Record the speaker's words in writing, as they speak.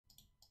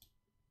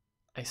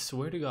I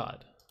swear to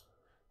God.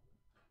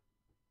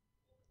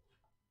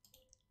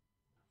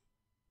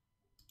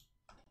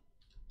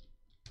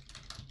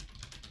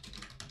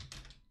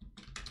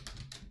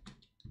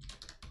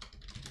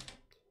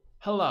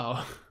 Hello.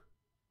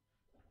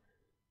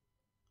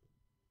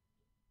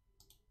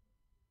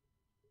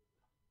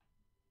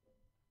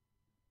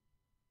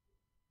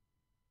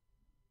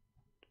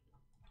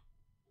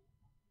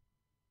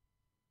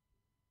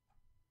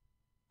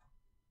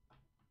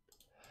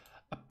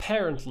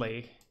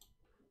 Apparently,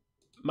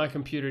 my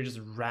computer just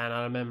ran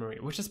out of memory,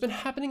 which has been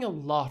happening a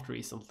lot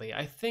recently.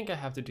 I think I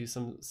have to do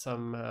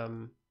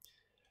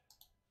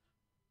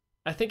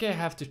I think I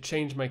have to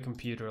change my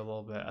computer a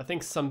little bit. I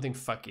think something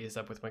fucky is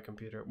up with my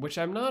computer, which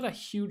I'm not a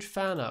huge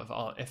fan of,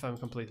 if I'm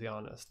completely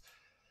honest.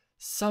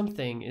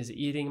 Something is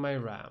eating my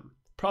RAM.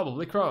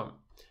 Probably Chrome.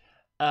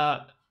 So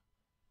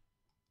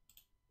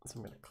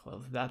I'm gonna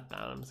close that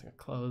down. I'm just gonna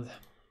close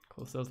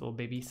those little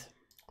babies.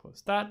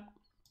 Close that. I'm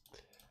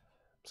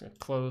just gonna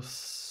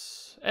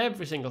close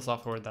every single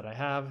software that I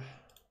have,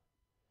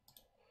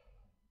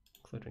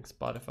 including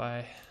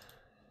Spotify.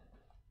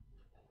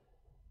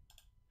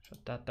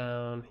 Shut that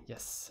down.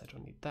 Yes, I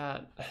don't need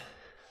that.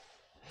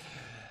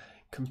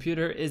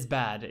 Computer is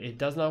bad. It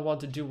does not want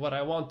to do what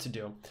I want to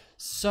do.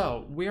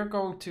 So we are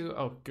going to,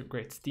 oh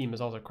great, Steam has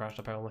also crashed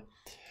apparently.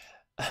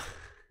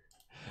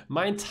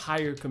 My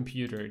entire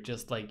computer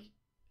just like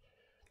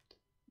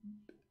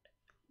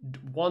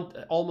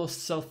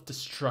almost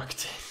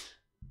self-destructed.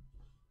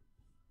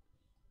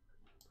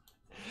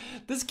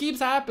 This keeps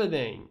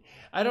happening.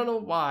 I don't know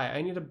why.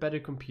 I need a better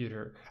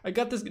computer. I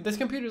got this. This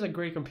computer is a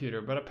great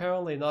computer, but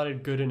apparently not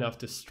good enough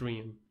to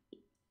stream.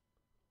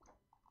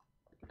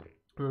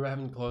 Remember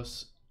having to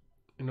close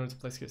in order to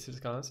play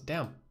skylines?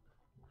 Damn.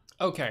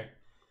 Okay.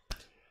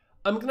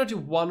 I'm gonna do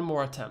one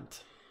more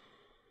attempt.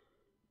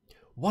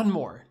 One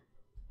more.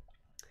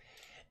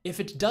 If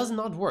it does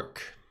not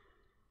work,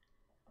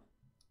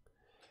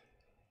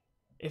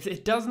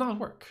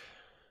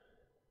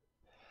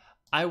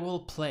 I will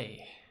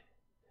play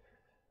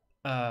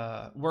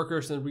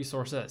Workers and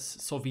Resources,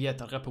 Soviet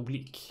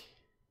Republic.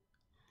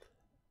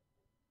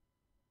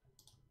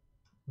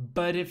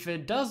 But if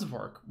it does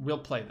work, we'll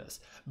play this.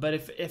 But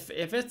if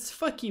it's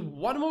fucky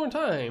one more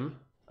time,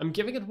 I'm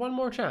giving it one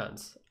more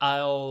chance.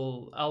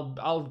 I'll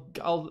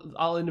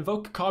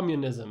invoke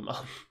communism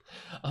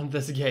on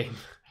this game.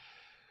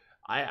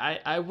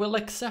 I will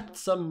accept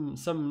some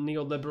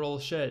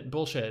neoliberal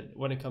bullshit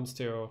when it comes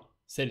to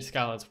City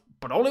Skylines,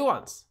 but only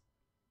once.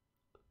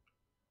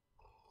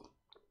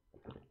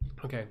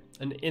 Okay,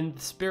 and in the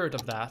spirit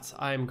of that,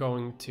 I'm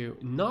going to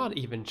not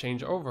even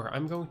change over.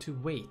 I'm going to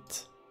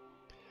wait.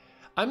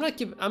 I'm not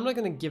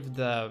gonna give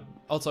the,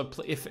 also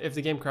if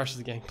the game crashes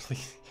again,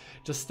 please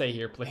just stay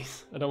here,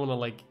 please. I don't want to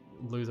like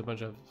lose a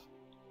bunch of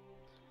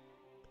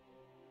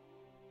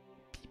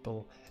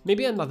people.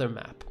 Maybe another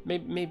map.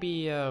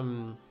 Maybe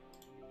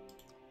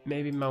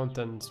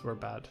mountains were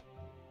bad.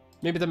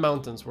 Maybe the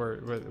mountains is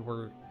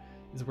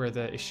where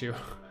the issue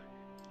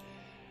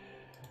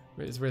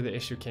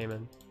came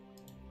in.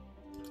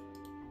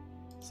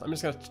 So I'm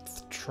just gonna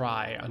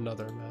try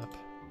another map.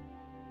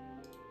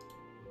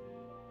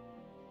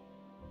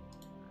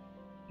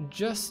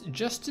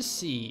 Just to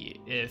see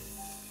if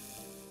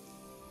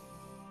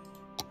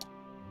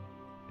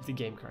the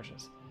game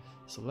crashes.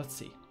 So let's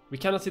see. We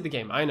cannot see the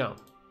game. I know.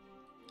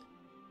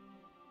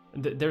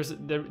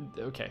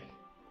 Okay.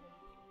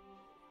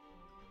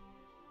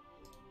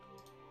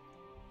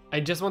 I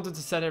just wanted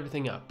to set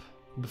everything up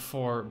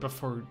before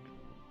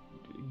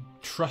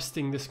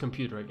trusting this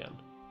computer again.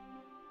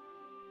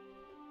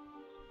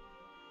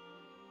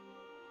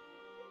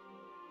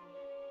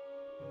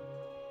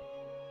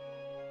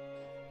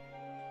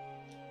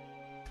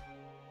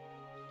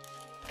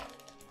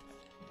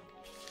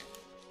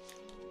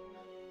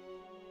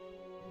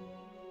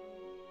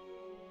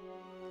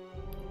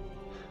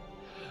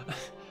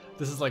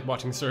 This is like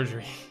watching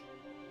surgery.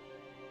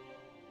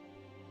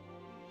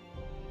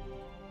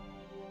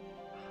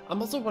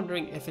 I'm also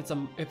wondering if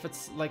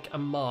it's like a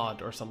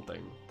mod or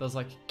something that's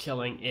like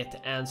killing it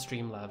and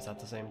Streamlabs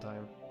at the same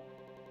time.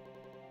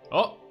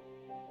 Oh,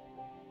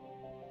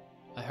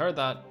 I heard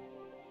that.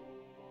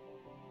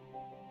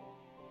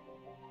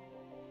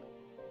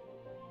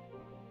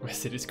 My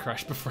city's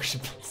crashed before she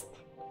builds.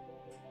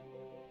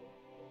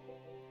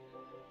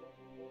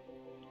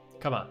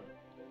 Come on.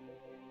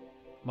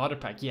 Modder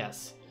pack,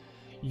 yes.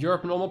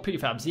 Europe normal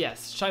prefabs,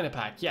 yes. China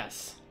pack,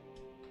 yes.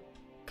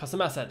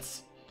 Custom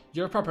assets.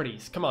 Your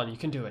properties. Come on, you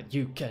can do it.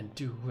 You can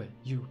do it.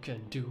 You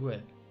can do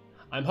it.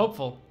 I'm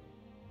hopeful.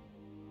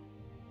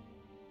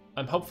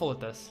 I'm hopeful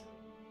at this.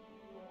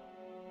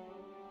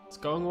 It's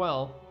going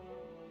well.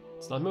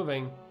 It's not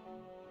moving.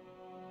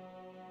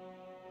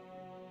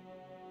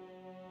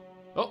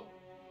 Oh.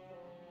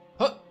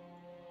 Huh.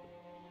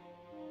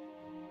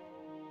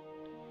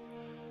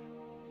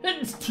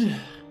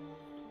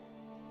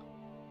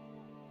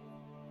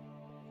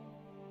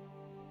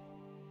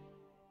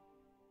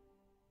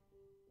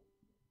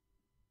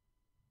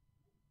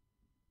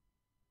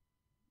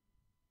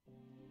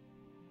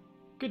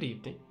 Good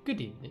evening.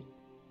 Good evening.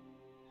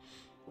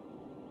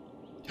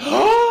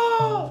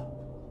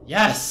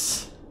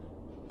 Yes!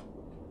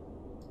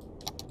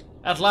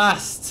 At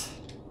last!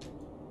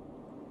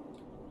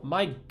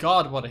 My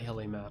god, what a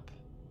hilly map.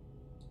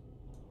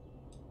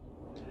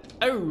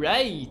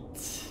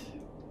 Alright!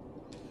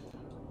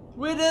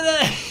 We did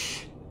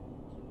it!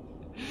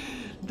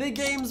 The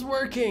game's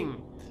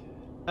working!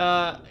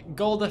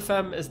 Gold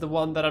FM is the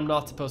one that I'm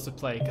not supposed to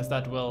play, because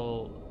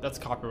that's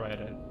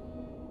copyrighted.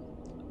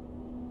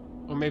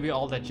 Or maybe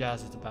All That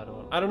Jazz is the bad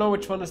one. I don't know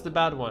which one is the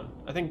bad one.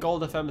 I think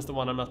Gold FM is the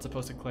one I'm not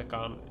supposed to click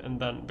on, and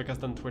then because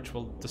then Twitch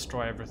will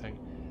destroy everything.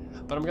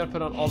 But I'm gonna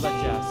put on All That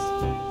Jazz.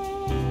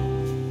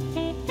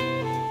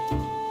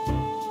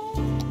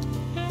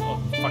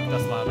 Oh fuck,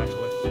 that's loud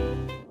actually.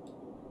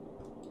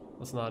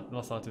 Let's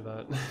not do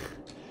that.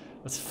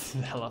 That's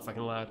hella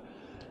fucking loud.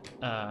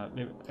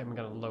 Maybe I'm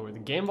gonna lower the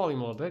game volume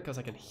a little bit because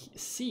I can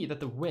see that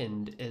the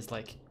wind is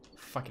like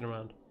fucking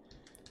around.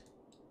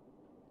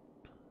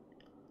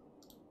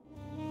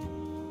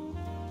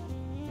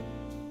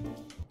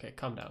 Okay,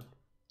 calm down.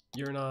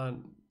 You're not...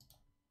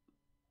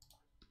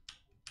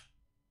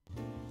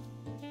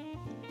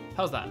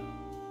 How's that?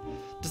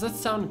 Does that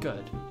sound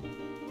good?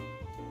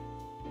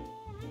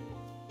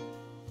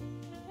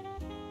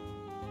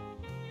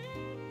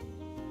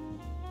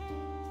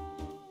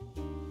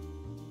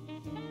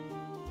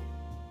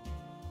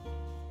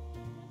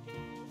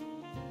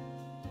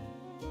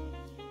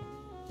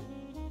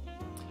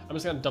 I'm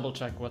just gonna double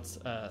check what's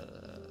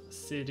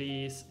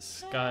cities,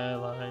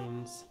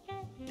 skylines,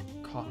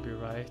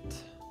 copyright,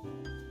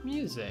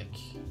 music.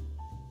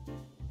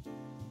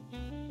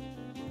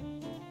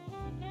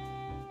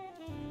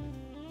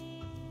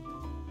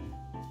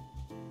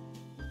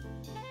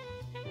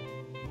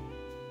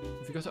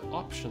 If you go to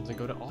options and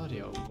go to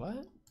audio,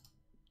 what?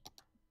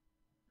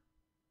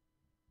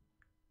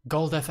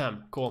 Gold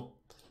FM, cool.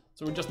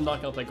 So we're just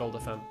not gonna play Gold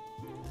FM.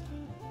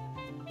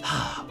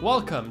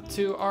 Welcome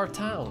to our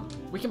town.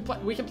 We can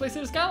play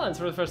City Skylines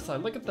for the first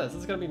time. Look at this.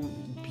 It's gonna be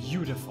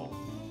beautiful.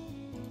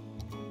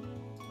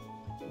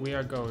 We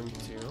are going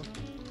to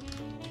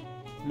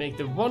make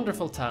the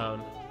wonderful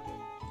town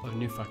of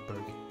New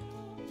Fuckburg.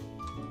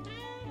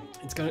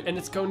 It's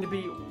going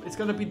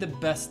to be the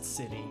best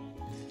city.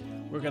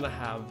 We're gonna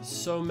have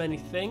so many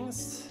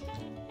things.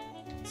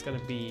 It's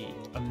gonna be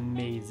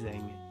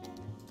amazing.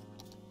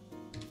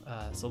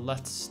 So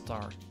let's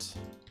start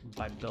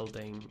by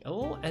building a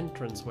little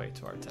entranceway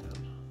to our town.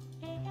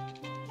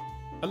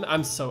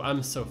 I'm so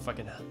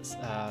fucking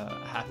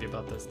happy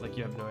about this. Like,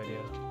 you have no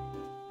idea.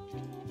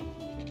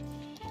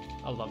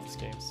 I love this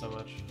game so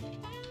much.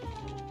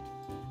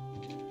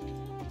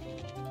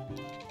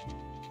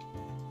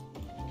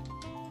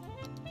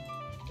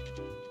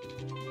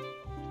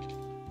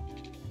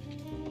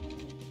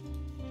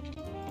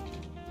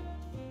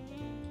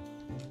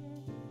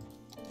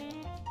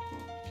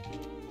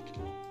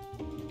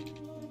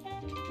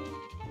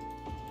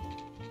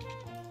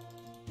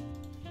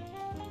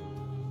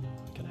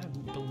 Can I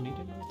have build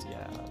medium roads?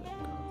 Yeah, there we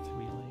go.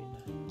 3 lane.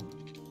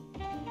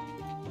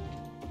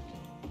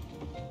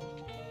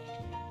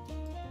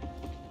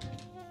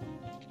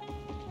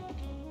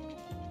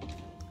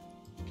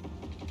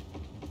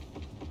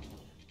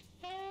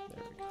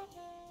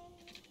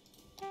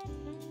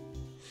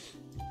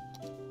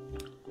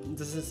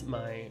 This is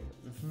my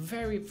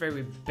very,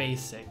 very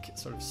basic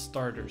sort of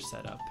starter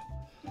setup.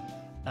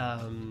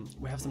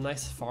 We have some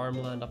nice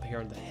farmland up here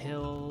on the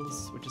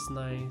hills, which is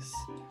nice.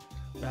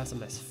 We have some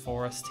nice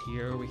forest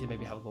here. We can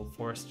maybe have a little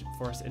forest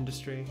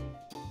industry.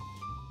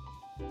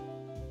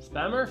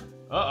 Spammer?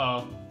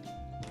 Uh-oh.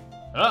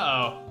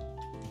 Uh-oh.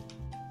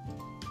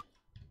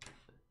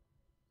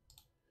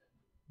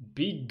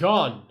 Be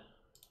gone.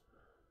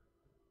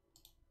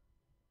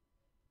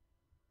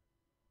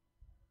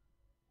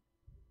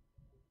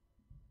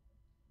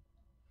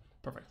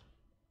 Perfect.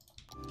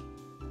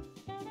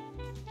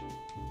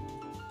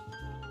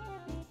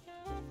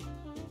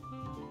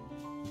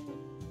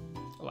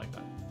 I like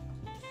that.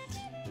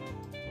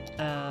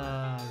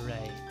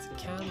 Right.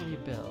 Can we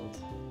build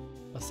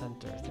a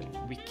center thing?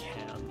 We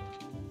can.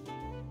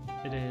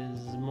 It is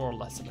more or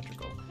less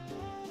symmetrical.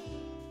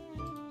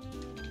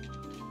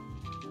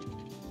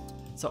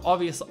 So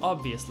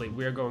obviously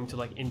we're going to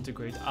like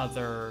integrate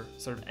other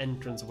sort of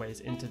entrance ways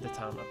into the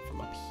town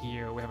from up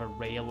here. We have a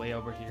railway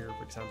over here,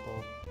 for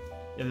example.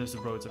 Yeah, there's the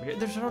roads over here.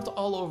 There's roads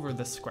all over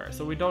this square,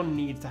 so we don't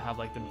need to have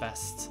like the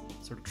best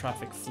sort of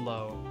traffic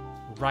flow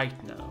right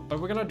now, but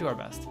we're gonna do our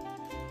best.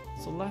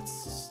 So let's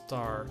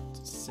start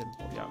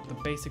simple. Yeah, the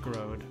basic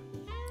road,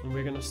 and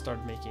we're gonna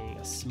start making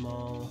a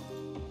small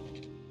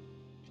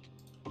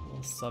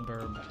little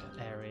suburb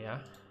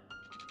area.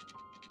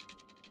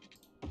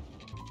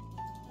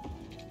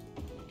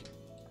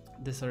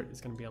 This is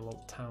gonna be a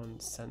little town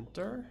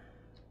center.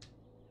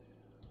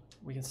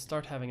 We can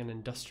start having an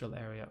industrial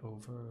area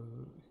over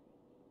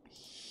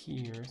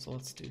here, so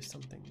let's do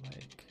something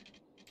like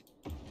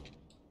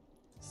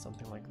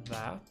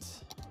that.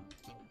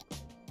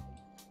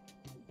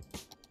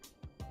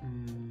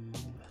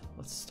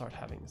 Let's start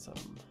having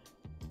some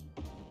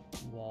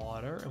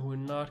water, and we're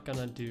not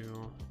gonna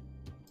do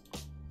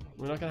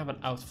We're not gonna have an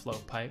outflow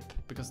pipe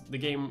because the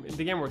game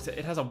works.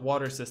 It has a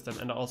water system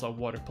and also a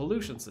water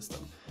pollution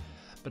system.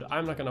 But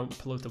I'm not gonna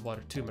pollute the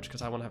water too much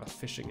because I want to have a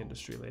fishing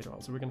industry later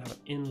on. So we're gonna have an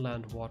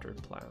inland water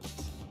plant.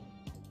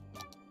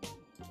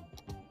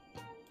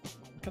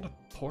 What kind of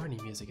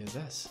porny music is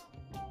this?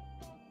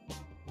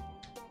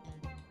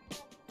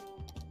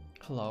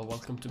 Hello,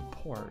 welcome to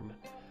porn.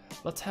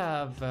 Let's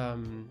have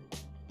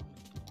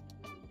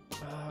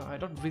I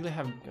don't really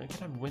have. I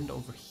can have wind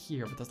over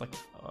here, but that's like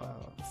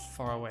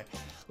far away.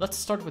 Let's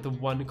start with the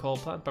one coal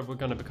plant, but we're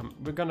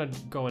gonna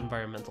go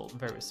environmental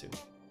very soon.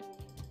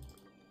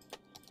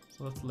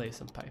 So let's lay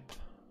some pipe.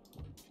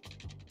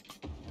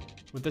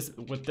 With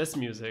this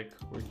music,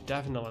 we're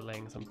definitely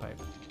laying some pipe.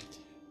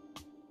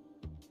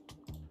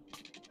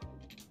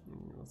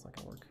 That's not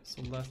gonna work.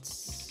 So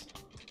let's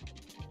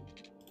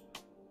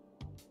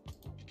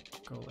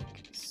go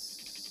like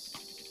so.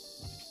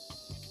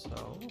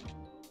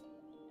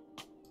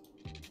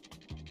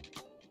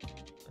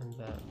 And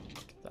then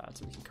like that,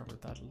 so we can cover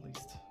that at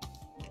least.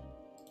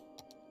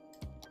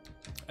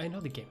 I know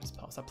the game is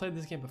paused. I played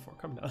this game before,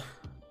 come down.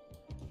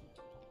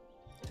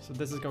 So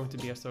this is going to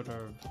be a sort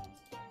of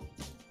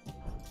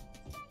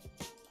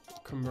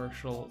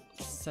commercial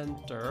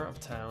center of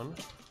town.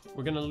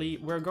 We're going to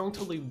leave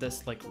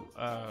this like,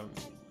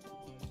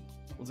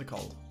 what's it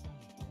called?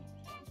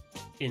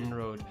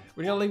 In-road.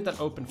 We're going to leave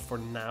that open for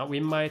now. We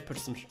might put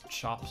some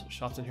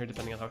shops in here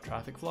depending on how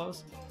traffic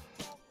flows.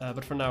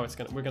 But for now,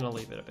 we're gonna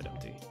leave it a bit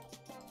empty.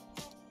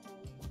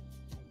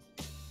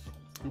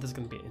 And this is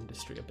gonna be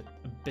industry a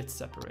bit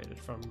separated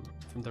from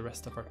the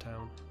rest of our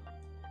town.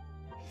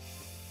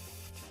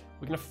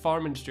 We're gonna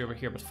farm industry over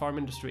here, but farm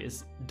industry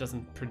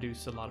doesn't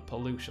produce a lot of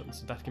pollution,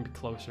 so that can be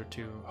closer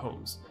to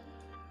homes.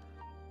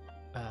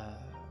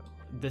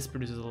 This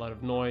produces a lot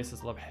of noise.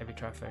 There's a lot of heavy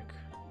traffic.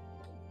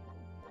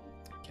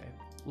 Okay,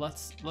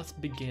 let's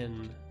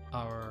begin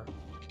our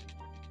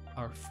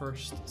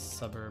first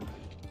suburb.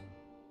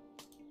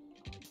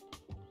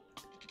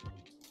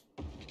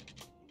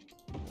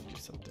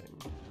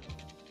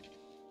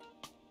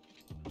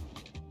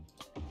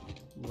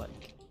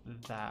 Like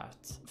that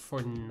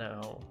for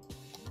now.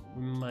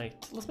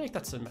 Let's make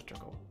that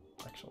symmetrical,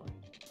 actually.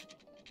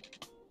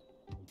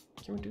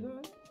 Can we do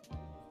that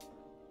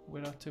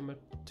without too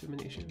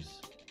many issues?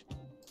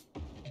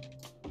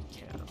 We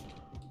can,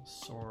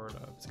 sort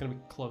of. It's gonna be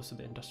close to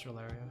the industrial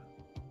area,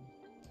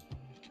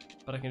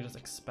 but I can just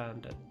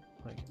expand it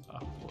like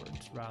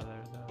upwards rather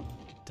than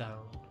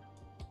down.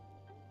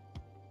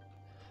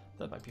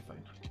 That might be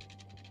fine.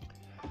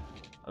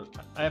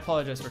 I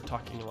apologize for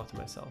talking a lot to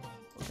myself.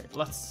 Okay,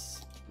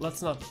 let's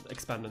not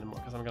expand anymore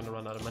because I'm gonna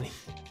run out of money.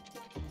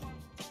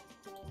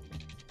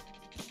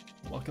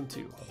 Welcome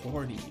to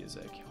horny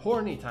music,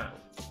 horny town.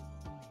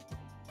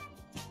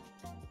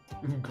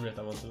 Great,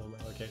 I want to know my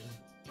location.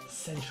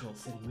 Sensual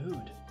city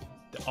mood.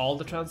 All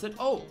the transit.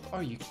 Oh,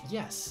 are you?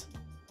 Yes.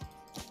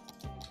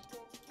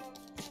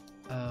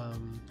 So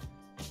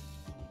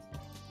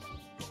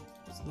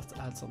let's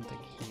add something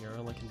here,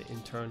 like in the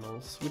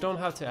internals. We don't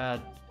have to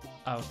add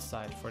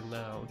outside for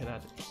now. We can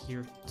add it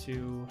here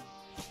too.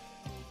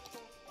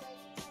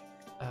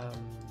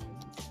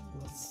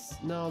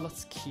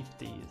 Let's keep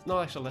these. No,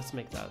 actually, let's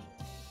make that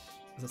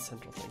as a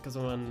central thing. Because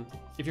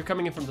if you're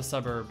coming in from the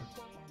suburb,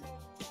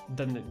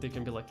 then there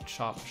can be like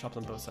shops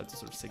on both sides to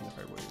sort of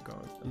signify where you're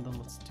going. And then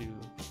let's do.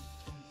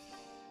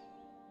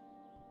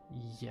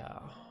 Yeah.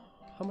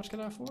 How much can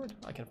I afford?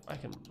 I can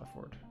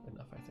afford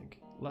enough, I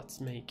think.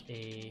 Let's make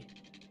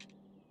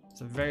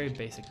it's a very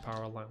basic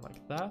power line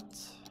like that.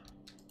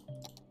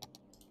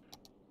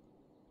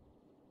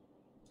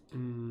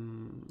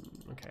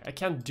 Okay, I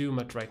can't do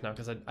much right now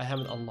because I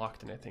haven't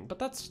unlocked anything, but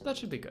that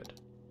should be good.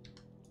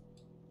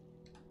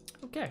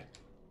 Okay,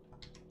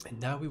 and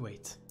now we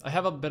wait. I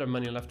have a bit of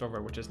money left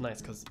over, which is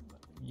nice because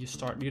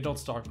you don't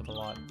start with a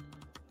lot.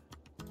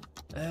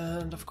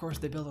 And of course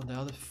they build on the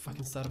other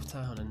fucking side of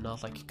town and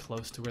not like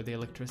close to where the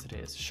electricity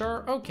is.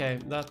 Sure, okay,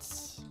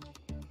 this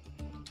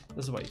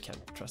is why you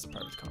can't trust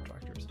private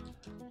contractors.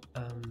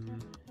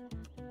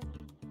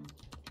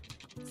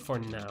 For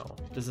now,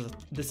 this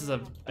is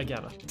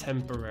again a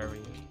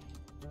temporary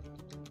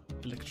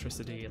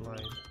electricity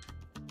line.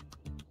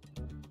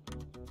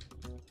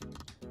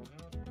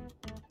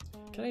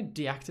 Can I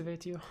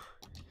deactivate you?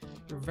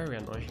 You're very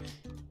annoying.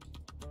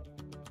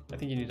 I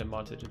think you need a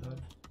mod to do that.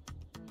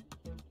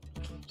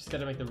 Just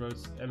gotta make the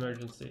roads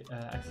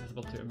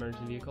accessible to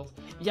emergency vehicles.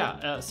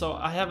 Yeah, so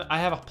I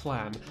have a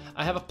plan.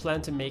 I have a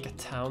plan to make a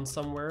town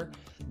somewhere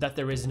that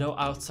there is no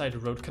outside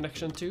road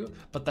connection to,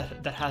 but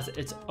that has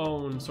its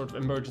own sort of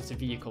emergency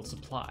vehicle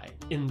supply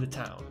in the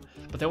town.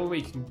 But the only way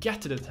you can get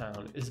to the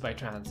town is by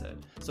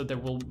transit. So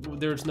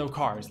there's no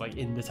cars like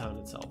in the town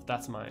itself.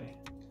 That's my thing.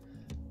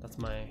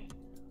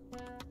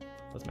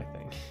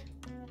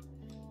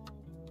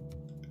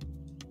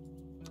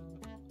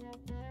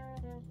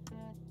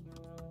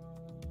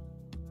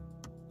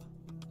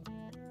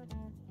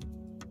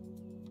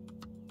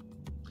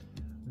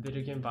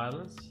 Video game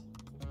violence.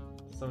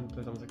 Someone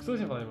plays almost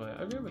exclusively violent.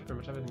 I agree with pretty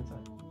much everything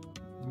inside.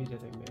 Media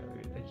thing may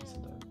be edgy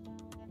sometimes.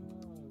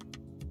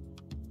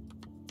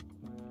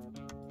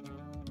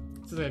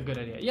 This is a good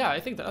idea. Yeah, I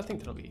think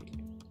that'll be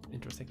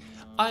interesting.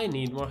 I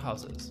need more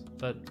houses,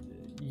 but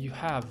you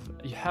have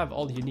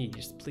all you need.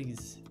 Just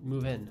please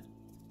move in.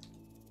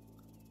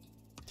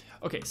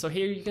 Okay, so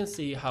here you can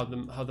see how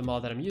the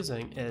mod that I'm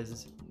using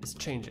is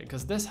changing,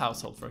 because this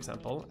household, for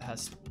example,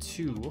 has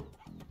 2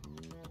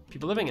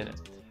 people living in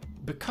it,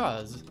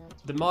 because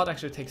the mod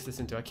actually takes this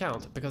into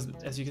account. Because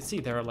as you can see,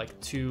 there are like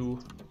 2.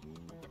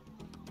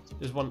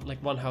 There's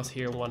one house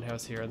here, one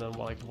house here, and then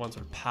one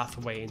sort of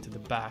pathway into the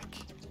back,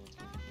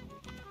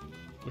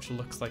 which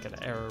looks like an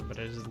error, but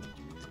it isn't.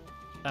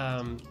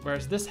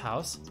 Whereas this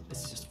house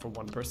is just for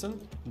 1 person.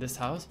 This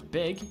house,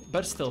 big,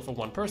 but still for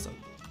 1 person.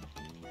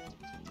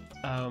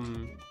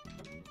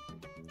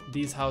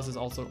 These houses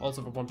also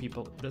for 1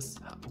 people. This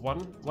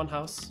one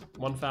house,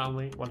 1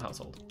 family, 1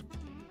 household.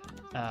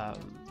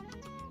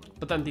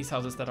 But then these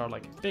houses that are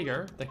like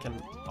bigger,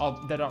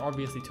 that are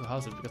obviously 2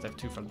 houses because they have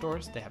 2 front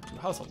doors, they have 2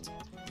 households.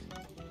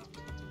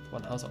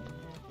 1 household.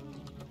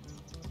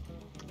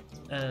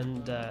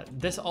 And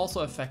this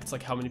also affects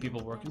like how many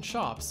people work in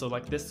shops. So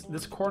like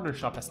this corner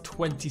shop has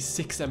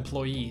 26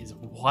 employees.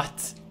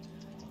 What?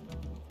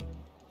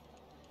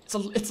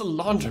 It's a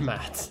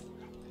laundromat.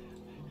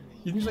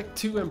 You need like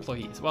 2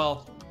 employees.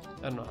 Well,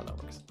 I don't know how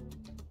that works.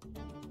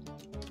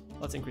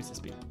 Let's increase the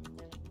speed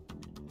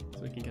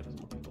so we can get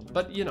more people.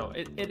 But you know,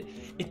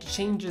 it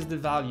changes the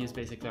values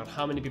basically on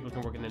how many people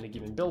can work in any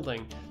given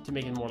building to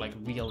make it more like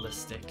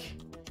realistic.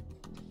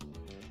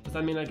 Does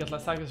that mean I get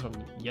less taxes from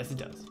them? Yes, it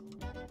does.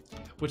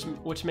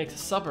 Which makes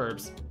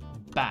suburbs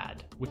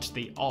bad, which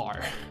they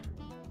are.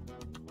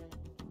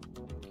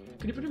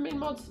 Could you put your main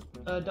mods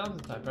down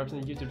sometime, perhaps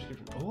in the YouTube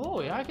description?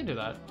 Oh yeah, I can do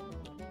that.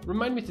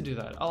 Remind me to do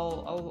that.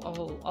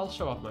 I'll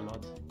show off my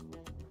mods,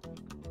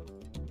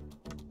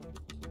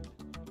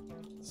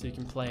 so you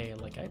can play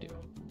like I do.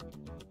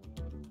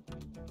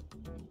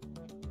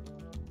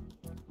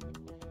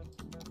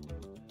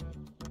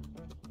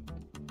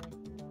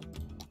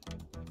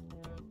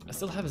 I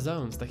still have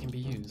zones that can be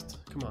used.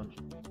 Come on.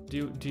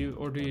 Do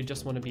you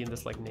just want to be in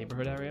this like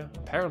neighborhood area?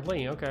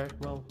 Apparently, okay.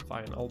 Well,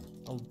 fine. I'll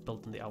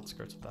build in the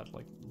outskirts of that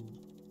like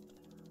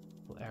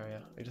little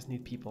area. I just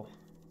need people.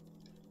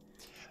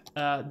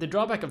 The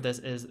drawback of this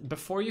is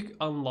before you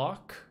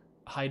unlock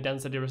high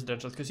density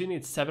residential, because you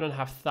need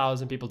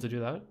 7,500 people to do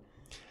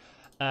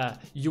that,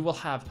 you will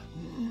have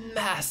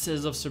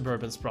masses of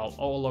suburban sprawl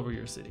all over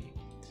your city.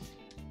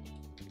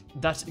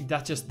 That's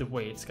just the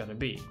way it's gonna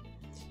be.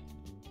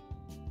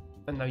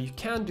 And now you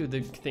can do the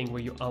thing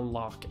where you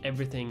unlock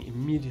everything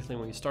immediately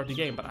when you start the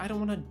game, but I don't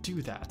want to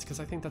do that because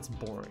I think that's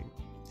boring.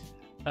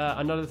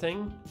 Another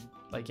thing,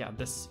 like yeah,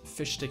 this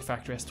fish stick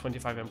factory has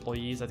 25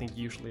 employees. I think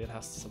usually it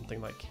has something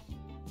like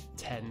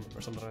 10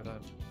 or something like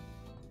that.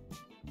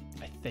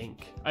 I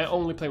think. I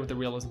only play with the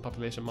realism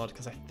population mod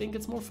because I think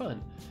it's more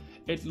fun.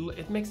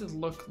 It makes it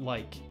look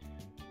like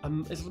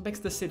it makes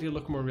the city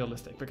look more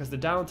realistic, because the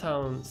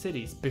downtown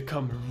cities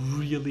become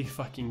really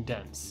fucking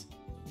dense.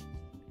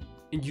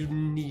 And you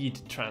need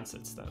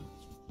transits then.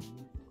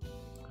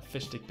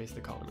 Fish stick based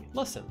economy.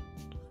 Listen,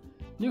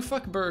 New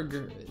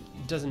Fuckburg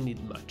doesn't need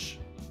much.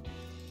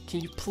 Can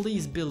you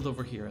please build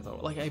over here though?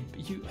 Like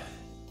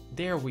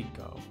there we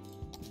go.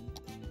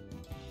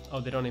 Oh,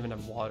 they don't even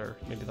have water.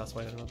 Maybe that's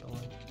why I don't know that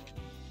one.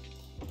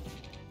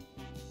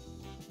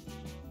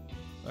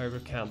 I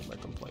recant my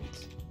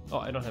complaints. Oh,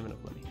 I don't have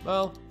enough money.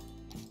 Well,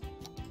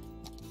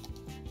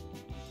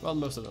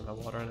 most of them have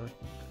water anyway.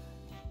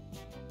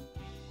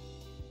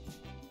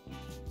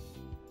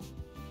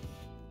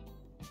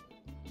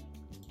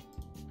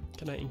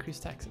 Can I increase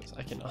taxes?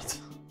 I cannot.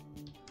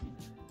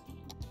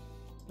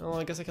 Well,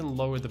 I guess I can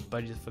lower the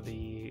budget for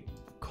the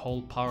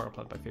coal power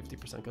plant by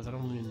 50% because I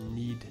don't really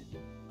need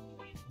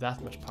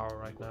that much power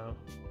right now.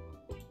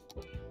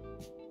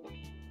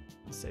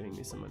 It's saving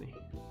me some money.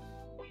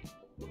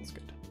 That's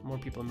good. More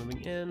people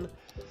moving in.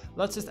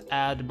 Let's just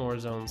add more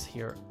zones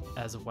here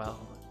as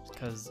well,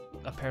 because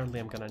apparently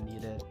I'm gonna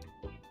need it.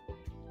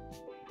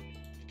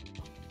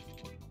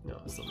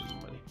 No, I still need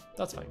money.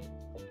 That's fine.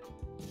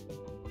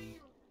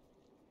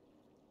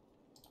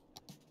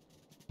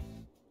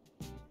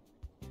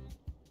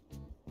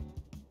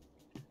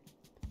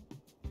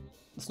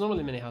 It's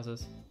normally many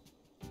houses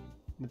in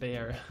the Bay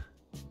Area.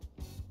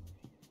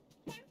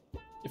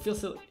 It feels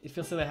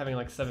silly having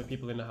like 7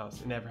 people in a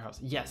house, in every house.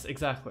 Yes,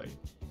 exactly.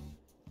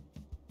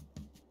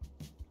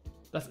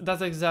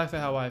 That's exactly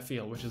how I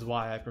feel, which is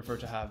why I prefer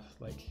to have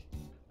like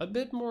a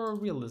bit more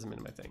realism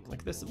in my thing.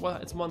 Like this, well,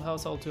 it's 1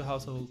 household, 2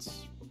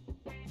 households.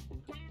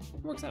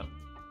 It works out.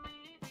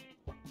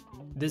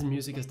 This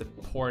music is the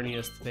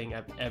porniest thing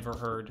I've ever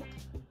heard.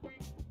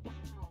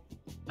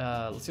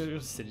 Let's go to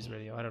Cities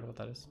Radio. I don't know what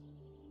that is.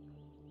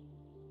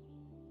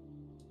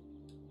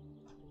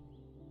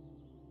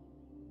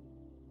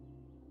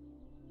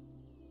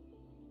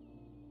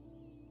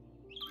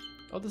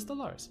 Oh, the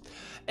Stellars.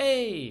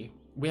 Hey!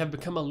 We have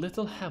become a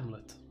little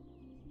hamlet.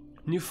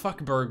 New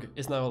Fuckburg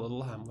is now a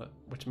little hamlet,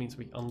 which means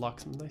we unlock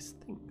some nice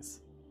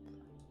things.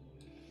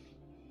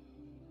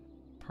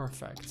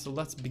 Perfect. So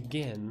let's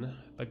begin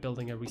by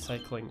building a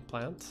recycling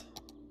plant.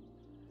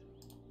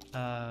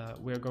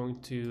 we're going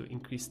to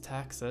increase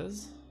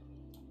taxes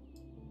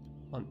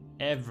on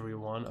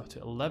everyone up to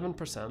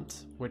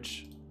 11%,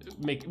 which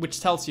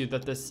tells you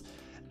that this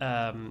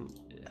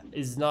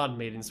is not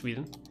made in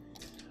Sweden.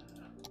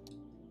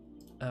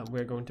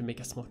 We're going to make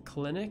a small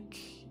clinic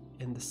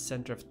in the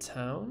center of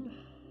town.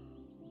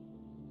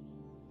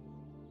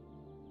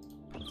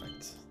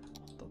 Perfect.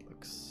 That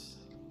looks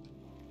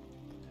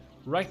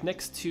right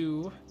next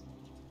to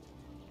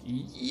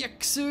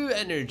Yaksu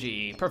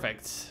Energy.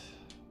 Perfect.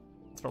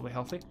 It's probably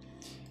healthy.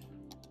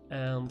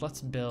 And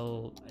let's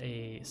build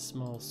a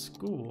small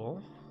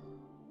school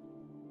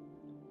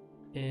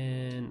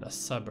in a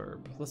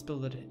suburb. Let's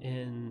build it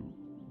in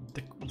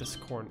this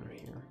corner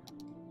here.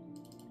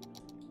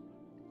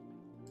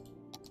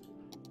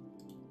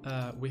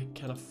 We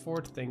can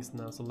afford things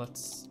now, so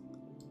let's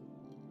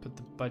put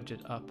the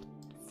budget up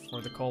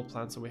for the coal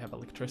plant so we have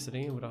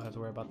electricity and we don't have to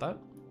worry about that.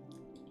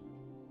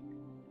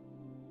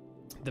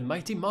 The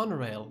mighty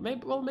monorail.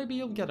 Maybe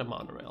you'll get a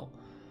monorail.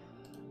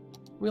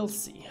 We'll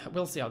see.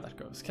 We'll see how that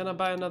goes. Can I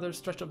buy another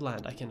stretch of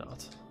land? I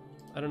cannot.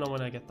 I don't know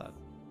when I get that.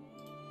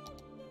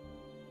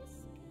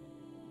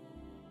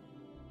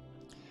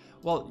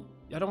 Well,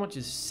 I don't want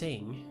you to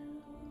sing.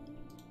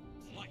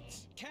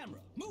 Lights, camera,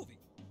 movie.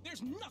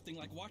 There's nothing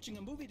like watching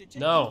a movie to take you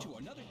to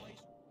another place.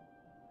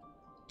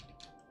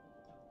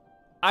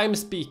 I'm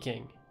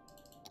speaking.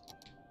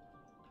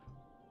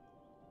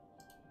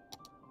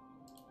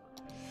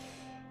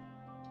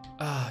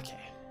 Okay.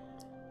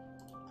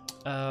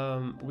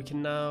 We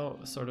can now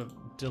sort of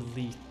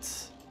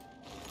delete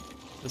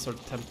the sort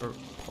of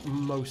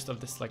most of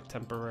this like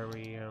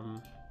temporary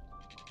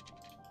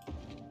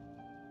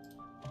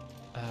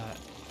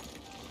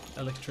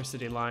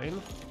electricity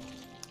line,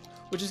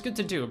 which is good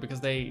to do because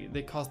they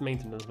cost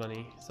maintenance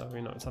money, so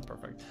you know it's not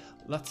perfect.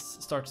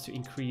 Let's start to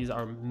increase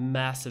our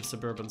massive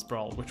suburban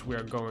sprawl, which we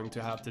are going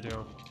to have to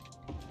do.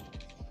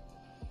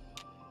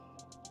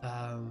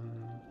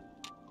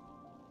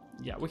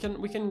 Yeah, we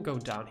can go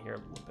down here a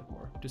little bit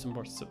more, do some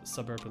more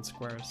suburban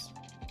squares.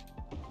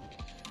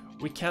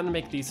 We can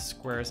make these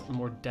squares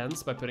more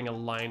dense by putting a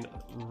line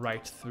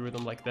right through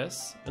them like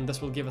this, and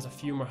this will give us a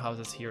few more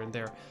houses here and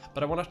there.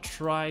 But I want to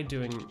try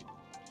doing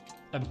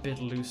a bit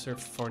looser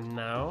for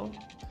now,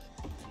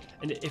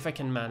 and if I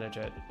can manage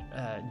it,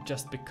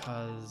 just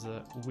because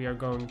we are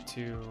going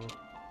to,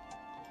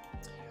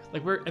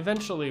 like,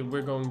 eventually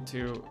we're going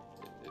to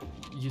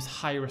use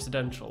high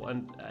residential,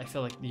 and I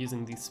feel like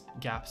using these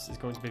gaps is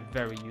going to be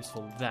very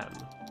useful then.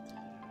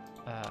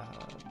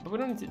 But we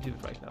don't need to do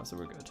it right now, so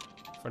we're good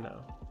for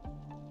now.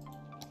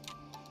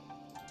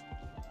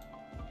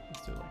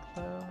 Let's do it like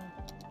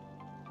that.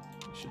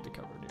 We should be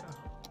covered, yeah.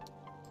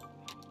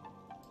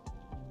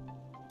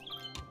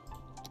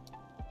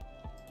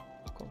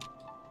 Cool.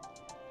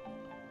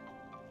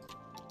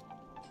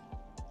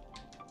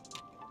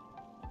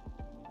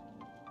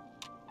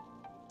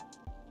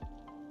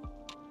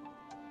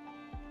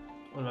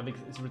 One of my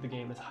biggest issues with the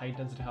game is high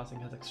density housing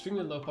has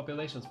extremely low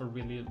populations for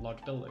really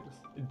large buildings.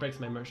 It breaks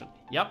my immersion.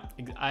 Yep,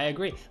 I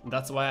agree.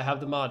 That's why I have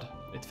the mod.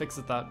 It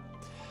fixes that.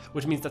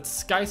 Which means that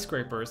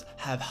skyscrapers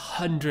have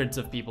hundreds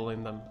of people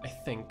in them, I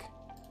think.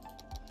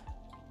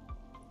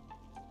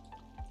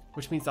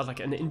 Which means that like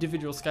an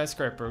individual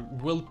skyscraper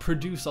will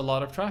produce a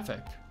lot of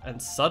traffic.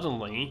 And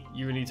suddenly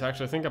you need to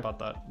actually think about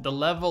that. The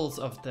levels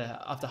of the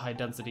high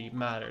density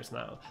matters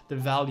now. The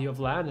value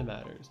of land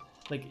matters.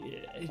 Like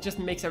it just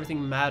makes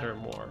everything matter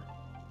more.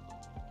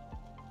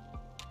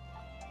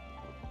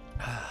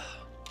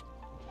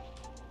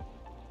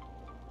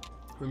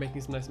 We're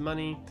making some nice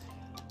money.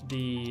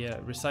 The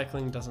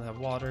recycling doesn't have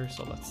water,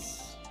 so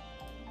let's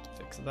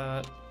fix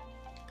that.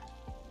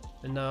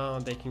 And now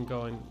they can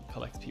go and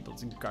collect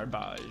people's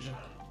garbage.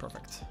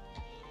 Perfect.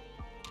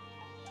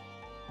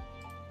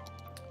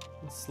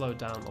 Let's slow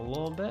down a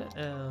little bit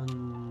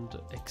and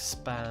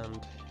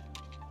expand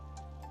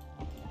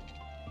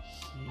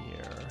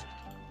here.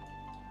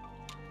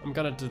 I'm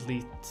gonna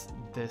delete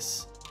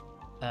this.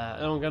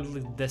 And I'm gonna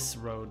delete this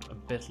road a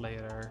bit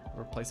later.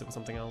 Replace it with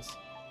something else.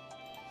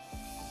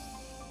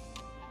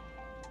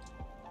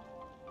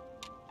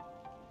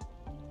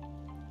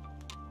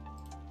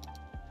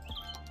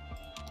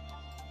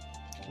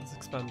 Let's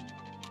expand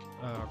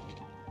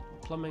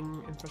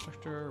plumbing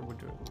infrastructure. We're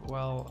doing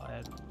well.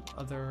 And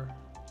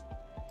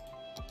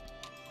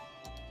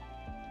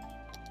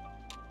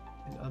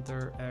in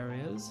other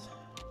areas.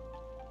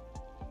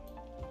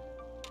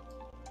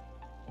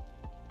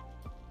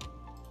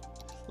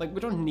 Like, we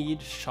don't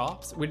need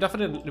shops. We're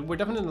definitely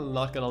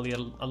not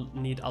gonna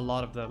need a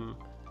lot of them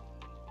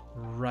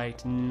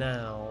right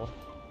now.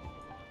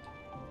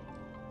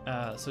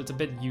 So it's a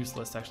bit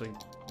useless to actually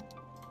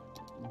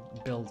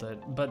build it,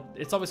 but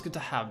it's always good to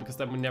have because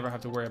then we never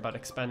have to worry about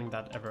expanding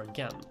that ever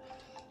again.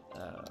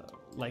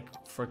 Like,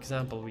 for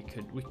example, we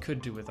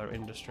could do with our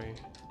industry,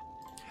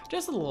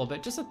 just a little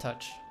bit, just a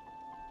touch.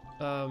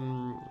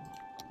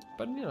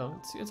 But you know,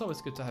 it's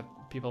always good to have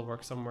people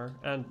work somewhere,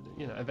 and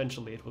you know,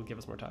 eventually it will give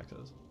us more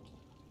taxes.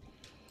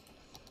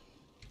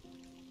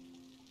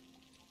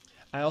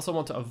 I also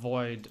want to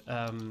avoid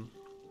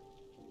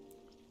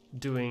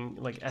doing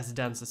like as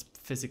dense as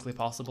physically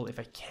possible if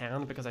I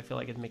can, because I feel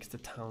like it makes the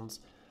towns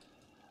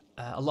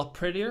a lot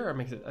prettier, or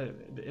makes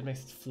it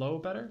makes it flow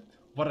better.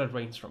 What it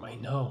rains from, I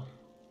know.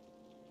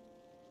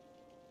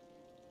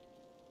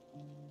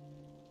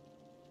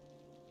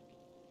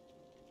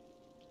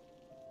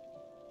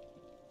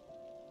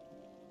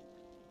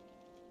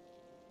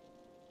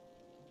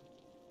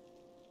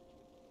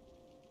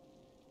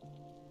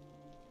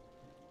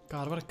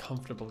 God, what a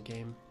comfortable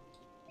game.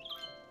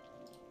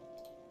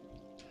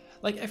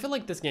 Like, I feel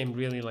like this game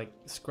really like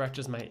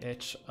scratches my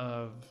itch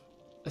of,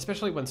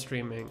 especially when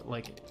streaming,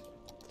 like,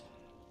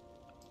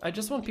 I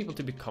just want people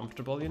to be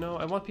comfortable, you know?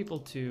 I want people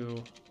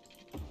to,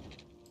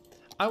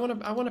 I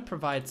want to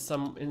provide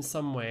in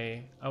some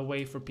way, a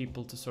way for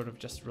people to sort of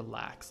just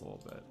relax a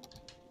little bit.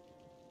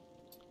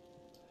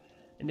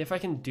 And if I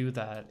can do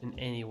that in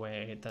any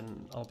way,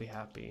 then I'll be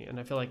happy. And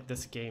I feel like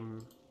this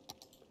game,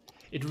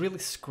 it really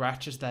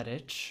scratches that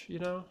itch, you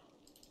know?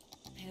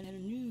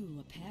 New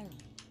apparel.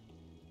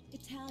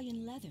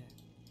 Italian leather.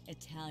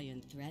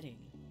 Italian threading.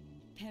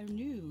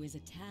 Pernu is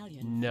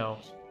Italian. No.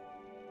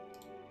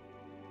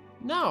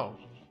 No!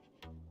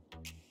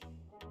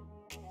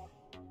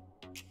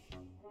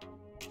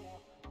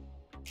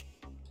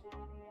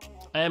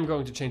 I am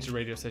going to change the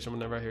radio station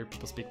whenever I hear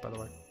people speak, by the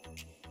way.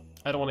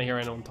 I don't want to hear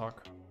anyone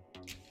talk.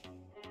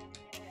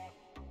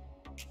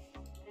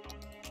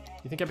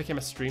 You think I became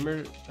a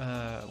streamer,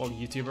 well,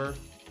 YouTuber,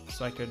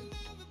 so I could...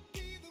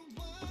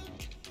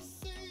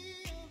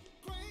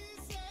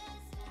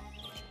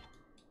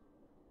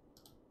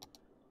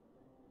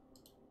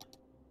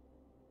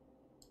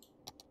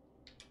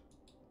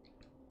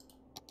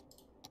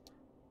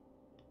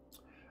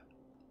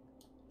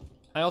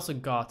 I also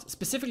got,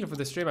 specifically for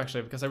the stream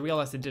actually, because I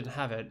realized I didn't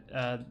have it,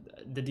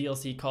 the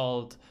DLC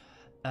called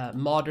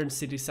Modern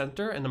City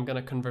Center, and I'm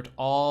gonna convert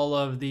all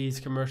of these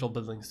commercial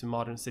buildings to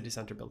modern city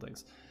center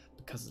buildings,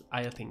 because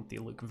I think they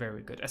look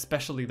very good,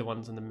 especially the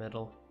ones in the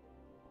middle.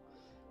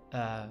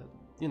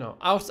 You know,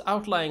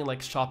 outlying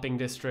like shopping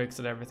districts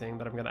and everything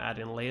that I'm gonna add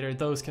in later,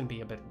 those can be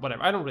a bit,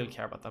 whatever, I don't really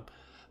care about them.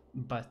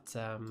 But,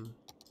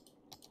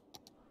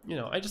 you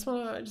know, I just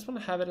wanna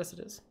have it as it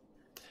is.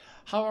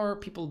 How are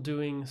people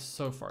doing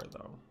so far,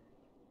 though?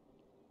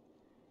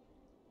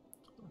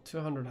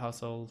 200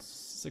 households,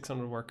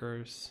 600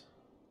 workers.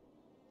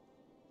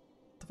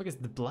 What the fuck is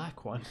the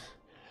black one?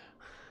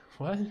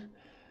 What? We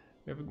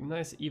have a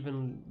nice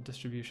even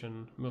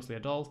distribution, mostly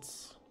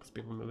adults, because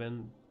people move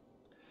in.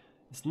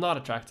 It's not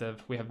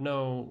attractive. We have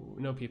no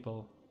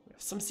people. We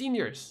have some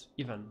seniors,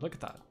 even. Look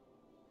at that.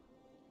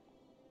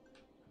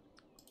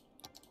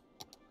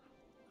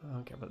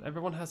 Okay, but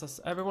everyone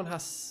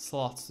has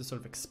slots to sort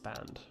of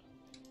expand.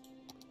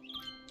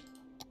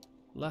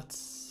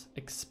 Let's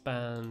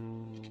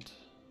expand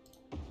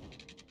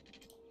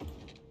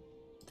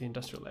the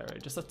industrial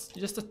area, just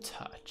a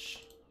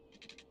touch.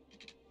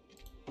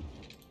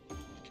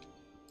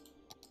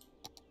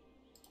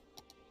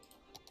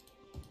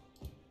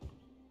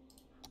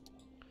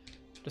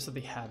 Just so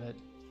they have it.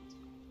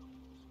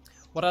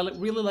 What I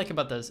really like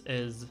about this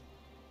is,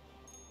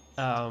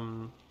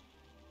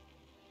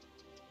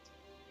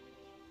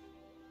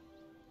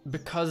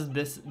 because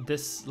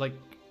this like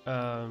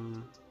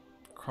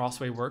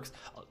crossway works,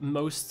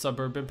 most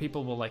suburban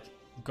people will like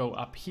go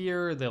up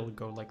here, they'll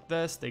go like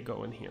this, they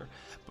go in here.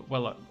 But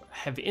well,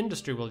 heavy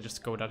industry will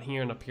just go down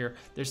here and up here.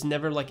 There's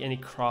never like any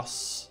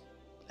cross.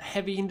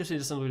 Heavy industry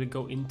doesn't really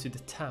go into the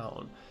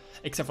town,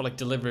 except for like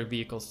delivery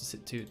vehicles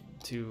to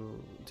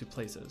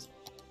places.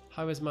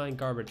 How is my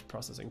garbage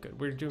processing? Good.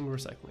 We're doing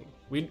recycling.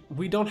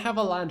 We don't have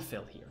a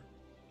landfill here.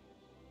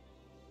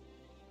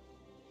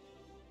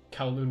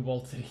 Kowloon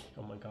Walled City.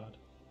 Oh my god.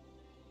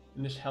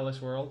 In this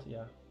hellish world,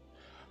 yeah.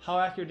 How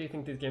accurate do you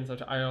think these games are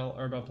to IRL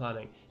urban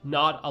planning?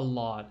 Not a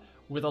lot.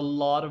 With a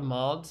lot of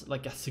mods,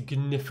 like a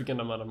significant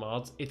amount of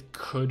mods, it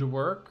could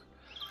work.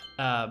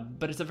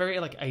 But it's a very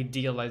like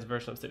idealized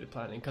version of city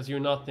planning, because you're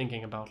not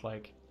thinking about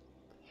like,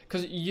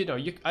 because you know,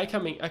 I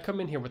come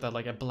in here with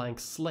a blank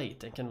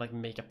slate and can like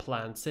make a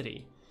planned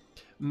city.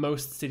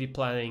 Most city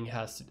planning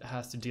has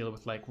to deal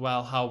with like,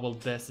 well, how will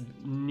this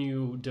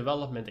new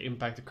development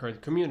impact the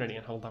current community,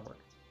 and how will that work?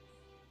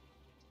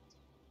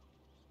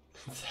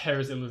 It's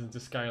heresy losing to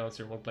skylines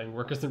here while playing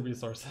workers and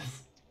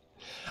resources.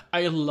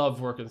 I love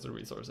workers and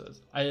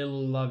resources. I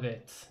love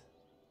it.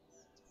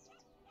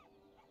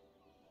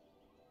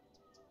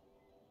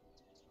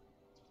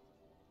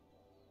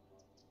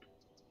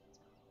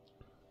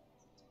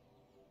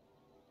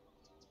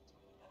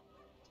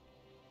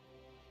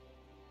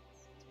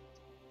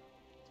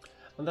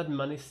 And that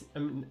money,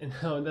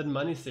 that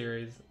money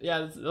series,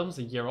 yeah, it's almost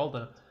a year old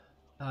now.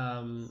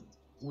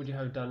 Would you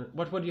have done?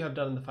 What would you have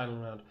done in the final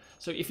round?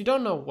 So if you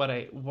don't know what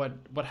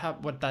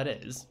that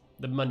is,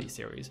 the money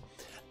series,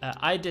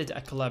 I did a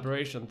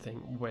collaboration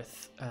thing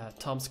with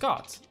Tom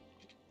Scott,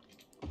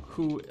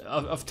 who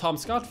of Tom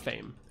Scott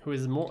fame,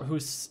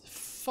 who's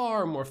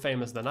far more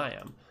famous than I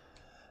am,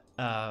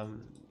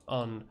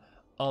 on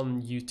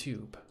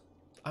YouTube.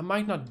 I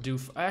might not do,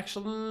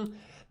 actually,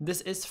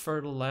 this is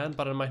fertile land,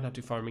 but I might not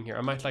do farming here.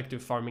 I might like do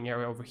farming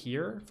area over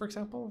here, for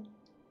example.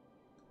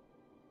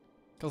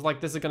 Because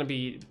like this is gonna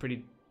be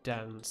pretty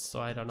dense,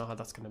 so I don't know how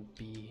that's gonna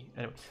be.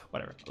 Anyway,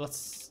 whatever.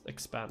 Let's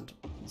expand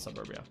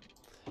Suburbia.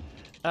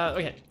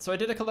 Okay, so I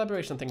did a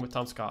collaboration thing with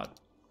Tom Scott.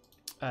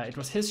 It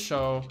was his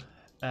show,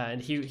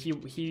 and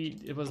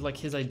it was like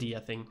his idea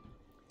thing.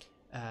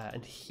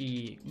 And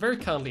he very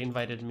kindly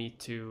invited me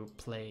to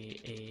play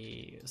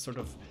a sort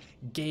of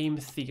game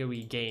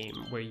theory game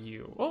where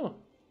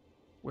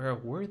we're a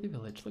worthy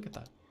village. Look at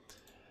that.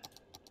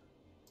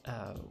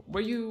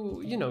 Where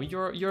you know,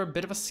 you're a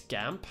bit of a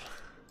scamp,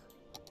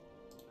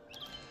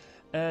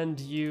 and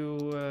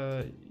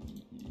you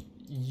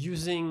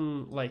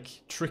using like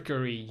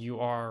trickery, you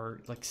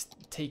are like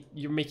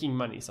you're making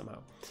money somehow,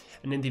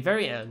 and in the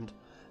very end,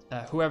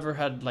 whoever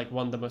had like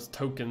won the most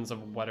tokens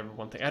of whatever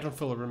one thing, I don't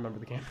fully remember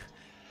the game.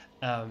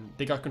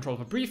 They got control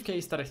of a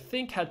briefcase that I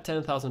think had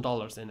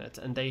 $10,000 in it,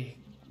 and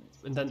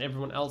then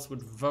everyone else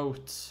would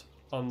vote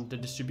on the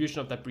distribution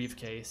of that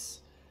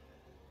briefcase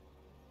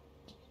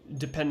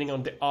depending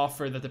on the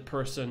offer that the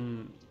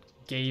person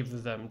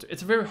gave them.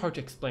 It's very hard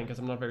to explain because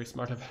I'm not very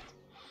smart about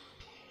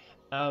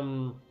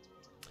it.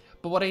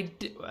 But what I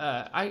did,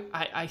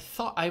 I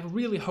thought, I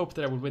really hoped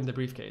that I would win the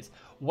briefcase.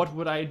 What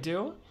would I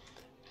do?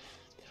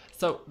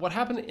 So what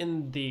happened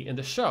in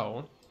the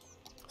show,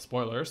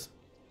 spoilers,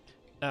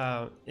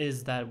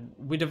 is that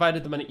we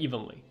divided the money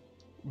evenly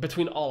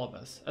between all of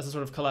us as a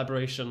sort of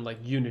collaboration, like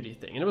unity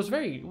thing, and it was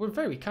we're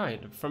very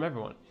kind from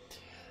everyone.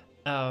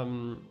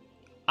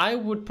 I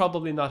would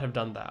probably not have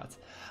done that.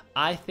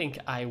 I think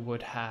I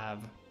would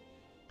have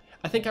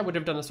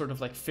done a sort of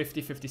like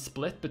 50-50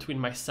 split between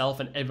myself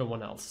and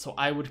everyone else. So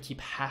I would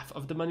keep half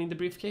of the money in the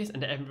briefcase,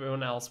 and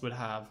everyone else would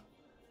have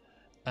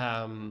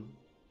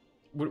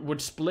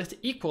would split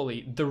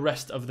equally the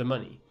rest of the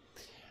money.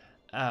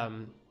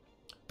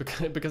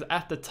 Because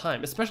at the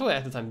time, especially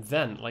at the time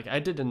then, like I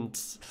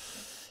didn't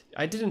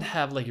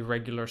have like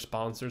regular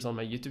sponsors on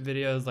my YouTube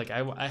videos. Like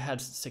I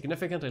had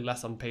significantly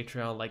less on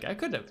Patreon. Like I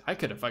could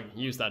have fucking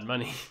used that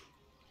money.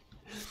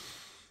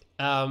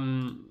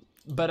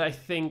 But I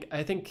think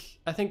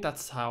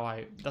that's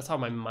how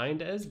my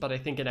mind is. But I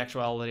think in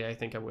actuality, I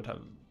think I would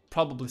have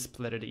probably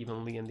split it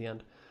evenly in the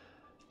end,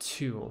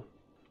 too.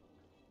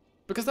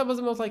 Because that was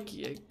the most like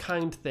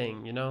kind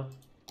thing, you know.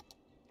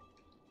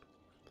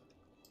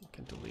 I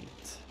can delete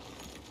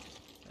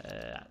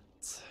that.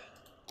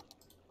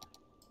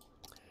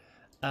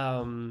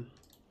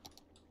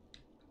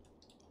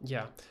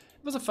 Yeah,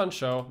 it was a fun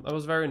show. I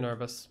was very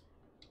nervous.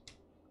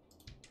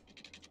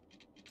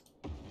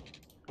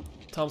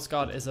 Tom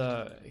Scott is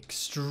a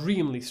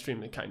extremely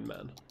kind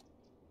man.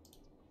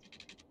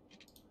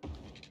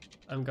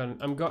 I'm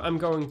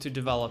going to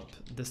develop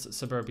this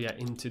suburbia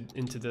into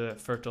the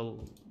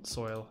fertile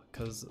soil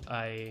because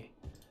I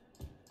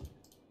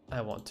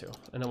want to,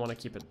 and I want to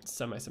keep it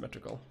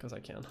semi-symmetrical because I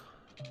can.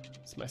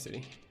 It's my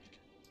city.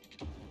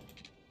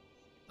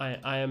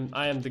 I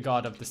am the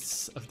god of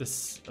this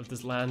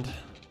land.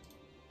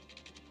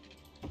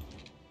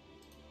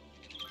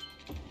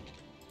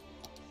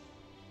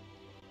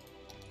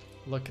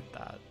 Look at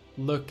that.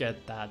 Look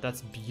at that.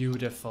 That's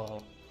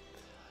beautiful.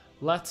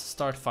 Let's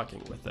start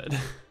fucking with it.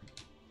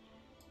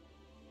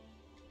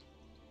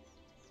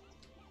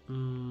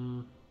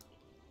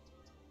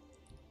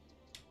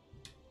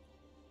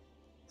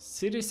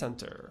 City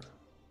center.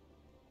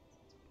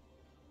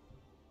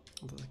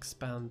 Let's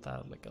expand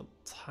that like a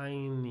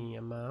tiny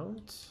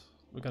amount.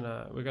 We're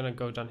gonna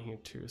go down here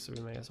too, so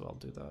we may as well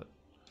do that.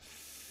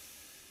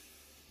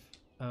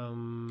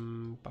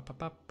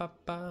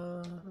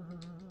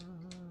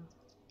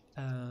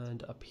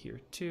 And up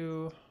here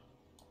too.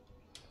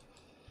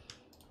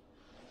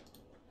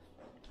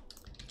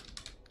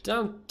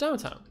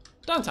 Downtown.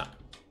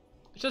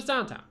 It's just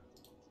downtown.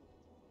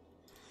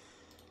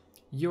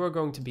 You are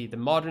going to be the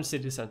modern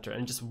city center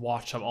and just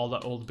watch how all the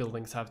old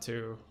buildings have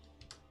to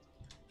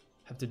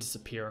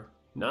disappear.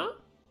 No?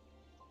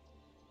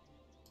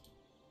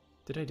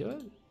 Did I do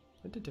it?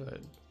 I did do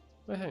it.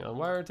 Wait, hang on.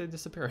 Why aren't they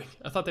disappearing?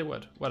 I thought they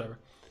would. Whatever.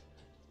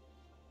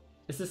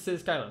 Is this City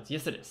Skylines?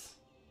 Yes, it is.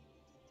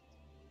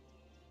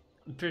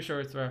 I'm pretty sure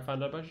it's where I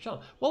found out about your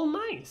channel. Well,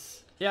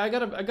 nice. Yeah, I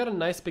got a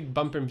nice big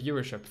bump in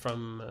viewership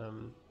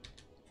from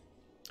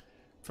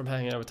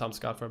hanging out with Tom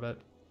Scott for a bit,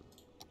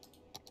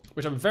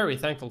 which I'm very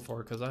thankful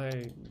for because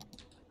I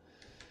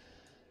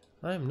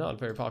am not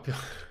very popular.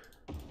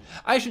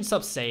 I should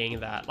stop saying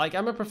that. Like,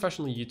 I'm a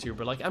professional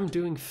YouTuber. Like, I'm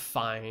doing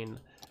fine.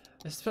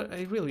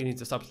 I really need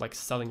to stop like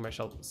selling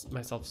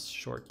myself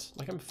short.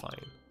 Like, I'm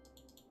fine.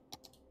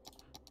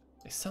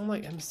 I sound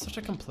like I'm such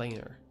a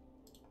complainer.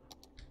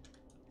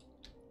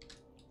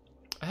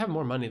 I have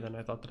more money than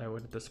I thought that I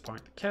would at this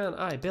point. Can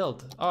I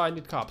build? Oh, I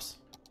need cops.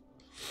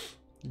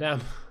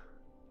 Damn.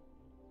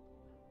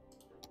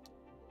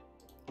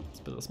 Let's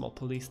build a small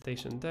police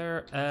station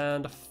there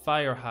and a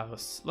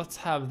firehouse. Let's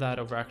have that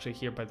over actually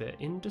here by the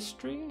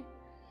industry.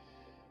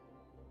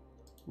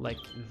 Like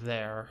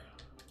there.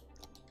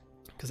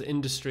 Because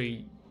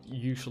industry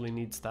usually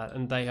needs that,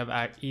 and they have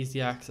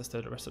easy access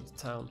to the rest of the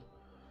town.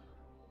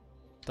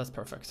 That's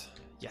perfect.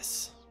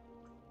 Yes.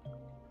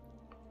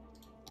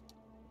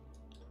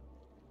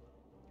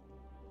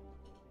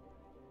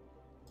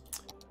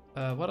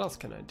 What else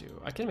can I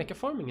do? I can make a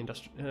farming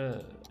industry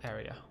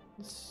area.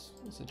 That's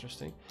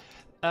interesting.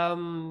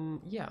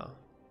 Yeah.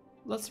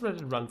 Let's let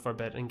it run for a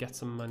bit and get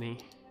some money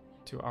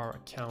to our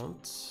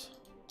account.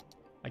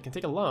 I can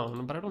take a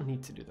loan, but I don't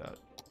need to do that.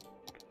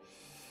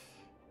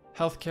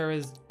 Healthcare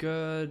is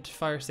good.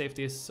 Fire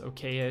safety is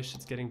okay-ish.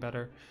 It's getting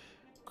better.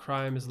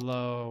 Crime is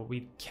low.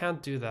 We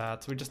can't do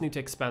that. We just need to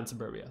expand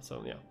suburbia.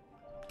 So yeah,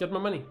 get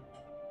more money.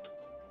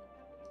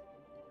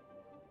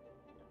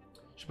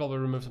 Should probably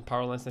remove some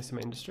power lines next to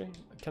my industry.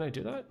 Can I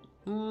do that?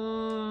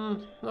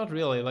 Not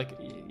really. Like,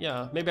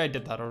 yeah, maybe I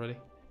did that already.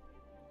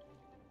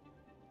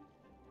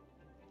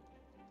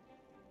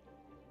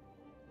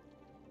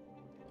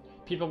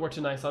 People were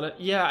too nice on it.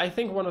 Yeah, I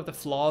think one of the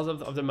flaws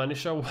of the money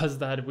show was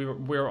that we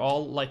were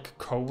all like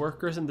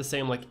co-workers in the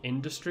same like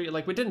industry.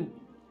 Like we didn't,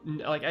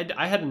 like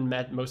I hadn't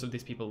met most of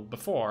these people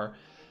before,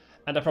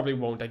 and I probably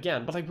won't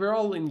again. But like we're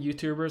all in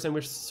YouTubers and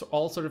we're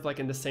all sort of like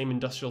in the same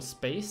industrial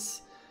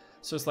space.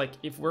 So it's like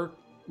if we're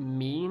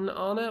mean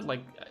on it,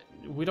 like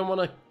we don't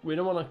want to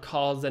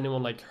cause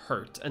anyone like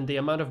hurt. And the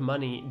amount of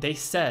money, they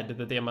said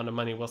that the amount of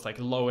money was like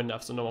low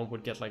enough so no one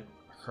would get like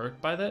hurt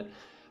by that.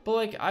 But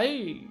like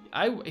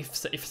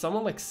if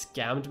someone like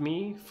scammed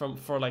me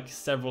for like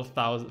several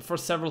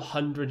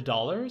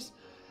 $100s,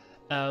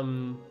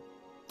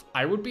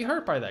 I would be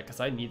hurt by that because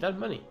I need that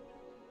money.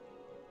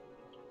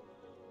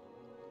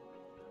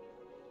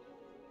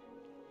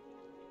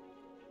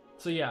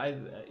 So yeah,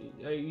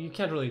 you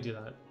can't really do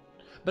that.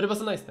 But it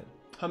was a nice thing.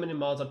 How many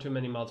mods are too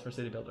many mods for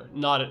City Builder?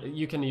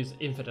 You can use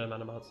infinite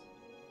amount of mods.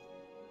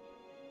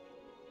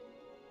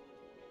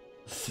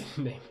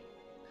 City name.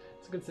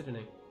 It's a good city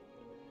name.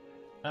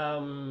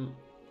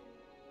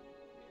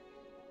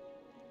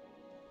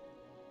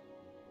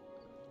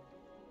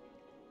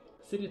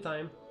 City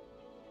time.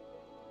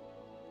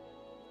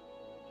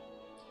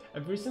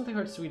 I've recently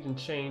heard Sweden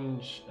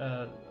change,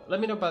 let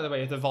me know by the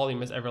way if the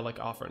volume is ever like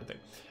off or anything.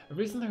 I've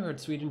recently heard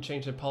Sweden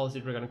change their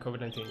policy regarding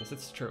COVID-19. Is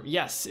this true?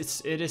 Yes,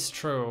 it is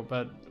true,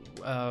 but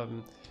I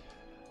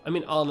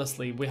mean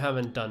honestly, we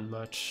haven't done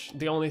much.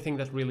 The only thing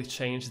that really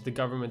changed is the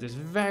government is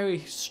very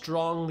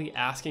strongly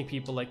asking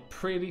people like,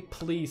 pretty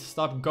please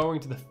stop going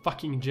to the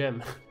fucking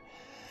gym.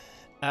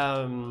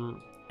 Oh,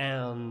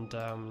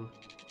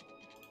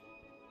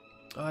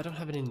 I don't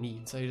have any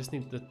needs. I just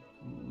need to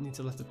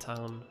let the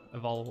town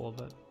evolve a little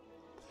bit.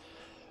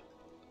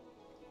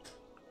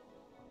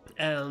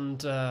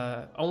 And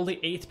only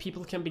 8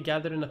 people can be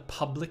gathered in a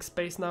public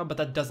space now, but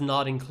that does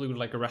not include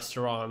like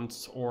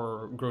restaurants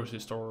or grocery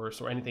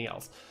stores or anything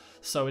else.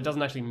 So it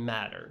doesn't actually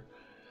matter.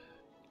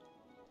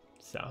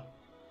 So.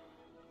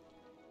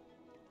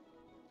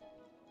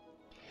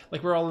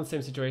 Like we're all in the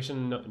same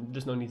situation, no,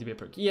 there's no need to be a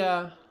perk.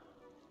 Yeah.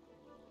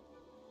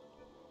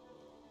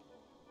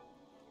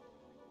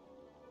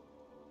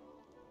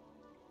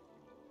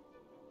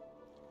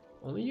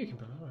 Only you can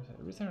provide.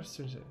 Do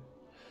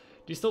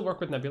you still work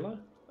with Nebula?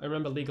 I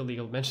remember Legal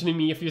mentioning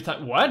me a few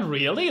times. What?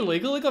 Really?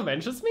 Legal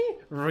mentions me?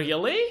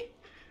 Really?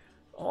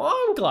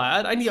 Oh, I'm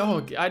glad. I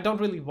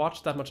don't really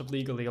watch that much of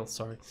Legal.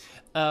 Sorry.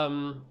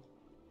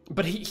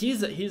 But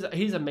he's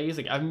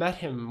amazing. I've met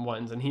him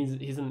once, and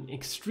he's an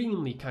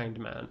extremely kind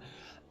man.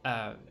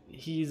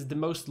 He's the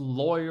most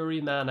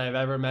lawyery man I've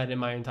ever met in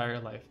my entire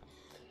life.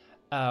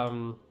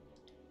 And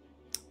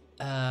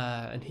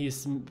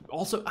he's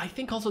also, I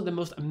think, also the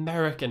most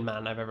American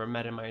man I've ever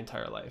met in my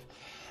entire life.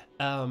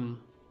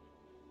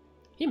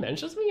 He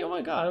mentions me? Oh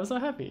my god, I'm so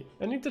happy.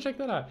 I need to check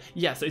that out.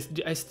 Yes,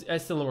 I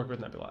still don't work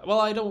with Nebula. Well,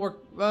 I don't work,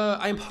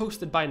 I am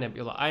hosted by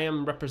Nebula. I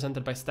am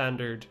represented by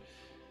Standard,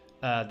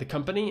 the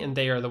company, and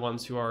they are the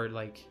ones who are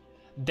like,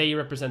 they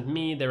represent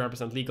me, they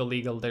represent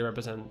Legal, they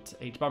represent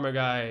H-Bomber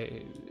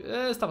Guy,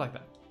 stuff like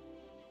that.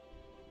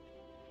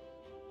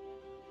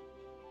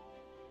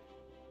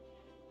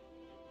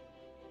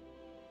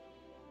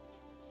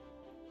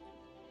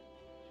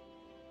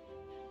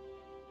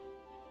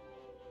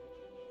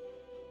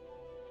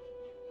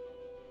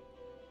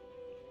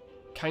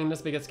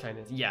 Kindness begets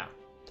kindness. Yeah,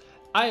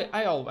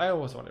 I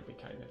always want to be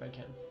kind if I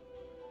can.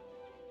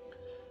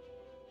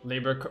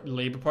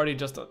 Labor Party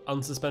just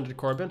unsuspended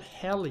Corbyn.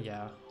 Hell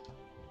yeah.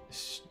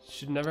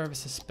 Should never have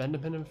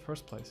suspended him in the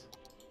first place.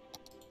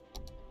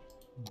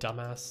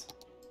 Dumbass.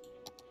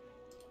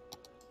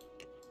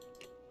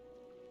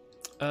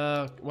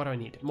 What do I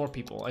need? More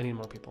people. I need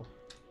more people.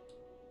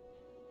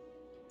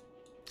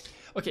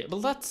 Okay, but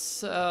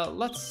let's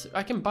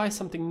I can buy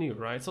something new,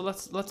 right? So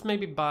let's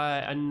maybe buy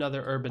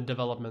another urban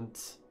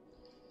development,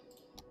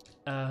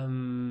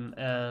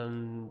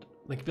 and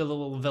like build a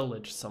little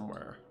village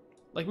somewhere.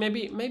 Like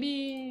maybe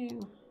we,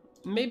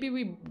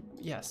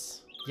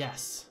 yes.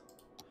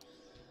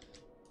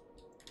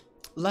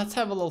 Let's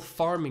have a little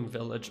farming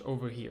village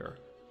over here.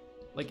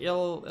 Like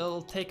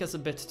it'll take us a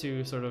bit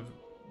to sort of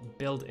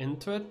build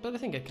into it, but I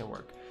think it can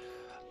work.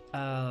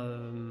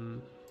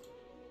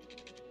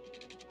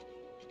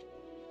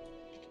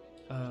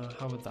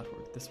 How would that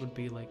work? This would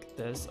be like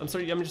this. I'm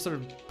sorry, I'm just sort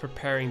of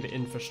preparing the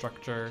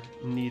infrastructure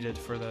needed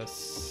for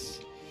this.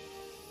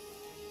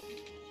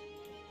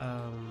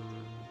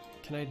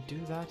 Can I do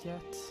that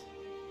yet?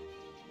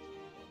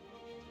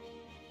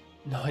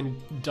 No, I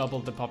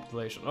doubled the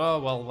population.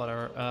 Oh, well,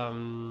 whatever.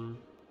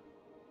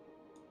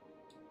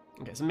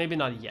 Okay, so maybe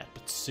not yet,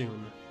 but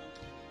soon.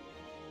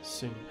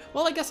 Soon.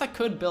 Well, I guess I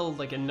could build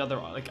like another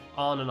like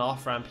on and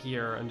off ramp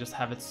here and just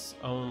have its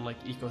own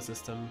like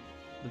ecosystem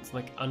that's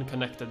like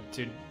unconnected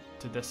to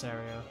this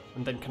area,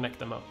 and then connect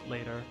them up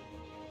later.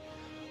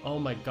 Oh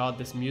my god,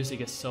 this music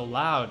is so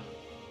loud.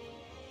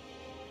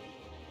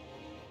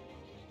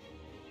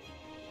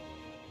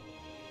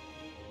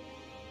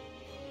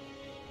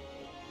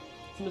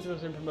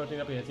 Someone's been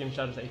promoting up here. Team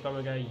shout out to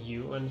H-Bomber guy,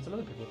 you, and some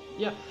other people.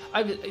 Yeah,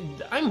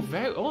 I'm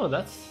very. Oh,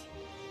 that's.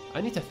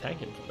 I need to thank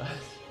him for that.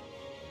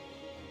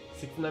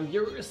 69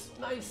 viewers,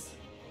 nice.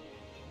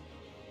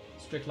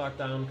 Strict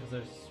lockdown because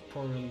there's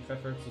poor relief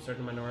efforts to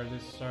certain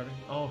minorities starting.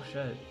 Oh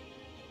shit.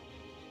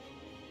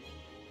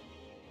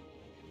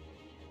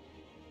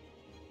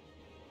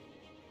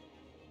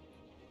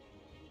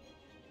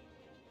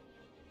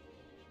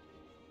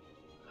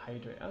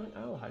 Hydrate.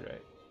 I'll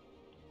hydrate.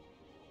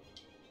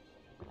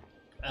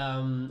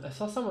 I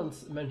saw someone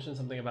mention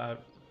something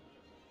about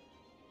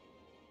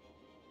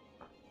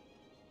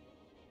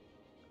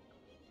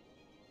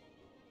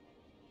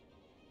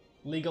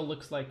Legal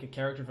looks like a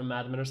character from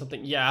Mad Men or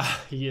something. Yeah,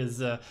 he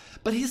is,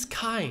 but he's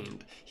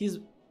kind. He's,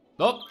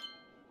 oh,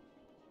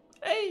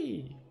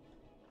 hey!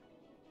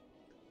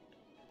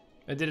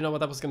 I didn't know what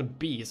that was gonna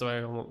be, so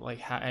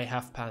I I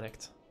half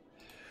panicked.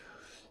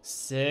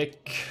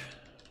 Sick.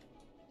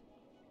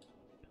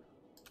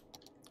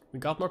 We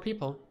got more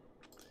people.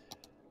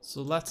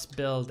 So let's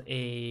build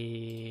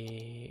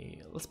a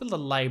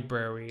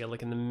library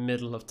like in the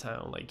middle of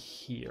town, like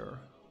here.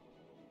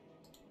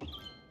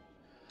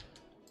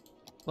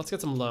 Let's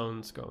get some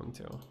loans going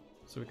too,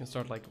 so we can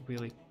start like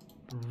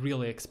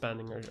really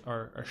expanding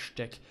our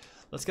shtick.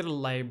 Let's get a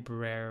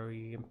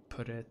library and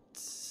put it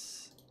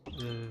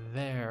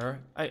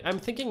there. I'm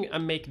thinking I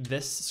make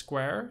this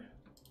square.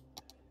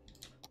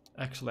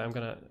 Actually, I'm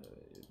gonna,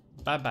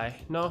 bye.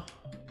 No,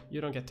 you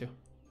don't get to.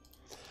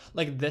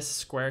 Like this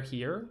square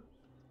here.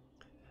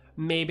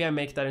 Maybe I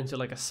make that into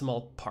like a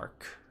small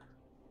park.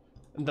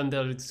 And then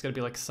there's gonna be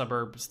like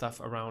suburb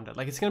stuff around it.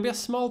 Like it's gonna be a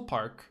small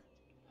park.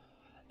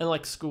 And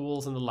like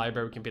schools and the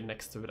library can be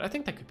next to it. I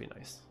think that could be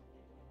nice.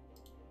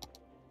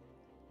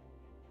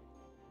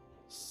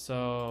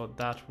 So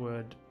that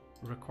would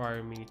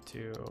require me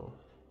to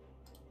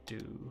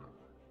do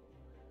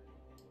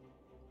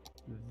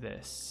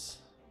this.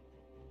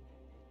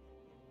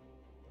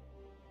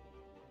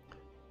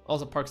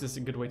 Also, parks is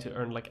a good way to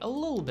earn like a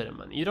little bit of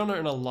money. You don't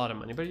earn a lot of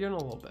money, but you earn a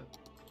little bit.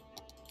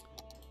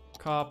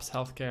 Cops,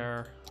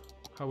 healthcare.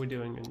 How are we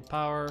doing in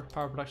power?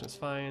 Power production is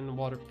fine.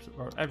 Water,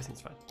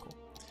 everything's fine. Cool.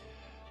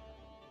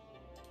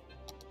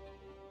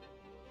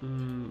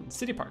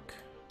 City park.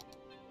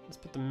 Let's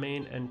put the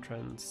main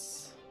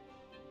entrance.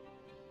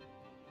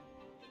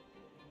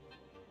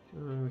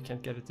 We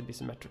can't get it to be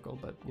symmetrical,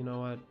 but you know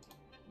what?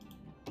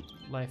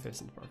 Life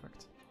isn't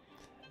perfect.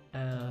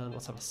 And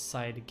let's have a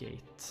side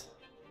gate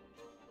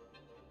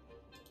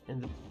in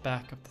the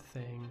back of the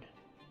thing.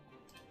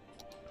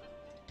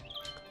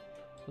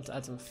 Let's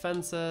add some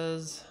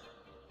fences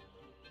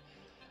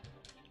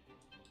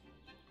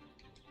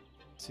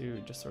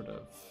to just sort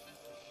of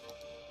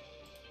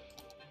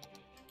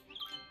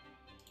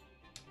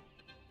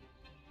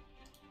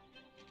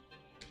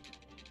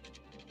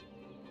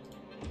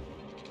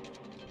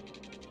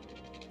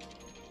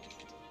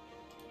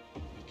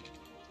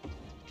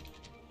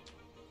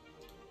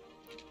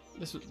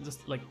this would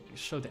just like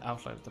show the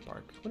outline of the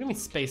park. What do you mean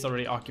space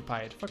already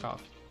occupied? Fuck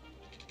off.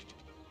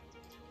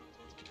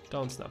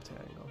 Don't snap to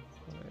angle.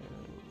 Do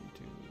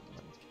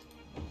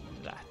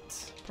like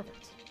that.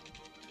 Perfect.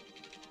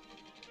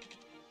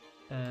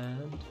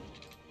 And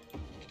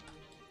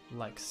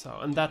like so.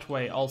 And that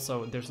way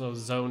also there's no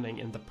zoning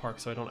in the park,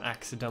 so I don't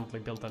accidentally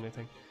build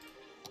anything.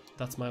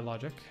 That's my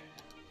logic.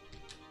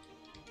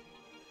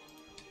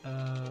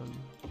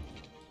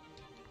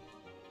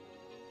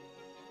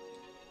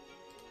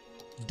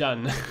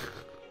 Done.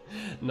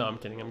 No, I'm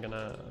kidding. I'm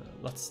gonna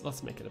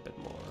let's make it a bit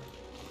more.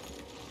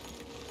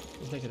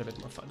 Let's make it a bit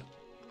more fun.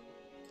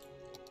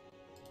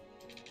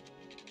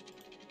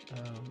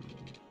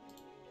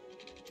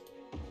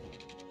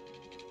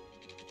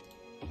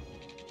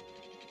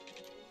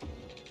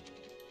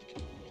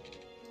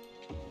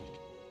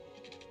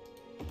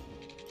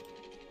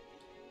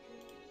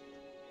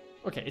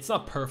 Okay, it's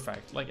not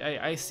perfect. Like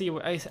I see.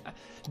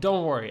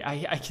 Don't worry.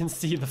 I can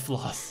see the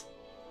flaws.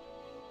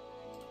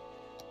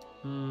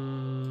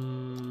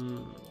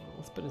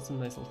 Let's put in some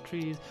nice little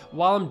trees.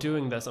 While I'm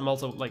doing this, I'm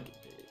also like,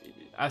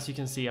 as you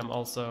can see, I'm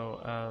also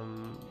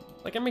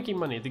like I'm making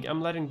money. I'm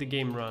letting the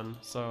game run,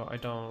 so I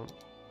don't.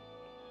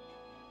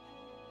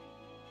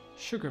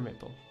 Sugar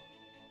maple.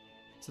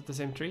 Is it the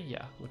same tree?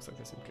 Yeah, looks like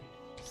the same tree.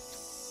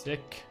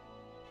 Sick.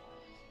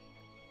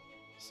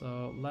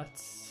 So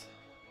let's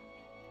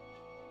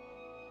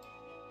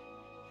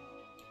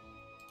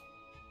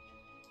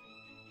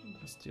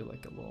Let's do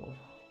like a little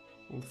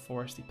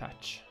foresty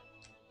patch.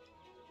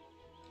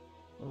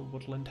 A little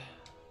woodland.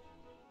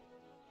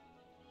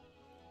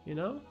 You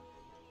know?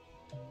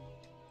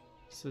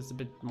 So it's a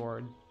bit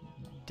more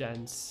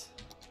dense.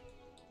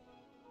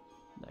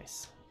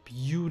 Nice.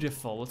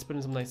 Beautiful. Let's put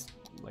in some nice,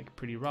 like,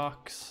 pretty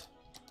rocks.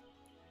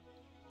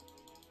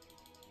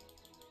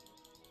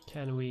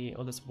 Can we...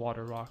 Oh, there's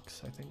water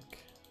rocks, I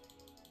think.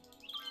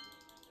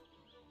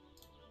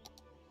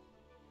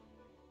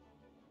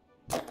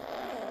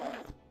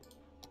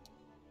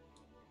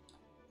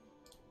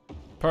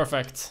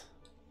 Perfect.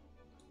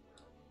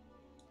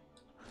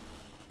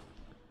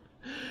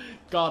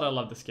 God, I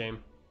love this game.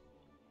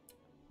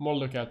 More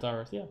lookout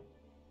towers, yeah.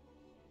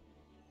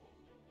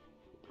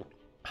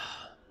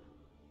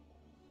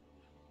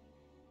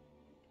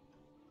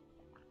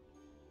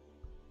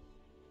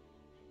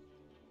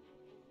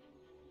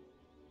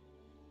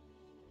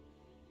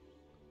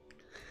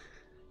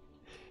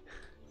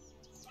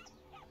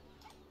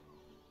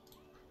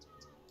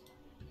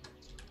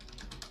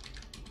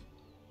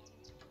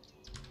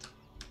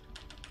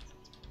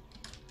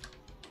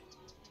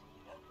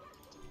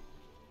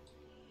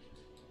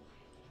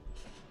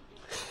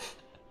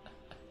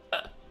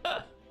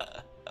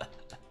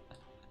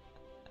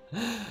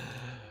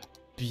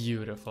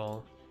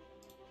 Beautiful.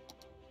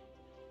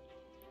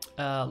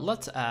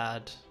 Let's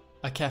add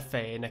a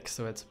cafe next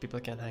to it so people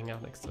can hang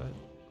out next to it.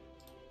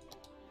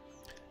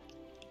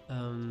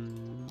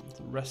 Some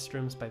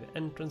restrooms by the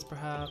entrance,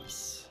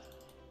 perhaps.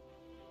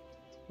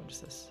 What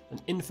is this? An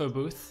info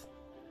booth.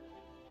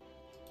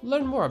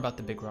 Learn more about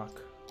the big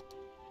rock.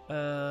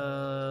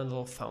 A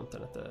little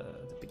fountain at the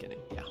beginning.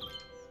 Yeah.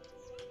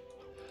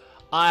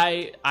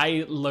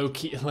 I low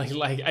key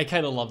like I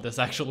kind of love this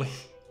actually.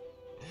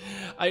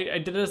 I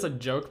did it as a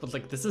joke, but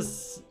like this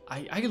is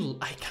I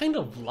kind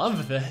of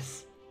love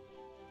this.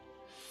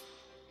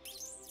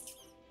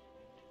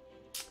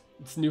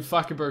 It's New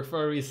Fuckerberg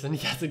for a reason.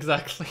 Yes,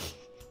 exactly.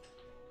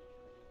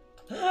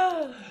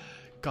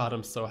 God,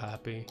 I'm so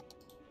happy.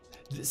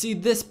 See,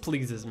 this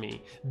pleases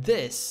me.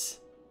 This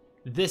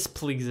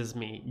pleases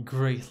me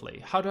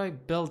greatly. How do I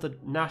build a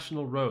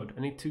national road?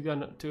 I need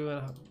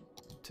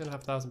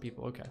 2,500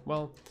 people. Okay,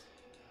 well.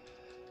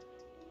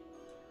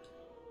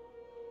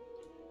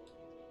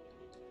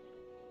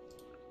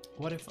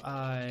 What if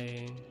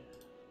I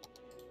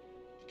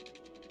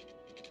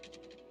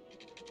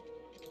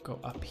go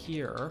up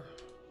here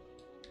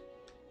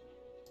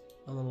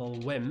on a little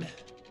whim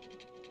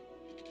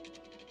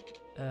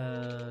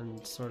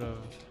and sort of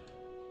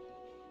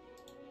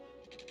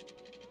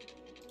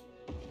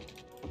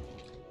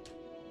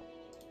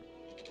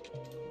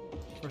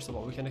first of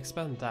all, we can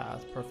expand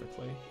that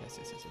perfectly. Yes.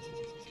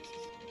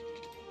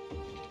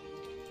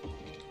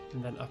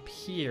 And then up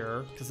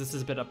here, because this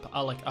is a bit up,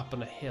 like up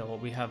on a hill,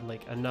 we have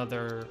like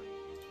another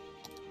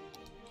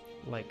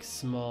like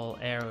small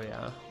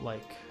area,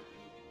 like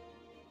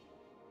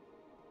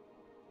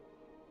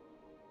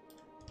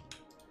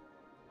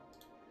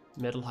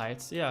Middle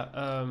Heights.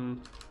 Yeah,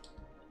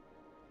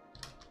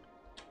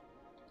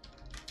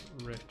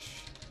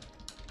 rich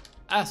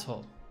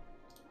asshole.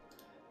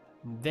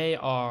 They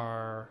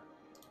are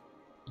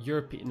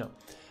European. No,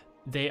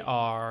 they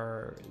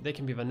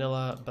can be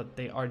vanilla, but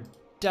they are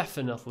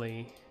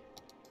definitely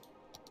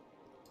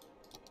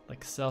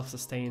like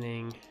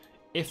self-sustaining.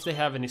 If they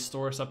have any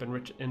stores up in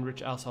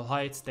rich asshole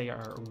heights, they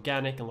are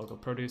organic and local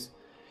produce.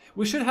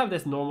 We should have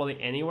this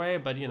normally anyway,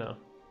 but you know,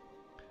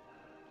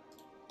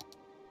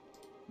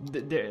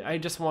 I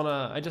just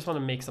wanna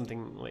make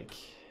something like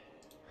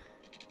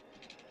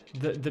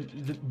the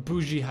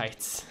bougie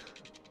heights.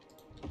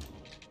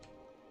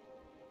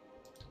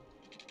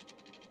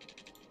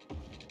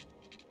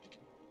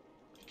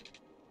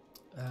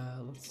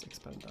 Let's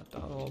expand that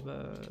down a little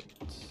bit.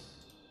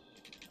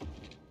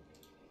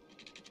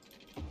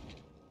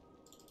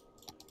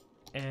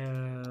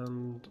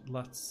 And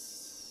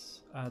let's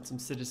add some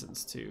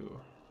citizens to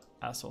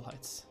asshole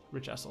heights,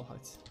 rich asshole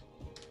heights.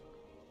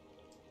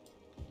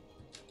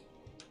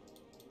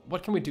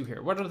 What can we do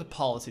here? What are the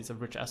policies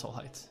of rich asshole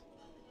heights?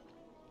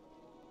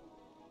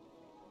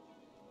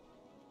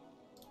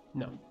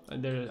 No, I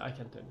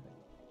can't do anything.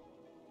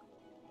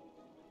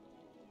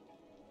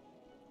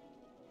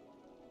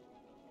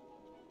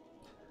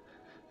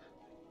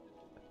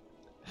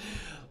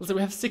 Listen,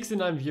 we have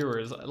 69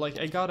 viewers. Like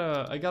I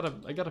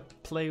gotta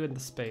play with the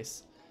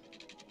space.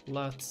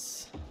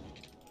 Let's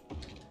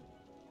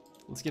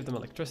give them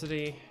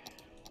electricity.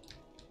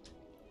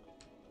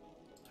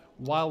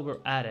 While we're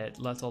at it,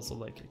 let's also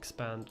like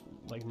expand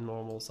like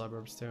normal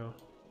suburbs too,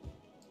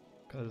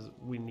 because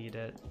we need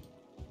it.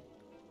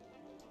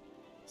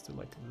 Let's do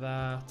like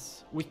that.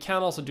 We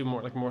can also do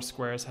more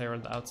squares here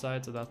on the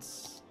outside, so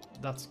that's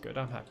good.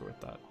 I'm happy with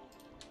that.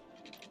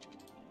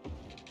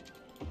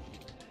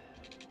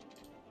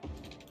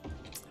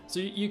 So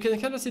you can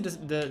kind of see this,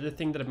 the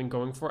thing that I've been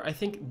going for. I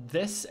think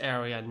this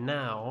area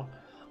now,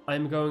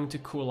 I'm going to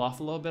cool off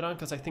a little bit on,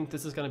 because I think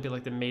this is going to be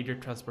like the major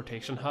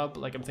transportation hub.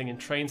 Like I'm thinking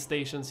train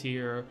stations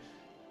here,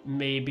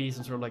 maybe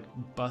some sort of like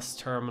bus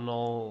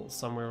terminal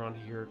somewhere around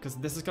here, because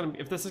this is gonna be,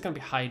 if this is gonna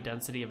be high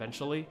density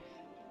eventually,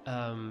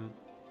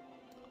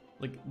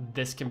 like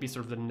this can be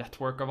sort of the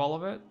network of all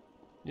of it,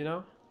 you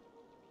know.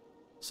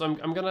 So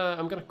I'm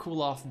gonna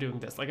cool off doing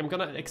this. Like I'm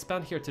gonna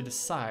expand here to the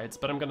sides,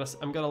 but I'm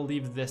gonna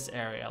leave this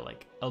area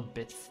like a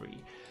bit free.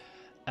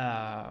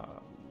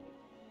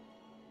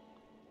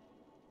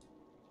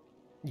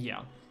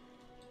 Yeah.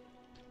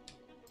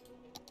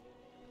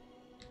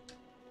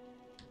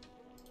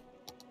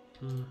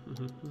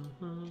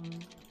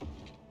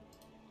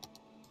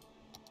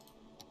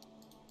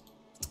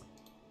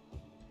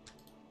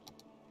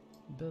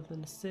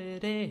 Building a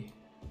city.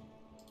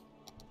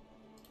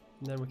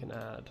 And then we can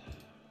add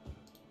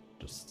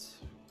just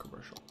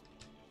commercial.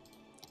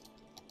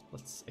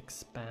 Let's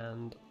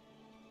expand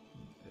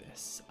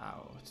this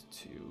out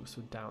too,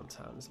 so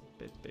downtown is a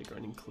bit bigger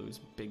and includes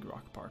Big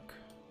Rock Park.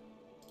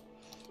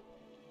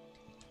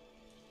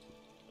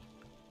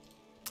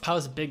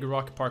 How's Big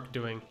Rock Park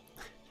doing?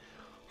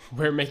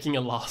 We're making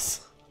a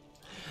loss.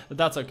 But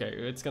that's okay.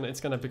 It's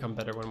gonna become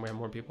better when we have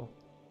more people.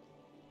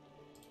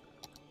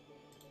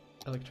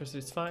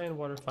 Electricity's fine,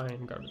 water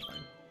fine, garbage fine.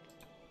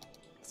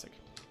 Sick.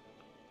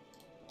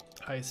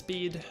 High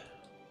speed.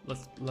 Let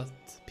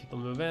people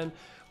move in.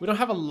 We don't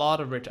have a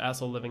lot of rich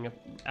assholes living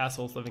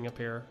up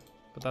here,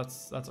 but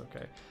that's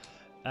okay.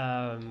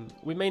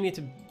 We may need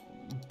to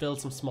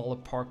build some smaller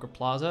park or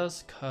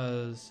plazas,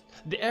 because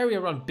the area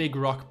around Big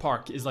Rock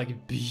Park is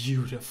like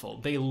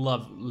beautiful. They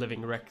love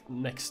living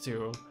next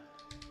to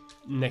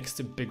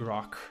Big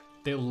Rock.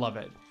 They love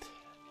it.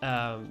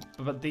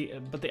 But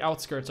the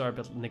outskirts are a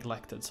bit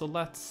neglected. So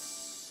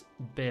let's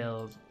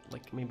build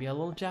like maybe a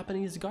little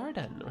Japanese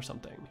garden or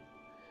something,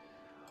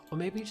 or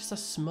maybe just a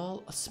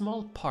small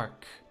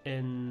park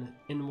in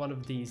one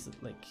of these,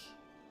 like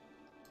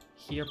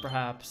here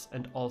perhaps,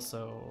 and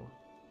also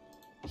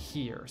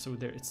here, so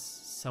there it's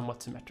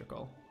somewhat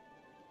symmetrical.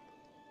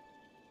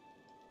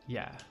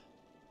 Yeah.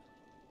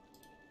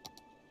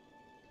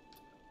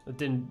 It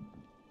didn't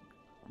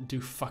do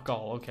fuck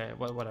all. Okay,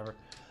 whatever.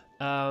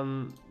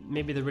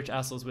 Maybe the rich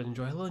assholes would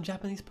enjoy a little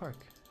Japanese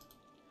park,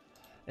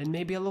 and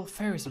maybe a little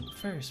Ferris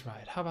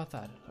ride. How about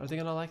that? Are they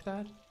gonna like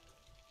that?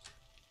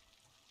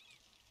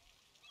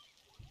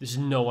 There's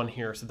no one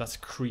here, so that's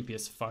creepy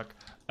as fuck.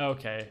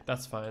 Okay,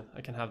 that's fine.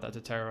 I can have that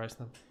to terrorize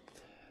them.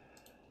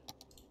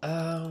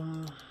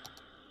 I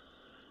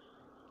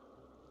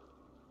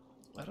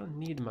don't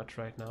need much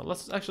right now.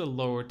 Let's actually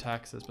lower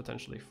taxes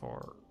potentially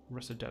for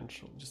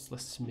residential, just a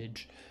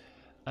smidge,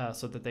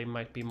 so that they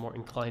might be more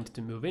inclined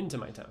to move into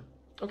my town.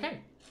 Okay.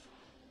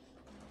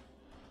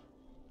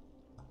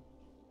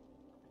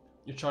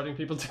 You're charging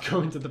people to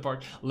go into the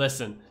park.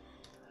 Listen,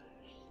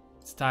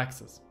 it's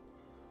taxes.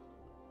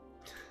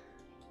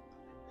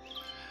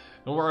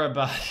 Don't worry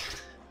about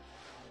it.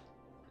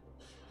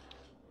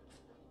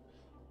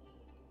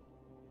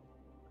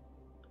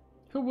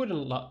 Who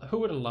wouldn't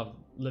love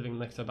living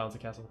next to a bouncy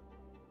castle?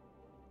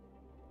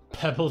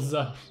 Pebble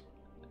Zone.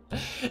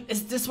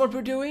 Is this what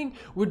we're doing?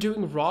 We're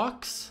doing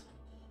rocks?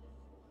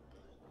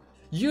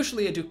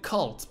 Usually I do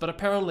cults, but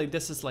apparently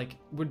this is like,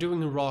 we're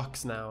doing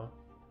rocks now.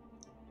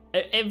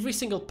 Every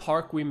single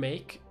park we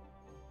make,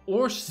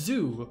 or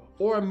zoo,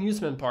 or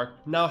amusement park,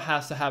 now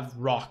has to have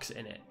rocks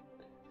in it.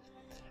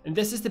 And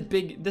this is the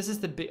big,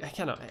 I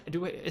cannot,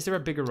 is there a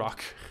bigger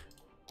rock?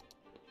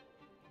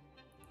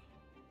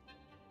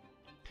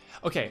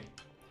 Okay,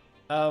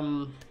 I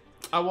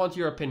want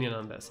your opinion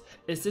on this.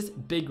 Is this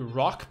Big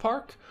Rock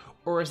Park,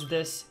 or is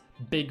this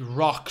Big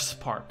Rocks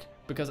Park?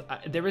 Because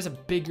there is a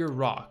bigger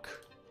rock.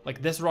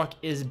 Like, this rock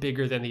is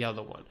bigger than the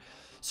other one.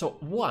 So,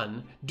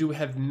 one, do we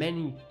have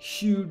many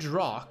huge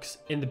rocks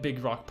in the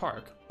Big Rock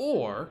Park?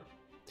 Or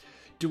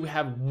do we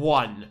have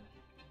one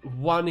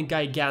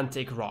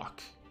gigantic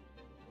rock?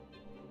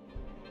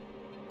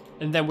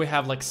 And then we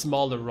have like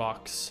smaller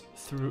rocks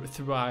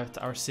throughout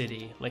our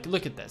city. Like,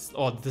 look at this.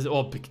 Oh, this is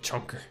all big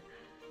chunker.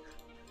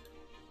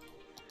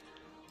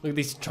 Look at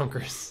these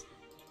chunkers.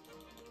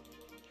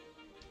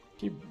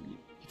 You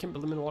can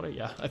build them in water?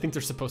 Yeah, I think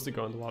they're supposed to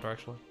go in the water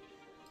actually.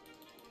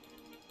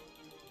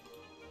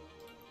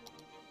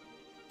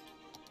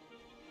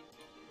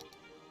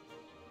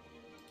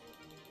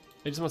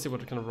 I just want to see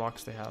what kind of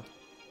rocks they have.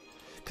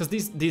 Because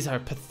these are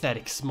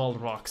pathetic small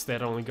rocks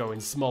that only go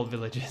in small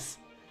villages.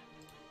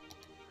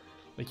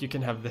 Like, you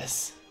can have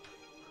this.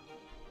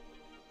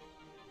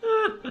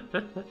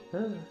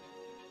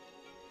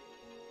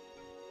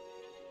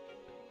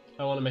 I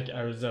want to make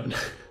Arizona,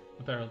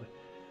 apparently.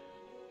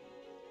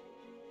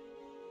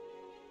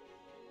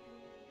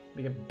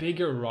 Make a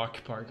bigger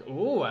rock park.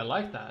 Oh, I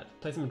like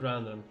that. Place them at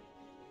random.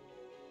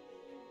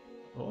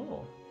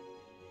 Oh.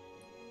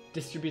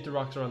 Distribute the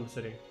rocks around the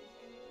city.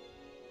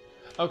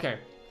 Okay.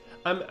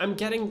 I'm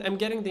getting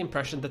the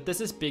impression that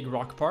this is Big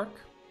Rock Park,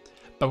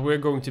 but we're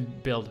going to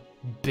build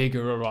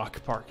bigger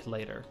rock park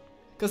later.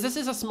 Because this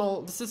is a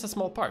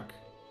small park.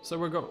 So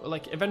we're going,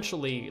 like,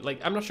 eventually, like,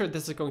 I'm not sure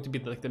this is going to be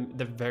like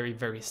the very,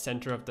 very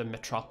center of the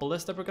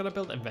metropolis that we're gonna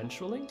build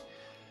eventually.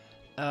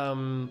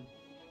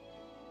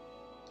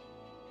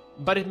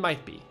 But it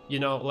might be, you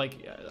know,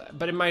 like,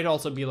 but it might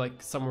also be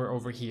like somewhere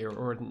over here,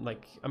 or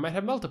like I might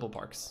have multiple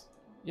parks.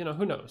 You know,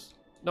 who knows?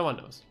 No one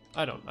knows.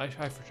 I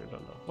for sure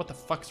don't know. What the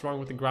fuck's wrong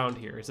with the ground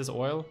here? Is this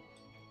oil?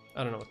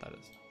 I don't know what that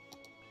is.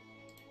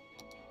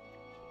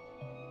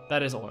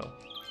 That is oil.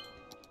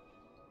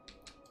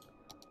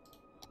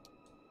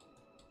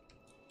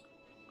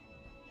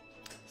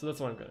 So that's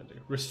what I'm gonna do.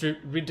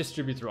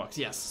 Redistribute the rocks.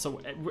 Yes.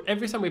 So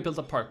every time we build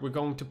a park, we're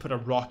going to put a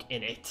rock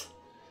in it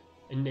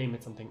and name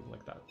it something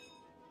like that.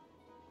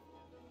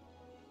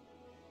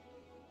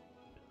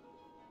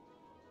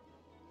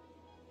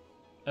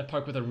 A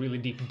park with a really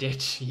deep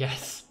ditch.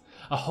 Yes.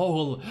 A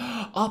hole.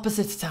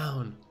 Opposite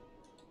town.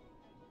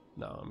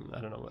 No,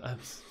 I don't know. What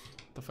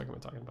the fuck am I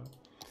talking about?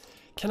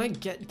 Can I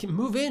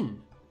move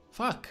in?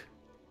 Fuck.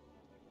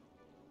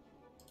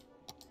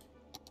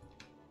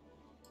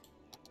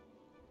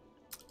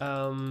 What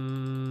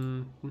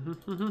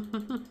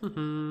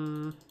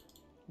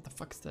the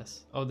fuck is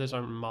this? Oh, these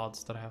are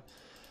mods that I have.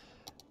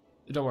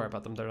 Don't worry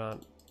about them. They're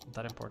not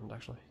that important,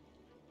 actually.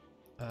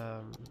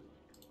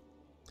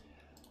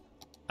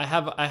 I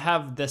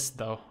have this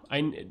though.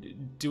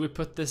 Do we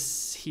put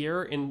this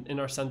here in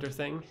our center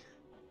thing?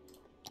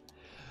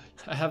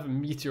 I have a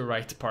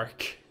meteorite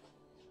park.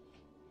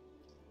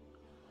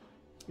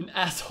 In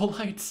asshole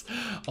heights.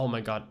 Oh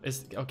my god.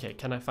 Okay,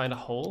 can I find a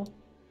hole?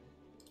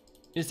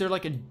 Is there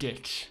like a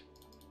ditch?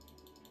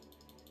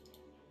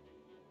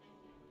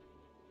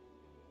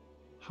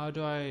 How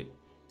do I...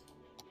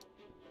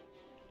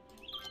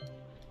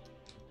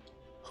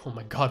 Oh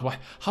my god, why?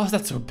 How is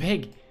that so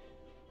big?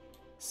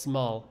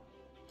 Small.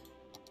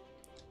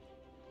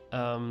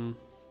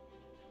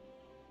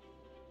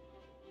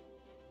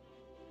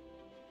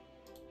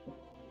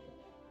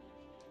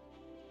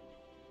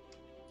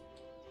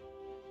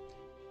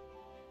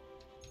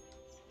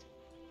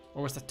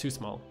 Or was that too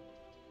small?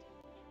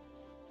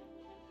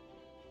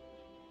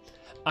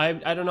 I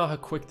don't know how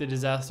quick the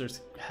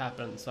disasters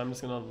happen, so I'm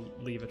just gonna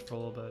leave it for a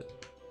little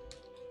bit.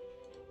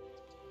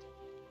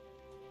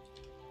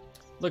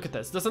 Look at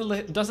this.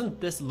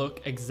 Doesn't this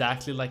look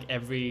exactly like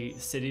every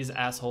city's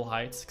asshole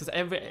heights? Because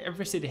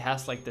every city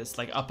has like this,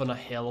 like up on a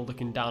hill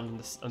looking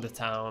down on the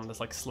town that's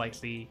like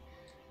slightly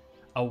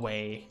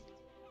away.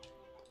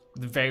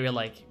 The very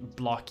like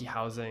blocky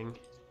housing.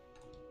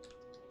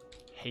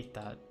 Hate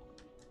that.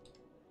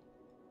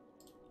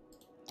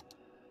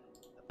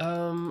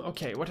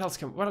 Okay, what else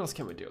can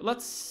we do?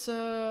 Let's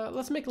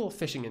make a little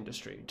fishing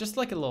industry, just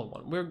like a little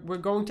one. We're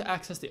going to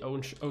access the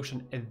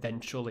ocean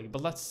eventually,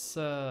 but let's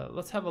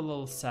have a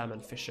little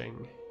salmon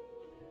fishing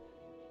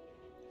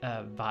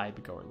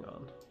vibe going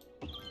on.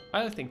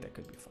 I think that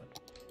could be fun.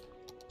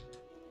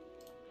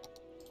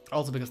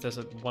 Also because there's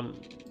one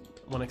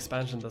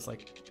expansion that's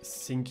like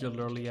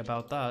singularly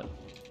about that.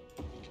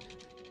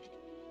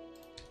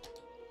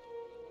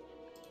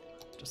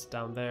 Just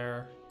down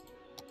there.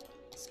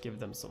 Give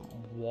them some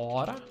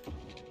water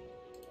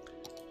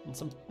and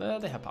some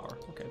they have power.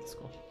 Okay, that's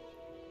cool.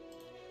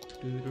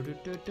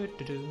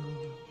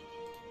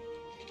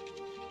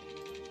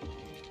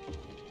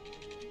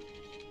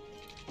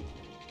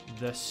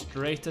 The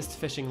straightest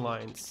fishing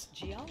lines.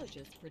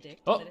 Geologists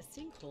predict that a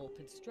sinkhole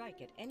could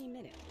strike at any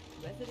minute.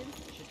 Residents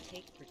should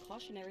take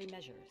precautionary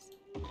measures.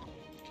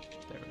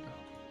 There we go.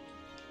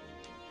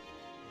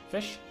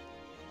 Fish.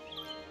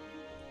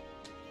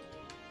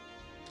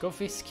 Go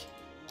fisk.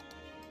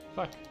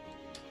 Fuck.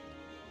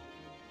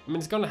 I mean,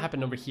 it's gonna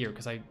happen over here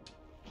because I...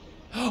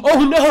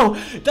 Oh no!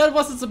 That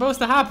wasn't supposed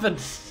to happen!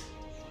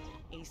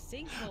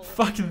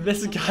 Fuck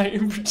this guy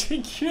in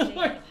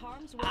particular!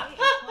 Harm's way and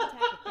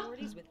contact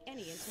authorities with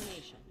any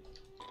information.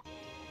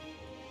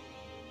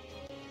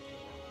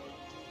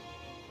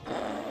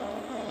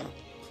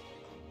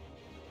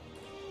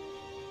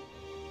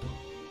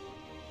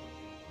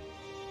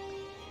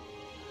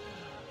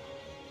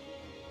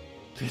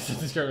 Please don't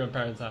destroy my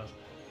parents' house.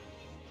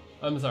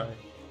 I'm sorry.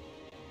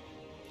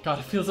 God,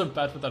 I feel so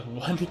bad for that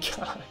one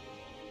guy.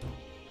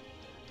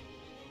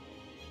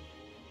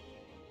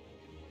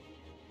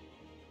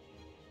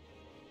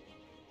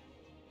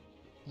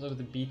 So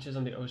the beaches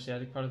on the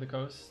oceanic part of the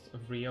coast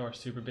of Rio are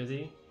super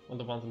busy, while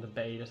the ones on the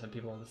bay just have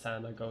people on the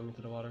sand not going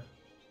into the water.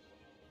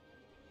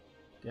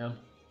 Yeah.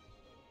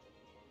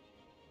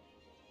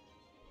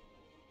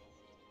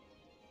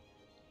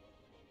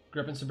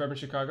 Grew up in suburban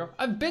Chicago.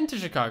 I've been to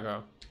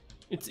Chicago.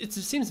 It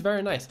seems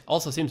very nice.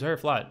 Also seems very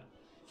flat.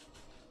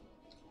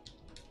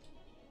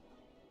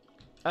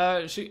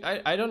 I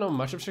don't know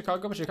much of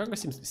Chicago, but Chicago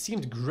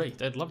seemed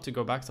great. I'd love to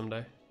go back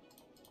someday.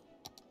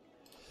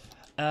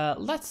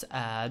 Let's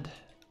add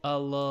a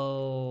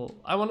little...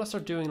 I want to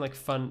start doing like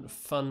fun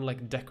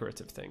like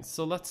decorative things.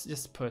 So let's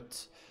just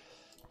put...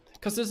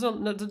 Because there's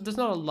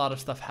not a lot of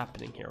stuff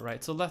happening here,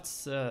 right? So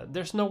let's...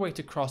 there's no way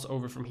to cross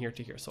over from here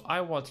to here. So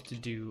I want to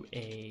do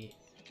a...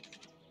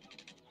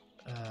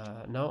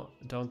 no,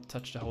 don't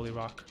touch the holy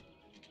rock.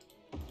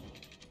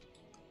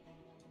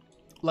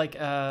 Like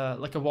a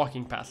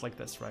walking path like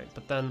this, right?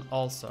 But then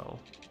also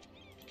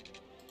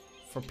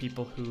for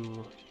people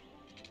who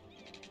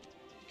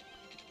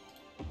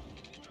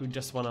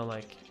just want to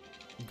like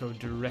go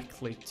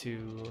directly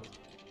to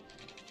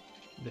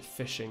the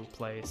fishing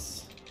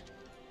place.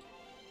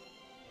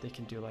 They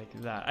can do like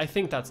that. I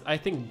think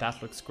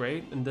that looks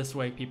great, and this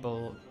way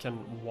people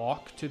can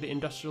walk to the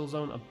industrial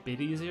zone a bit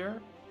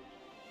easier.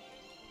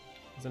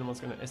 If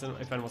anyone's gonna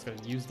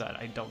use that,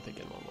 I don't think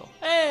anyone will.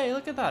 Hey,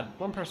 look at that!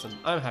 One person.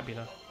 I'm happy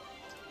now.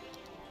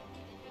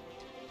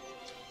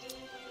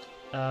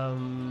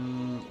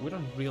 We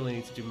don't really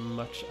need to do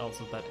much else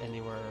of that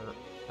anywhere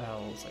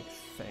else, I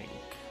think.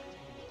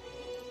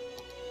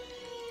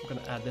 I'm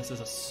gonna add this as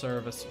a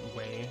service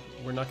way.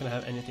 We're not gonna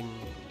have anything.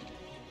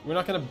 We're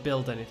not gonna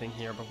build anything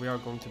here, but we are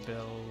going to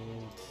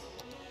build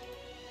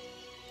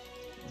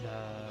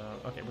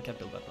the. Okay, we can't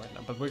build that right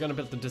now, but we're gonna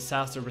build the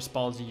disaster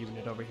response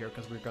unit over here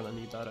because we're gonna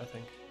need that, I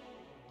think.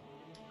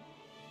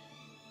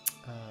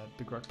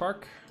 Big Rock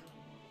Park.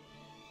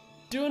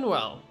 Doing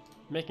well.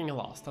 Making a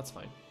loss. That's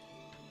fine.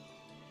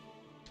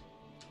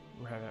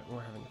 We're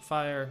having a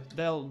fire.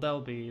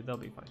 They'll be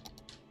fine.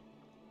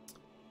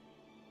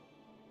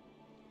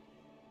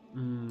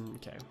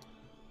 Okay.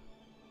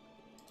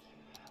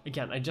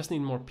 Again, I just need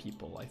more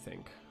people, I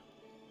think.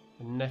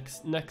 The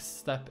next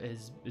step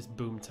is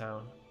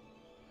Boomtown.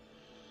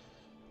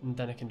 And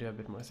then I can do a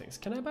bit more things.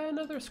 Can I buy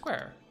another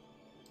square?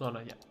 No,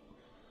 not yet.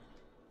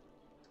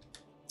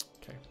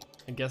 Okay.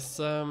 I guess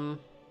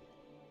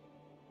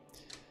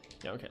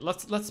yeah, okay.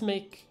 Let's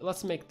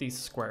make these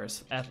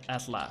squares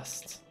at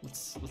last.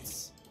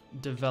 Let's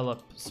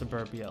develop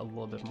suburbia a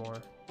little bit more.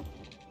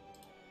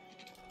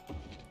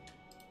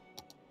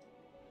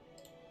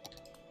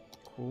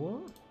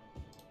 Cool.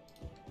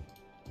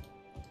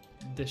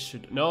 This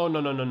should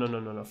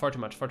no. Far too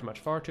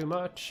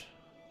much.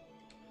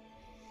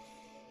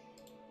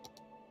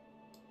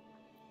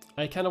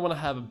 I kind of want to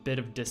have a bit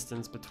of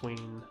distance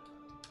between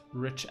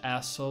rich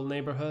asshole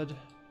neighborhood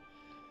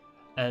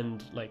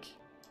and like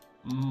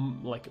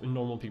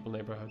normal people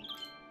neighborhood.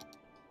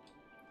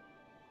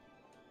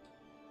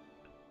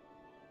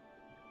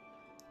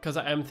 Because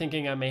I'm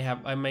thinking I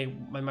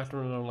might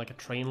run on like a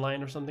train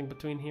line or something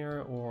between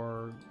here,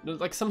 or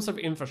like some sort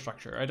of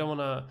infrastructure. I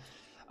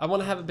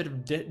want to have a bit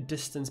of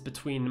distance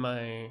between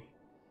my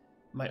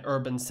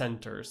urban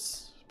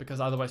centers, because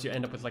otherwise you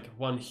end up with like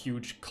one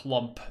huge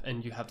clump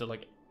and you have to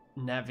like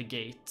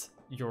navigate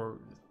your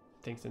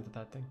things into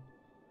that thing.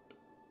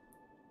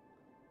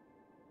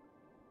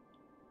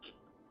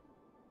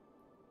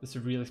 This is a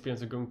real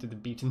experience of going to the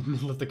beach in the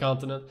middle of the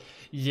continent.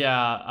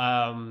 Yeah,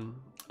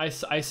 I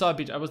saw a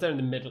beach. I was there in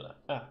the middle.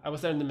 I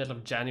was there in the middle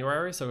of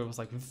January, so it was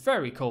like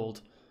very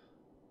cold.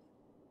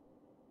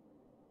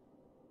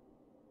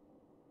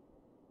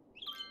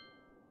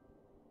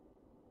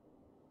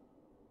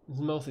 It's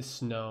mostly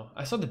snow.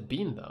 I saw the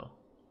bean though.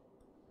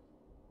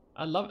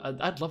 I'd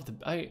love the.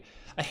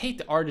 I hate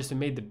the artist who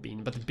made the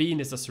bean, but the bean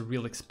is a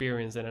surreal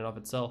experience in and of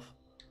itself.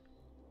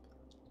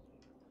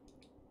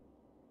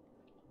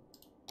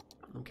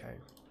 Okay.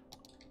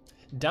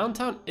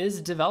 Downtown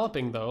is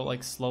developing though,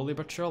 like slowly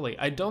but surely.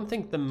 I don't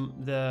think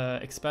the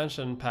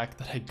expansion pack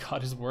that I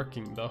got is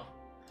working though,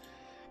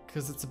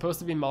 because it's supposed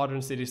to be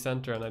modern city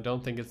center, and I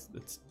don't think it's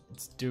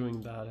doing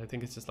that. I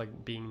think it's just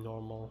like being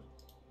normal.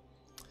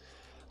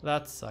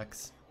 That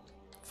sucks.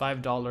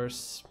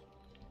 $5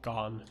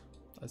 gone,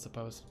 I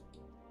suppose.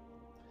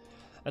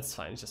 That's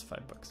fine. It's just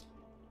 $5.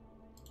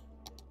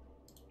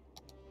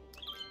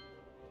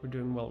 We're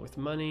doing well with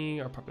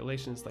money. Our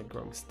population is like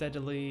growing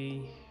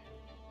steadily.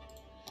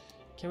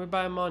 Can we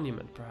buy a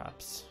monument,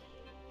 perhaps?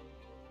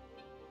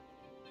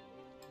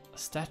 A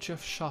statue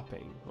of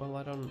shopping. Well,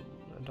 I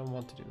don't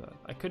want to do that.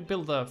 I could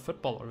build a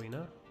football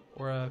arena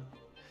or a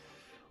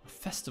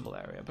festival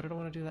area, but I don't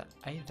want to do that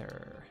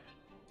either.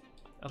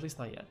 At least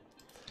not yet.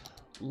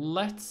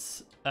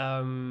 Let's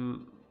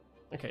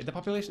okay, the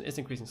population is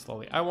increasing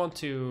slowly. I want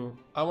to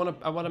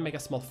make a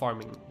small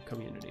farming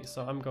community,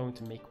 so I'm going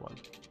to make one.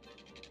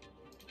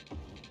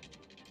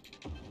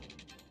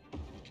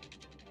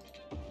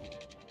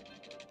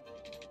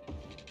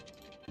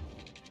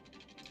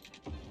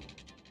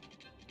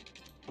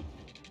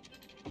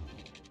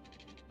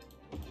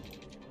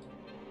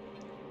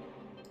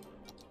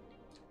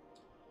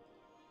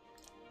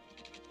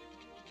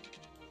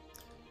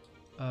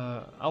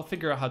 I'll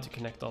figure out how to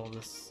connect all of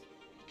this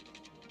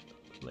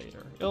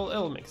later.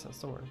 It'll make sense,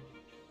 don't worry.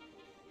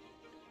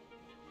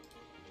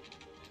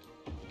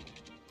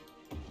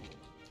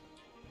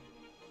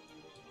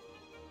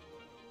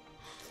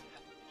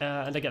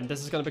 And again,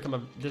 this is going to become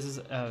a this is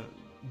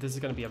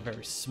going to be a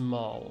very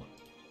small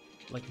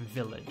like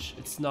village.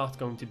 It's not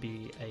going to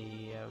be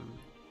a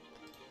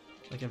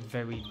like a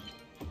very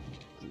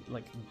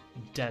like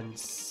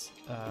dense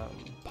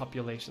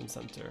population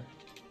center.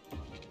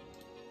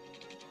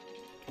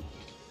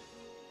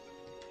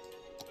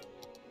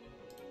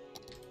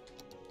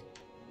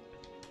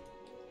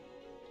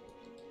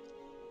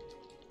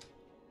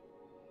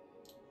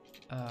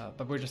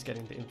 But we're just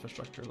getting the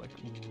infrastructure like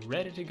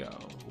ready to go.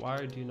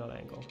 Why do you not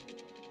angle?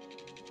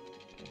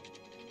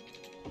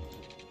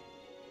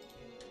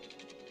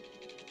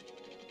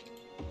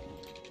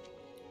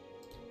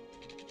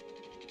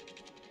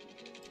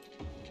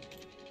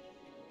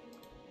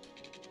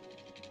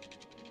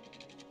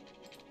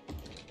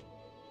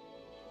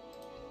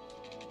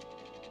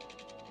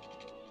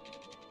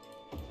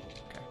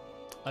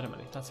 Other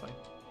money, that's fine.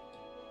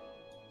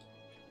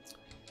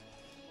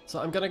 So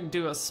I'm gonna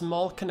do a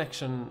small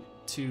connection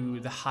to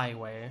the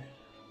highway.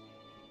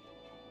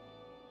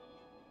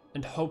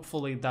 And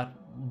hopefully that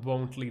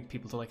won't lead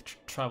people to like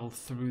travel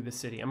through the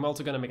city. I'm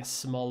also gonna make a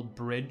small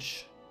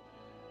bridge.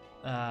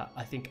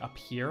 I think up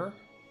here.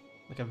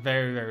 Like a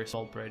very, very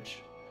small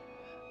bridge.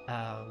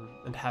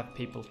 And have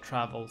people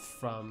travel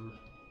from...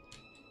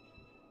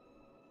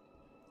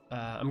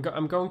 I'm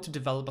going to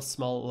develop a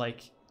small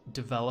like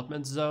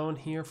development zone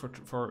here for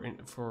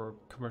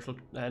commercial,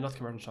 not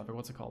commercial traffic.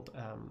 What's it called?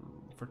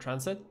 For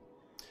transit.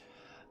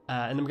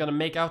 And I'm gonna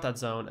make out that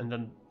zone, and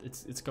then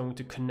it's going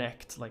to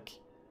connect like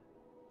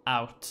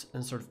out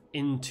and sort of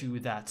into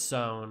that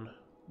zone,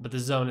 but the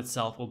zone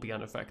itself will be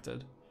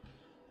unaffected.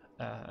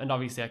 And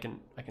obviously, I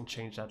can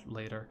change that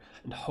later,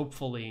 and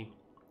hopefully,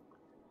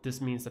 this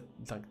means that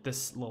like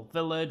this little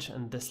village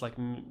and this like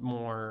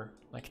more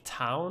like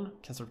town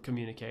can sort of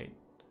communicate.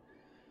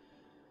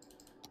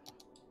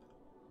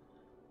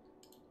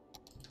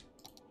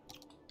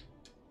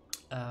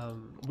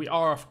 We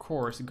are of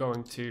course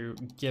going to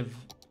give.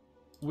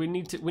 We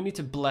need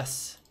to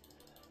bless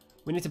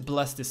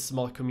this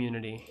small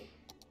community.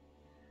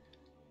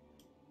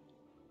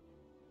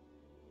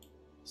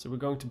 So we're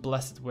going to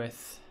bless it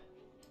with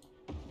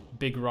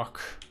big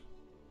rock.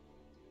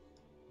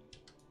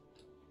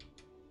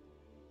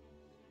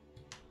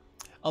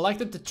 I like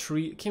that the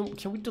tree. Can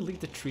we delete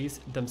the trees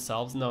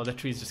themselves? No, the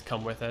trees just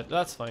come with it.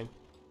 That's fine.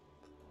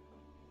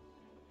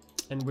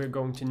 And we're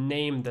going to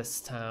name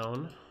this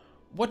town.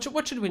 What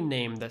should we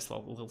name this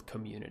little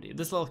community?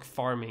 This little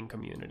farming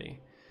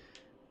community.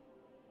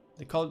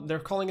 They're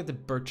calling it the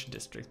Birch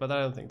District, but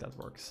I don't think that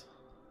works.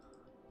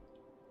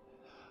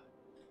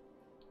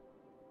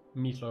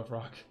 Meatloaf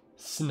Rock.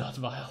 Snot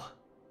Vial.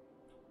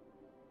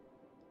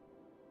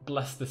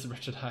 Bless this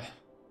wretched high.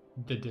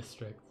 The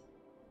district.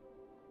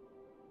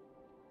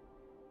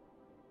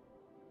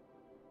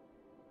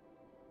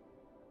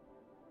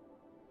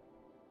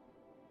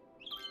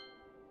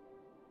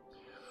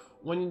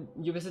 When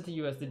you visit the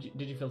US, did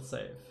you feel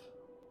safe?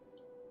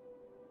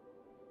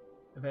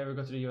 If I ever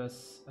go to the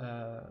US,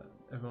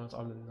 everyone's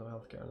armed with no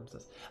healthcare.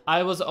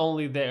 I was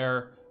only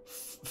there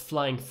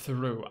flying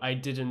through. I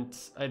didn't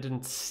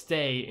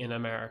stay in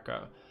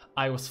America.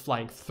 I was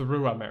flying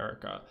through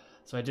America,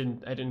 so I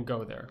didn't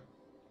go there.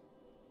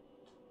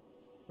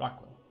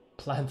 Rockwell,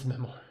 Plant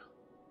Memorial.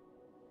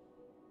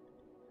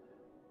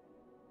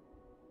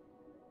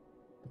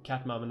 The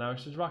cat mom, and now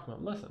it's just Rock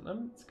Mom.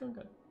 Listen, it's going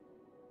good.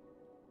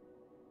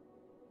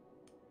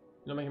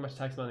 You're not making much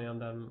tax money on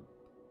them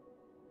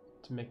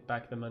to make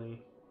back the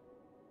money.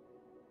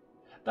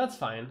 That's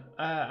fine.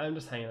 I'm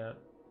just hanging out.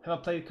 Have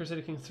I played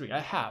Crusader Kings 3? I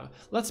have.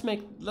 Let's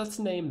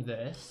name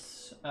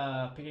this.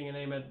 Picking a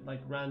name at like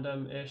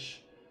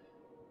random-ish.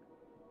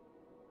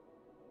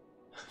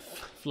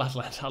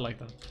 Flatland. I like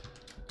that.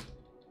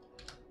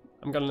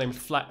 I'm gonna name it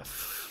Flat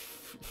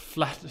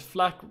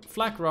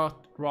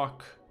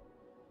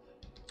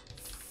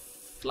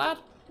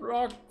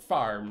Rock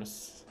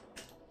Farms.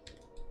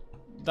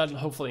 That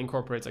hopefully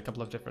incorporates a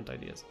couple of different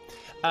ideas.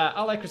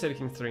 I like Crusader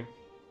Kings 3.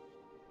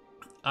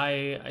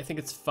 I think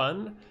it's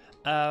fun.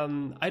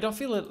 I don't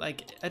feel it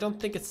like, I don't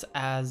think it's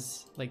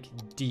as like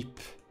deep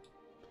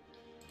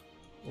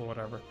or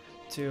whatever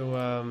to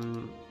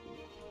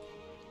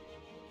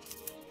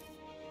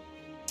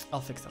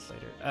I'll fix that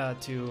later.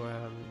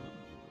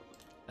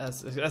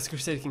 As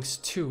Crusader Kings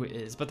 2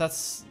 is, but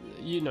that's,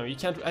 you know, you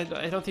can't,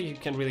 I don't think you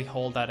can really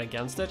hold that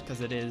against it,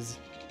 because it is,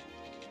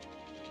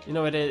 you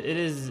know, it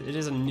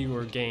is a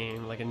newer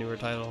game, like a newer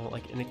title,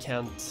 like, and it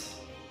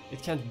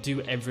can't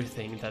do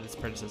everything that its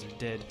predecessor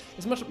did.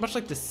 It's much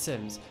like The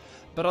Sims.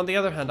 But on the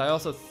other hand, I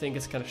also think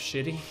it's kind of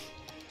shitty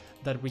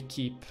that we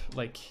keep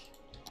like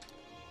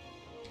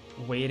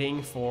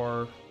waiting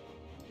for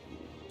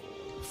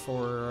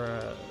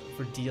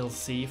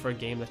DLC for a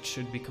game that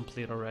should be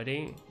complete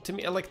already. To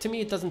me,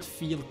 it doesn't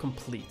feel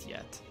complete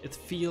yet. It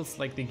feels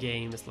like the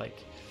game is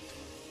like,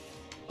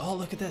 oh,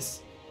 look at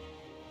this.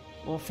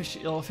 All fishy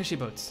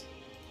boats.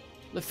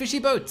 The fishy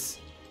boats.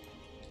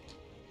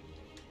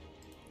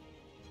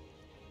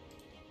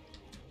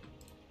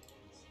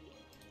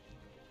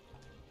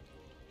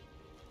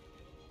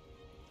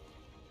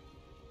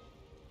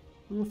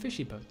 Ooh,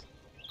 fishy boat.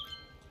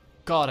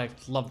 God, I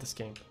love this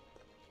game.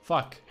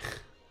 Fuck.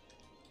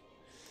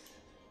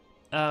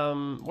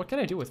 What can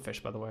I do with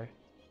fish, by the way?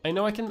 I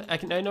know I can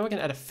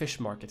add a fish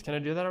market. Can I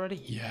do that already?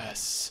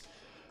 Yes.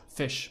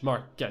 Fish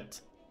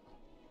market.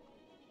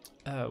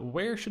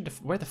 Where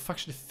the fuck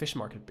should the fish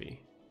market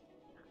be?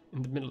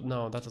 In the middle?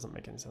 No, that doesn't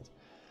make any sense.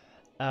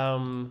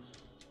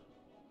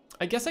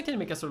 I guess I can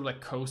make a sort of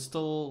like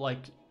coastal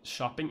like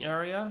shopping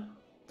area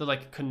that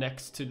like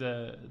connects to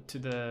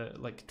the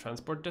like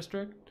transport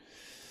district.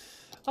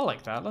 I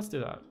like that. Let's do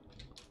that.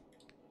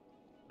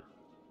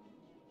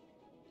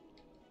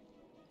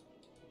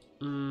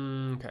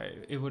 Okay,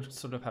 it would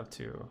sort of have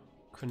to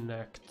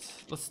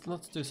connect.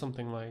 Let's do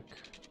something like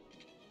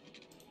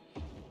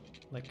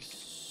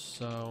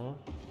so.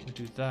 We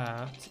do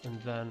that,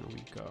 and then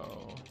we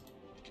go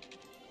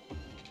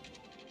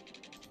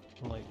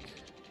like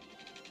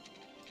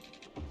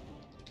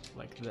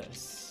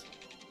this.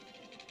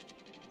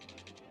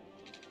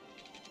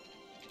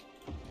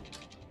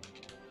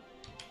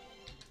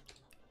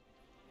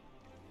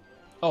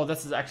 Oh,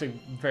 this is actually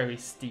very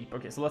steep.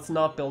 Okay, so let's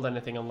not build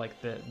anything on like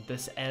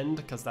this end,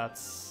 because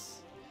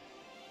that's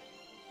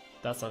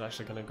not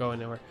actually gonna go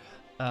anywhere.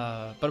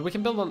 But we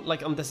can build on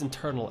like on this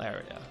internal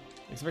area.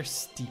 It's very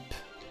steep.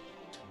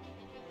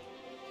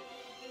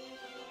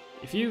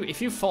 If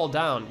you fall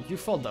down, you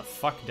fall the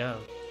fuck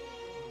down.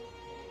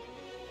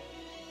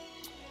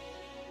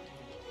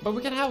 But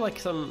we can have like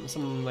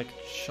some like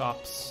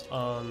shops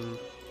on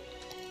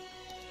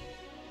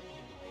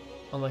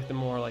like the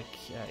more like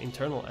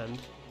internal end,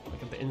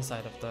 like at the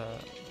inside of the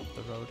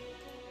road.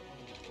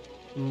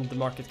 And the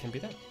market can be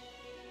there.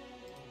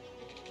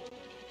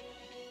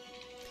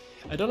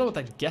 I don't know what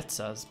that gets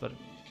us, but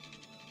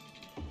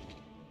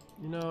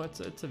you know, it's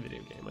a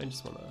video game. I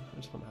just wanna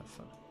have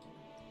fun.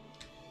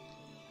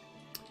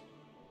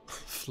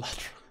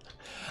 Flat.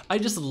 I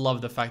just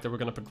love the fact that we're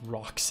gonna put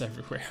rocks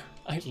everywhere.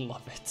 I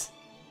love it.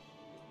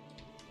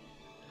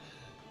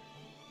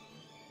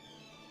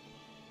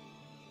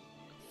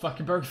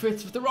 Fuckenberg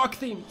fits with the rock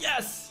theme.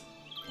 Yes.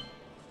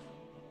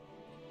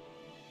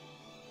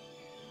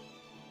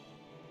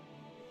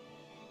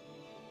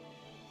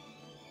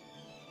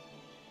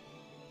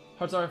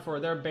 Hearts are for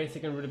their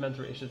basic and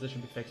rudimentary issues that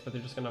should be fixed, but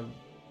they're just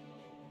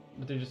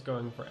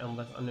going for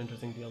endless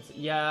uninteresting deals.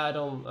 Yeah, I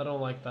don't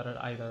like that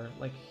either.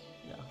 Like,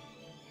 yeah.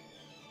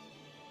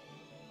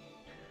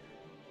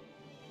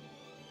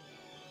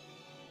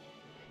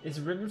 Is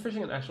river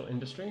fishing an actual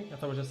industry? I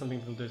thought it was just something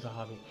people do as a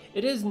hobby.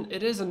 It is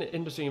an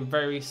industry in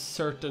very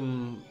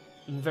certain,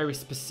 very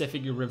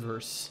specific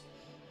rivers,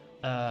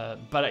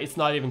 but it's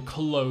not even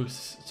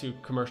close to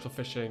commercial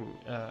fishing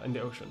in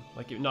the ocean.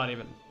 Like, not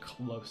even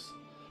close.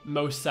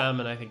 Most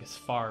salmon, I think, is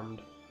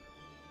farmed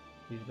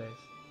these days.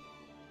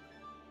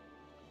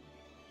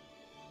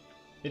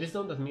 It is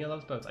known that Mia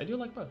loves boats. I do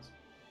like boats.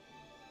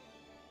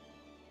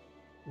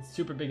 It's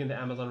super big in the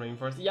Amazon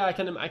rainforest. Yeah, I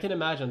can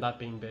imagine that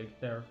being big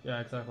there. Yeah,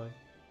 exactly.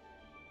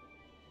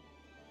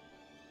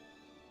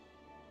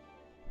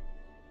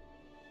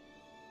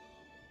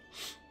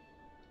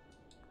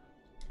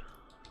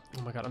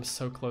 Oh my god, I'm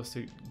so close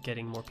to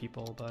getting more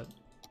people, but...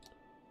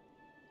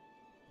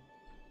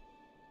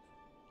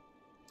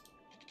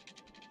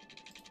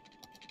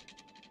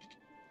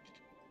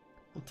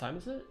 What time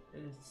is it?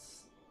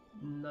 It's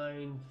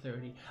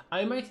 9:30.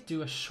 I might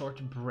do a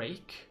short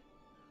break.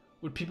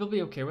 Would people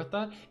be okay with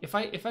that? If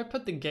I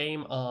put the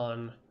game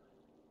on...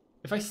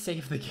 If I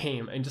save the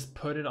game and just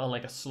put it on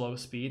like a slow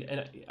speed,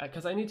 and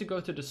because I need to go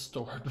to the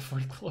store before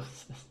it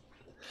closes.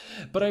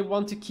 But I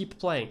want to keep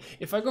playing.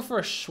 If I go for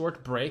a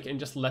short break and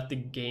just let the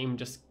game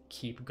just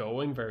keep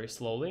going very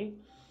slowly,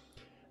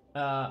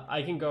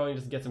 I can go and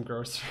just get some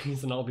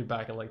groceries and I'll be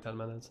back in like 10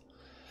 minutes.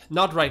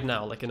 Not right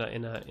now, like in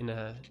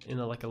a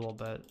like a little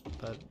bit,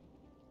 but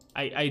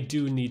I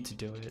do need to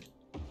do it.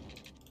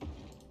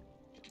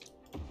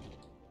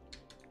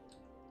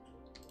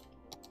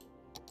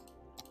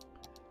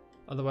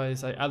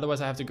 Otherwise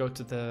I have to go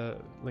to the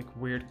like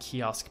weird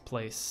kiosk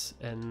place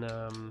and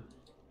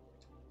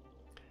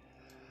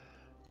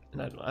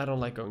I don't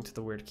like going to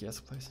the weird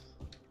kiosk place.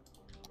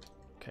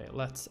 Okay,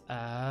 let's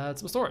add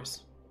some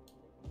stories.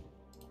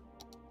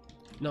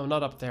 No,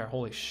 not up there.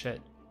 Holy shit.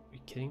 Are you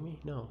kidding me?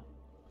 No.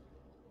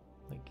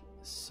 Like,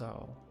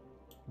 so.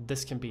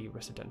 This can be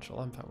residential.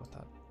 I'm fine with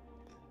that.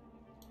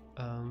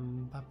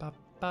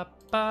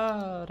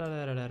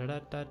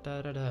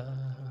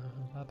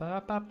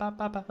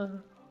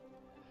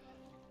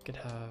 Could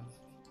have...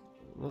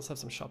 Let's have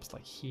some shops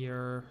like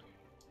here.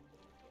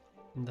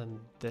 And then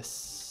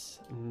this...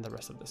 And the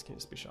rest of this can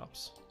just be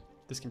shops.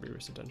 This can be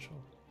residential.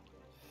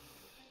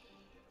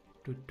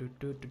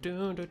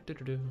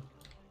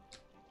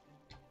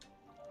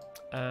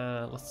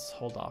 Let's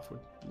hold off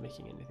with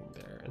making anything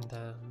there. And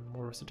then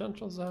more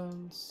residential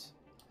zones.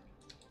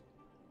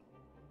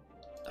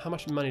 How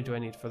much money do I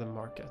need for the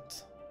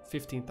market?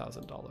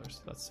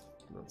 $15,000. That's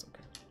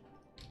okay.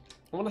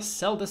 I want to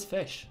sell this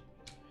fish.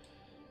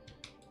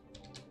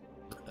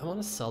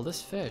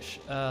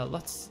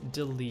 Let's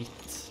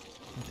delete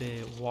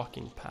the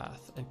walking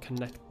path and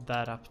connect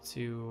that up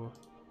to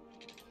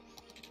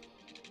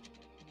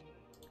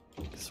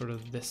sort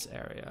of this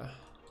area,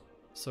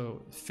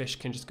 so fish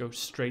can just go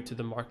straight to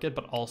the market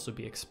but also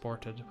be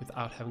exported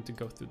without having to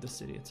go through the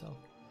city itself.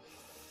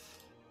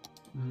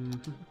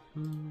 And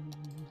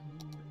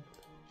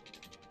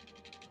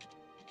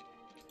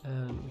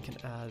we can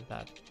add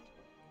that.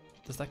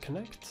 Does that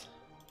connect?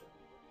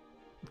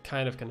 It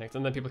kind of connects,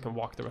 and then people can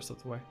walk the rest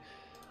of the way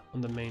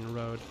on the main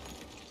road.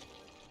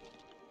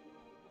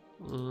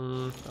 I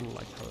don't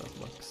like how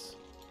that looks.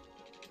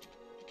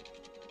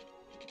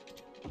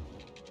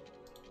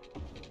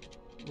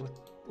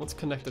 Let's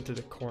connect it to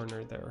the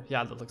corner there.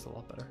 Yeah, that looks a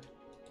lot better,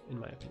 in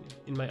my opinion.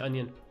 In my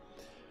onion.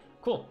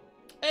 Cool.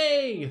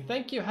 Hey,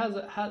 thank you,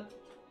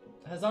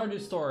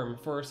 Hazardu Storm,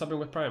 for subbing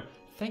with Prime.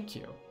 Thank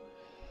you.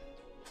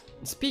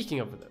 Speaking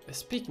of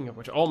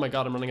which, oh my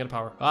god, I'm running out of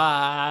power.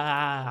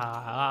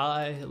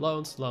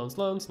 Loans.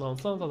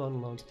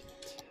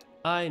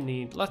 I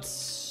need.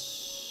 Let's.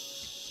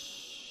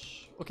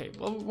 Okay,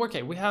 well,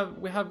 okay. We have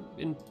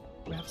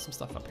some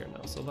stuff up here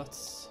now, so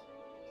let's.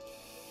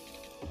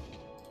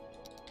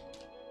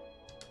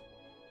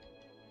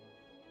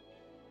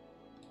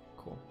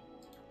 Cool.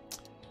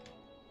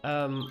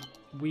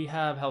 We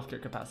have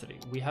healthcare capacity.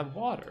 We have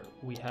water.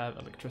 We have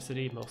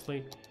electricity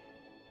mostly.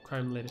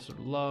 Crime rate is sort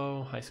of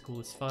low. High school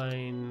is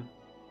fine.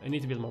 I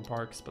need to build more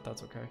parks, but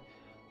that's okay.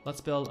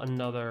 Let's build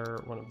another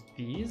one of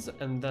these,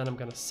 and then I'm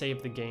gonna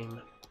save the game.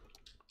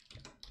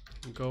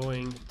 I'm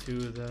going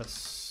to the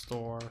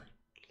store.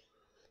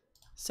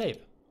 Save.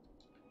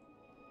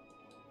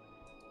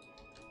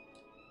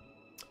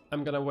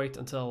 I'm gonna wait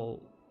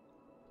until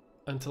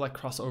I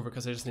cross over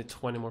because I just need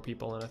 20 more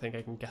people, and I think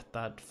I can get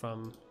that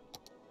from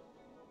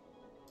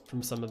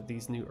some of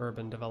these new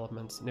urban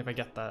developments. And if I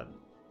get that,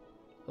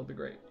 it'll be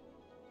great.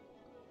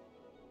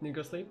 Need to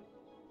go sleep?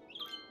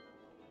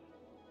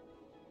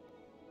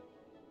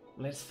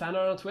 Latest fan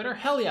art on Twitter?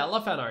 Hell yeah, I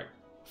love fan art.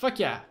 Fuck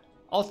yeah.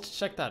 I'll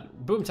check that.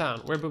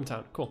 Boomtown. We're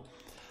Boomtown. Cool.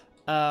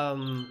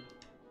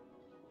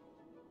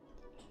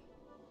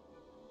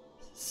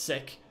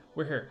 Sick.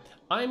 We're here.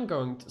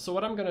 So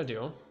what I'm gonna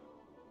do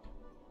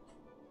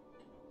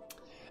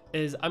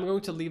is I'm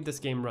going to leave this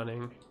game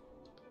running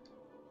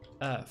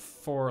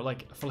for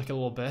like a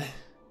little bit.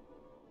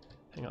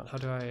 Hang on, how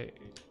do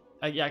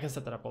yeah, I can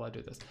set that up while I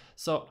do this.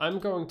 So I'm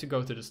going to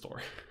go to the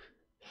store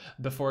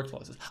before it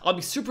closes. I'll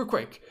be super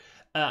quick.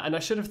 And I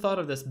should have thought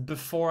of this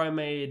before I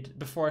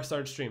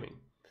started streaming.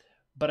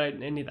 But I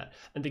need that.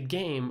 And the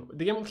game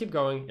will keep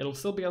going. It'll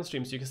still be on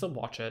stream, so you can still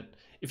watch it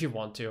if you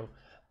want to.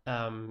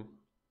 I'll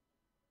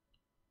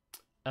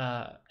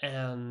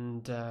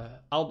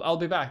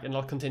be back and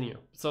I'll continue.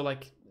 So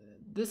like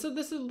this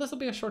will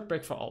be a short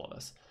break for all of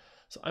us.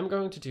 So I'm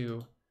going to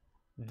do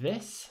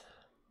this.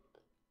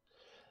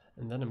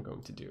 And then I'm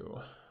going to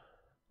do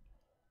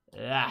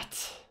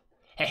that.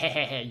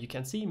 You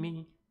can see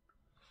me.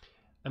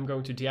 I'm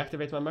going to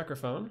deactivate my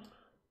microphone.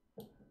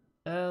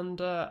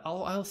 And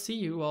I'll see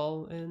you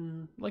all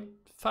in like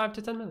 5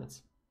 to 10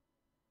 minutes.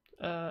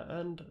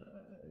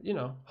 You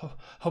know,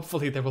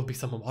 hopefully there will be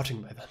someone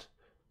watching by then.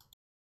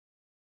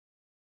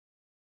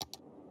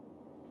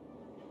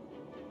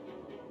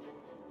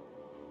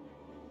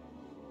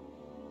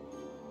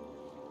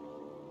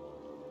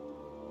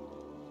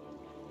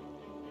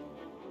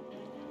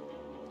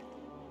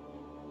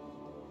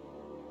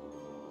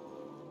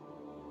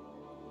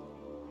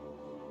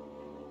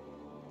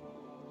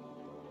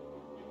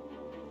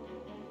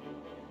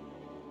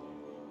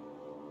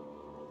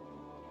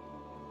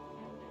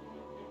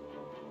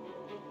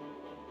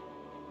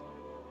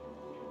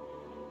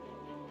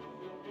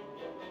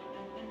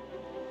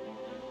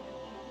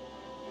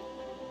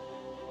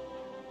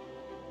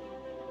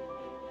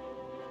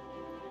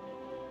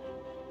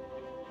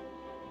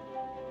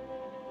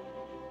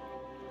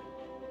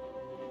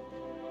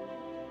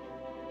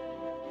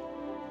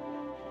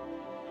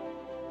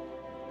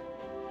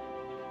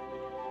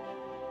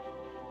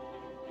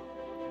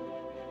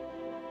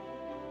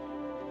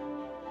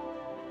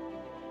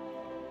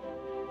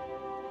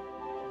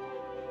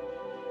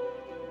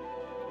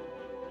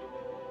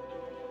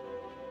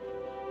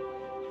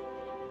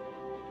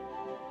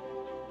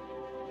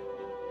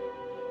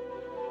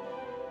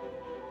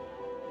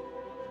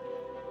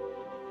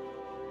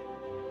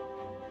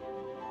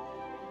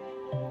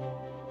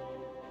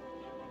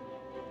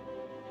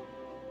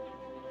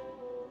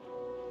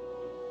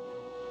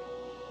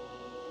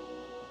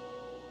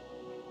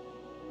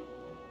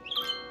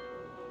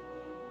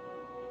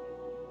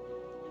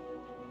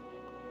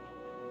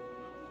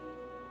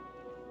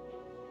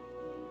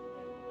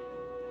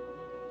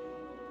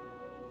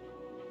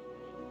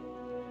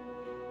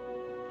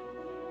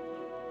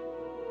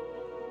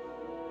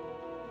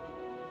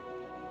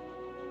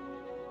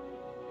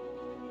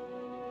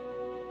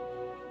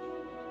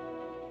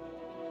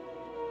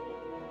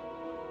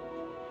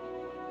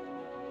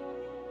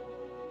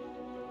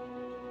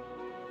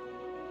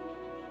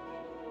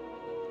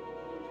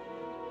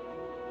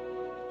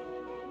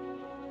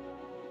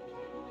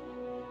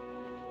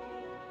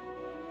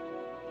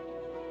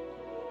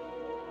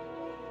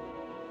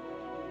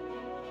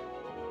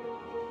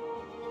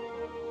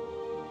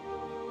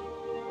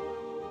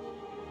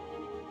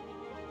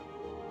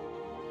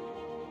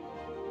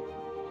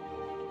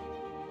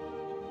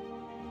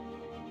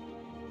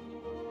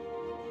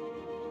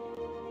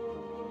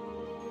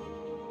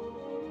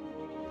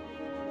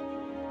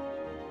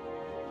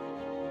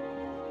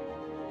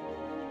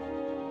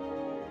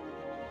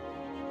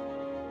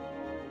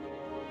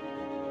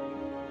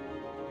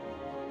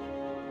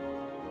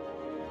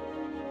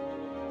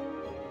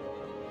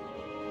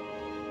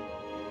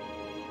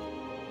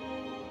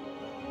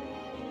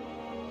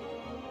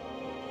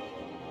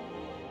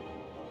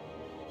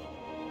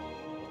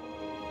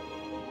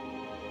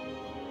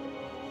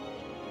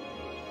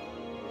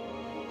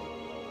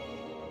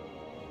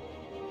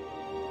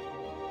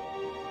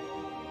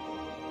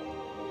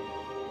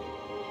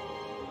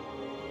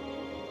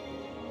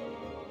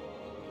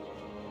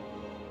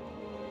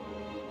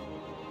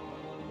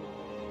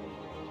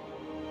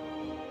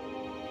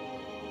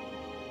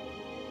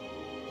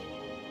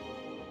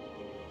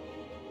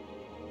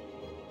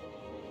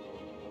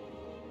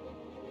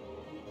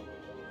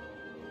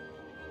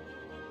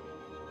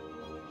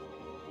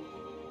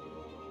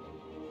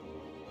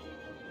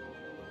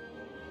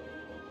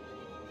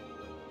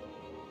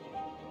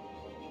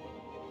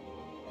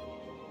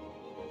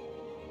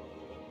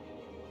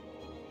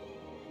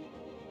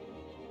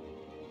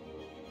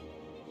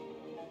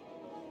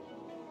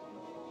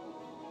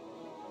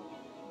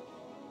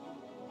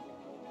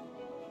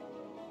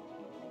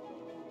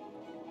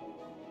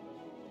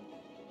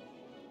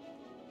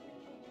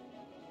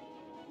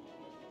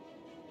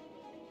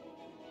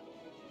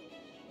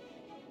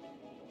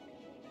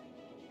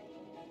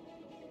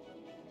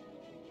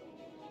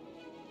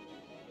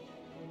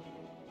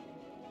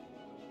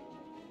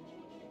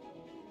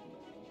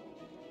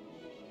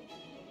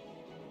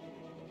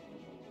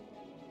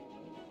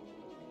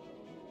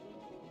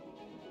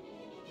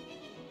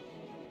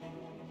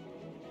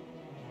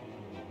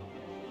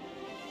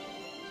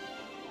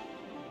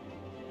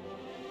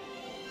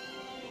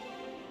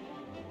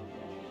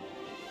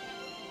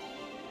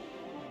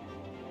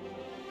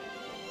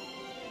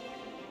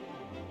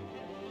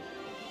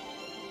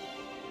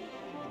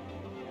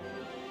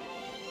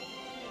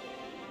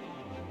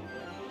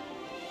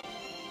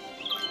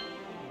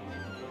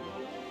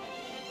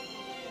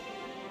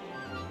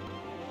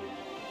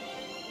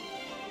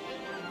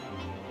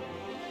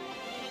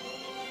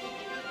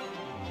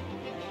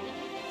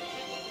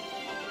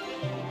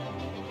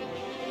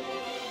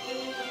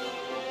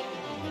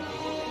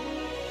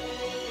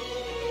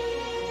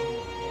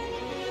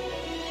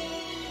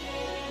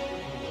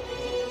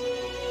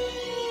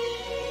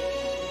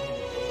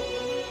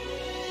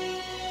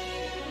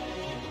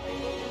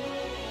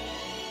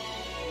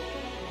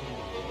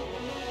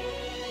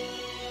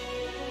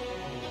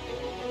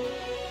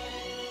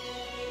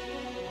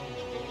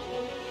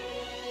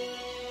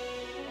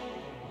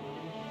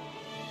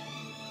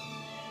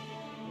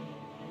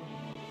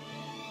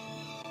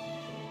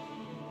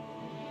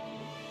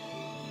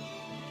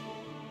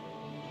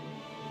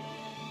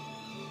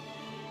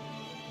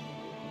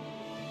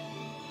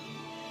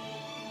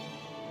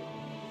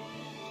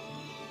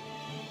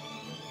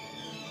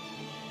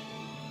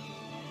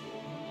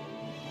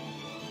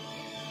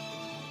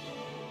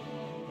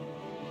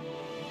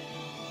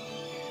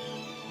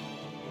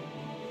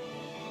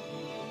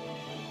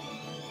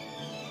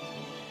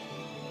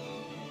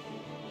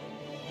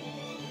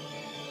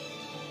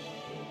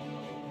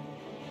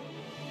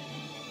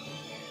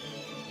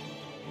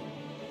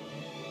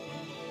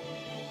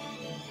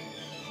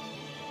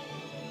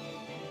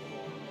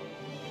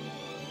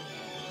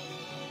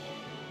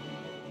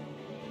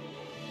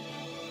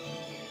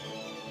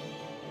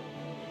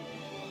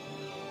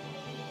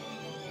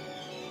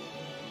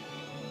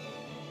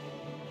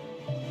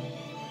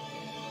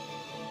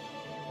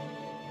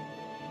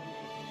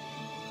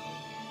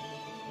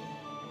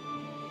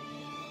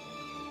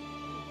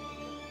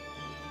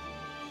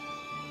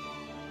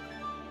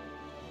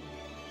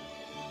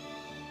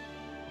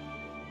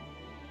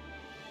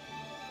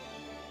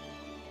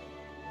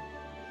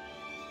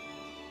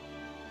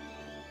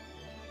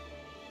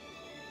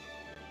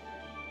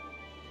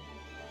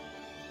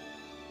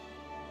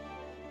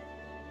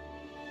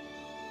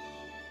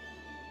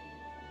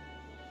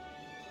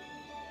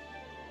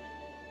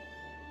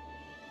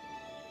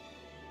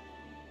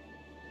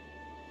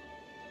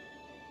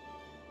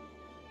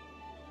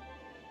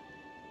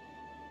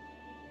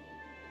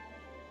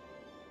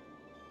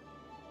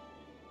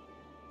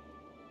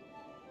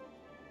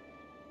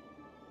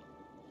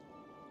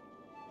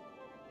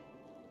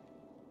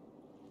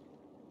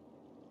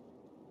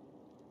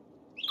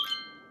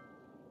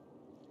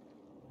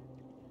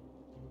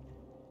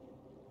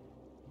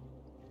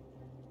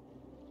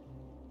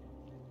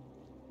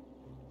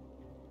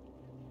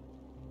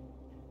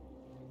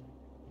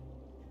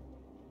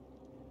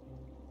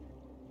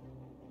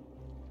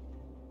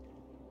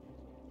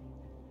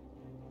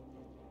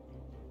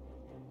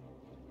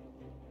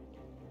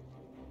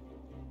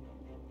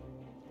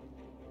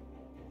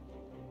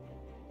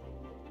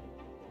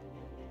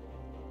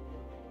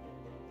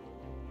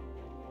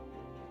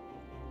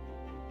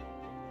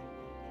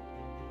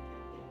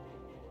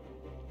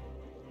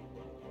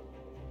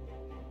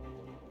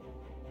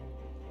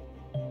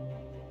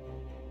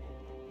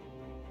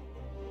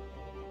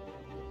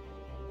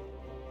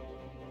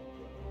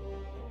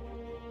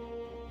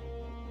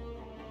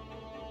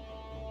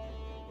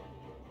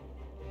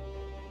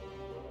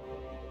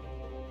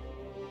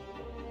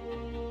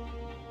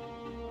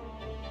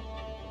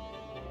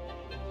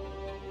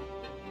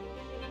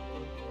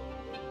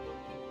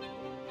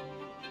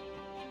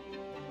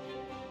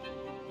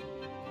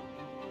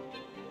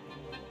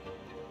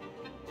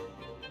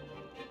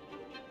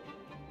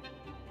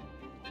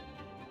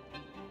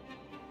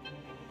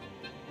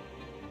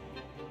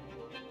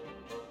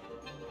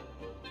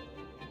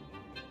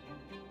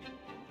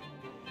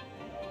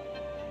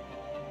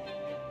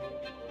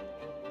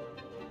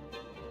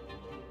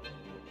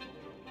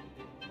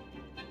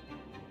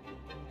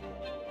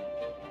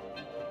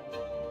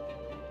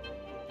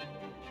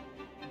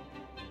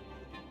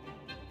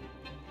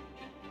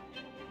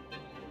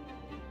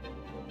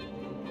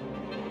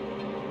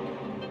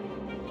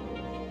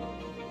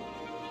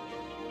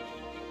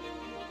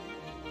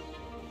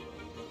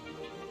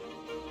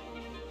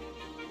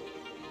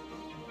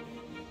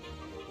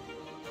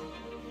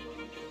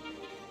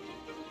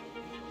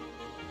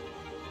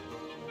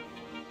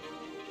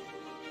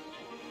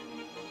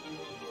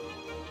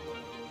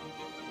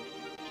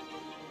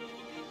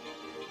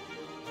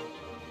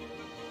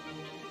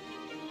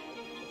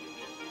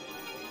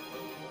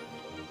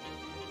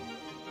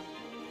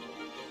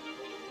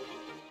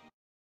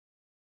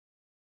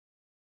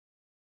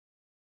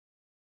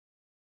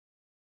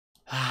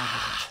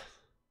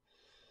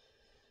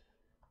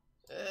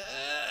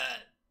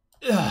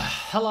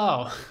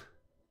 Hello.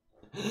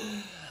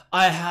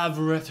 I have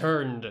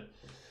returned.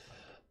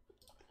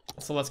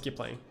 So let's keep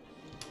playing.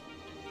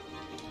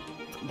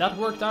 That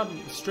worked out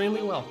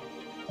extremely well.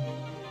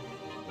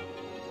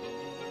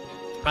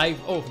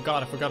 Oh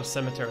god, I forgot a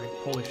cemetery.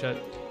 Holy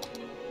shit.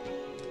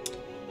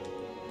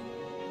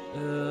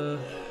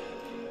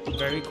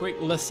 Very quick.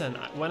 Listen,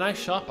 when I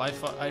shop,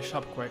 I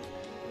shop quick.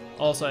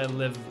 Also, I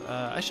live.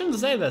 I shouldn't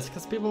say this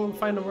because people will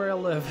find out where I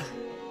live.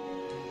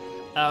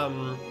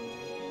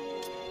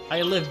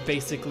 I live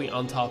basically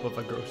on top of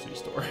a grocery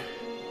store,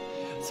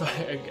 so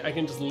I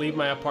can just leave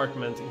my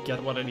apartment,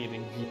 get what I need,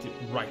 and get it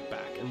right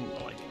back, and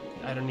like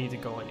I don't need to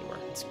go anywhere.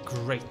 It's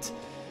great.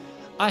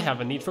 I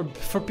have a need for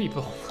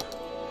people.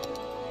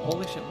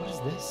 Holy shit! What is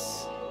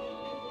this?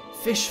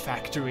 Fish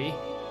factory.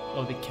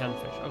 Oh, they can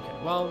fish. Okay,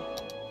 well.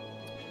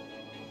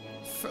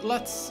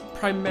 Let's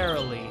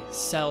primarily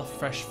sell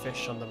fresh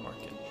fish on the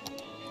market.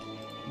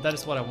 That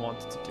is what I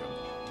wanted to do.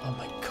 Oh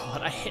my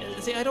god,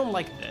 I don't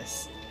like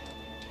this.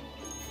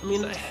 I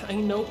mean, I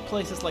know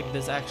places like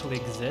this actually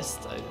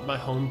exist. My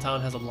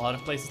hometown has a lot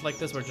of places like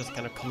this where it just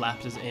kind of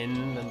collapses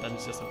in and then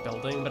it's just a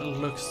building, but it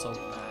looks so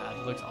bad.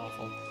 It looks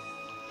awful.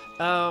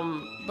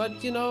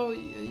 But you know,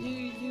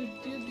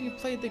 you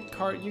play the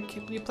card. You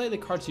play the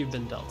cards you've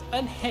been dealt.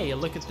 And hey,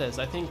 look at this.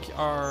 I think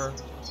our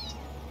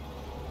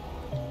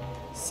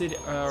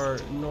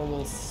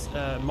normal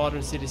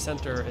modern city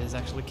center is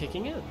actually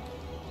kicking in,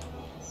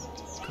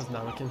 because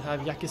now we can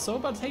have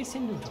yakisoba tasty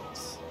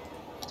noodles.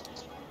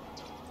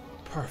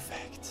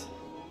 Perfect.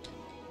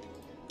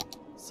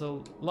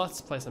 So let's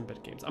play some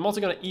bit games. I'm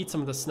also gonna eat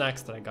some of the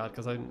snacks that I got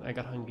because I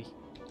got hungry.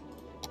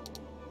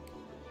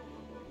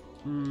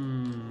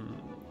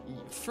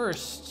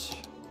 First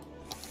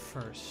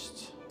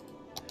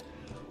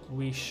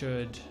we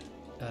should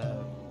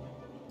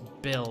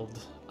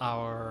build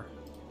our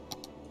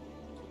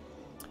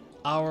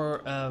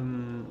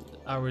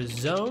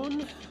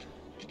zone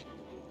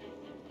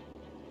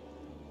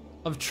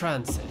of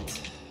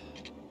transit,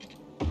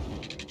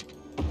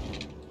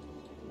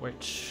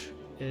 which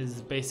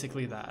is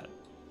basically that.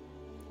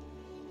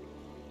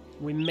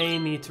 We may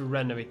need to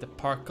renovate the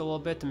park a little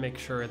bit to make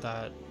sure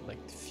that, like,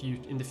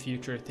 in the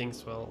future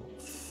things will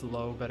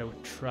flow better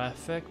with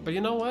traffic. But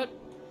you know what?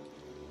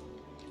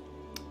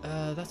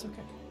 That's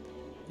okay.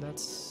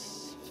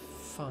 That's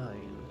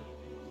fine.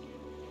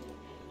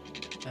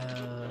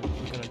 And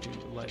we're gonna do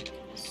like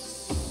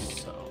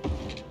so.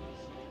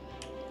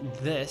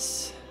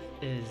 This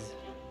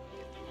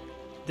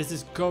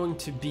is going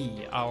to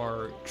be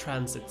our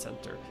transit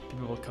center.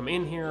 People will come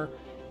in here.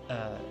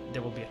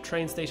 There will be a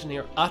train station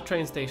here. A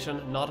train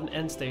station, not an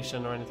end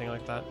station or anything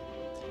like that.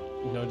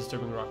 No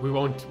disturbing rock. We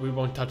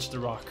won't touch the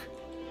rock.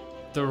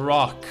 The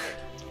rock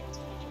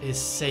is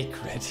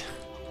sacred.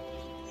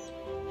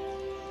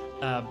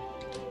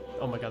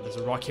 Oh my god, there's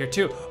a rock here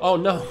too. Oh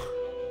no.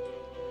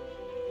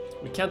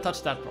 We can't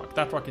touch that rock.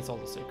 That rock is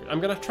also sacred. I'm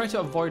gonna try to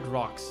avoid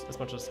rocks as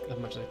much as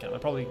I can. I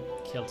probably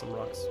killed some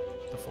rocks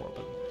before,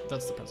 but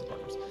that's the present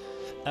partners.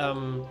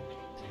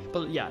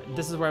 But yeah,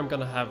 this is where I'm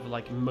gonna have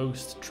like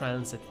most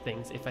transit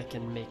things if I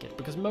can make it,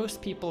 because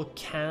most people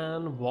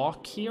can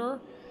walk here.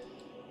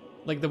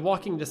 Like the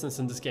walking distance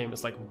in this game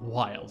is like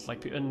wild.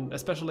 Like, and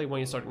especially when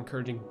you start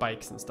encouraging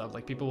bikes and stuff.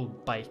 Like people will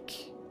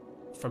bike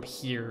from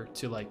here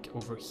to like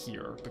over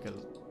here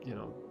because, you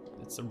know,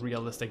 it's a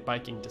realistic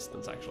biking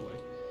distance actually.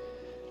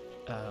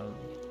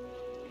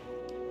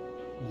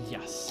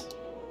 Yes,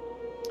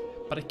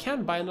 but I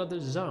can buy another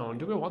zone.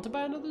 Do we want to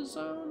buy another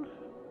zone?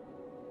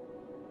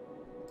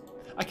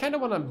 I kind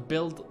of want to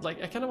build,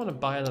 like, I kind of want to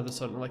buy another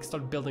zone and like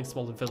start building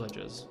small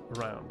villages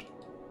around.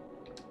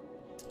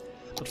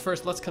 But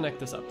first, let's connect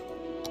this up.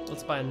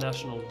 Let's buy a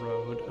national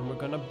road, and we're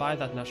gonna buy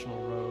that national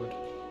road.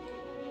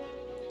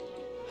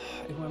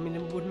 I mean,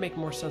 it would make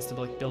more sense to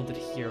like build it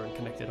here and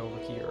connect it over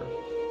here.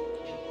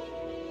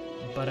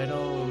 But I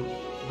don't.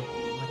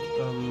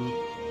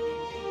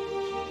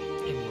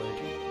 It would.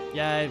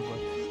 Yeah, it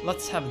would.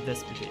 Let's have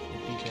this be the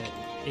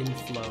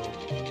inflow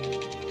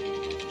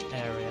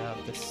area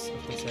of this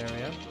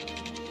area.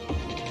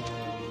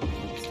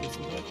 Let's do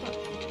something like that.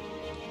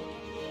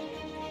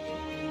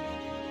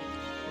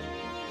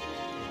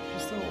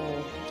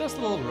 Just a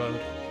little road.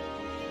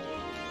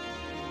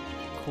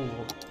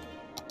 Cool.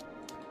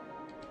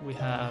 We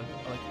have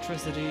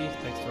electricity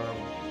thanks to our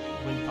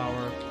wind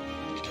power.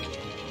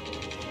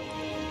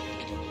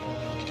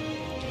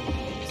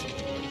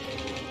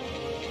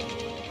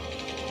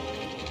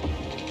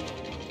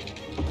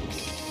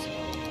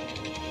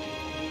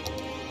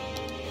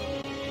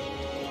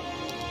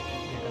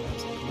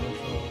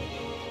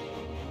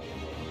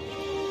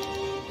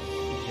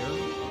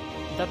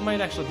 That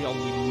might actually be all we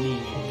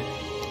need.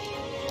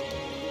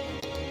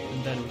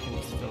 And then we can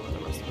just fill in the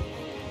rest of it.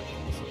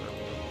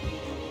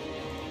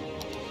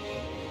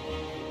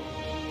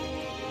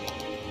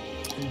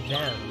 And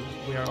then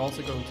we are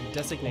also going to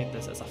designate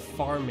this as a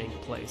farming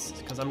place,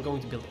 because I'm going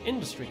to build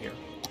industry here.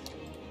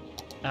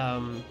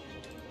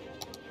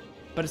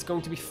 But it's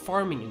going to be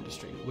farming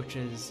industry, which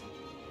is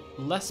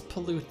less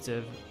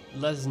pollutive,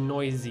 less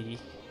noisy,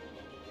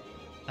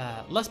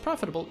 Less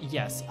profitable,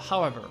 yes.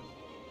 However,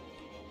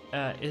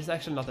 it's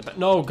actually not that bad.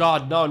 No,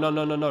 God, no, no,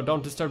 no, no, no.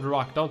 Don't disturb the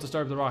rock. Don't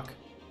disturb the rock.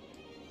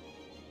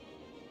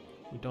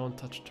 We don't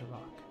touch the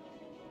rock.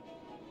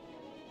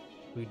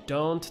 We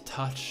don't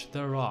touch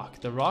the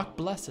rock. The rock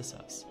blesses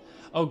us.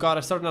 Oh God,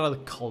 I started another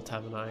cult,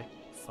 haven't I?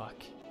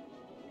 Fuck.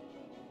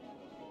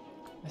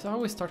 I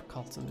always start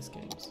cults in these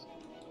games.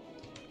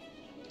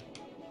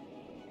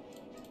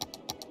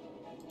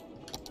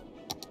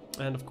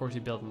 And of course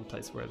you build in a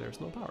place where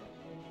there's no power.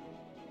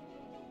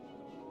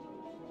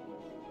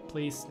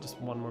 Please, just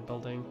one more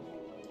building.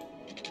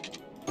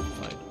 Fine,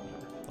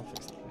 whatever. I'll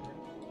fix it later.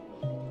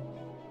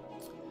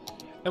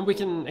 And we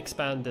can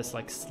expand this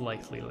like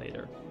slightly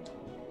later.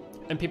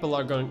 And people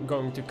are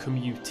going to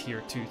commute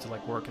here too to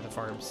like work at the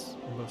farms,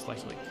 most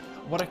likely.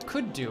 What I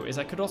could do is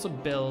I could also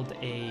build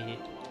a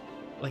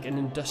like an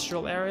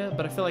industrial area,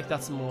 but I feel like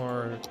that's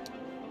more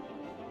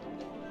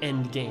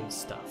end game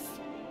stuff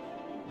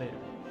later.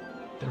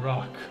 The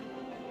rock.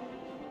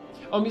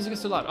 Oh, music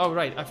is too loud. Oh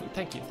right,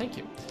 thank you, thank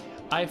you.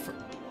 I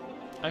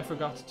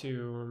forgot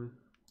to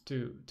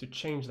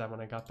change that when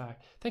I got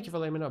back. Thank you for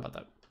letting me know about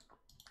that.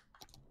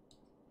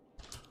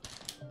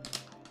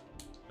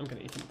 I'm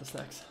gonna eat some of the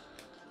snacks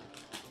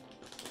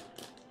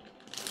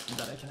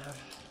that I can have.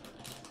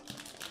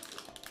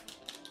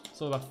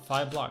 So about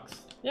 5 blocks.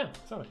 Yeah,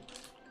 sorry.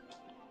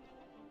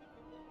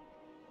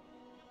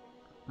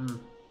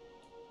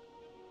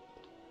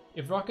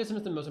 If rockism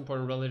is the most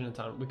important religion in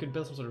town, we could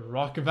build some sort of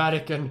rock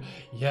Vatican.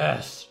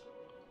 Yes.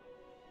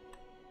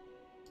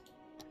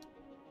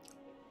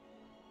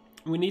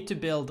 We need to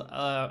build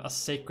a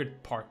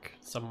sacred park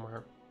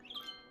somewhere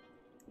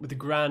with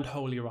grand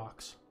holy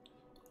rocks.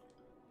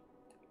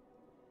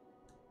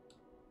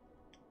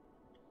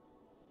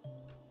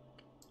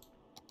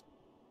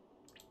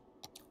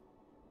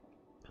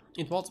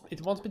 It wants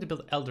me to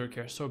build elder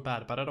care so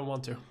bad, but I don't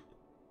want to.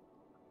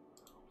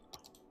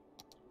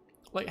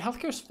 Like,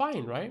 healthcare is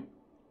fine, right?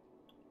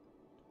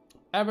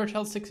 Average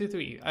health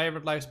 63.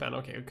 Average lifespan.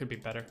 Okay, it could be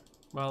better.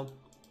 Well.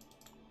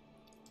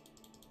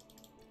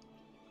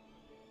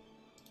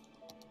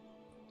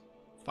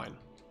 Fine.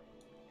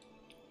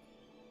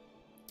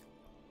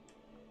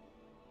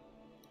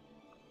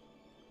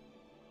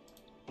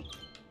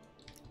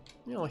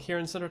 You know, here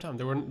in center town,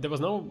 there was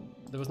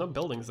no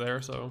buildings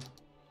there, so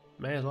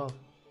may as well.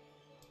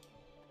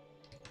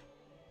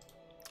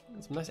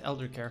 Some nice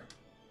elder care.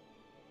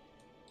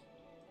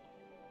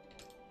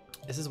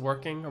 Is this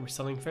working? Are we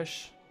selling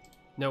fish?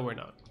 No, we're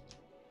not.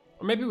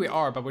 Or maybe we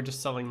are, but we're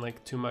just selling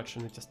like too much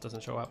and it just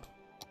doesn't show up.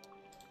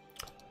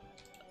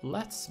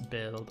 Let's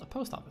build a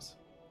post office.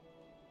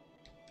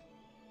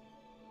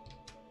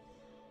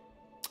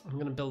 I'm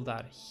gonna build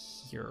that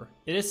here.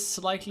 It is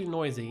slightly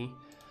noisy,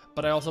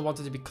 but I also want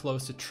it to be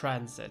close to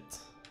transit.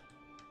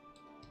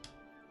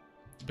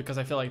 Because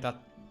I feel like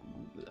that,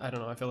 I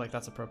don't know, I feel like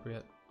that's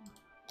appropriate.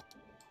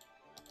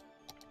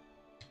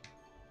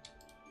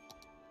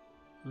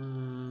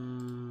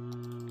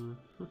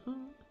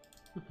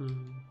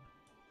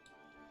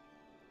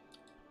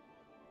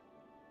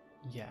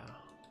 Yeah,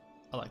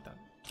 I like that.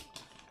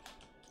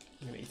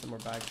 I'm gonna eat some more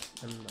bags.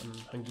 I'm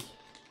hungry.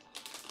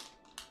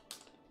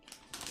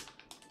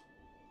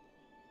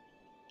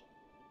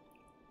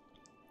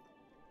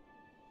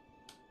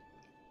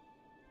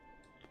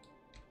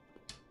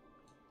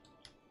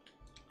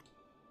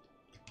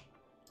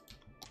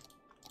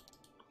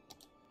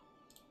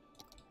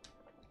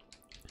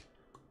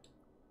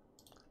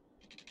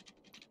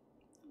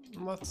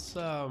 Let's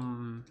I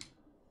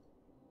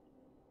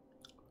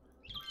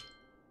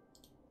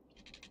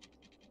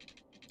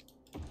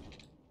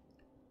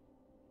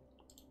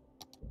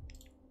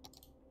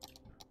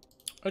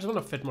just want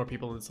to fit more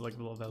people in this like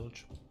little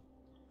village.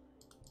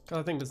 Cause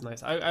I think that's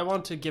nice. I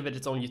want to give it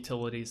its own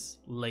utilities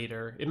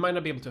later. It might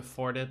not be able to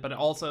afford it, but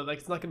also like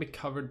it's not gonna be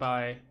covered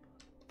by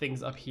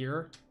things up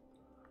here.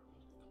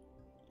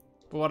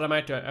 But what I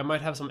might do, I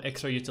might have some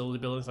extra utility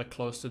buildings like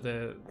close to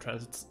the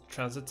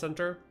transit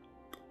center.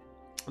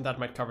 That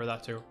might cover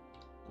that too.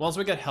 Once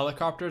we get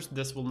helicopters,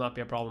 this will not be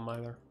a problem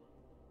either.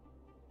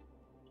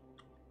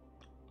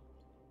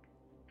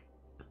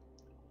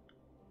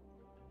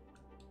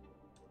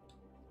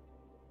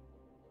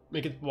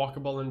 Make it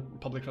walkable and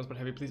public transport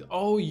heavy, please.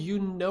 Oh, you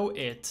know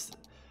it.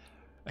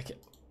 Okay.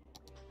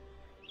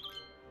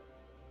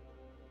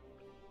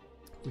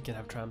 We can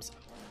have trams.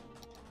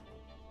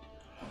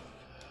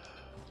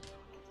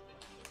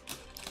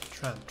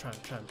 Tram.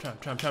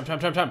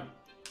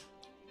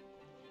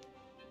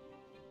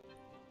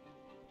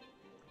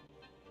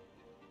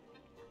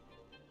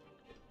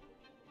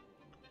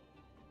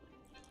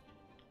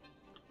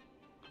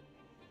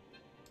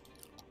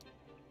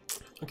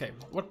 Okay,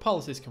 what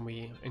policies can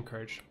we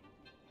encourage?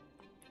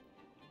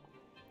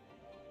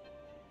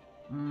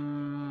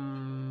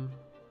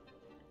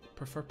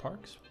 Prefer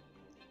parks?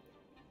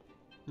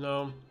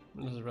 No,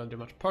 it doesn't really do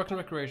much. Parks and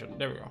recreation,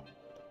 there we go.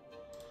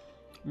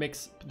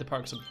 Makes the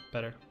parks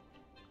better.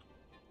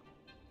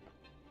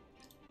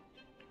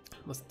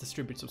 Let's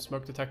distribute some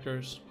smoke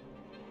detectors.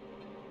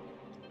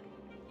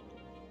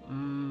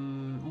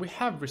 We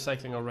have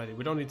recycling already.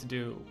 We don't need to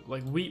do,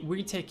 like,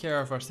 we take care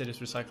of our city's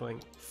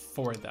recycling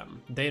for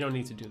them. They don't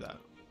need to do that.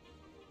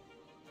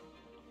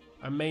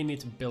 I may need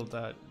to build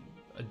a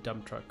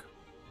dump truck.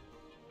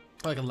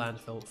 Like a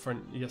landfill for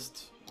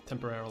just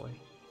temporarily.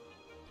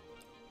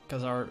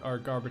 Because our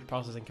garbage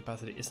processing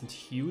capacity isn't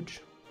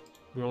huge.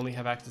 We only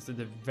have access to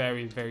the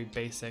very, very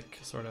basic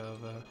sort of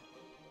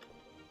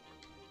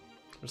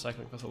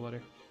recycling facility.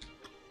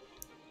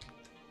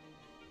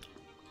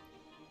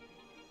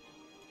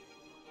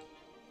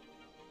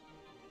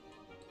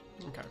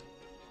 Okay.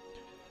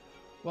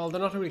 Well,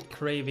 they're not really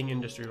craving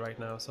industry right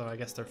now, so I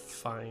guess they're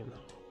fine.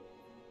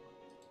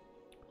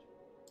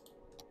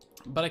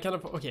 But I kind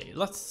of, okay,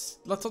 let's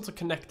also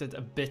connect it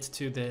a bit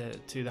to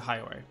the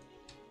highway.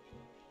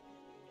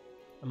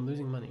 I'm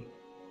losing money.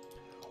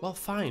 Well,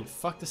 fine.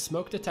 Fuck the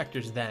smoke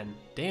detectors then.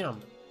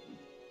 Damn.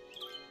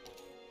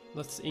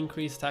 Let's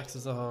increase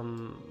taxes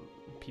on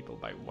people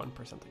by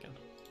 1% again.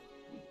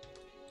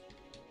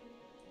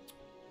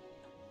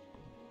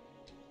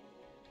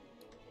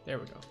 There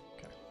we go.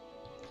 Okay.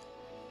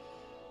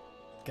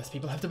 Guess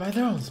people have to buy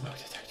their own smoke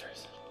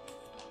detectors.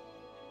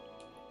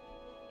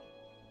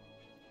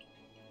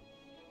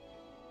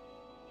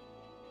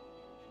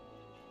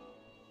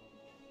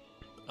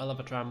 I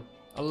love a tram.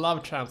 I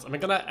love trams. I'm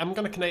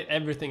gonna connect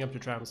everything up to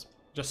trams,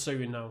 just so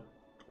you know.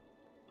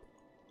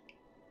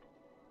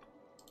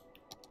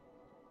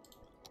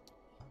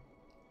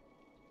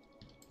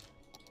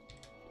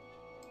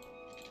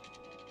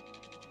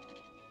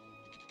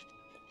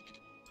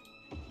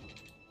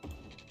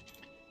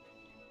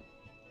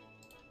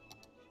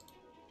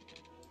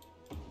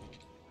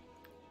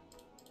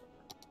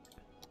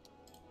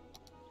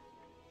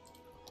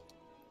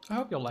 I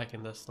hope you're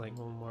liking this, like, a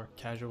little more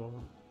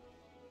casual.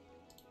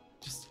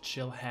 Just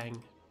chill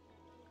hang.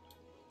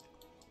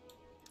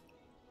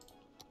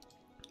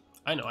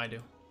 I know I do.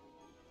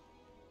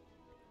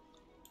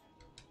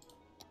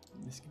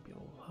 This can be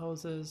little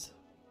houses.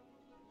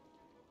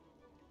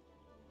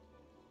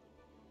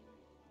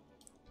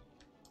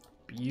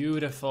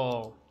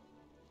 Beautiful.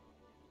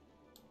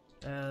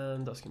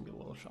 And those can be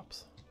little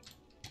shops.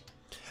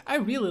 I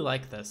really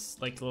like this,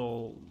 like,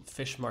 little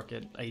fish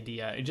market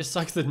idea. It just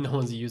sucks that no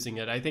one's using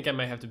it. I think I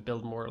might have to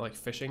build more, like,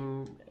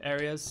 fishing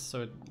areas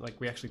so like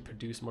we actually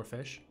produce more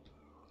fish.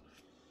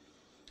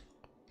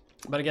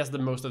 But I guess the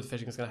most of the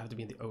fishing is gonna have to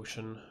be in the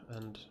ocean,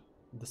 and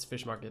this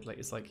fish market, like,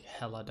 is like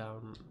hella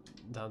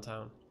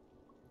downtown.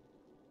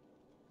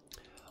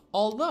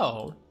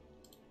 Although,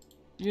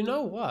 you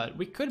know what?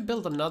 We could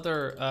build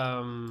another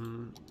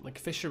like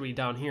fishery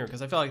down here,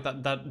 because I feel like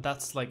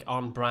that's like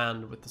on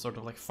brand with the sort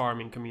of like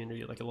farming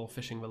community, like a little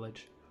fishing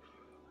village.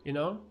 You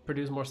know,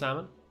 produce more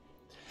salmon.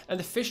 And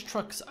the fish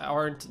trucks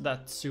aren't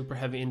that super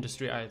heavy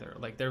industry either.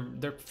 Like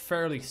they're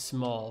fairly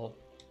small,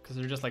 because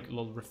they're just like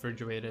little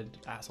refrigerated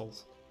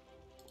assholes.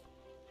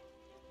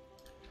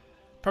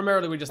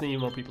 Primarily, we just need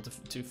more people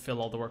to fill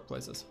all the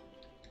workplaces.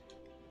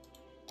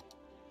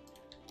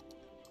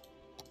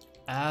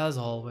 As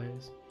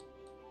always.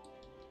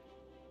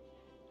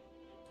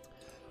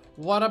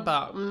 What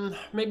about,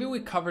 maybe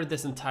we covered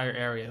this entire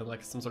area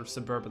like some sort of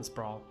suburban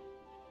sprawl.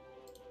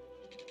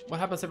 What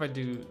happens if I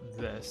do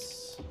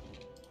this?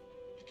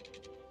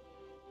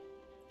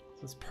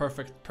 It's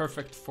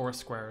perfect 4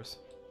 squares.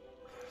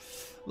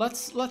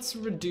 Let's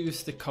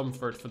reduce the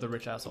comfort for the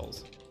rich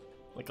assholes,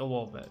 like a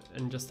little bit,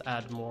 and just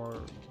add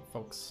more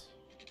folks,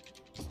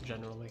 just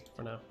generally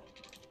for now.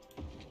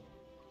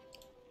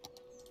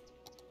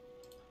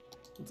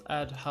 Let's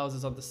add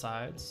houses on the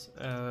sides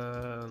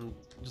and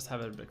just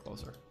have it a bit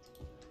closer.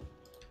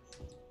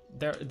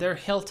 Their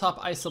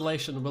hilltop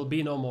isolation will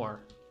be no more.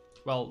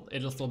 Well,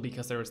 it'll still be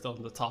because they were still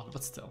on the top,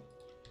 but still.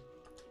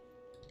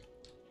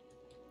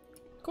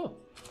 Cool.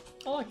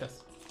 I like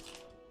this.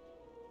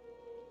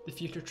 The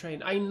future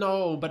train. I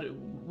know, but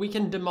we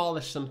can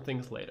demolish some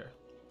things later.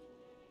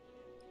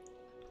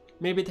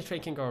 Maybe the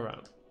train can go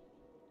around.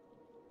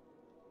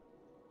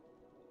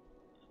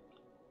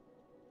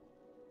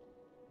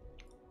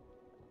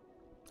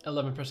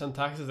 %11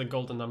 tax is a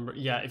golden number.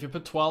 Yeah, if you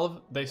put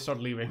 12, they start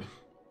leaving.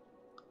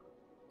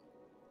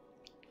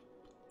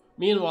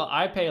 Meanwhile,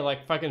 I pay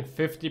like fucking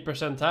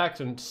 50% tax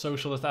in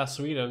socialist ass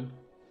Sweden.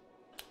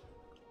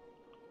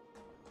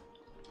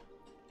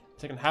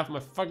 Taking half of my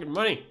fucking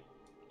money.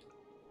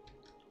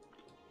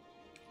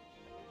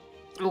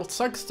 And what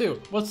sucks too,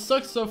 what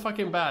sucks so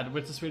fucking bad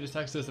with the Swedish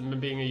tax system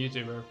and being a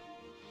YouTuber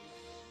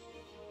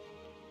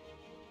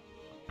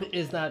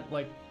is that,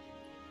 like,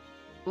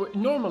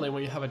 normally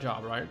when you have a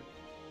job, right?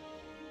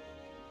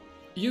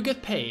 You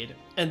get paid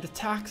and the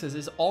taxes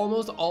is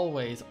almost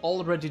always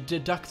already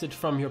deducted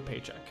from your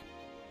paycheck.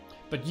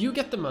 But you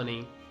get the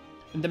money,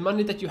 and the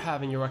money that you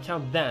have in your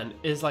account then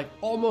is like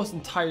almost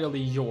entirely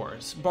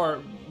yours,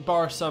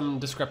 bar some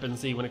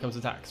discrepancy when it comes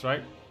to tax,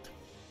 right?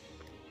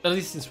 At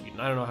least in Sweden.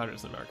 I don't know how it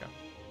is in America.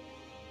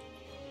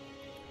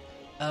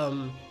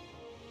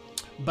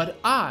 But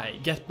I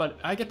get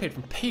paid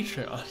from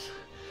Patreon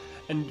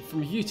and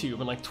from YouTube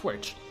and like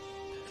Twitch,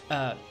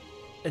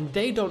 and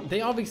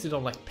they obviously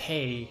don't like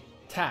pay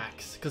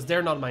tax, because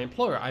they're not my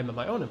employer, I'm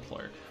my own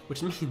employer,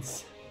 which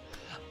means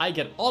I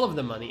get all of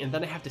the money and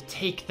then I have to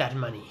take that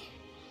money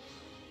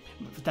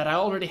that I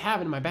already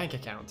have in my bank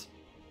account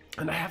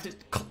and I have to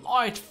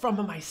claw it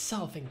from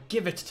myself and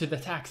give it to the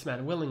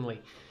taxman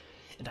willingly.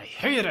 And I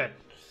hate it,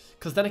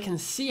 because then I can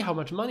see how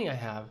much money I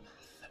have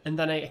and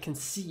then I can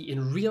see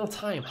in real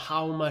time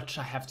how much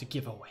I have to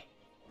give away.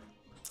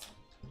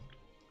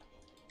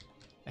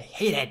 I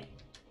hate it.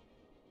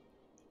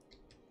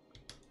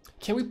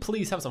 Can we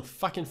please have some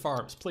fucking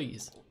farms,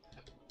 please?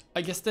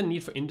 I guess the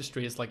need for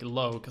industry is like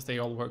low because they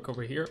all work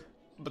over here,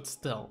 but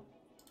still.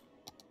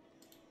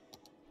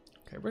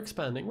 Okay, we're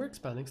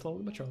expanding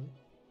slowly but surely.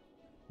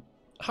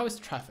 How is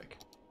traffic?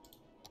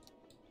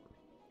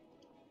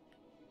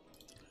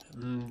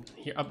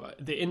 Here,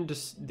 the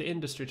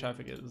industry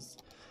traffic is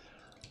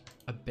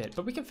a bit,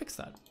 but we can fix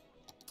that.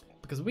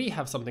 Because we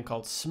have something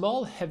called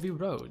small heavy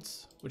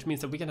roads, which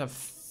means that we can have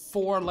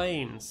 4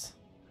 lanes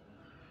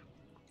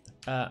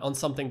on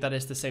something that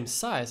is the same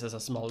size as a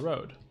small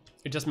road.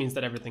 It just means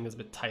that everything is a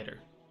bit tighter,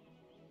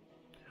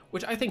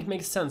 which I think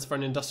makes sense for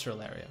an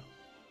industrial area.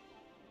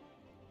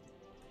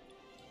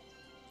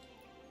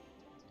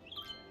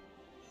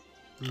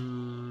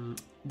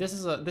 This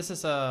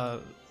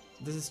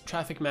is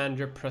Traffic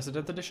Manager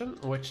President Edition,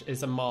 which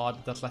is a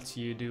mod that lets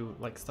you do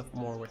like stuff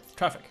more with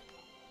traffic.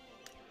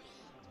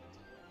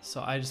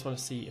 So I just want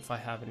to see if I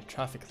have any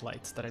traffic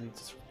lights that I need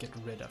to get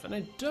rid of, and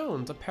I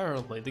don't.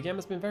 Apparently, the game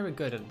has been very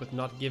good with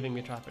not giving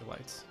me traffic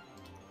lights.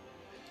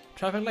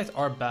 Traffic lights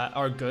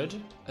are good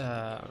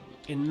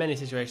in many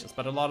situations,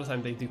 but a lot of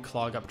time they do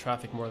clog up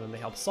traffic more than they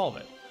help solve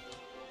it.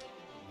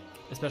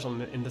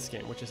 Especially in this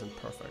game, which isn't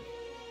perfect.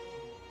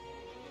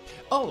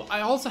 Oh,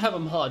 I also have a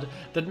mod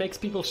that makes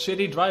people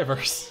shitty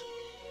drivers.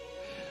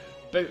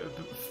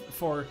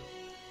 For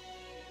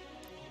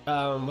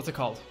what's it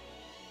called?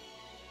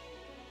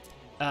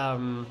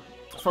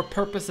 For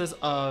purposes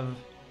of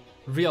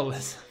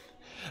realism.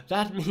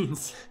 That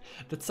means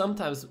that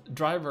sometimes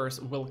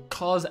drivers will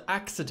cause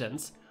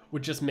accidents,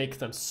 which just makes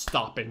them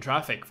stop in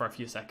traffic for a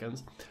few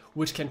seconds,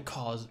 which can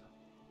cause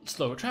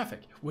slower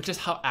traffic, which is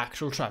how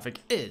actual traffic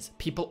is.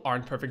 People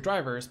aren't perfect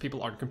drivers,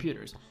 people aren't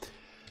computers.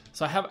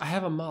 So I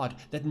have a mod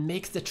that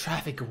makes the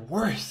traffic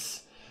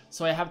worse.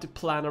 So I have to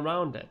plan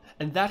around it.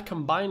 And that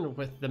combined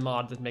with the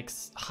mod that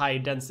makes high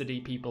density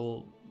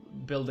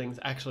buildings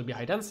actually be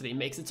high density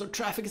makes it so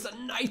traffic is a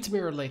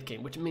nightmare late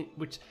game, which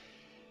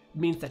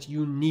means that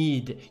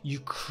you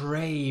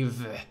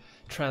crave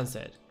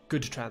transit,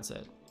 good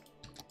transit,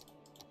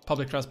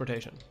 public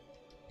transportation.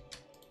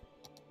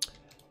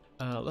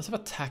 Let's have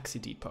a taxi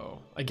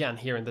depot again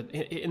here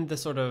in the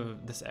sort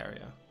of this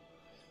area.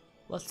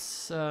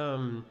 Let's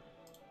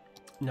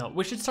no,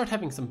 we should start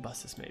having some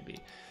buses maybe.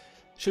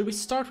 Should we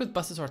start with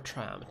buses or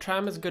tram?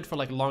 Tram is good for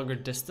like longer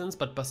distance,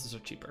 but buses are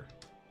cheaper.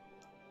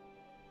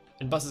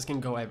 And buses can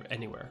go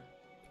anywhere.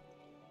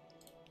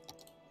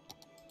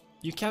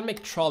 You can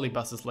make trolley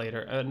buses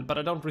later, but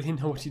I don't really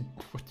know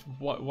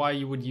why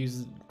you would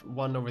use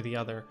one over the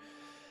other.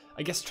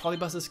 I guess trolley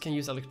buses can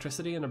use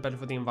electricity and are better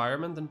for the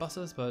environment than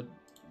buses, but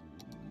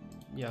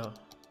yeah.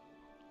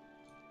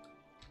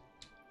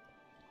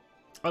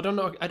 I don't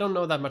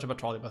know that much about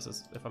trolley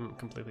buses, if I'm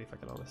completely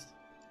fucking honest.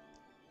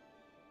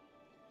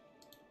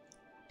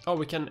 Oh,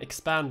 we can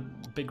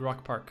expand Big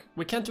Rock Park.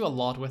 We can't do a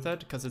lot with it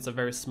because it's a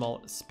very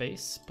small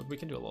space, but we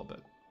can do a little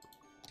bit.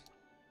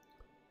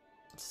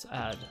 Let's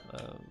add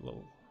a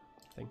little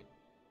thing.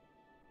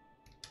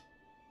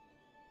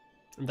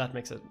 And that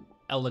makes it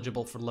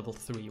eligible for level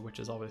 3, which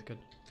is always good.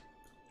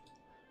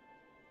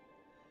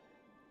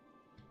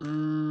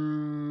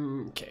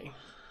 Okay.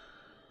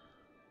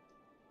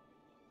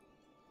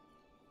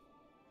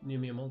 New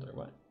me a molder,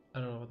 what? I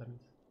don't know what that means.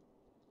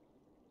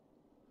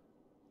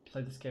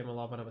 Played this game a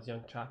lot when I was a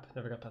young chap.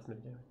 Never got past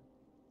mid-game.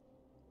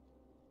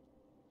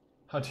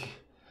 How do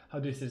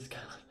you see this guy?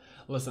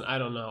 Listen, I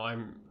don't know.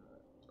 I'm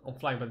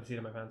flying by the seat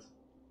of my pants.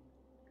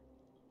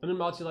 And then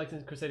mods you liked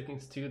in Crusader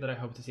Kings 2 that I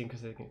hope to see in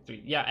Crusader Kings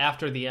 3. Yeah,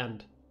 after the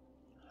end.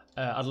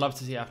 I'd love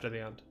to see after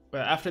the end.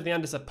 After the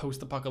end is a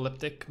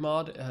post-apocalyptic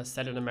mod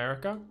set in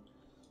America,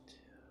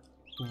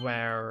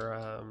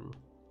 where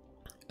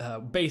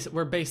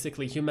where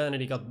basically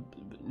humanity got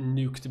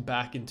nuked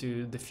back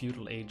into the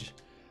feudal age.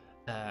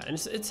 And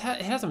it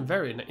has some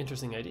very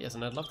interesting ideas,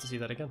 and I'd love to see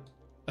that again.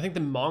 I think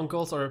the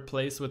Mongols are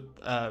replaced with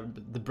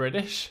the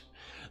British.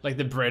 Like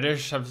the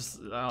British have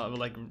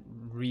like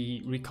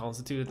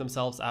reconstituted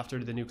themselves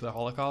after the nuclear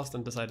holocaust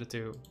and decided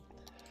to,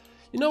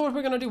 you know what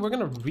we're gonna do? We're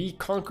gonna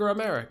reconquer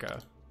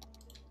America.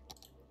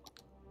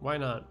 Why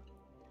not?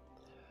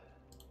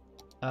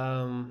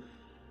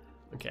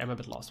 Okay, I'm a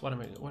bit lost. What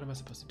am I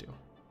supposed to do?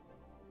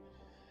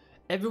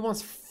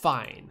 Everyone's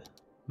fine,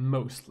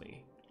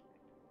 mostly.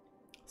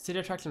 City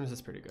attractiveness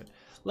is pretty good.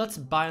 Let's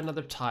buy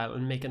another tile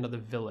and make another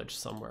village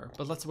somewhere.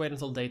 But let's wait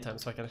until daytime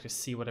so I can actually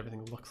see what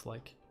everything looks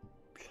like.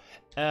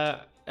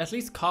 At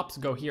least cops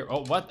go here.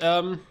 Oh, what?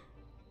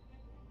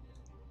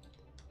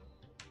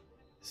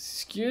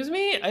 Excuse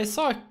me? I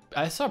saw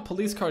a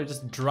police car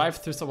just drive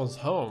through someone's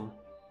home.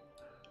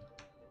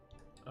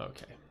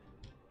 Okay.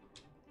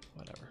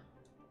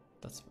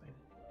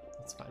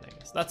 fine, I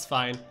guess. That's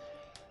fine.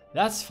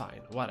 That's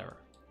fine. Whatever.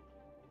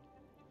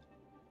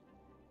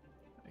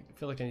 I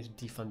feel like I need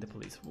to defund the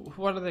police.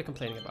 What are they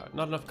complaining about?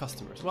 Not enough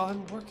customers. Well,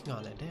 I'm working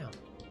on it. Damn.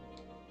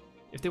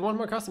 If they want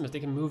more customers, they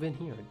can move in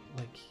here.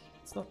 Like,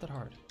 it's not that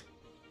hard.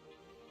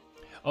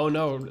 Oh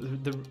no,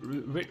 the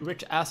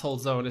rich asshole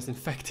zone is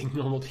infecting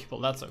normal people.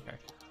 That's okay.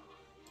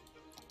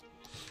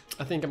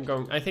 I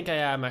think I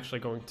am actually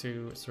going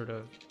to sort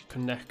of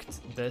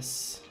connect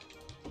this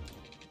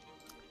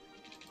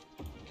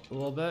a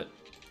little bit.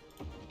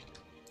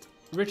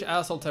 Rich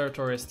asshole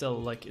territory is still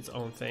like its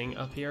own thing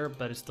up here,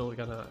 but it's still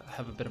gonna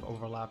have a bit of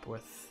overlap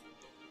with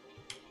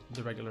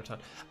the regular town.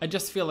 I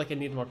just feel like I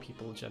need more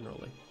people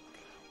generally.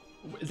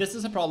 This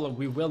is a problem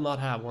we will not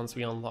have once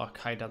we unlock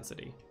high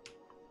density.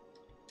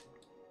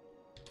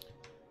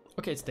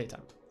 Okay, it's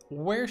daytime.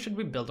 Where should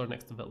we build our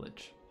next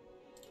village?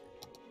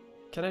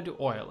 Can I do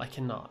oil? I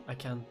cannot. I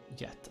can't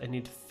yet. I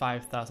need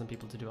 5,000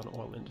 people to do an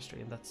oil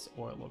industry, and that's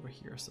oil over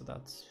here, so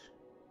that's...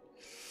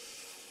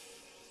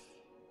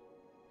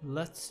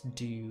 Let's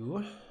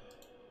do...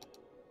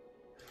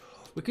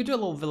 We could do a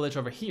little village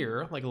over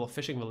here, like a little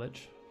fishing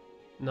village.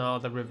 No,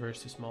 the river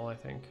is too small, I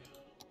think.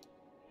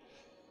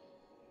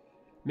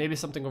 Maybe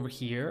something over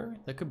here.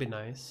 That could be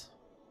nice.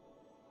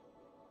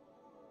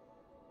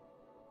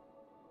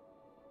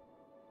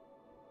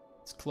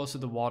 It's close to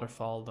the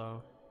waterfall,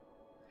 though.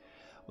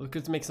 We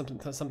could make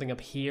something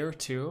up here,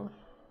 too.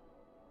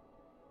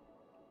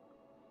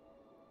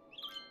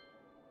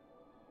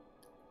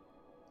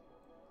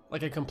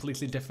 Like a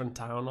completely different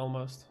town,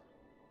 almost.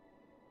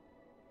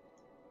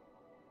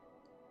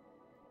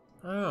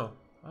 Oh,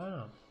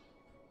 oh.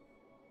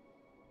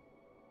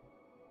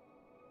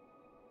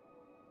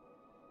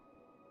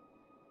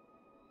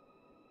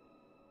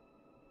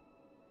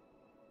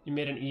 You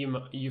made an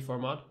EU4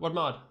 mod? What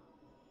mod?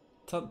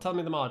 Tell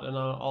me the mod, and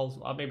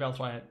I'll maybe I'll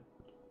try it.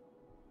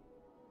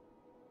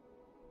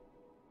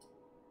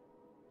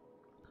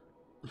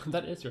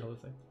 That is your whole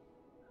thing.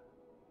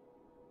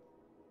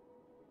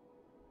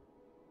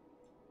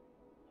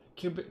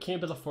 Can you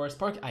build a forest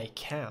park? I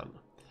can.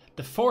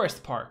 The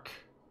forest park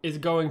is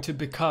going to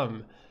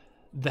become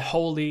the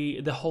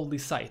holy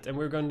site, and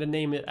we're going to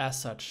name it as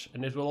such,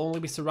 and it will only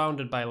be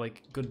surrounded by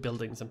like good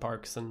buildings and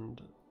parks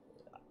and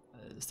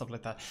stuff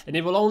like that, and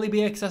it will only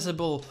be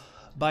accessible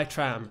by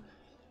tram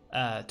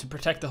to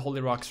protect the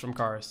holy rocks from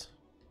cars,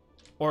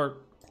 or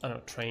I don't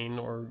know, train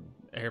or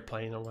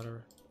airplane or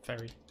whatever,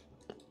 ferry.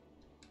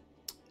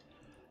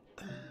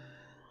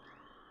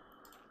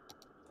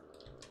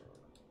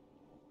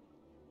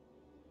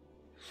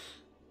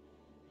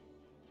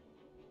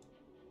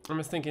 I'm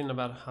just thinking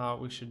about how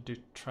we should do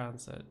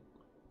transit.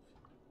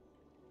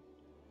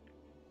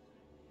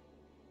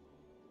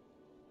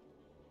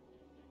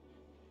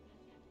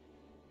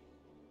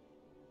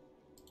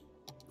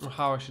 Or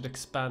how I should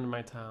expand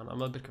my town.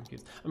 I'm a bit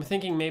confused. I'm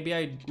thinking maybe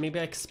I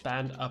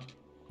expand up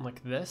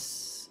like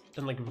this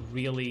and like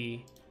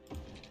really,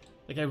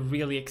 like I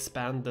really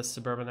expand this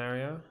suburban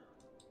area.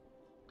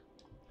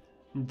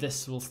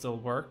 This will still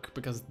work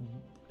because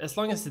as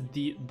long as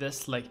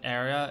this like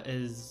area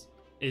is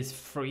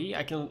free,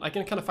 I can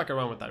kind of fuck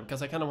around with that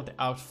because I kind of want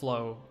the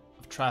outflow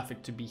of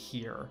traffic to be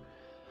here,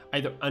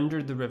 either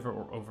under the river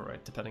or over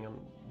it, depending on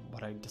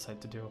what I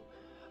decide to do.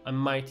 I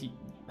might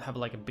have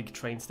like a big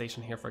train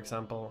station here, for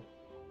example.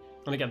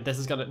 And again, this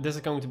is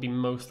going to be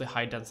mostly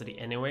high density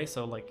anyway,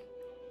 so like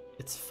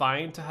it's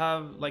fine to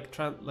have like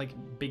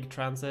big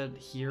transit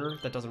here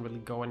that doesn't really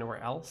go anywhere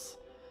else.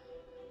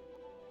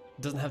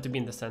 It doesn't have to be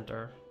in the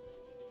center.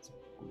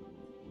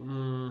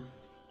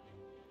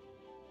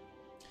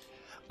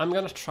 I'm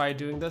gonna try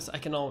doing this. I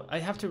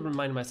have to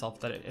remind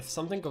myself that if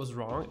something goes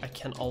wrong, I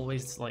can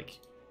always like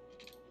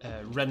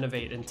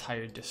renovate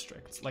entire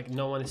districts. Like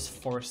no one is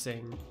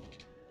forcing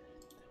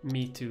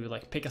me to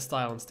like pick a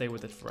style and stay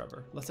with it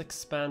forever. Let's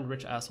expand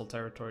rich asshole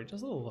territory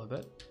just a little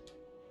bit.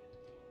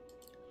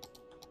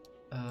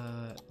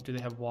 Do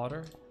they have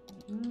water?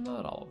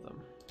 Not all of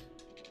them.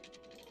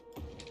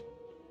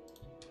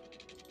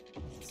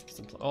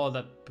 Oh,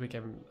 that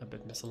became a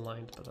bit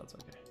misaligned, but that's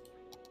okay.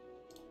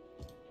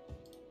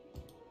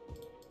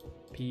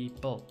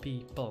 People,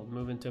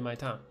 move into my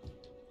town.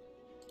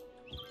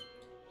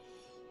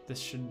 Well,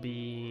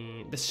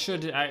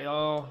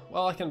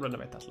 I can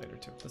renovate that later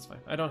too. That's fine.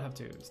 I don't have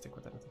to stick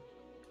with anything.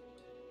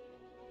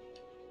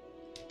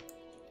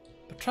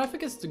 But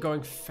traffic is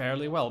going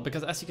fairly well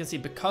because, as you can see,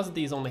 because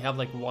these only have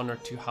like 1 or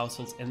 2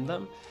 households in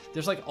them,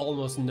 there's like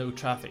almost no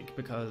traffic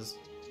because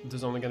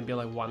there's only going to be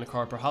like 1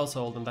 car per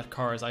household, and that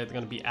car is either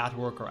going to be at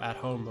work or at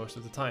home most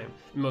of the time.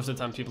 Most of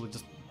the time, people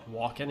just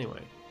walk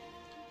anyway.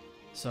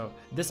 So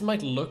this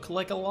might look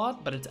like a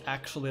lot, but it's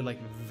actually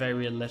like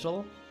very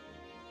little.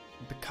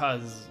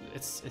 Because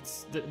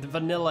the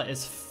vanilla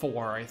is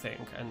 4, I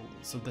think, and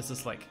so this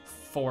is like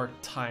 4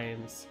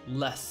 times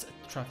less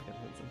traffic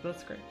intensive.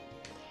 That's great.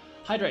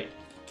 Hydrate.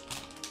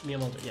 Me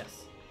and Mulder,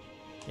 yes.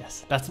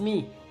 Yes, that's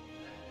me.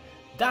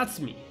 That's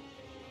me.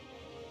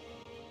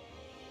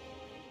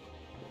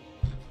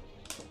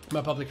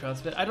 My public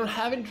transit. I don't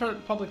have any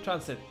public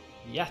transit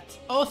yet.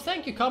 Oh,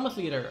 thank you, comment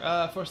leader,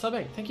 for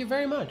subbing. Thank you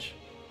very much.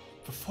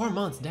 For 4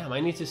 months, damn, I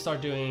need to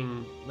start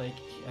doing like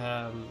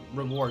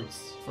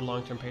rewards for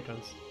long-term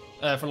patrons,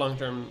 for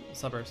long-term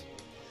subbers.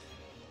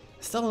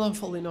 Still don't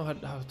fully know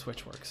how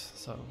Twitch works,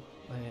 so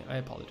I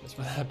apologize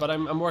for that, but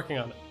I'm working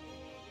on it.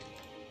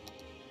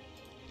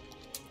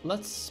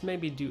 Let's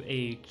maybe do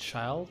a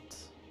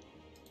childcare.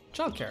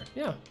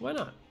 Yeah, why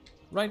not?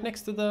 Right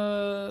next to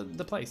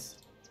the place.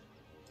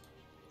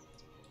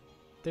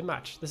 They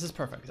match. This is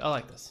perfect. I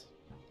like this.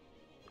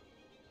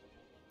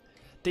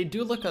 They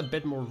do look a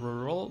bit more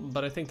rural,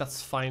 but I think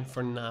that's fine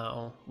for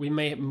now. We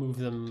may move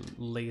them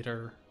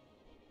later.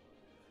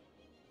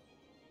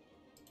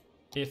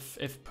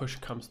 If push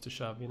comes to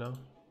shove, you know.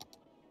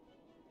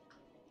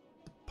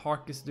 The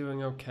park is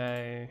doing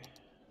okay.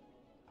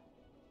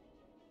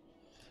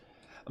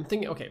 I'm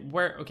thinking, okay.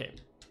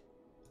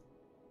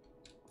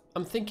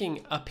 I'm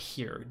thinking up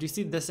here. Do you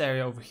see this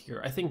area over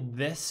here? I think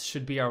this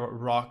should be our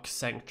rock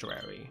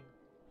sanctuary.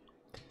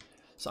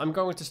 So I'm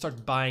going to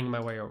start buying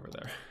my way over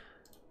there.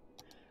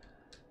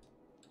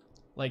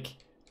 Like,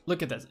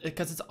 look at this,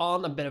 because it's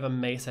on a bit of a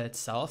mesa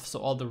itself, so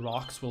all the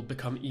rocks will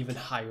become even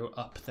higher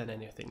up than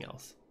anything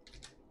else.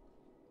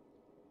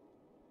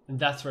 And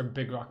that's where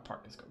Big Rock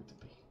Park is going to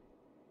be.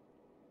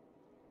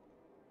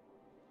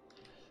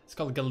 It's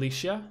called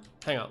Galicia.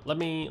 Hang on, let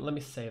me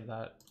save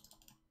that.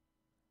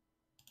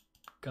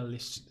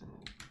 Galicia,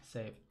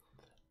 save.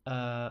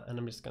 And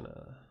I'm just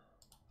gonna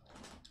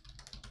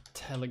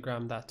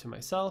telegram that to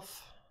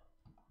myself.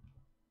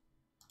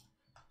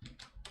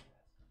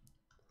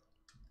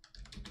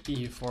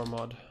 EU4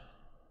 mod.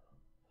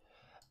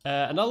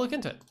 And I'll look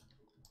into it.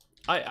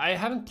 I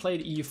haven't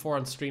played EU4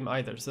 on stream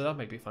either, so that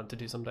might be fun to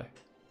do someday.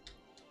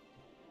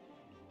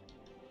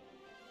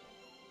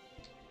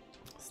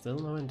 Still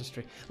no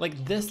industry.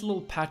 Like, this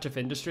little patch of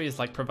industry is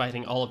like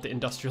providing all of the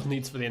industrial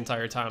needs for the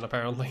entire town,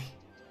 apparently.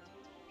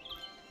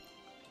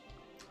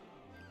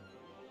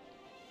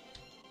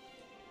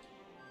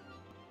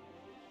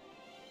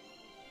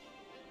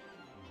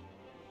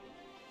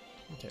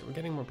 Okay, we're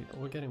getting more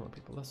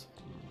people. Let's...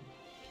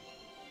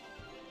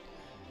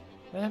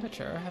 I have a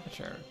chair.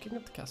 King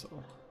of the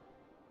castle.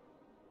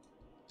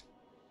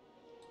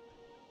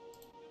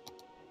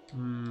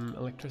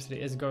 Electricity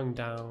is going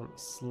down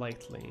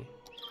slightly.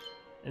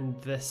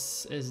 And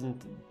this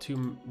isn't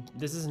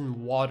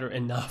water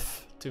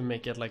enough to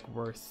make it like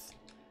worth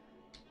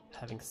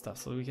having stuff.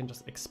 So we can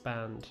just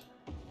expand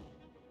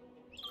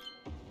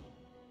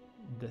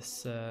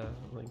this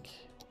like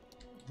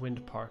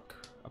wind park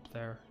up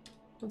there.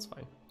 That's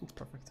fine. It's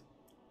perfect.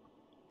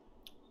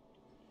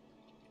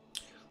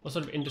 What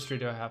sort of industry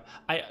do I have?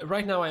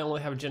 Right now I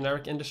only have a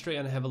generic industry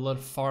and I have a lot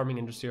of farming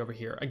industry over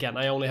here. Again,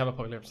 I only have a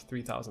population of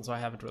 3,000, so I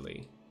haven't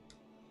really...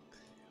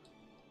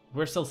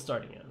 We're still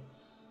starting in.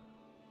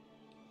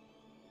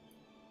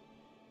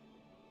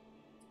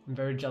 I'm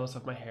very jealous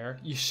of my hair.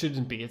 You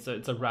shouldn't be. It's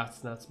a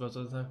rat's nest most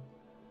of the time.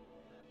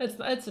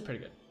 It's pretty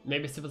good.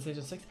 Maybe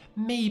Civilization 6?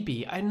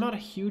 Maybe. I'm not a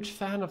huge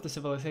fan of the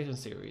Civilization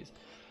series.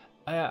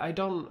 I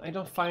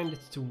don't find it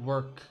to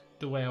work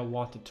the way I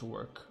want it to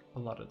work a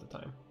lot of the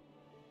time.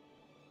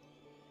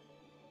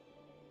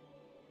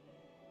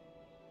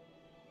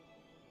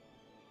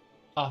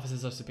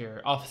 Offices are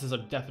superior. Offices are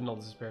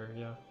definitely superior,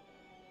 yeah.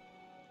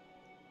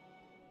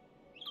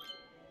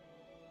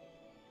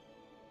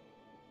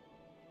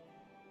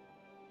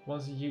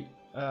 Once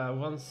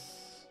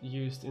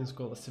used in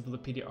school, a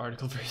Civilopedia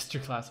article for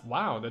history class.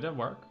 Wow, did that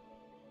work?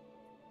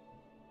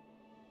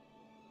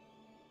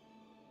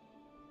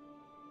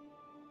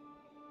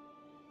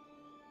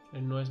 It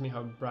annoys me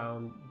how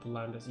brown the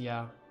land is.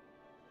 Yeah.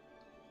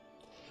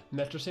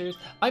 Metro series.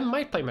 I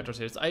might play Metro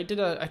series. I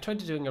tried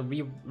doing a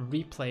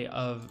replay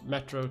of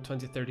Metro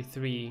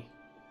 2033,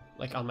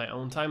 like on my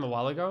own time a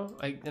while ago.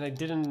 I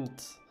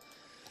didn't.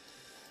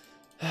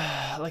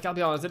 Like, I'll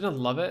be honest, I didn't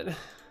love it.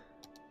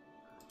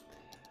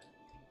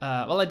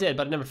 Well, I did,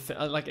 but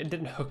it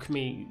didn't hook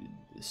me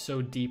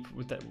so deep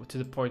with that to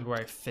the point where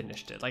I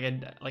finished it. I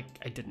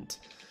didn't.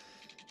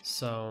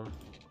 So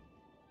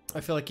I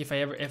feel like if I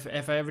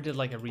ever did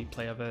like a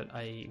replay of it,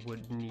 I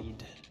would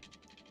need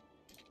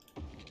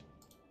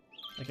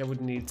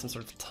some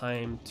sort of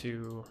time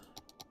to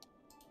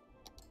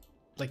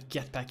like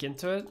get back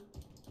into it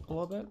a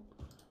little bit.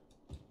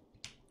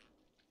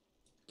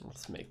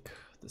 Let's make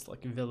this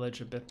like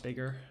village a bit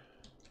bigger.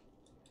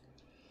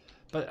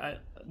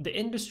 But the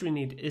industry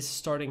need is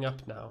starting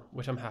up now,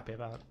 which I'm happy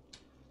about.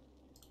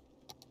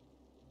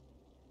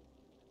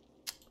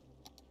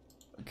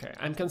 Okay,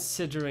 I'm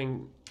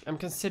considering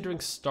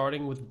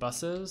starting with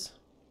buses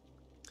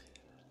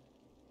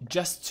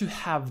just to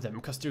have them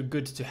because they're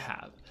good to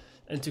have,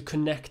 and to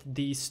connect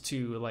these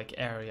two like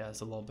areas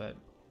a little bit,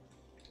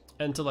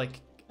 and to like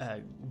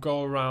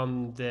go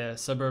around the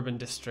suburban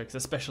districts,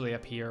 especially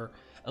up here,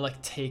 and like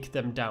take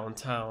them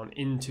downtown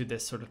into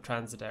this sort of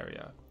transit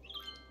area.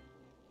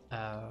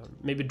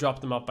 Maybe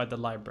drop them off by the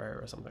library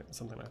or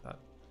something like that,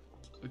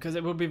 because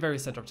it will be very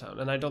center of town,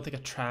 and I don't think a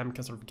tram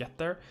can sort of get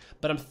there.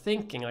 But I'm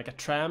thinking like a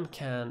tram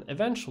can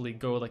eventually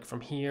go like from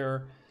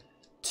here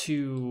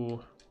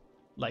to,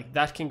 like,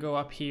 that can go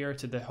up here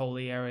to the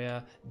holy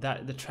area,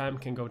 that the tram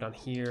can go down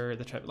here,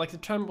 the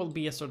tram will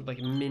be a sort of like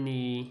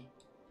mini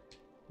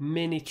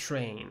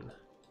train,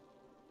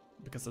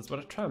 because that's what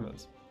a tram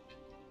is.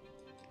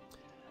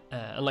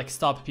 And like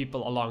stop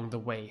people along the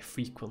way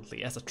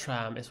frequently, as a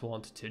tram is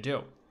wanted to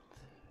do.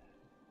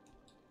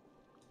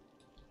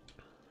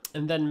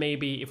 And then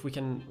maybe if we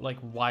can like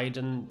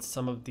widen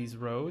some of these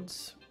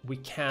roads, we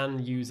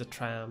can use a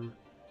tram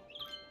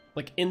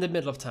like in the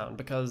middle of town,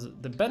 because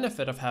the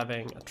benefit of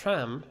having a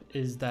tram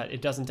is that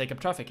it doesn't take up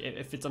traffic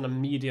if it's on a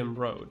medium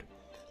road.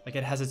 Like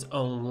it has its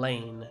own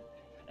lane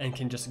and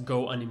can just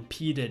go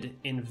unimpeded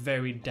in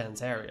very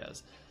dense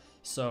areas.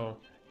 So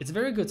it's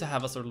very good to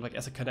have a sort of like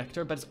as a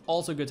connector, but it's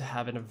also good to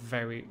have in a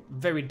very,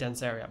 very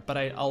dense area. But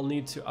I'll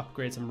need to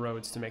upgrade some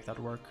roads to make that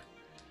work.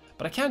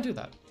 But I can do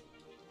that.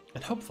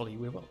 And hopefully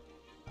we will.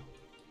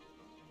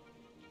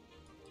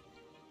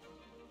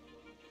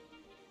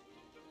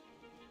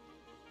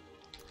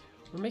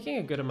 We're making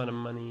a good amount of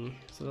money,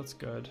 so that's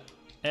good.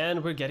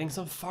 And we're getting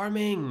some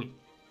farming!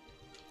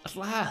 At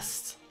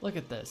last! Look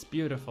at this,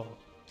 beautiful.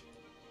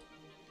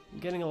 I'm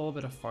getting a little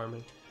bit of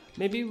farming.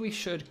 Maybe we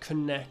should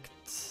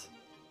connect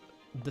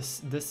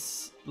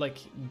like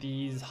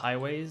these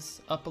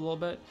highways up a little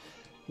bit.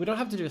 We don't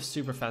have to do a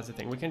super fancy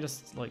thing. We can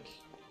just like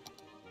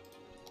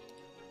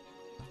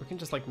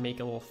make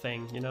a little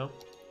thing, you know?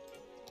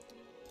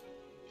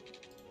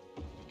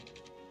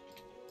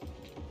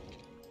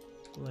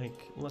 Like,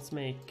 let's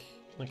make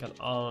like an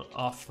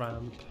off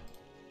ramp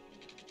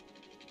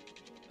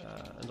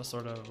and a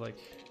sort of like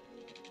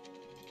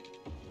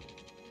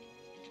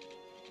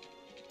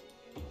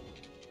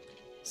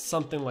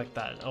something like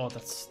that. Oh,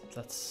 that's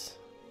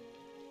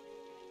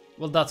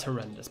well, that's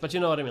horrendous, but you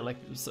know what I mean. Like,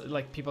 so,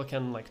 like people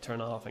can like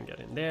turn off and get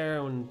in there,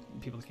 and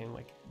people can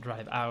like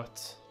drive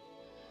out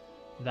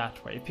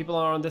that way. If people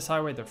are on this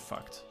highway, they're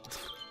fucked.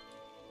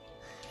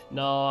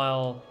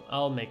 No,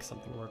 I'll make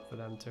something work for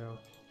them too.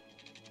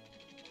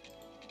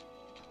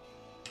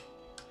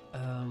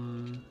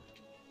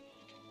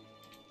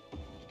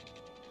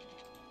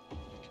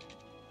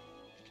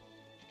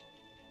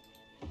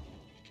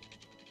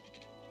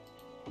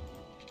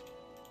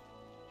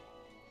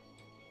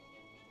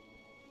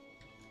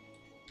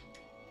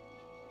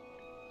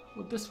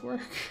 Would this work?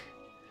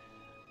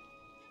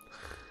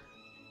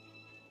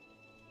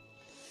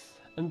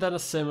 And then a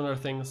similar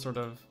thing sort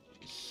of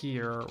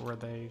here where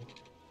they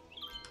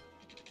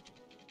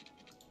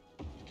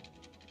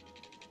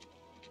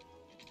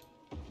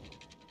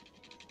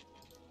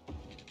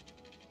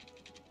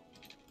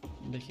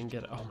can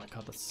get, oh my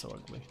god, that's so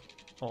ugly.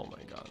 Oh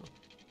my god.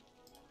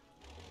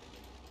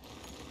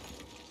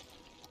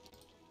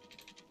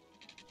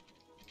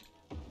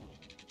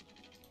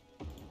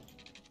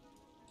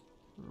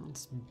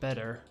 It's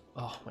better.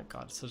 Oh my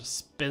god, it's such a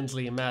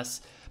spindly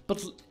mess.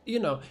 But you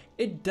know,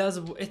 it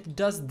does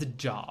the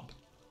job.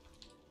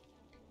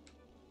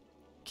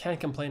 Can't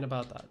complain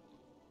about that.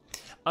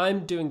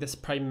 I'm doing this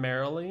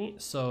primarily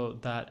so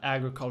that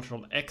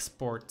agricultural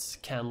exports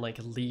can like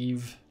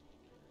leave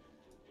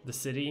the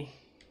city.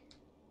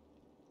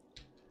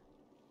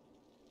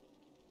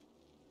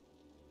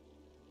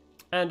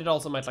 And it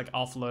also might like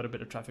offload a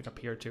bit of traffic up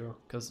here too,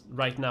 because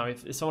right now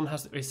if someone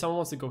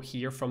wants to go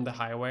here from the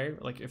highway,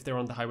 like if they're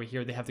on the highway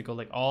here, they have to go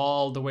like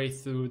all the way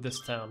through this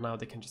town. Now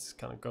they can just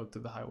kind of go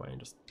through the highway and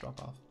just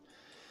drop off.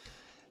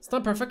 It's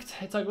not perfect,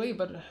 it's ugly,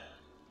 but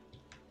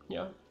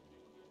yeah.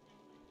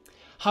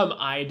 How am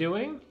I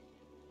doing?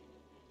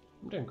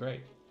 I'm doing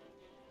great.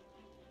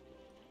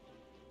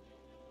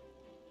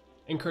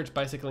 Encourage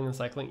bicycling and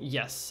cycling.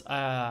 Yes,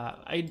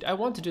 I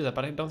want to do that,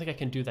 but I don't think I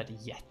can do that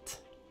yet.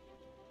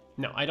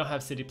 No, I don't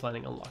have city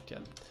planning unlocked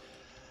yet.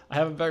 I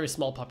have a very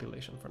small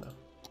population for now.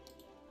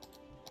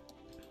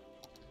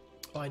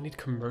 Oh, I need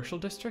commercial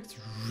districts?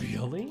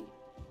 Really?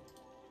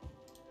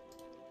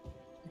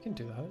 I can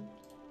do that.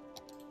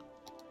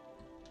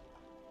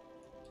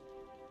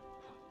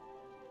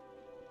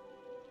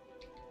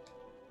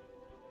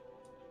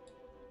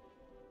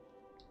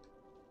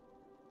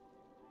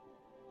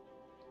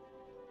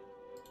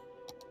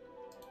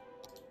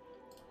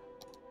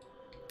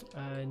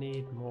 I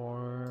need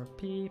more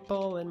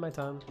people in my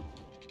town.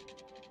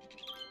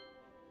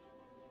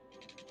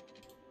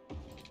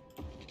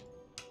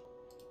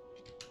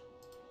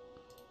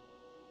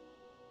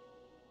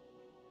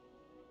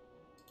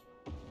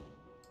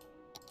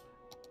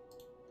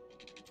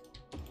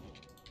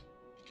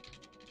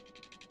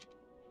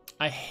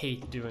 I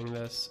hate doing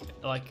this,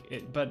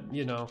 but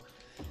you know,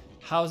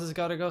 houses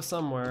gotta go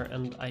somewhere,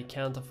 and I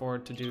can't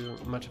afford to do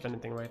much of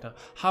anything right now.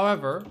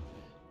 However,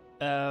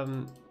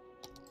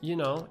 you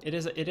know, it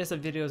is a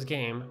videos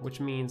game, which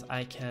means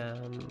I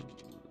can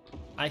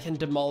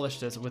demolish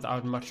this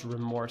without much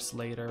remorse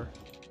later,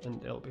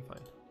 and it'll be fine.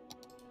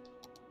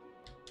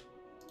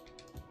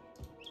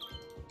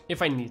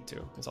 If I need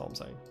to, is all I'm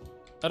saying.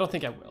 I don't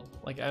think I will.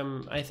 Like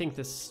I think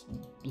this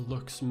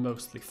looks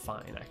mostly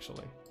fine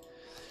actually.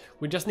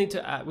 We just need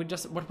to add,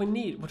 what we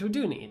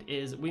do need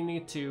is we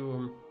need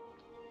to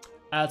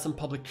add some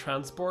public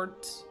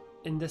transport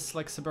in this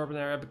like suburban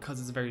area because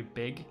it's very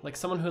big. Like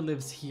someone who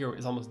lives here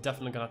is almost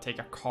definitely gonna take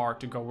a car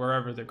to go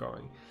wherever they're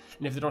going.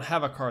 And if they don't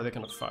have a car, they're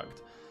kind of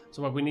fucked.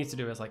 So what we need to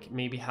do is like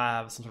maybe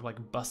have some sort of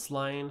like bus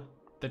line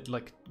that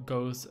like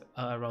goes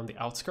around the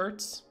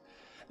outskirts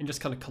and just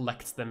kind of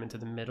collects them into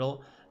the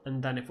middle.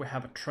 And then if we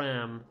have a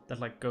tram that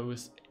like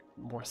goes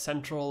more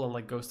central and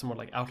like goes to more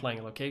like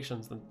outlying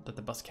locations that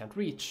the bus can't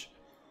reach,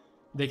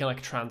 they can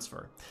like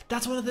transfer.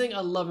 That's one of the things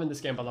I love in this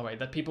game, by the way,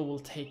 that people will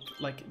take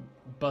like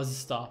bus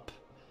stop.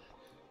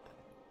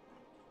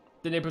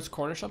 The neighborhood's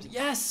corner shops.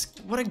 Yes,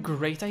 what a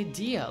great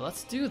idea.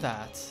 Let's do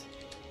that.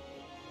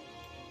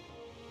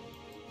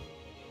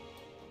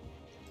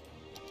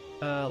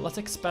 Let's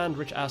expand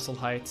Rich Asshole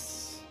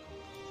Heights.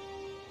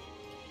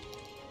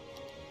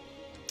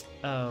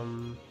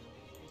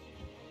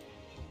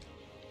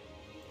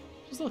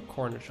 Just little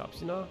corner shops,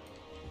 you know?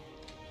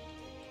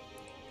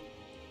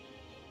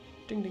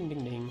 Ding, ding,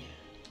 ding, ding.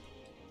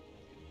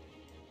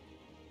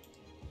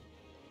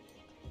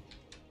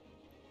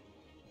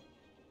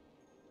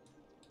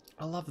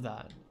 I love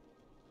that.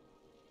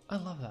 I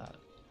love that.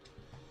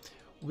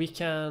 We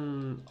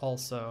can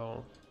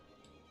also...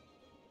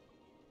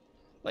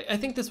 Like, I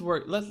think this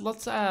work.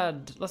 Let's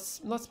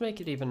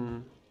make it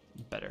even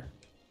better.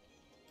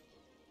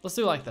 Let's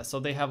do it like this.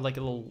 So they have like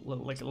a little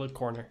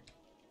corner.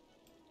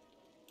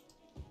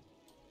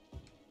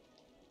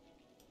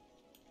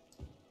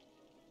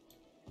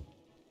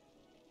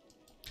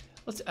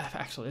 Let's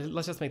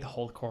just make the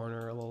whole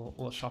corner a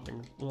little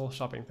shopping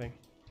thing.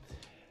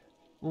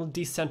 A little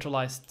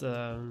decentralized,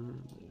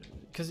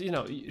 because you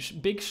know,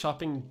 big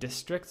shopping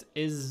districts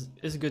is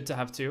good to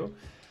have too.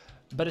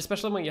 But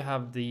especially when you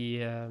have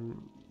the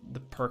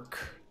perk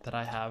that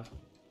I have,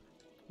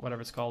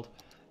 whatever it's called,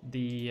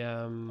 the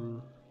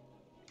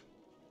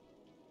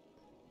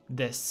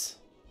this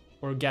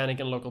organic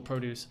and local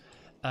produce,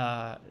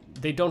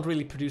 they don't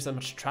really produce that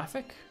much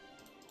traffic.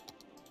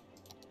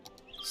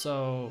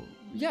 So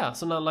yeah,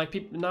 so now like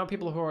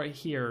people who are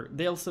here,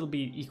 they'll still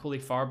be equally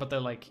far, but they're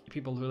like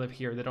people who live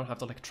here, they don't have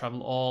to like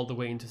travel all the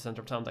way into the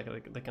center of town.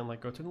 They can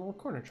like go to the little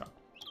corner shop.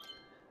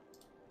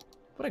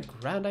 What a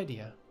grand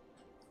idea.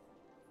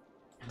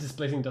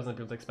 Displacing doesn't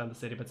appeal to expand the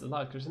city, but it's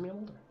allowed because I'm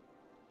older.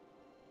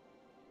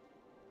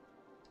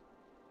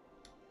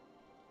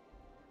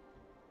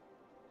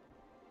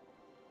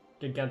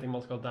 Gigantic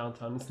multiple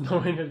downtown, it's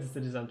nowhere near the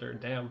city center,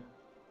 damn.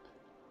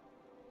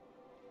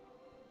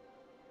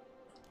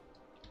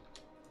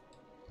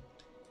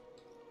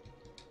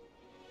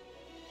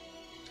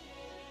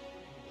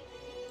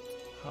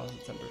 How's the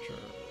temperature?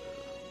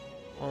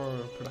 Or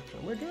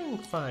production? We're doing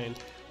fine.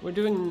 We're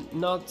doing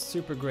not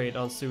super great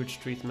on sewage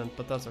treatment,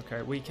 but that's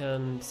okay. We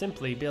can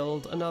simply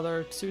build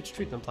another sewage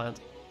treatment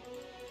plant.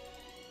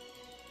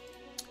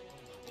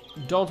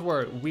 Don't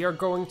worry, we are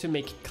going to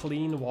make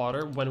clean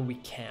water when we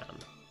can.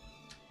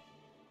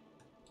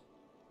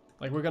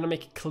 Like, we're gonna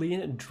make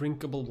clean,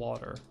 drinkable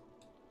water.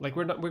 Like,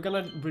 we're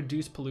gonna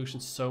reduce pollution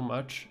so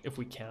much if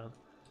we can.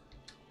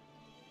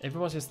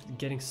 Everyone's just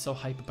getting so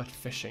hype about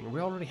fishing.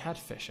 We already had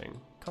fishing.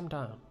 Calm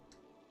down.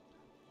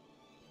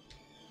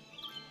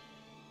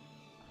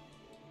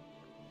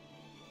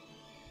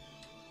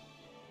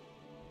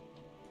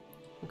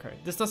 Okay,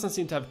 this doesn't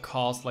seem to have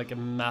caused like a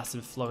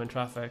massive flow in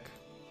traffic.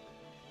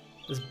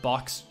 This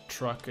box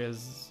truck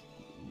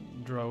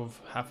drove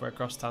halfway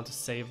across town to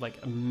save like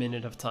a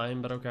minute of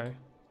time, but okay.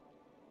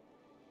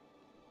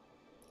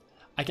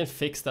 I can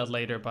fix that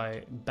later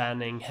by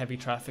banning heavy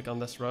traffic on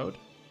this road.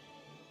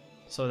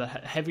 So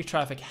that heavy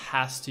traffic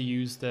has to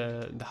use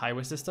the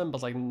highway system,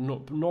 but like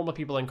normal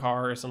people in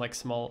cars and like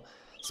small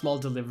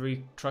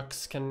delivery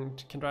trucks can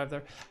drive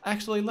there.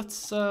 Actually,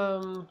 let's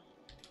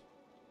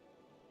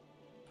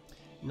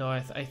no,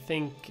 I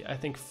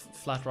think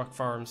Flat Rock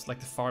Farms, like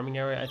the farming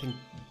area, I think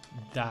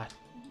that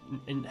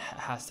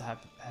has to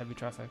have heavy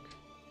traffic.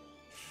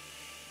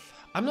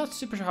 I'm not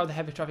super sure how the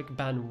heavy traffic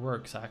ban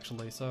works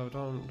actually, so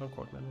don't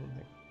quote me on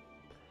anything.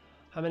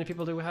 How many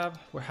people do we have?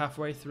 We're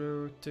halfway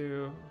through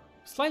to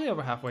slightly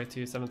over halfway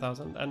to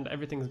 7,000, and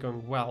everything's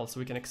going well, so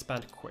we can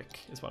expand quick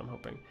is what I'm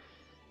hoping.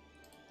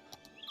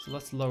 So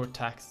let's lower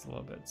taxes a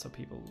little bit so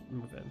people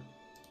move in.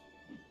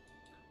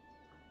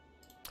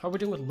 How are we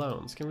doing with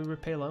loans? Can we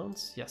repay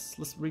loans? Yes,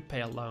 let's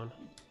repay a loan.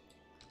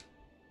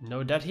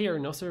 No debt here,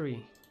 no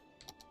siree.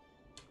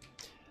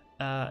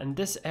 And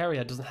this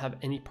area doesn't have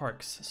any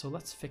parks, so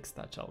let's fix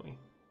that, shall we?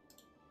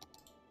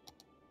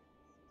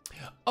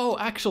 Oh,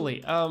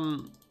 actually,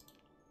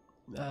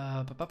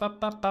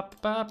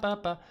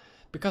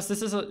 because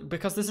this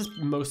is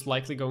most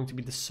likely going to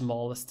be the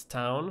smallest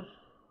town.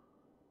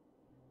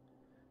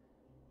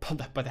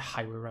 By the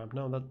highway ramp.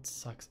 No, that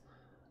sucks.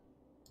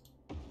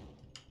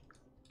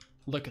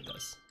 Look at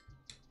this.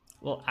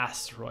 Little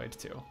asteroid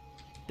too.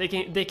 They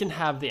can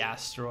have the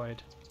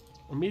asteroid.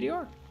 Or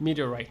meteor?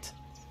 Meteorite.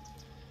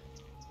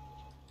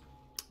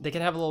 They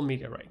can have a little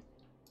meteorite.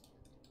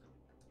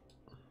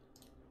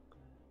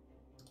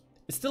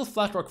 It's still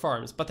Flat Rock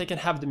Farms, but they can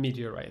have the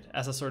meteorite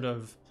as a sort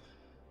of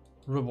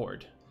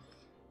reward.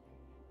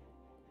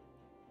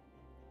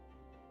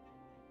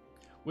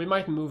 We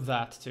might move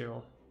that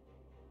too.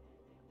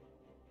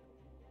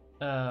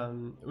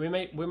 We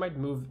might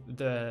move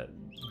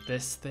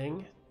this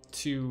thing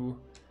to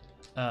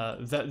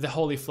the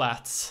Holy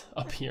Flats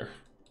up here,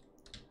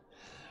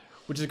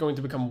 which is going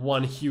to become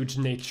one huge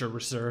nature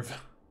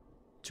reserve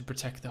to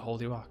protect the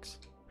Holy Rocks.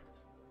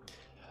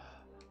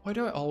 Why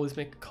do I always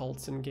make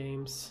cults in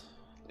games?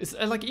 It's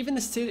like even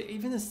the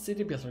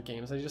city builder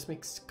games, I just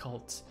make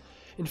cults.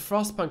 In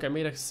Frostpunk, I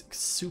made a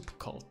soup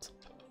cult.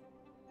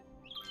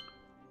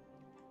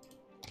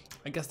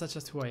 I guess that's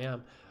just who I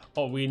am.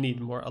 Oh, we need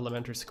more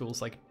elementary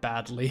schools, like,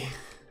 badly.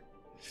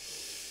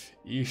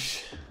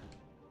 Yeesh.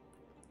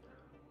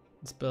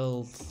 Let's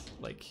build,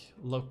 like,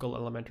 local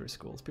elementary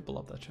schools. People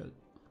love that shit.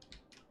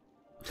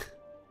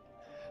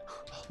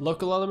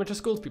 Local elementary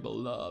schools, people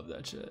love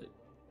that shit.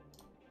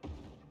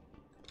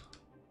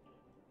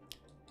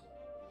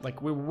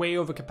 Like, we're way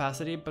over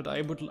capacity, but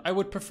I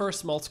would prefer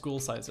small school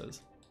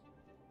sizes.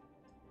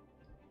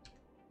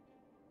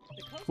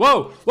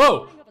 Whoa!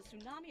 Whoa! Of a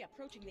tsunami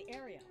approaching the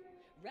area.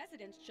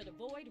 Residents should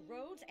avoid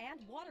roads and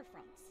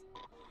waterfronts.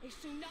 A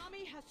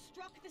tsunami has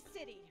struck the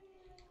city.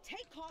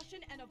 Take caution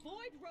and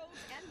avoid roads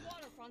and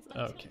waterfronts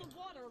until the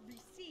water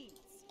recedes.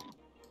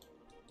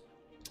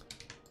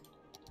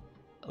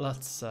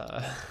 Let's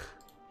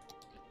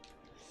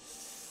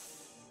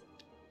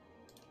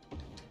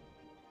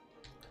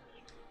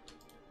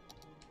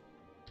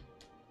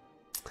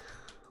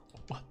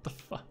what the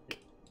fuck?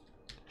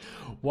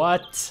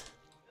 What?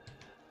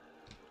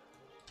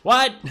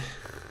 What?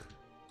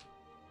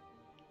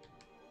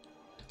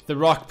 The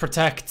rock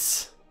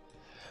protects.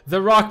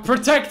 The rock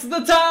protects the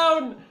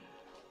town!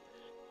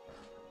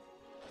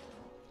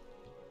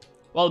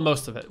 Well,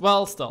 most of it.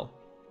 Well, still.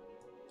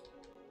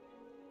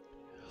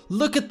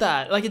 Look at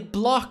that! Like, it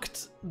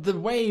blocked the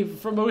wave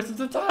from most of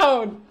the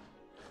town!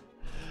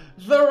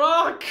 The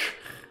rock!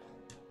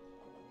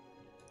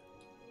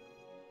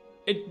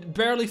 It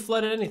barely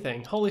flooded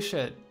anything. Holy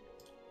shit.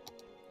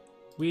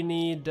 We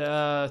need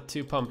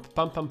to pump.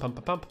 Pump, pump,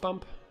 pump, pump,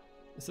 pump.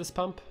 Is this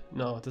pump?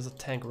 No, there's a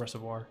tank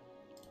reservoir.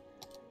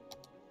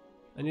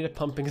 I need a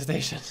pumping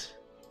station.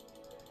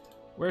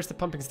 Where's the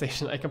pumping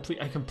station? I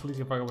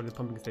completely forgot where the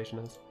pumping station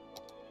is.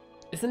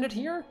 Isn't it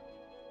here?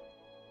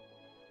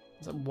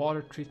 It's a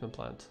water treatment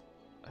plant.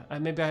 I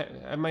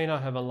might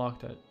not have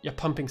unlocked it. Yeah,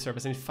 pumping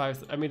service. I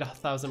need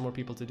 1,000 more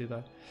people to do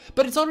that.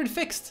 But it's already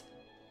fixed.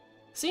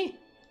 See?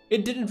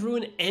 It didn't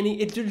ruin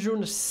it didn't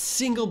ruin a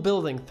single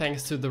building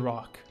thanks to the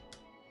rock.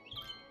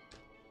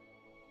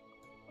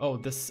 Oh,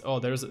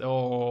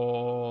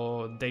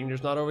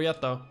 danger's not over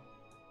yet though.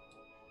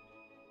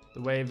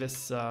 The wave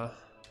is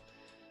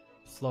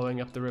flowing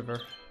up the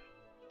river.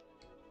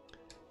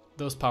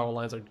 Those power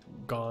lines are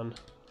gone.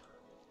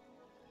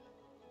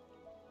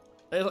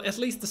 At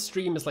least the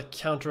stream is like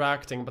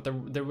counteracting, but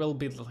there will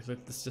be like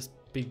this just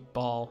big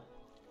ball.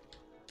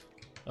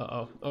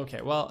 Uh-oh.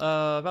 Okay, well,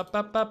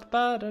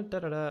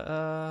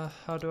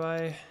 how do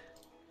I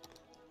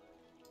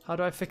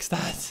fix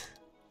that?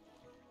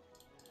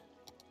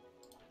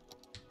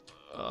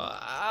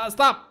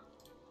 Stop!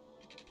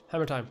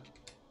 Hammer time.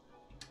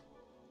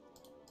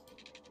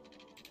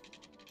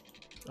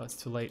 Oh, it's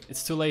too late.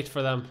 It's too late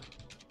for them.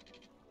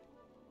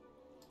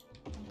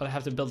 But I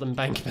have to build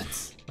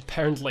embankments,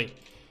 apparently.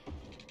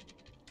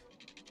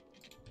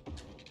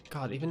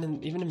 God, even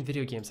in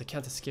video games, I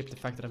can't escape the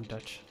fact that I'm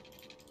Dutch.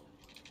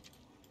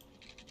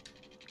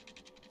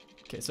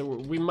 Okay, so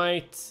we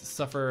might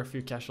suffer a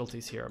few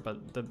casualties here,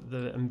 but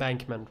the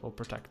embankment will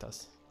protect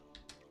us.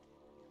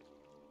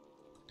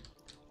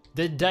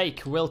 The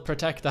dike will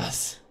protect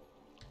us.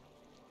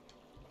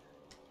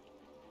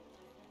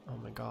 Oh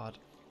my god.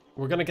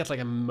 We're gonna get like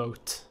a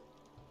moat.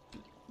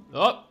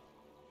 Oh!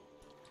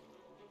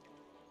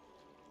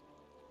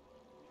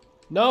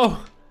 No!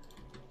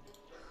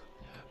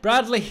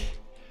 Bradley!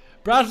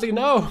 Bradley,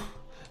 no!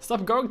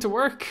 Stop going to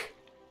work!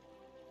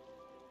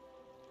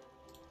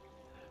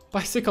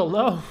 Bicycle,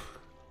 no!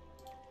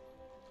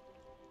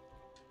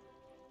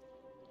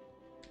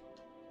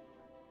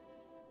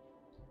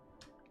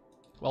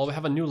 Well, we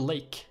have a new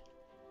lake.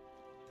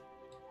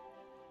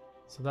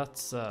 So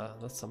that's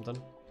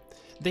something.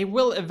 They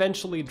will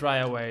eventually dry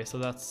away, so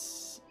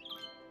that's...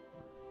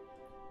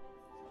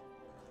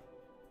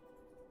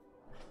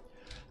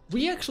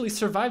 We actually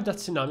survived that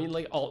tsunami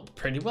like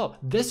pretty well.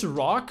 This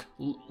rock,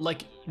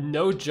 like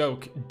no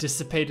joke,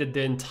 dissipated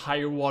the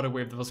entire water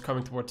wave that was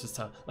coming towards this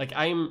town. Like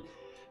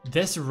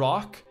this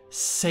rock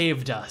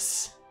saved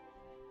us.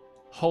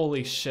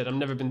 Holy shit! I've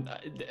never been.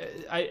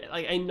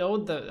 I know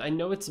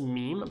it's a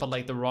meme, but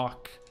like the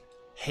rock,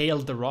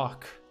 hailed the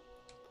rock.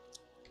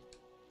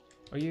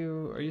 Are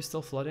you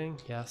still flooding?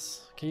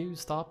 Yes. Can you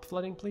stop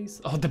flooding,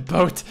 please? Oh, the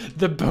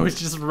boat's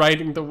just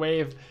riding the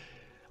wave.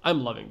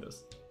 I'm loving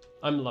this.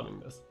 I'm loving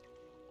this.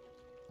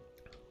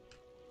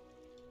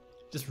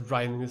 Just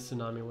riding the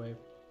tsunami wave.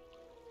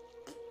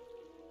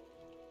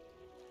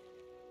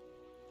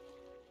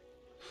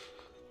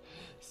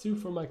 Sue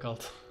for my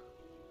cult.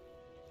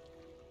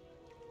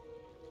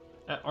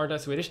 Aren't I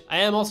Swedish? I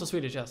am also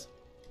Swedish, yes.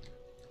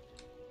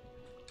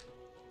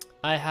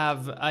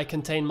 I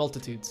contain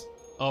multitudes.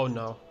 Oh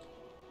no.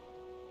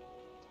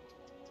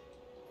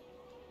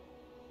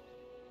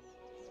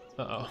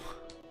 Uh-oh.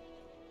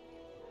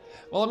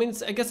 Well, I mean,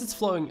 I guess it's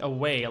flowing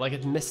away. Like,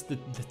 it missed the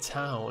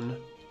town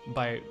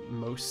by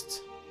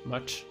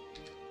much.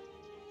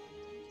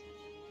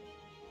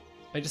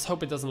 I just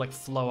hope it doesn't, like,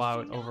 flow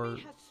out over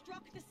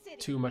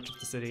too much of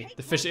the city.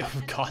 The fish,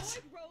 oh god.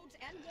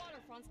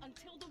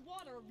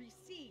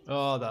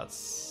 Oh,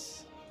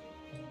 that's...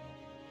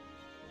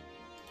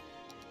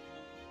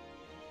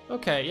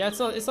 Okay, yeah,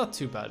 it's not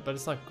too bad, but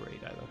it's not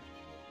great either.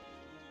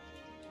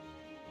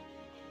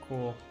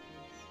 Cool.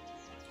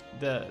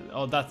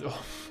 Oh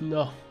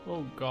no,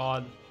 oh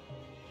god.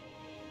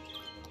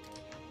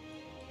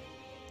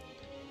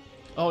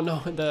 Oh no,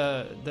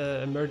 the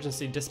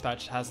emergency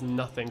dispatch has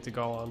nothing to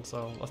go on,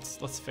 so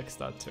let's fix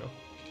that too.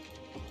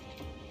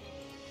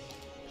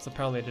 Because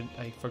apparently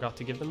I forgot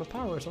to give them a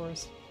power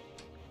source.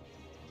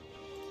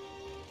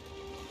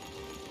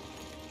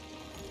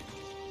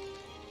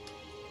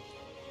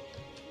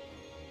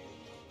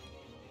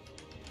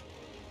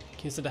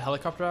 Can you send a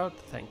helicopter out?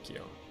 Thank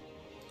you.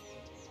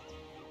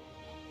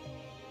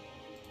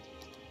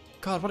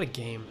 God, what a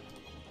game.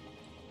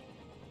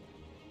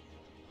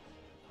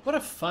 What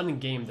a fun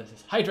game this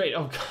is. Hydrate!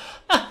 Oh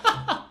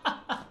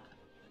god.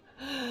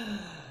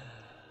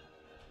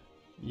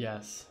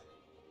 Yes.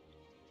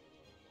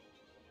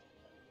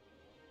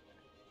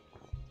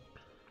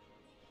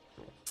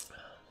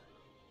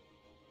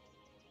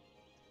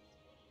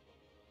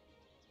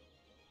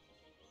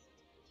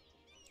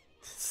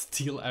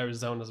 Steal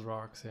Arizona's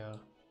rocks, yeah.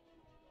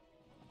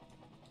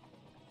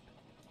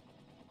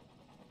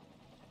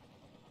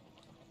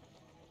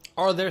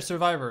 Are there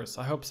survivors?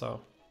 I hope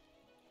so.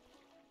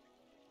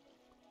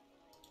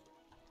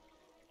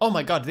 Oh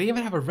my god, they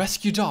even have a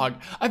rescue dog.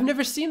 I've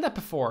never seen that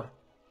before.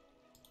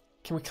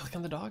 Can we click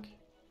on the dog?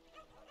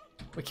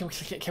 Wait, can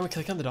we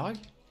click on the dog?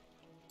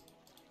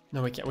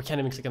 No, we can't. We can't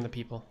even click on the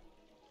people.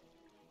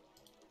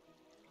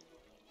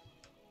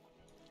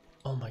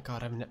 Oh my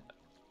god,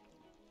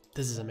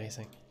 this is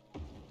amazing.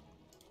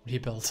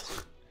 Rebuild.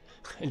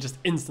 And just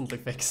instantly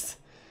fixed.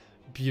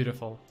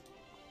 Beautiful.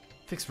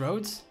 Fix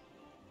roads?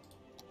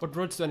 What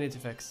roads do I need to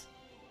fix?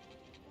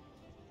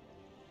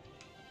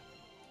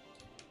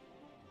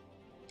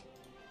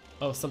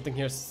 Oh, something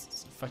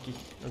here's fucky.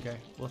 Okay,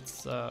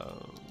 let's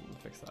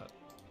fix that.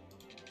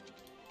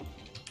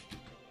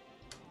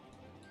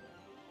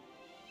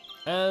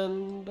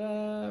 And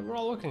we're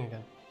all working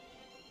again.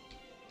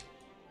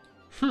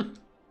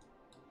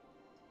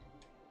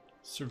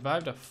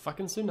 Survived a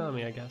fucking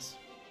tsunami, I guess.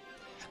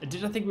 I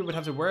didn't think we would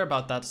have to worry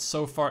about that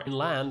so far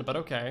inland, but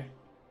okay.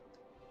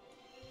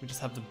 We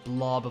just have the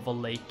blob of a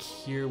lake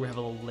here. We have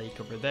a little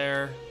lake over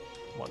there.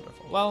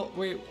 Wonderful. Well,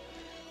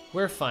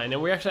 we're fine,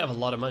 and we actually have a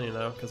lot of money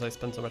now because I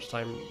spent so much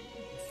time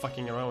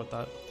fucking around with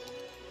that.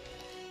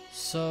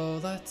 So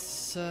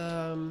that's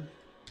I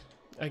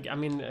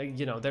mean,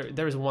 you know,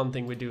 there is one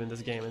thing we do in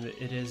this game, and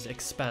it is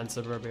expand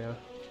suburbia.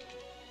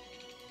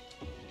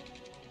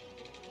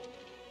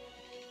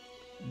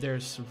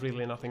 There's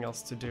really nothing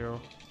else to do.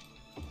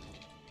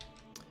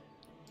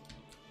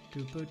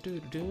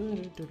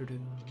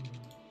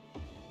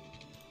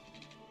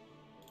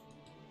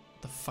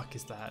 The fuck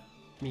is that?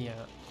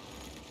 Mia,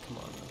 come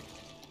on now.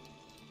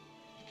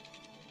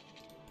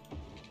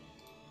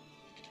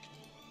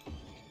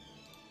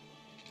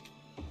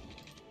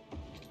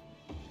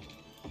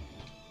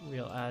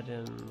 We'll add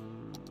in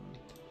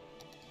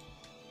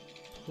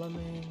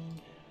plumbing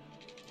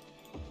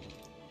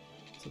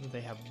so that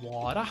they have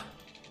water.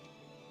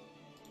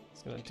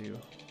 It's gonna do.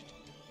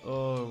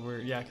 Oh,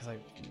 yeah, because I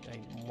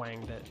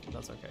wanged it.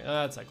 That's okay.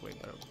 That's like way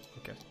better.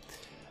 Okay.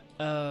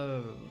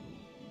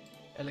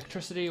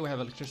 Electricity. We have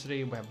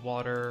electricity. We have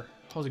water.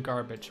 How's the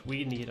garbage?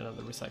 We need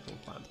another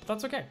recycling plant, but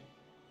that's okay.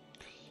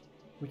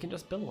 We can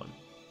just build one.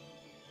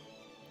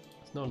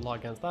 There's no law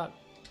against that.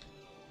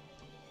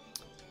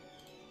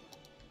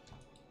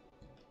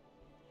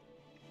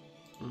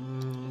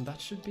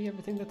 That should be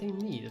everything that they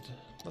need.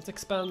 Let's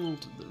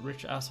expand the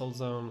rich asshole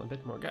zone a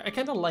bit more. I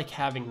kind of like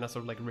having that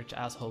sort of like rich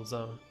asshole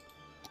zone.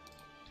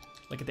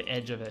 Like at the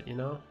edge of it, you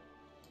know?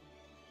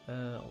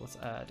 Let's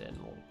add in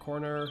more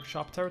corner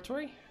shop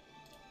territory.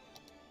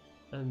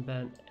 And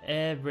then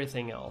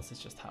everything else is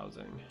just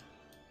housing.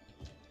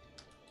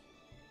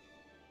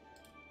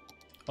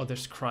 Oh,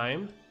 there's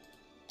crime?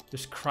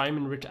 There's crime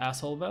in rich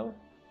asshole.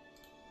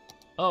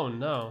 Oh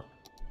no.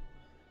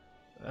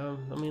 I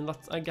mean,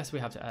 I guess we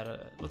have to add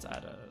let's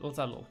add a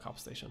little cop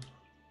station.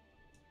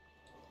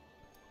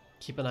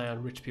 Keep an eye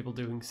on rich people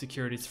doing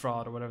securities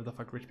fraud or whatever the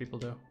fuck rich people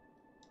do.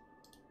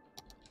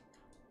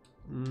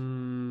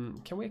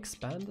 Can we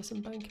expand this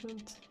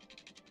embankment?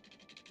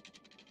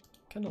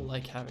 Kind of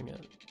like having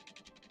it.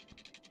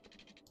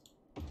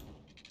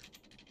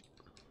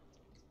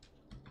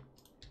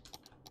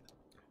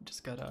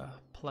 Just gotta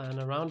plan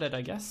around it,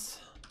 I guess.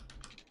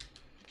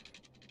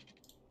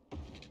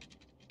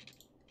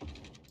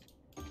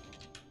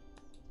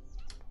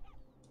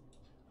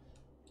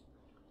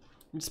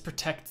 just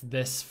protect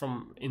this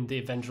from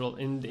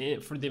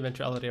for the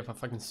eventuality of a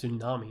fucking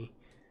tsunami.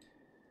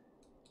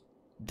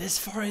 This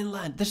far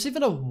inland, there's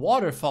even a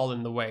waterfall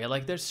in the way.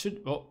 Like there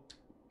should. Oh,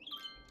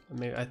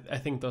 maybe I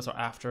think those are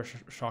after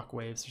shock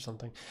waves or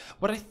something.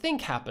 What I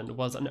think happened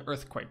was an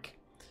earthquake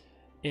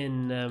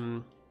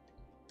in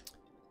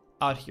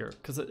out here,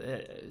 because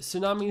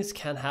tsunamis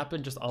can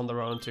happen just on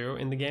their own too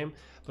in the game.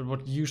 But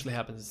what usually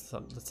happens is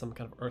that some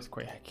kind of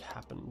earthquake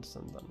happens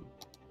and then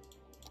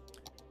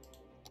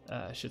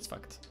shit's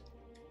fucked.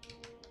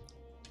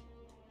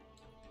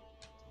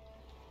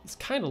 This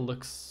kind of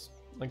looks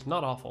like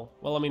not awful.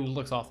 Well, I mean, it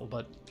looks awful,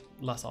 but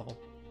less awful.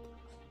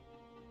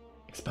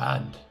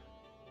 Expand.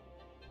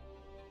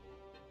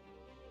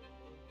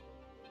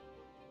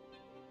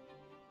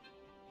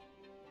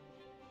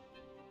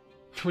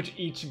 Which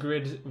each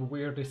grid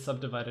weirdly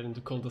subdivided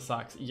into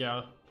cul-de-sacs.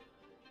 Yeah.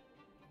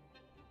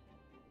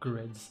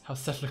 Grids. How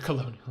settler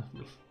colonial of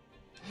me.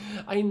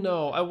 I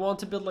know, I want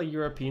to build like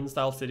European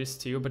style cities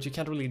too, but you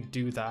can't really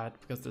do that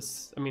because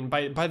this, I mean,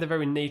 by the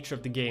very nature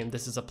of the game,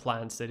 this is a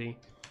planned city.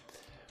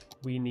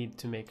 We need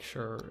to make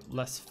sure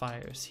less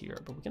fires here,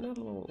 but we can add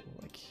a little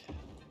like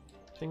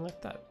thing like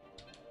that.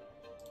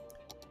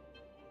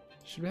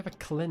 Should we have a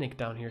clinic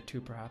down here too,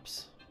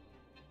 perhaps?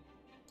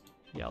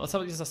 Yeah, let's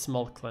have just a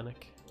small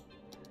clinic.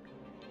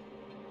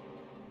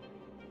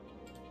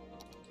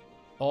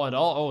 Oh, and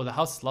oh, the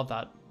houses love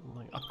that.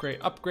 Like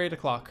upgrade a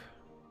clock.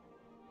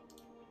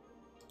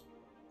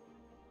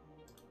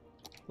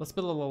 Let's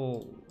build a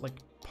little like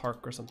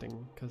park or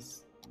something,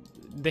 because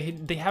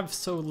they have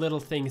so little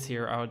things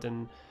here out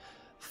in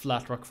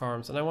Flat Rock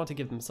Farms, and I want to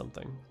give them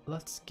something.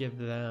 Let's give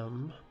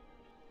them.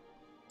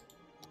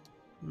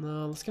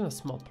 No, let's give them a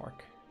small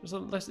park.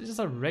 There's just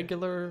a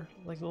regular,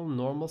 like little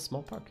normal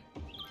small park.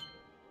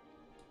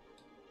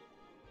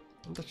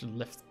 That should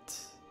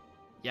lift.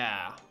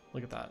 Yeah,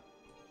 look at that.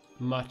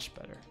 Much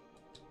better.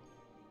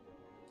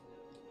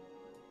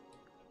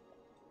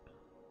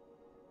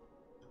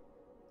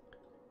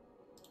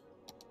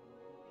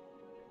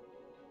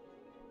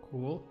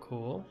 Cool,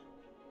 cool.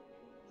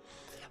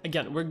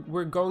 Again,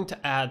 we're going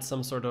to add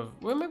some sort of.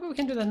 Well, maybe we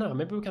can do that now.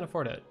 Maybe we can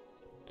afford it.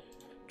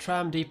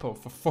 Tram depot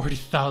for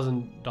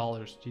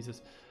 $40,000.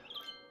 Jesus.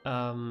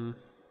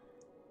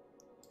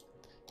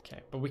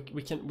 Okay, but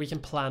we can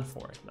plan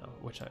for it now,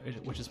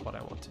 which is what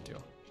I want to do.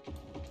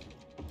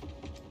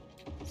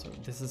 So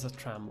this is a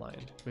tram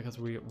line because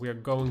we are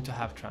going to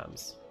have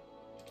trams.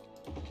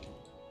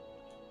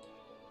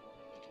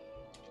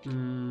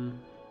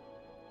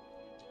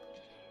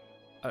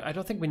 I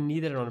don't think we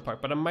need it on the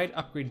park, but I might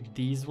upgrade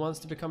these ones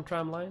to become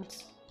tram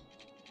lines.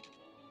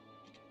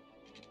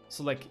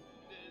 So like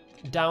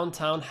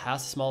downtown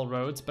has small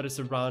roads, but it's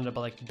surrounded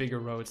by like bigger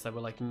roads that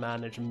will like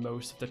manage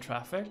most of the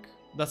traffic.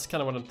 That's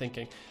kind of what I'm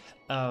thinking.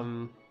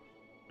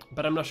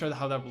 But I'm not sure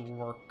how that will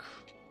work.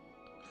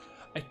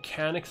 I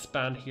can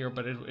expand here,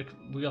 but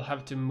we'll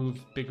have to move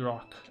big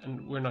rock,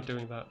 and we're not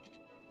doing that.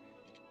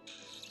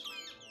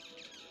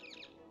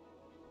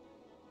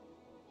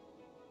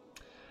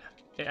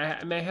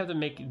 I may have to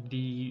make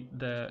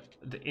the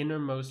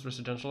innermost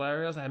residential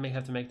areas. I may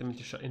have to make them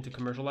into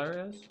commercial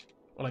areas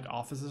or like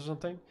offices or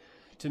something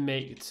to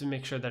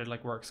make sure that it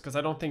like works. Because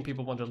I don't think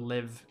people want to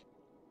live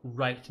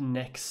right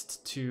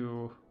next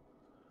to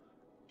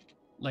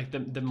like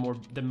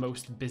the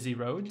most busy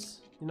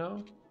roads, you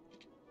know.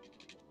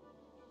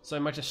 So I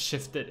might just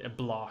shift it a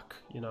block,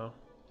 you know.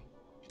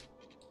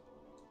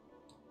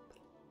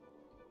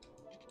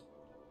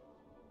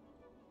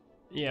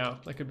 Yeah,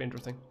 that could be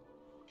interesting.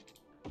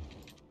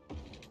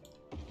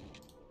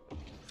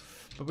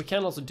 But we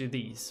can also do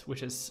these,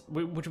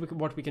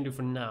 what we can do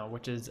for now,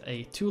 which is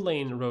a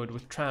 2-lane road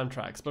with tram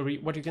tracks. But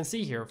what you can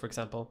see here, for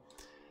example,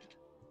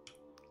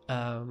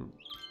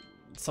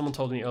 someone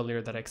told me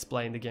earlier that I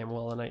explained the game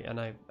well, and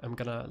I'm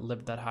gonna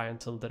live that high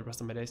until the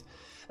rest of my days.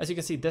 As you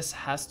can see, this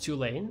has 2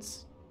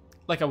 lanes,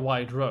 like a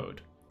wide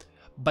road,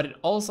 but it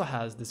also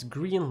has this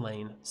green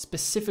lane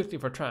specifically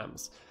for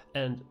trams.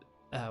 And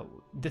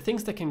the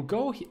things that can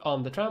go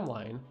on the tram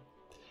line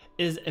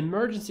is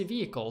emergency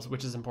vehicles,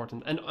 which is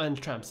important,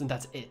 and trams, and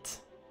that's it.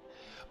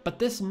 But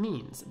this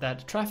means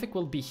that traffic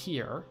will be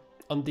here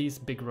on these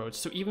big roads.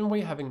 So even when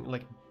you're having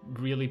like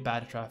really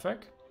bad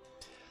traffic,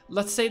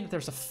 let's say that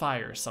there's a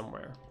fire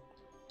somewhere,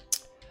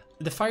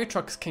 the fire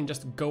trucks can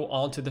just go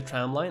onto the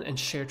tram line and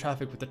share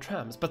traffic with the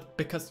trams. But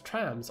because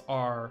trams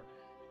are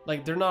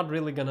like, they're not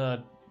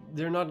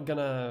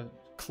gonna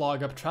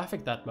clog up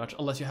traffic that much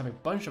unless you have a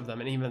bunch of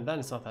them, and even then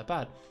it's not that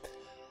bad.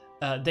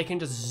 They can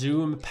just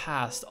zoom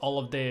past all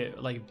of the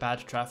like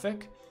bad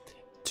traffic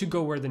to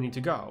go where they need to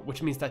go,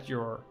 which means that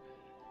your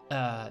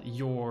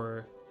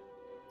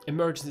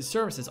emergency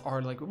services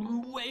are like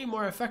way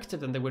more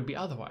effective than they would be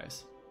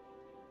otherwise.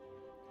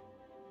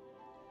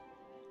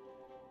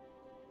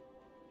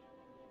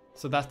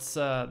 So that's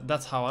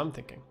how I'm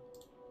thinking.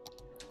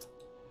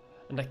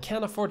 And I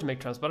can't afford to make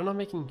trams, but I'm not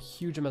making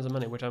huge amounts of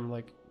money, which I'm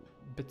like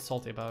a bit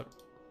salty about.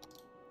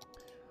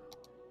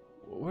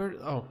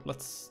 Oh,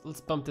 let's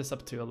bump this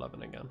up to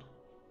 11 again,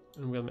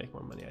 and we'll make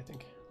more money, I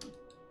think.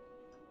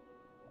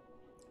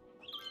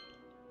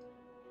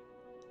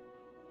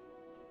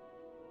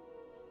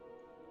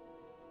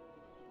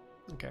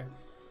 Okay.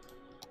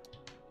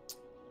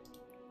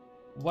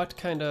 What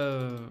kind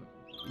of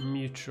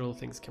mutual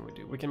things can we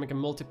do? We can make a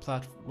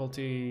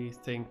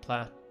multi-thing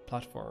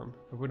platform.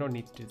 We don't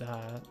need to do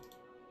that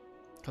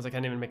because I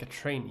can't even make a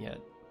train yet.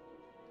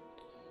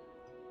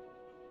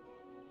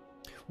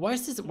 Why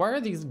is this? Why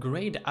are these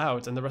grayed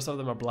out and the rest of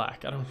them are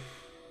black? I don't.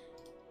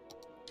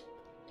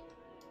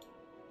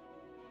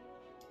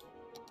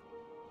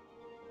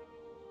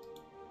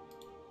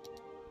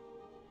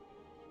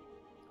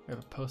 We have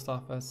a post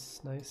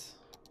office. Nice.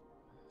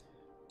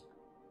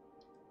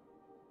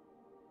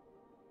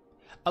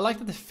 I like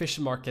that the fish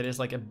market is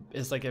like a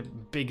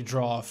big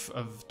draw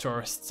of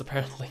tourists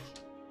apparently.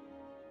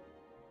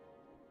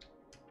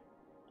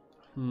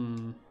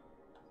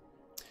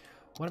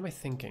 What am I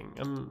thinking?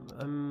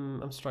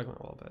 I'm struggling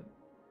a little bit.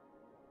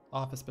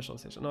 Office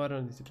specialization. No, I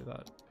don't need to do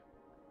that.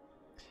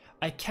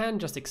 I can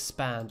just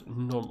expand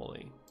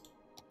normally.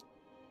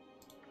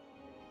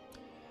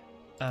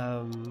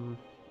 No,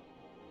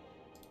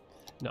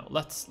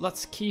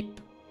 let's keep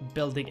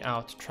building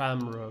out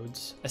tram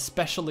roads,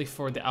 especially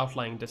for the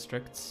outlying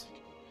districts,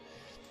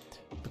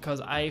 because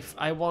I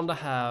want to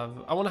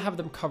have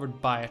them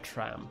covered by a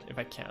tram if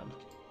I can.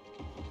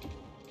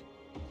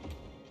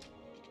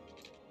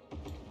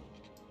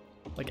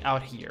 Like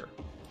out here,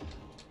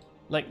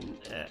 like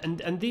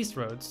and these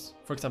roads,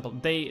 for example,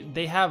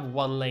 they have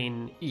one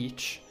lane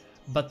each,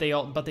 but they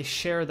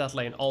share that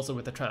lane also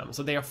with the tram,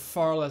 so they are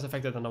far less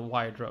affected than a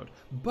wide road.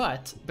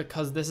 But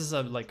because this is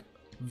a like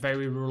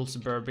very rural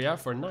suburbia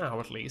for now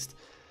at least,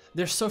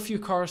 there's so few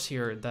cars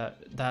here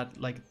that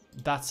like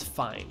that's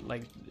fine.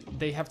 Like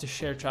they have to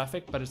share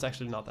traffic, but it's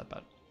actually not that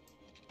bad.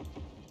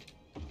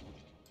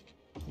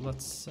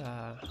 Let's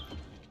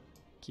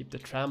keep the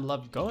tram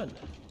love going.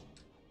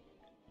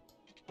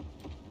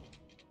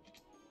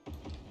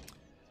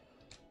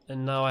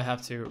 And now I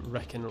have to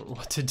reckon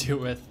what to do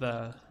with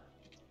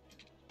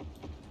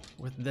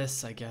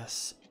this, I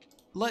guess.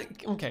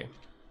 Like, okay.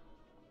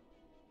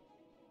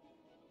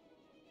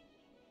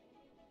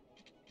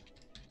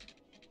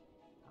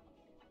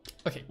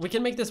 Okay, we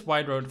can make this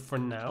wide road for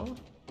now.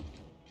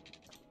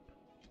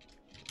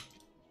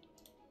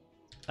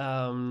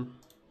 Yeah,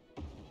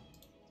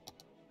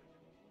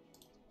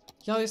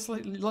 let's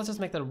just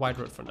make that a wide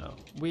road for now.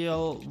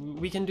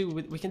 We can deal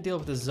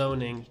with the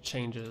zoning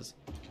changes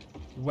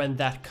when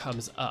that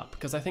comes up,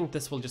 because I think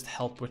this will just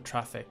help with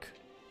traffic.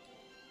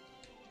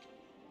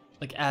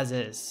 Like as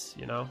is,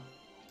 you know?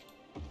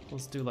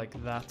 Let's do like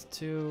that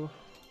too.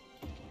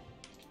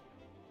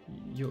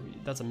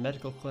 That's a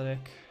medical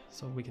clinic,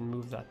 so we can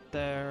move that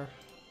there.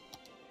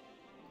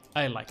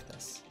 I like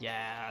this.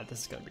 Yeah,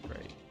 this is gonna be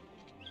great.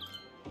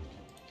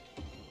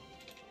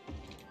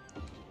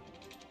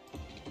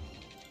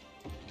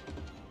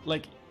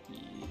 Like,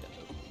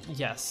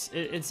 yes,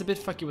 it's a bit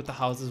fucky with the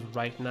houses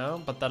right now,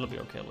 but that'll be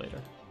okay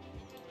later.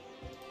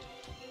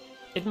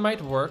 It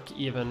might work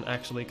even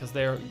actually, because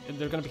they're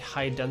gonna be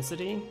high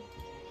density,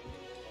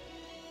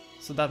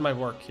 so that might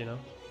work, you know.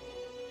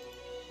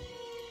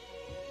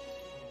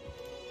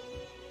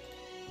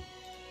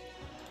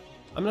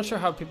 I'm not sure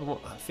how people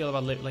feel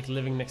about like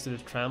living next to the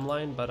tram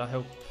line, but I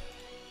hope,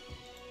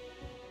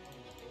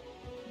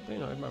 you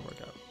know, it might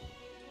work out.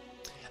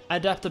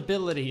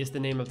 Adaptability is the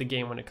name of the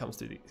game when it comes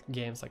to the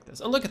games like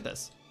this. And look at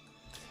this.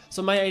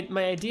 So my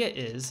idea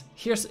is,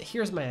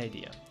 here's my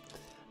idea,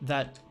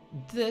 that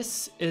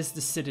this is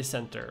the city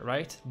center,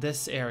 right?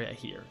 This area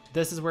here.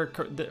 This is where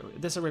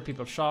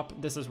people shop.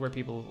 This is where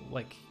people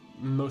like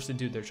mostly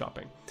do their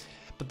shopping.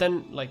 But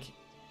then like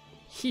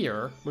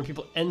here, when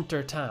people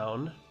enter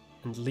town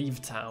and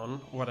leave town,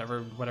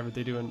 whatever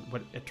they do and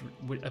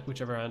at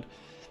whichever end,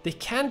 they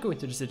can go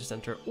into the city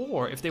center,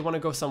 or if they want to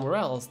go somewhere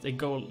else, they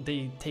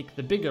take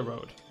the bigger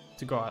road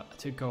to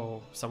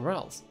go somewhere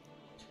else,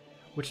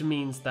 which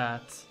means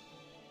that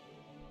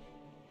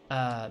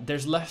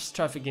there's less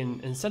traffic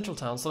in central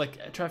town. So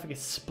like traffic is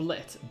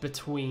split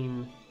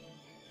between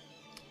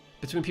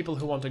people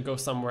who want to go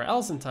somewhere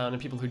else in town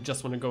and people who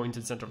just want to go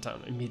into central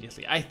town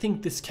immediately. I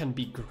think this can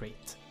be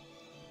great.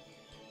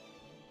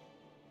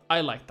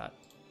 I like that.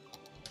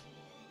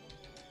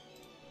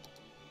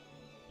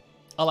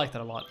 I like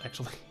that a lot,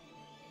 actually.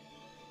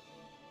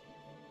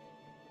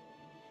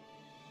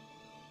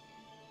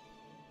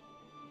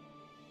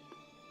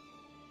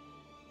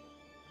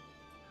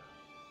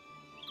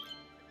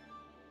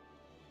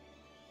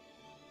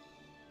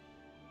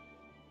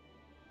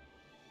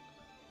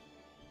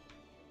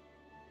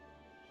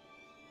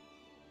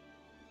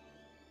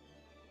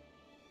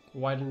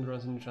 Widen the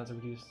roads and new trams are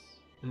reduced,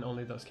 and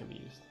only those can be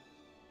used.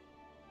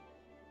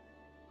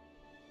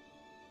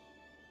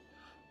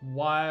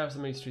 Why are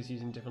some of these streets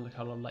using different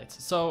color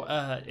lights? So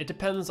it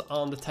depends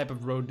on the type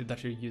of road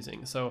that you're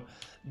using. So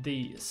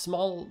these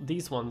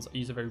ones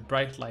use a very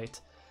bright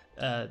light.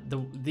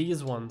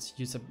 These ones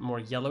use a more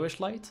yellowish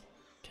light,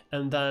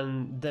 and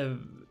then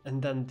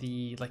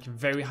the like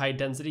very high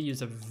density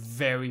use a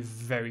very,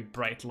 very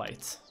bright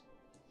light.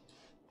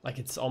 Like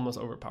it's almost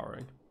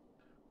overpowering.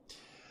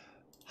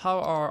 How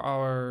are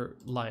our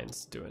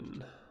lines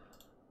doing?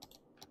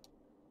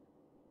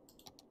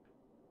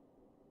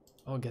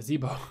 Oh,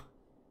 gazebo.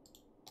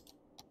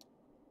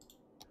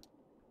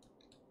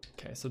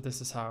 Okay, so this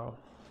is how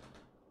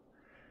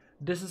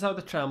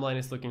the tram line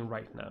is looking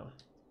right now.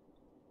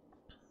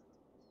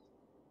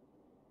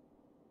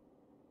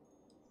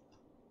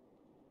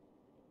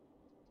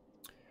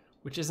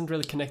 Which isn't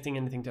really connecting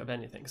anything to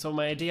anything. So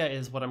my idea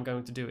is what I'm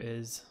going to do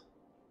is,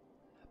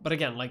 but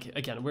again,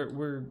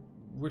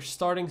 we're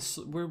starting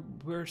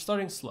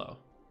slow.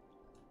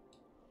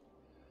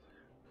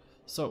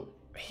 So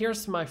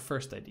here's my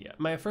first idea.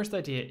 My first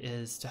idea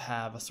is to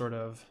have a sort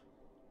of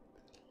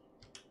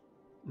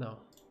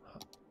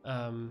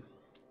can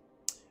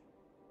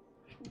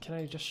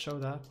I just show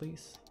that,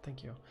 please?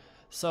 Thank you.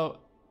 So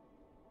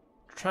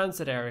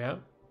transit area,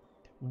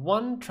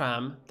 one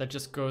tram that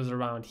just goes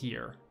around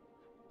here.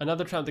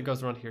 Another tram that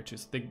goes around here too,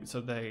 so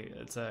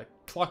it's a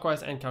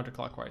clockwise and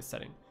counterclockwise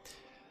setting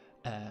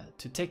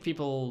to take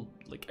people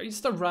like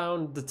just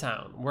around the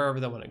town,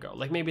 wherever they want to go.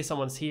 Like maybe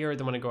someone's here,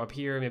 they want to go up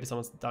here. Maybe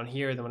someone's down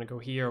here, they want to go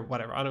here.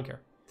 Whatever, I don't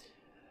care.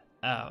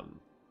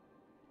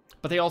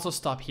 But they also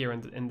stop here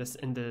in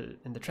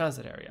the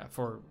transit area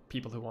for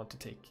people who want to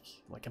take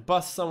like a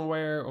bus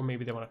somewhere, or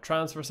maybe they want to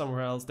transfer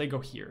somewhere else. They go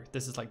here.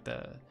 This is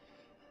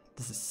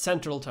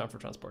central town for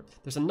transport.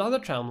 There's another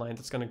tram line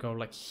that's going to go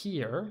like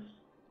here.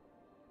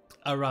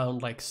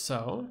 Around like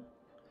so.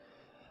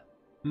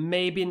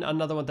 Maybe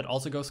another one that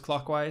also goes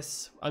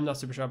clockwise. I'm not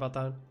super sure about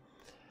that.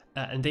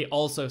 And they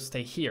also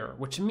stay here,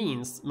 which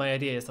means my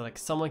idea is that like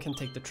someone can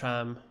take the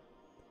tram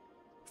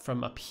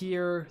from up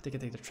here, they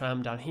can take the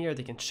tram down here,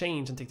 they can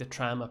change and take the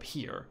tram up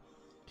here.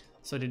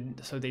 So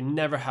they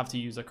never have to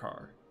use a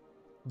car.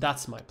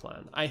 That's my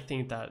plan. I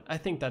think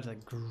that's a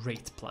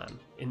great plan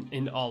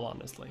in all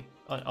honesty.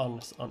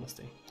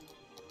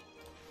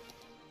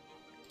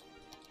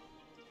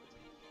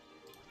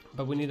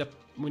 But we need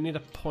a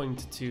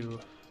point to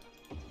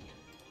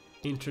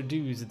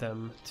introduce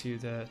them to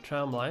the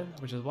tram line,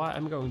 which is why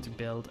I'm going to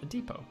build a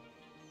depot.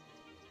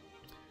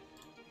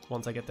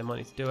 Once I get the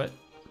money to do it.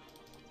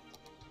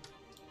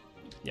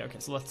 Yeah, okay,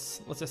 so let's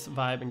just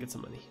vibe and get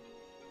some money.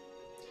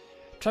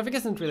 Traffic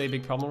isn't really a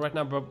big problem right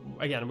now, but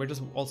again, we're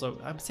just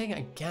also, I'm saying it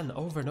again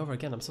over and over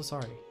again, I'm so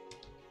sorry.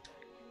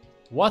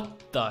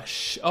 What the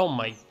oh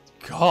my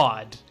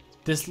god,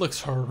 this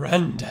looks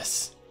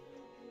horrendous.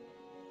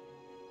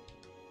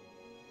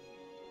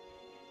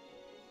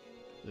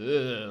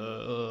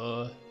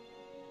 The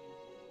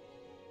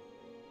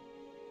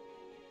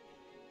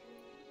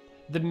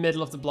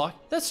middle of the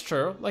block. That's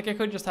true. Like I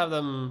could just have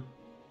them.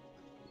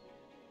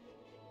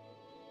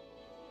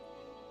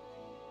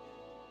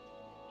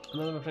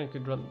 Another option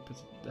could run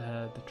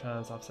the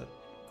trans offset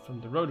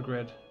from the road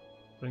grid,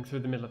 running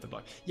through the middle of the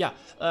block. Yeah,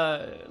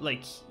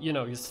 like you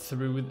know, just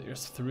through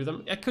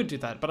them. I could do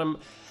that, but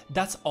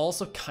that's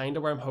also kind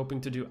of where I'm hoping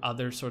to do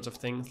other sorts of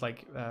things,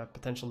 like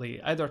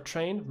potentially either a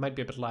train, might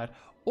be a bit loud,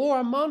 or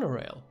a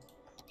monorail.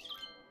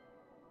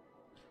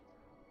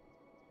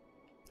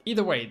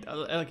 Either way,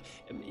 like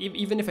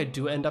even if I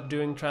do end up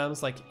doing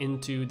trams like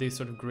into the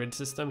sort of grid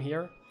system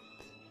here,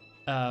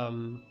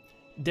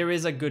 there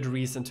is a good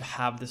reason to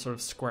have this sort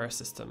of square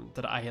system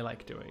that I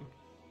like doing.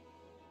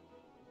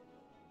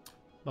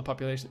 My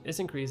population is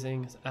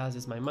increasing, as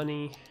is my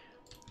money.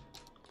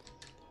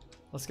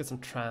 Let's get some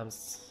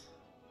trams.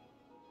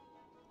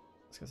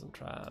 Let's get some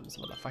trams,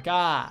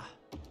 motherfucker.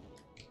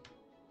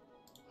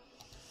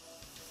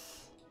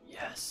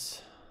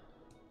 Yes.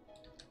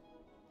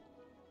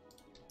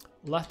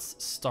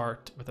 Let's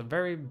start with a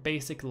very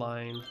basic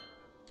line.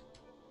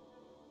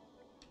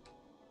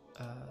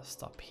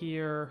 Stop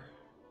here.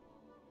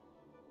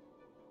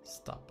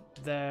 Stop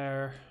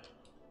there.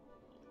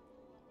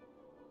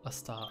 A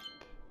stop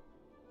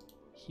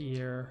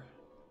here.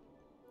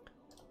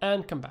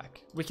 And come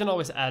back. We can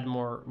always add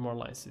more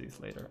lines to these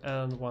later.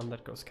 And one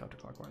that goes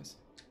counterclockwise.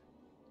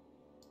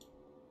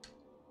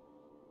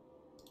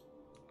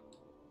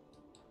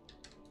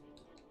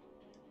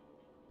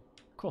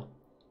 Cool.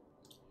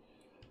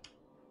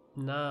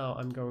 Now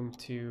I'm going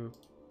to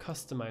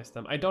customize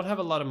them. I don't have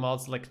a lot of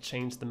mods to like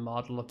change the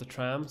model of the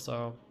tram,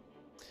 so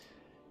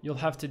you'll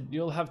have to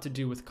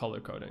do with color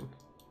coding.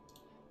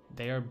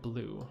 They are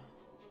blue.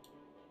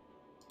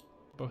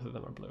 Both of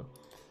them are blue.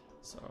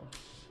 So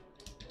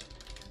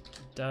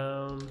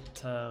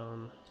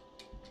downtown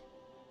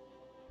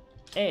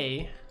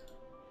A,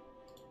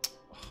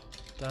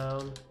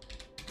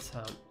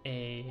 downtown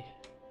A,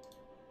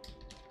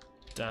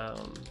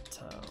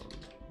 downtown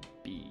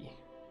B.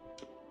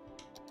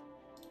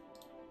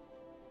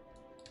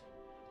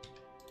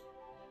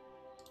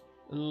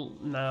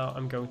 Now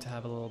I'm going to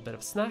have a little bit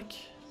of snack.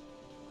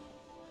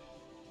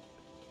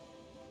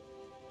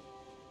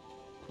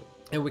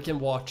 And we can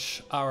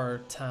watch our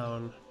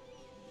town.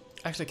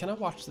 Actually, can I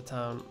watch the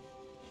town?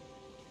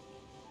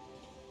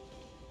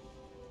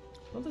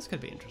 Well, this could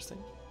be interesting.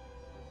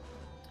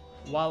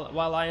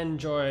 While I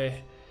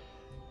enjoy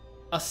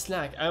a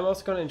snack, I'm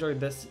also going to enjoy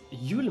this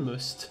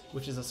julmust,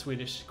 which is a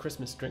Swedish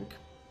Christmas drink.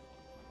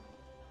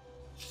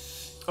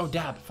 Oh,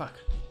 dab, fuck.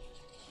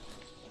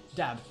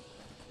 Dab.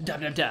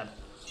 Dab, dab, dab.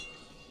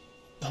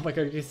 Oh my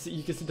god,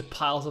 you can see the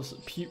piles of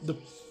the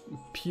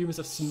fumes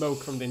of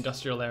smoke from the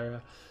industrial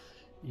area.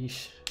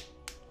 Yeesh.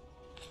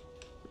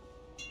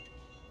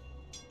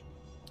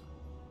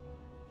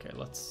 Okay,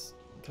 let's.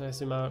 Can I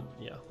zoom out?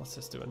 Yeah, let's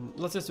just do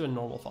a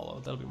normal follow.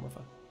 That'll be more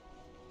fun.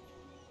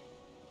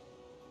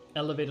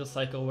 Elevated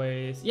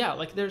cycleways. Yeah,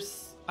 like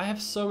I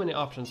have so many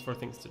options for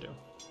things to do.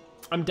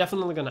 I'm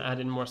definitely gonna add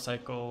in more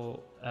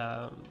cycleways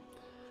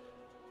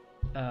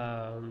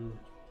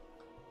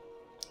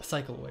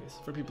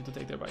for people to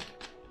take their bike.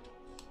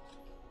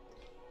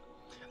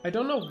 I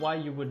don't know why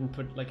you wouldn't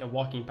put like a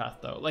walking path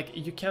though. Like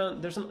you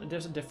can't. There's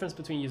a difference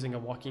between using a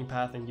walking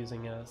path and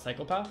using a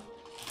cycle path.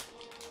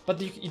 But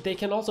they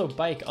can also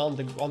bike on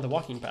the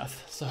walking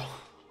path. So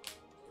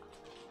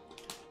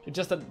it's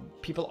just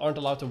that people aren't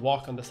allowed to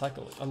walk on the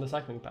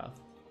cycling path.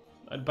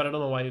 But I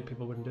don't know why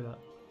people wouldn't do that.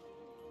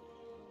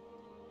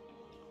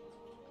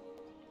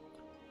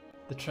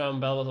 The tram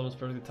bell was almost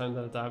perfectly timed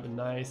at a time.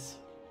 Nice.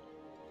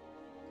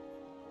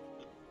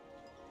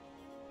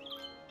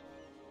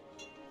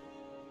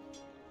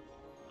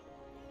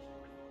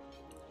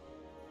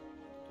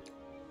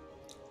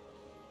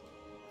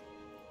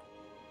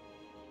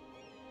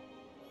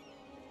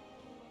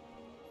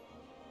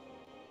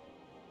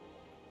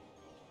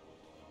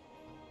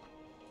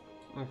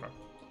 Okay.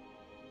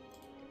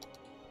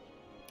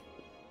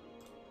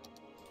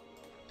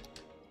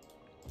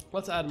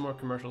 Let's add more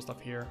commercial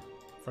stuff here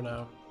for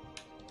now.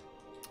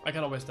 I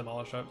can always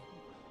demolish it.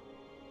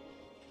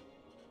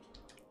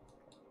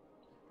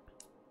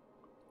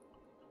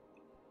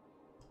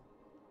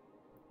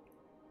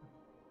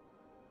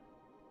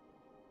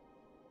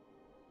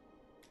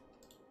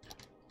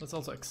 Let's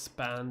also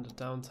expand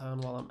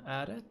downtown while I'm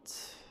at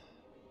it.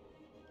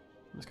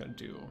 I'm just gonna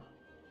do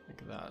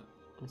like that.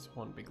 It's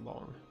one big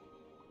long.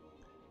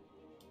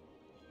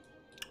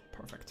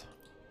 Perfect.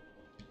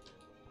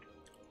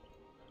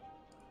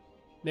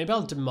 Maybe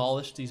I'll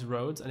demolish these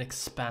roads and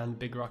expand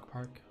Big Rock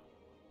Park.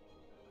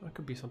 That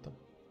could be something.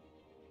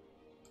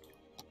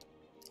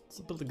 Let's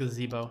build a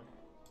gazebo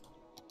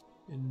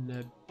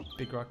in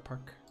Big Rock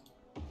Park.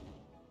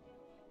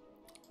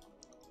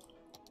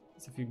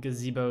 There's a few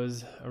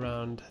gazebos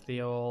around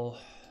the old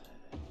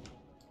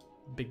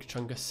Big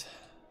Chungus.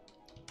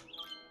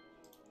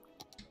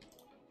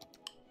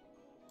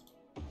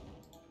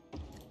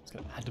 Just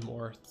gonna add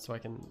more so I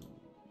can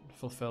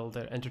fulfill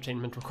their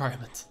entertainment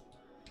requirements.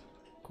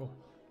 Cool.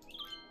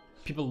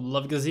 People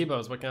love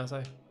gazebos, what can I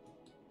say?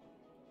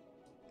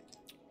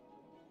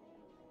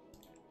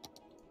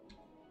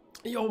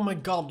 Oh my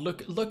god,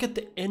 look at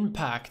the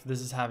impact this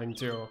is having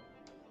too.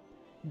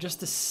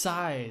 Just the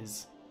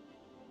size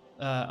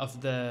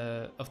of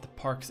the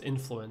park's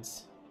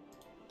influence.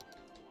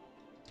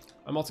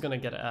 I'm also gonna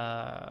get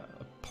a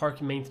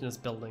park maintenance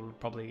building,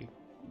 probably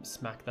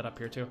smack that up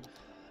here too,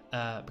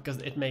 because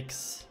it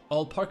makes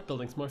all park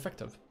buildings more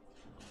effective,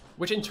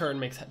 which in turn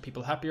makes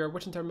people happier,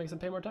 which in turn makes them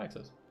pay more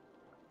taxes.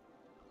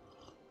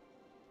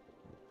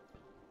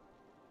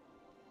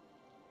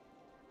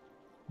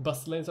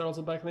 Bus lanes are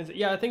also bike lanes.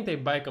 Yeah, I think they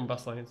bike on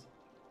bus lanes.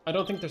 I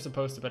don't think they're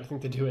supposed to, but I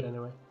think they do it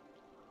anyway.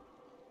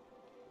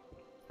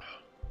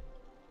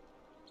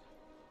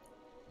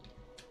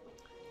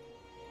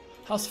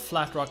 How's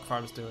Flat Rock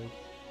Farms doing?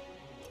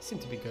 They seem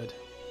to be good.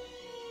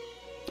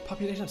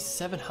 Population of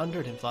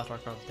 700 in Flat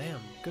Rock Farms. Damn,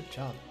 good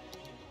job.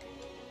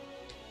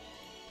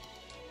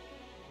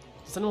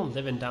 Does anyone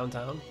live in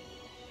downtown?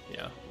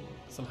 Yeah,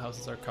 some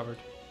houses are covered.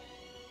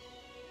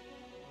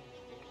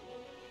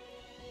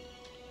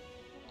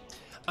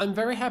 I'm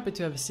very happy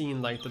to have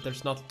seen like that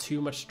there's not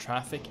too much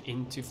traffic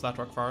into Flat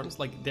Rock Farms.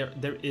 Like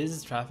there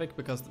is traffic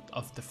because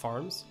of the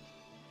farms,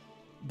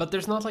 but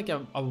there's not like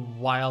a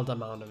wild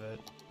amount of it.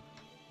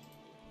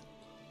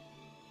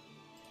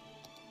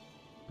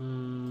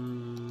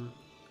 I'm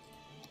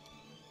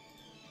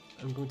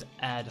going to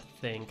add a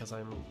thing because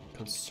I'm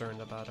concerned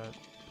about it.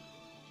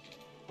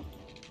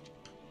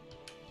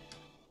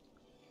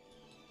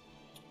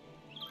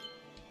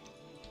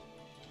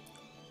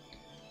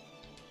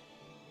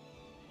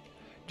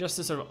 Just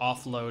to sort of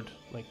offload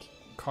like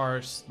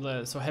cars,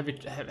 so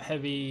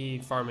heavy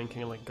farming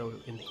can like go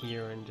in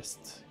here and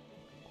just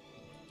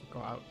go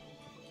out.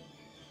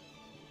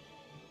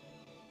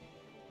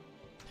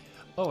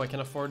 Oh, I can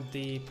afford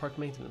the park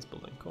maintenance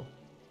building. Cool.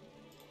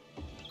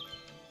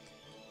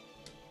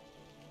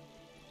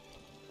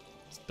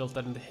 Just built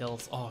that in the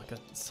hills. Oh god,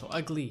 it's so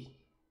ugly.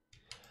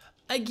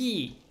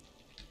 Ayyyy.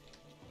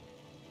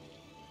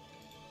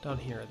 Down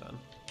here then.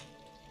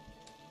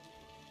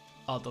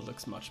 Oh, that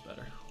looks much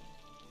better.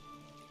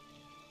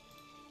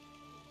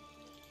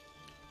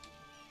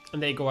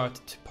 And they go out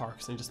to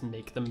parks and just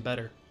make them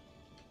better.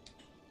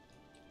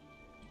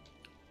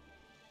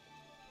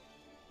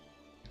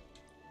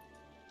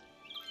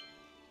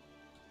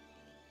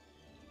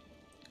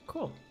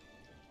 Cool.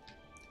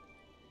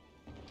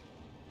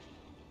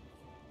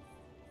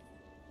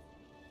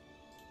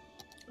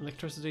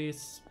 Electricity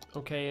is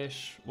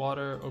okay-ish.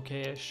 Water,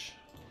 okay-ish.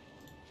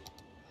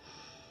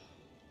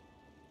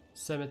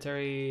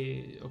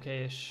 Cemetery,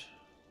 okay-ish.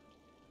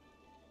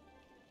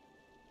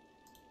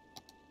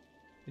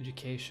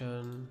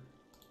 Education.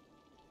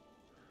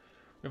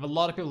 We have a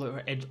lot of people who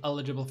are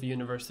eligible for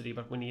university,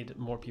 but we need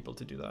more people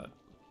to do that.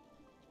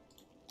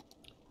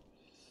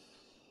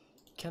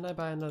 Can I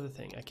buy another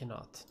thing? I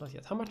cannot. Not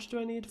yet. How much do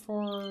I need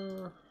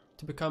for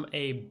to become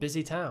a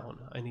busy town?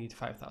 I need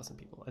 5,000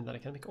 people, and then I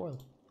can make oil.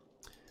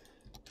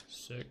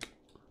 Sick.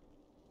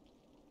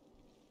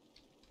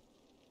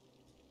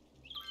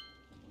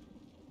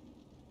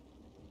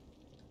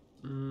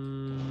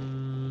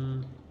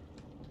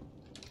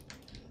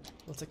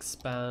 Let's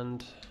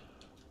expand.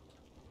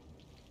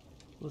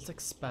 Let's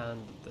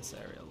expand this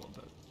area a little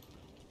bit.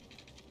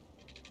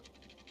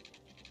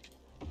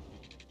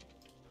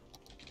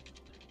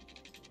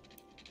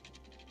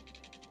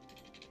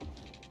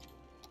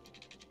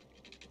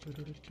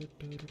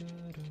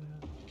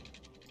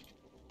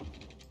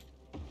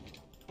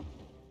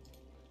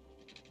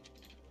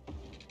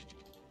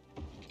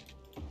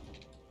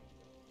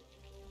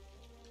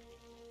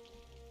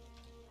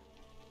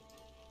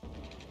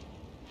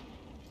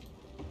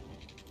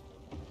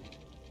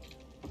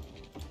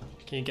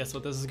 Can you guess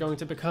what this is going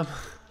to become?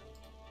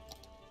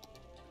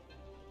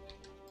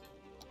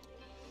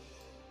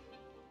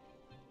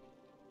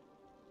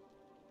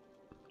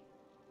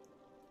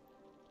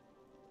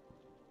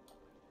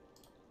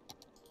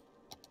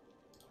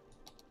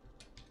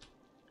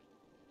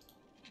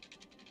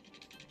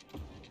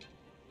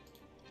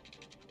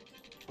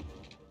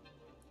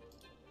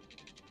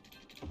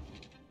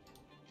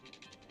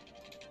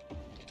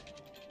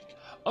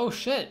 Oh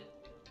shit!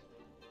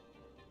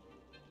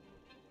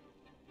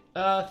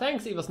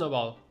 Thanks, Evil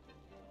Snowball.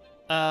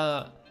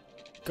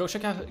 Go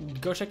check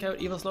out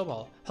Evil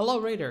Snowball. Hello,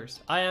 Raiders.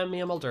 I am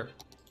Mia Mulder.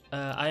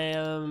 I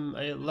am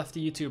a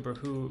lefty YouTuber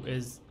who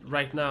is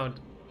right now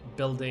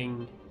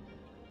building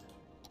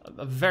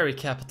a very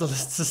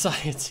capitalist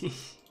society.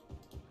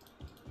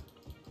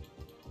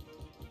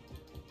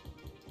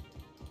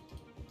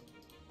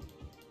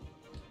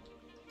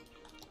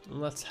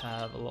 Let's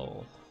have a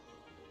little,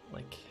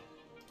 like,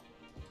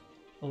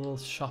 a little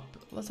shop.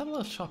 Let's have a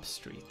little shop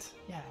street.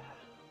 Yeah.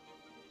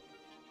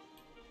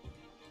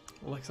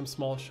 Like some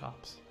small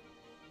shops.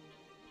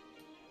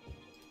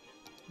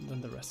 And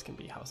then the rest can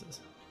be houses.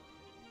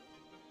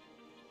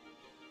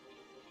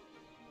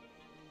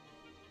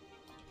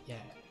 Yeah,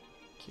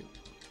 cute.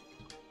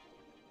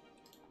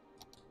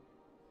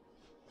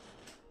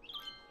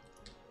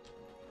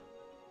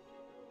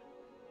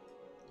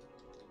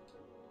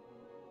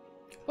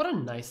 What a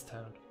nice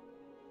town.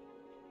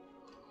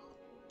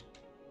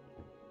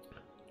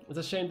 It's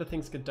a shame that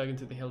things get dug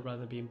into the hill rather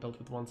than being built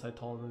with one side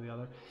taller than the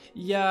other.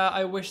 Yeah,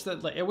 I wish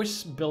that, like, I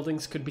wish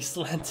buildings could be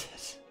slanted.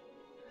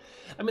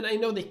 I mean, I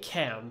know they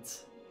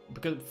can't,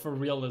 because for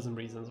realism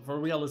reasons. For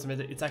realism,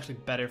 it's actually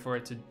better for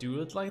it to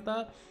do it like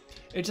that.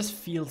 It just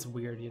feels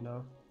weird, you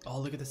know? Oh,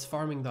 look at this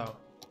farming, though.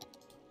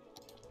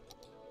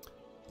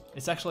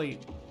 It's actually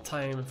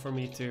time for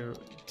me to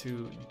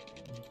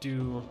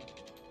do,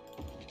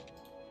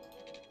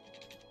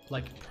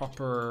 like,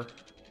 proper...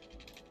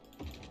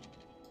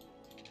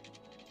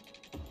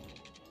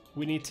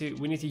 We need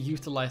to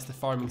utilize the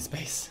farming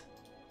space.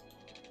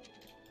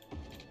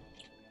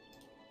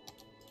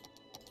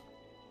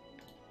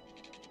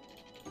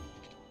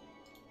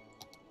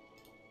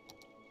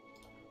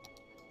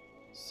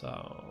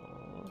 So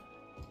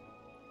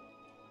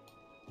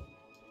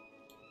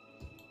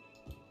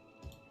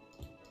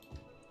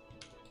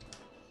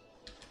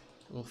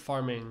little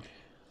farming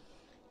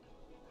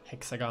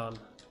hexagon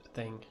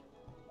thing.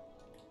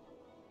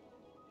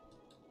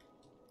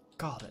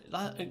 God,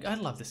 I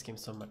love this game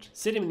so much.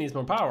 City needs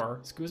more power.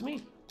 Excuse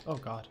me? Oh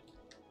god.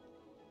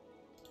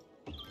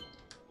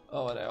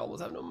 Oh, and I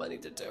almost have no money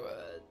to do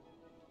it.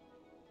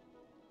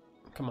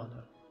 Come on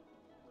now.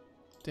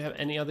 Do you have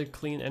any other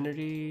clean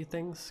energy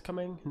things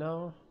coming?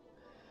 No?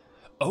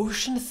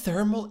 Ocean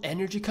thermal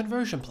energy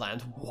conversion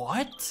plant?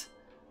 What?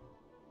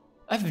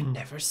 I've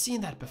never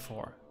seen that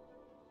before.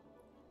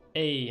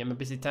 Hey, I'm a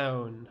busy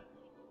town.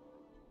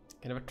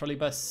 I can have a trolley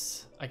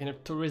bus. I can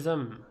have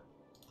tourism.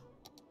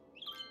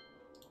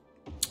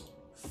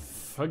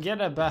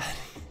 Forget about it.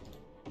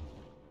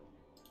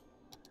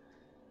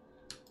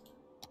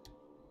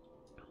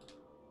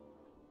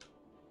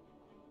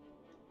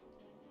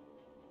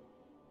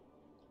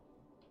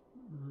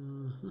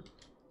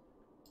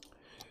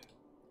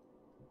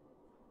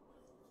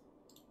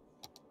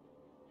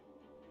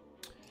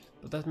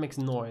 But that makes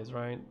noise,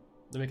 right?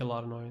 They make a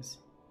lot of noise.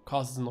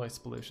 Causes noise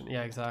pollution.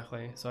 Yeah,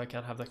 exactly. So I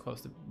can't have that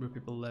close to where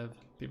people live.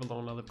 People don't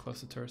want to live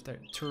close to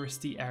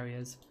touristy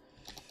areas.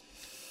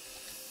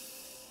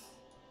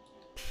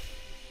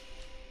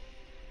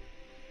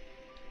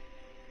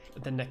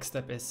 The next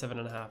step is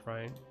 7.5,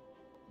 right?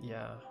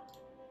 Yeah.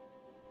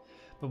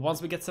 But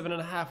once we get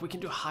 7.5, we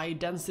can do high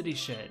density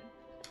shit.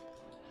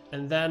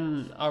 And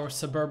then our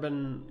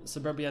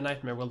suburbia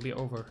nightmare will be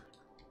over.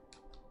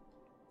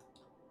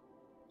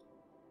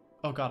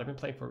 Oh god, I've been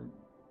playing for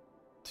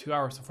 2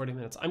 hours and 40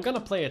 minutes. I'm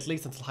gonna play at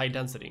least until high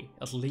density.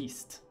 At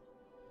least.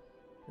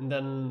 And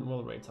then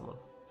we'll raid someone.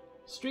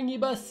 Stringy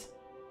bus!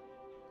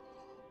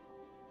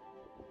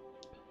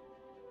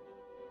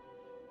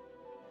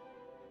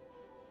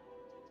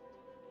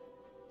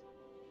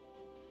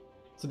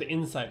 So the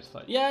inside is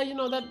flat. Yeah, you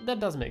know, that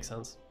does make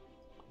sense.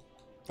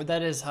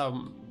 That is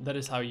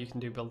how you can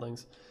do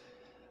buildings.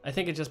 I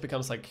think it just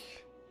becomes like,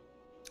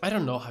 I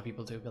don't know how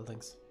people do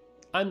buildings.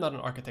 I'm not an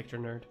architecture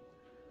nerd.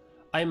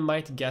 I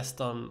might guest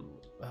on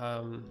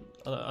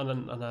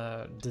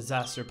a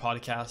disaster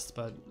podcast,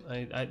 but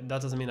that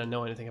doesn't mean I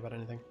know anything about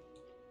anything.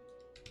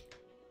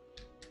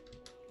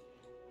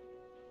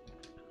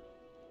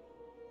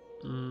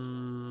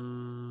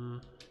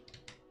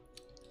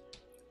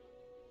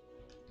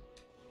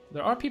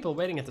 There are people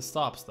waiting at the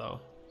stops though.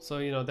 So,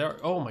 you know, there.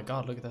 Oh my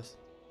god, look at this.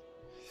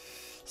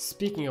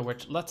 Speaking of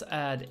which, let's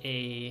add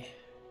a...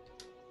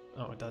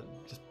 Oh, that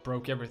just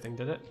broke everything,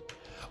 did it?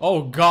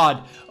 Oh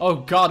god! Oh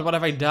god, what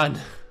have I done?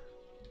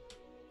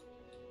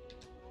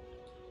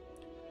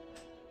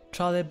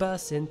 Trolley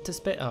bus into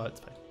space. Oh, it's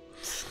fine.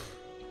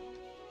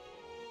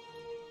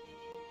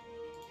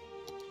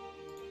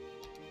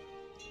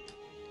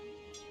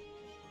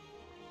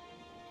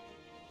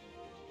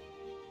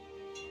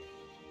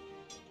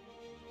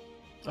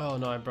 Oh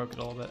no, I broke it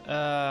a little bit.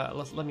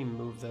 Let me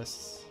move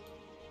this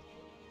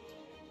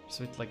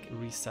so it like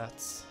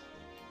resets.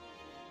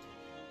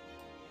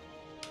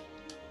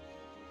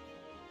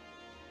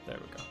 There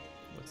we go.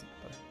 Looks a bit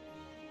better.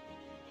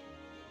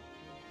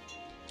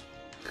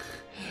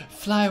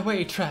 Fly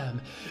away,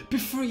 tram! Be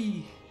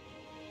free!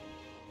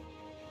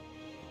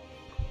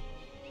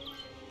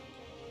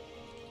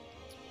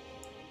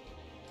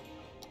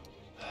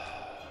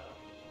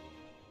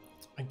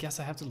 I guess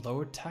I have to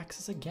lower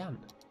taxes again.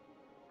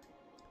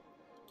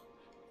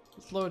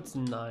 Let's lower it to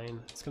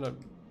 9. It's gonna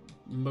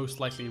most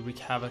likely wreak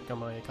havoc on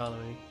my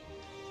economy.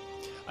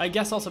 I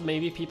guess also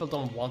maybe people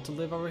don't want to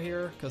live over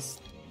here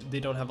because they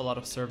don't have a lot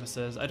of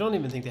services. I don't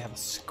even think they have a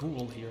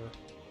school here.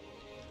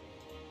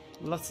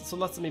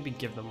 Let's maybe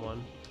give them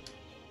one.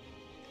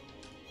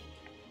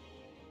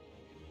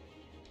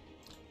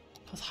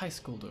 How's high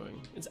school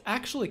doing? It's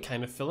actually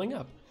kind of filling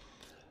up,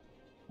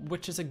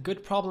 which is a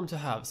good problem to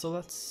have. So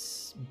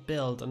let's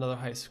build another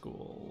high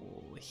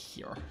school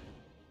here.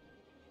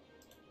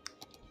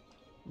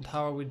 And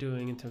how are we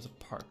doing in terms of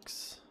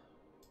parks?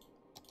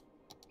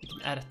 We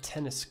can add a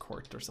tennis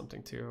court or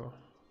something to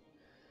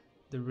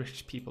the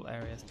rich people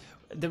areas.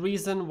 The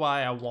reason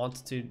why I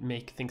want to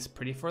make things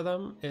pretty for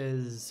them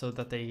is so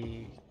that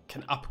they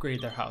can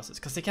upgrade their houses,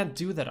 because they can't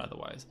do that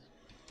otherwise.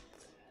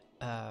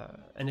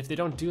 And if they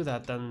don't do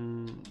that,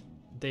 then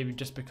they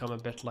just become a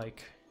bit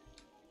like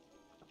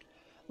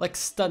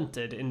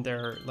stunted in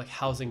their like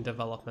housing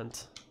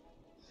development.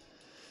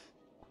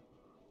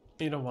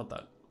 You don't want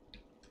that.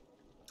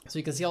 So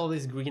you can see all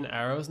these green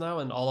arrows now,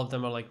 and all of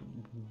them are like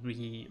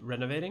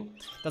renovating.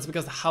 That's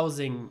because the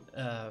housing,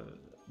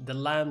 the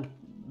land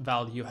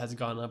value has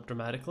gone up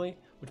dramatically,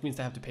 which means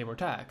they have to pay more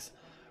tax.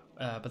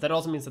 But that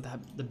also means that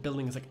the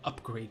building is like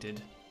upgraded,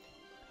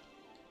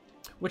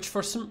 which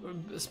for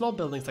some small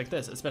buildings like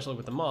this, especially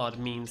with the mod,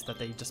 means that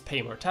they just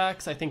pay more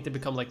tax. I think they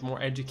become like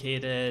more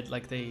educated,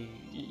 like they,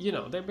 you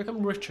know, they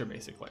become richer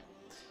basically.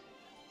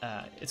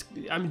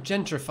 I'm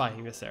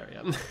gentrifying this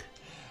area.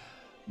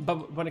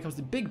 But when it comes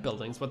to big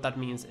buildings, what that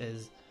means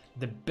is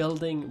the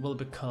building will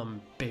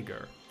become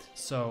bigger.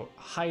 So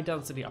high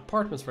density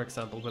apartments, for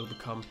example, will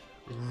become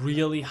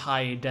really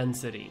high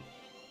density.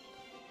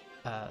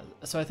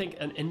 So I think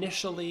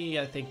initially,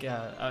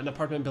 an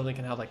apartment building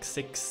can have like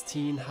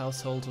 16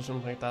 households or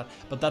something like that,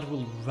 but that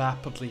will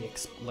rapidly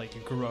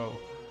grow.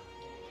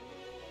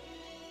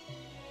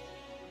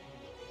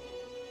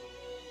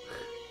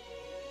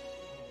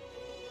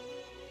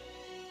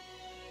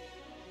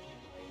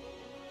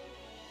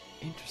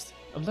 Interesting.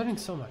 I'm learning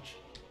so much.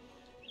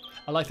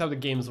 I liked how the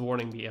game's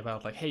warning me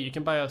about like, hey, you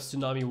can buy a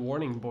tsunami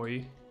warning,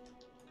 boy.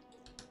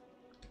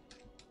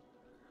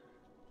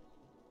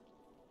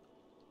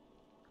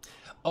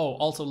 Oh,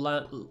 also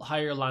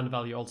higher land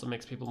value also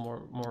makes people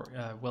more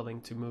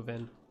willing to move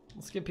in.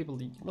 Let's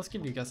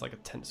give you guys like a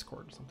tennis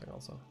court or something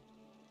also.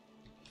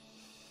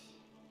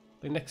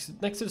 Like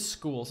next to the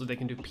school so they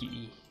can do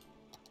PE.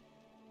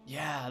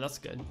 Yeah, that's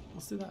good.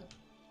 Let's do that.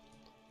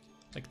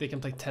 Like they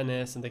can play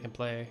tennis and they can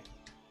play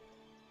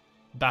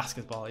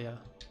basketball, yeah.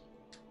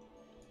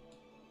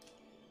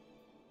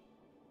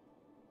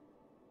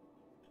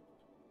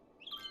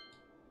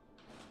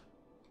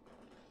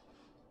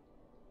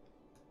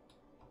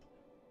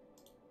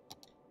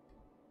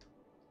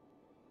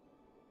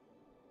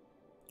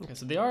 Okay,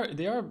 so they are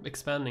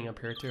expanding up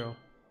here too.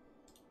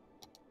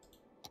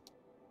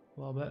 A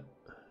little bit.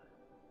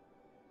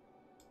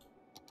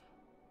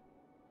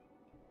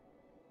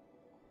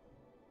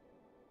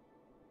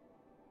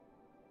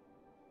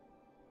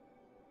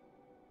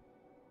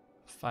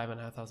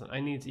 $5,500.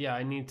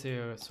 I need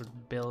to sort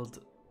of build,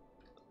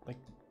 like,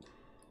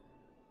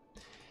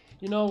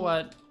 you know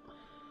what?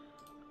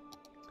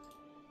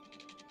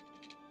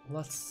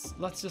 Let's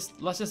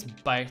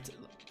just bite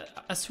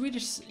a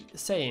Swedish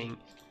saying.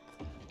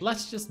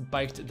 Let's just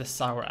bite the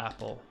sour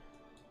apple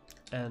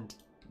and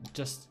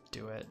just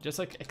do it. Just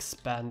like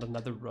expand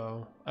another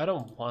row. I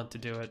don't want to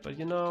do it, but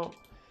you know,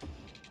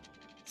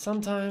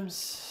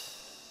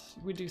 sometimes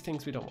we do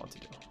things we don't want to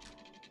do.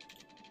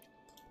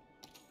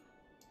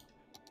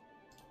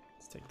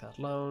 that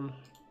alone.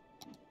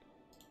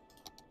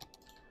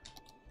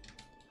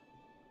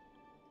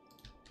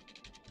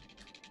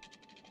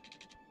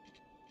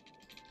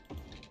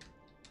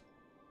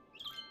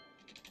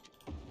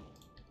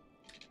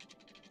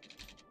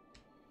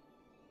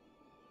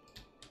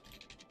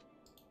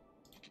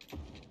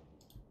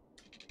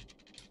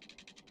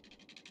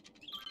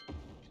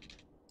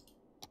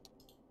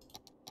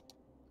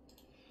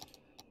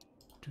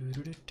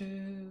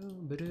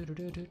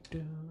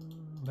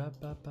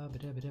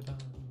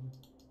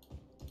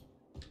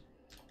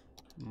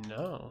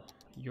 No,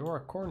 your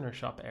corner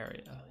shop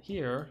area.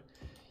 Here,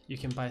 you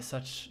can buy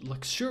such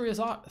luxurious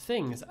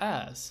things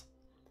as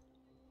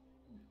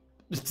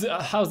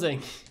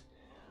housing,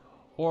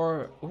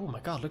 or oh my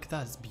god, look at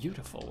that! It's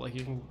beautiful. Like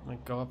you can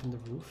like go up in the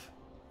roof.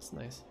 It's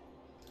nice.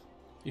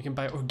 You can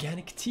buy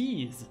organic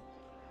teas,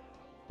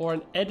 or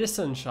an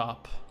Edison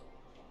shop,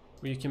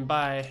 where you can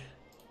buy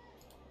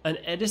an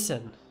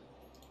Edison,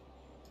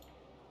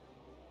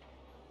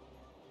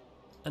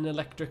 an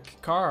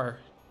electric car.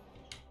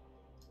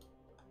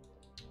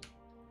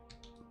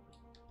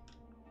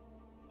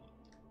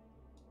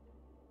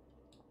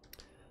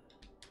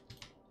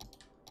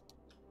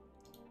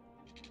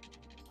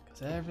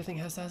 Everything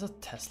has a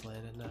Tesla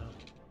in it now.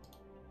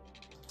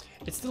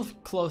 It's still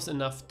close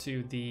enough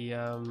to the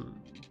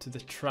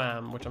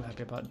tram, which I'm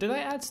happy about. Did I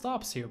add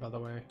stops here, by the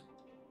way?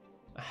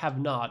 I have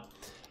not.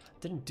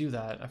 Didn't do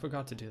that. I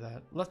forgot to do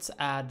that. Let's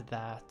add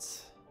that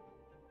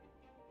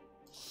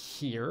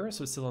here,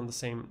 so it's still on the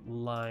same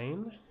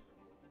line.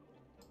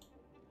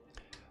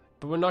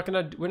 But we're not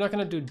gonna do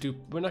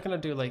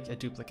like a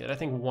duplicate. I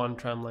think one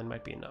tram line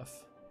might be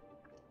enough.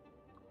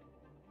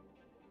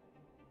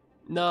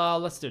 No,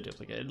 let's do a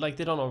duplicate. Like,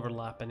 they don't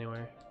overlap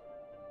anyway.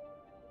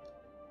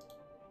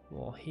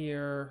 We'll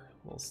here.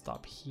 We'll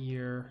stop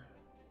here.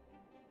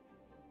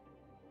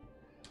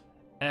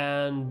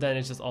 And then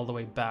it's just all the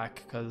way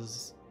back,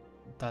 because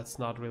that's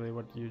not really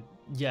what you...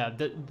 Yeah,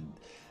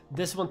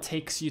 this one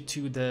takes you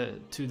to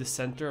the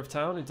center of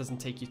town. It doesn't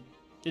take you...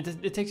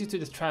 It takes you to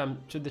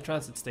the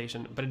transit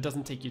station, but it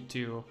doesn't take you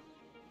to...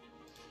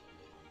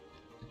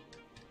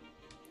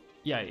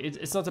 Yeah,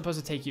 it's not supposed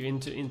to take you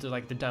into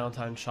like the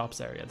downtown shops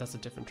area. That's a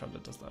different tram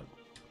that does that.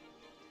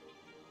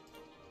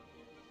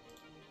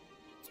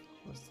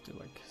 Let's do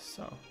like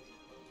so.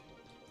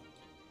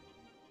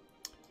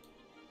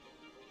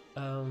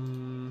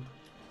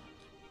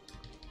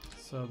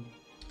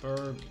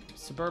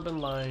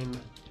 Suburban line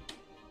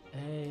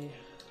A,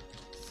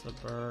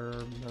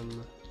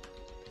 suburban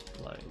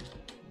line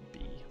B.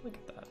 Look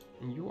at that.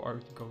 And you are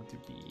going to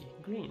be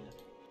green.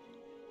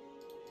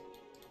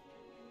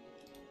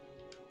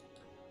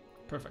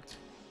 Perfect.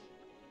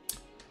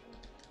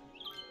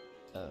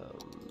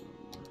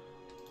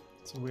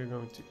 So we're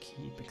going to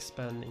keep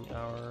expanding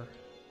our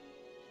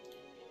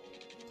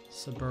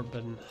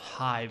suburban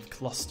hive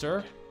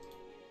cluster.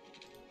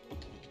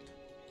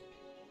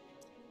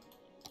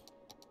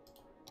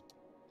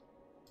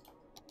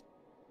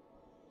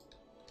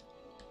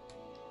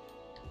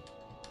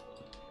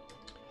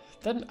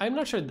 Then I'm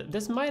not sure that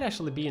this might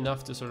actually be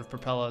enough to sort of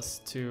propel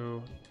us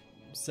to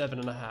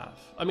 7.5.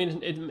 I mean,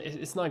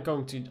 it's not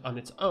going to on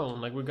its own.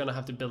 Like, we're gonna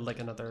have to build like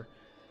another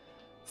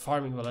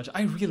farming village.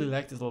 I really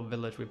like this little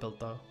village we built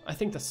though. I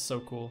think that's so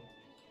cool.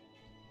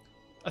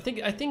 I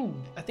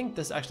think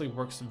this actually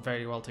works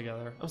very well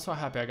together. I'm so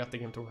happy I got the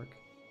game to work.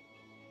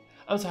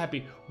 I'm so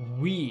happy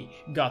we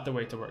got the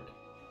way to work.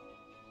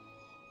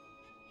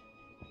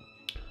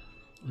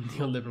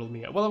 Neoliberal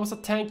me. Well, I was a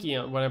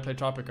tanky when I played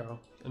Tropico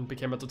and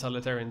became a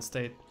totalitarian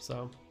state,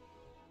 so.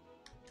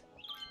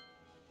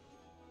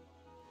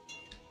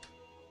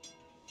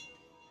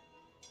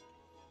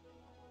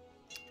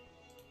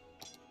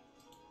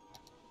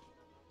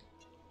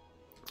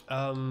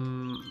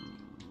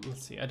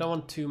 Let's see. I don't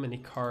want too many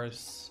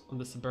cars on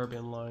the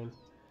suburban line.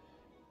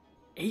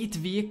 8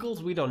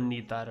 vehicles? We don't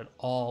need that at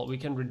all. We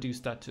can reduce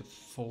that to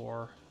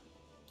 4.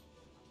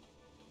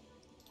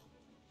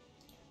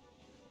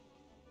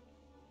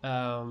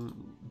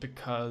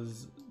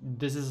 Because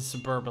this is a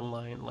suburban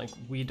line. Like,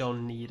 we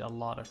don't need a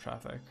lot of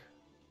traffic.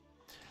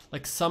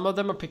 Like, some of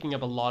them are picking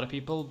up a lot of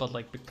people, but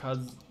like,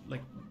 because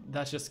like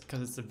that's just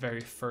because it's the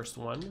very first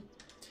one.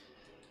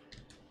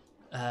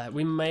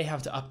 We may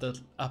have to up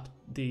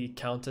the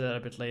count to that a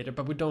bit later,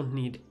 but we don't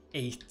need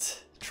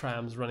 8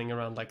 trams running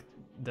around like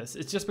this.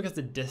 It's just because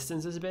the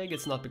distance is big.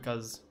 It's not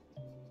because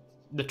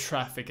the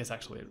traffic is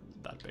actually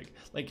that big.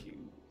 Like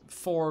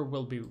 4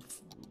 will be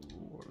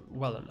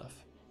well enough.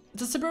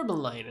 It's a suburban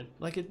line.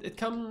 Like it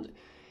comes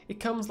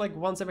like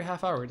once every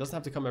half hour. It doesn't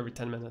have to come every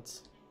 10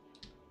 minutes.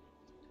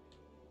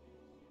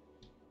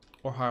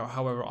 Or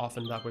however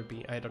often that would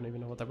be. I don't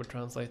even know what that would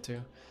translate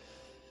to.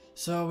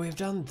 So we've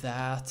done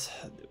that.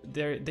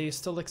 They're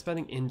still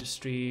expanding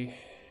industry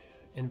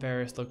in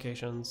various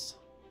locations.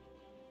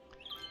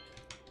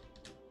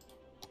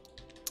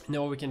 You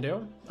know what we can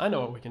do? I know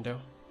what we can do.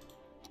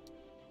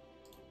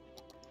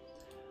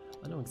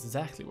 I know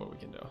exactly what we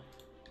can do.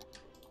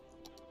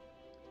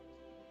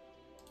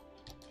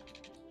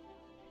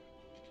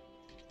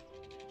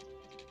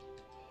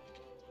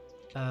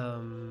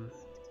 Oh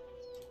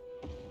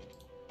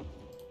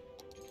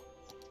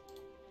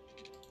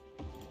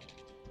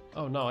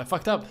no, I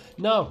fucked up.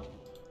 No.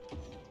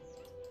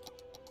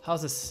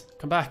 How's this?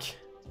 Come back.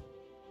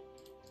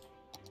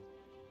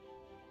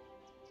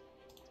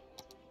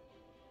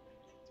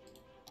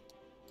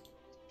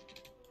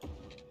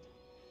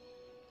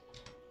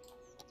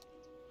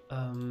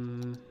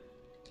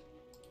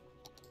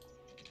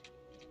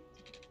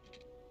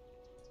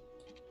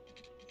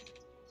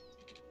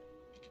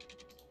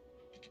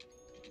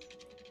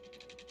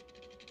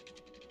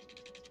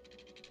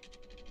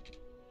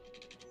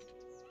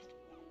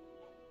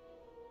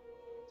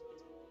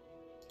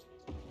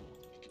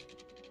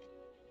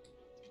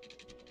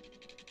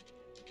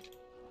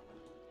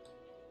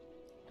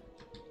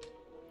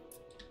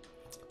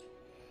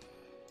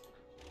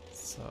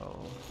 So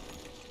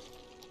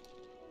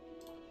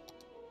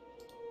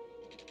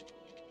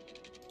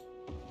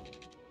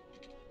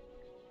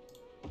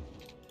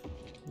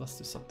let's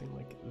do something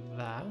like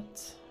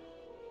that,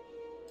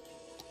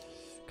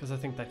 because I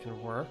think that can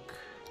work.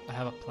 I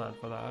have a plan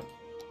for that.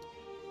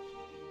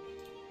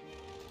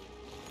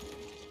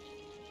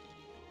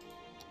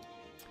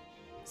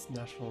 This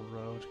national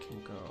road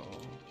can go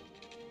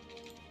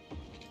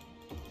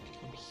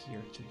from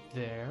here to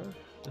there,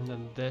 and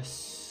then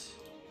this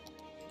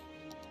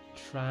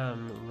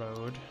tram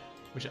road,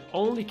 which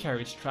only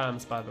carries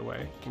trams by the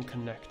way, can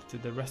connect to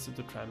the rest of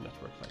the tram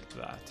network like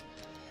that.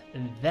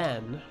 And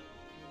then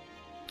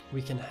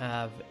we can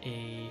have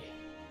a...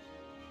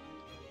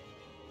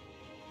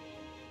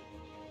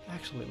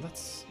 Actually,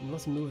 let's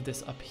move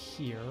this up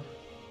here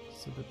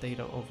so that they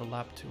don't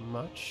overlap too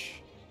much.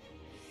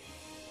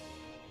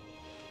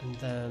 And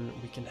then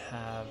we can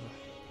have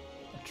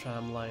a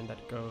tram line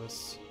that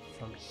goes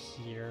from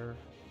here,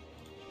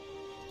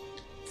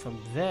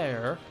 from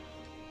there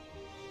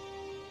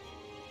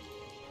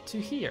to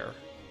here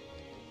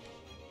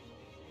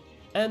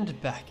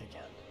and back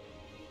again,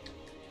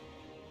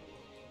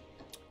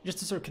 just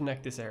to sort of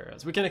connect these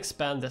areas. We can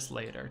expand this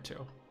later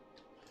too.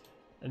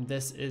 And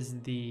this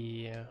is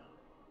the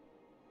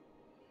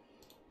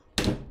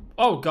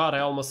oh god, I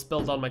almost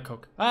spilled on my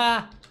Coke.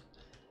 Ah!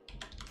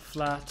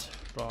 Flat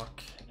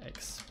Rock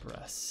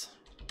Express,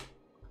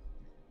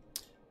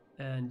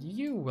 and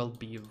you will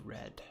be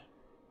red.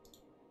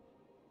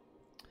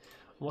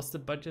 What's the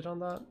budget on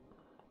that?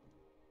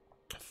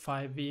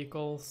 5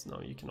 vehicles?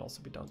 No, you can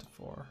also be down to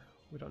 4.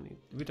 We don't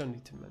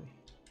need too many.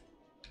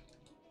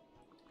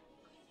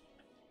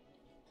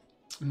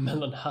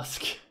 Melon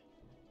husk.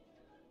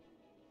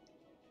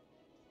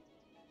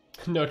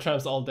 No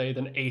trams all day,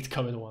 then 8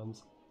 coming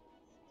ones.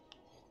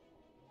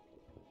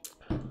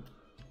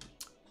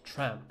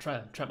 Tram.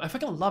 I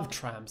fucking love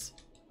trams.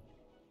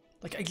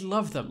 Like, I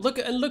love them. Look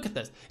at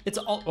this. It's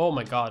all, oh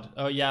my god.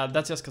 Oh yeah,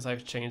 that's just because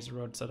I've changed the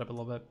road setup a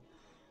little bit.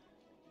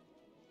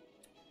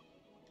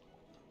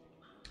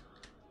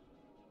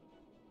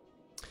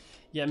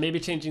 Yeah, maybe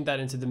changing that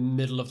into the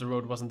middle of the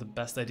road wasn't the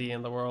best idea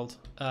in the world.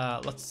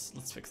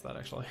 Let's fix that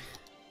actually.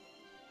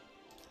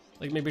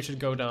 Like maybe it should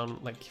go down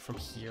like from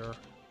here.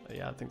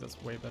 Yeah, I think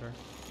that's way better.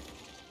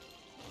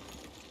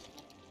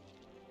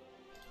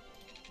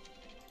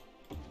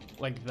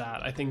 Like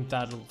that. I think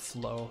that'll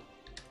flow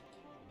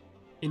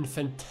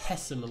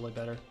infinitesimally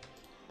better.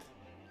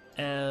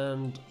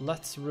 And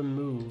let's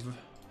remove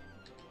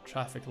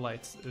traffic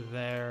lights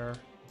there,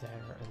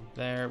 there, and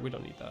there. We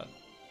don't need that.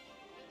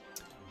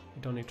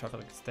 We don't need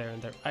traffic lights there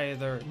and there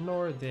either,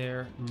 nor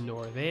there,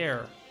 nor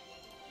there,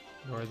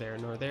 nor there,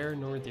 nor there,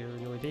 nor there,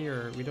 nor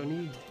there. We don't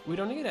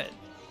need it.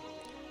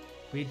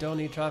 We don't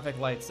need traffic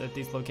lights at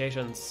these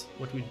locations.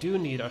 What we do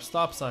need are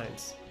stop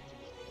signs,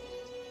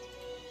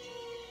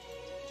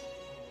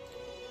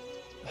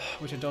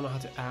 which I don't know how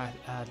to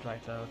add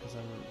right now because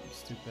I'm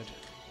stupid.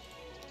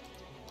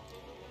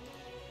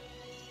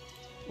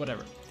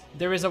 Whatever.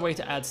 There is a way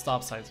to add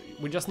stop signs.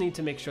 We just need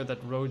to make sure that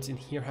roads in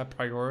here have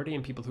priority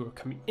and people who are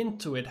coming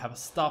into it have a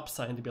stop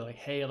sign to be like,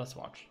 hey, let's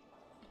watch.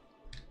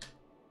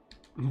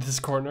 In this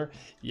corner,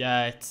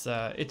 yeah, it's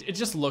it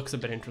just looks a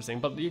bit interesting,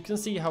 but you can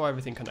see how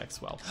everything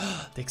connects well.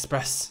 The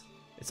express,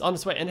 it's on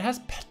its way, and it has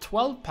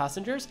 12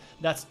 passengers.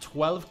 That's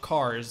 12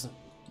 cars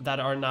that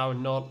are now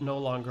no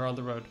longer on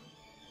the road.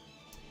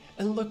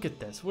 And look at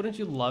this. Wouldn't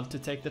you love to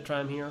take the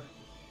tram here?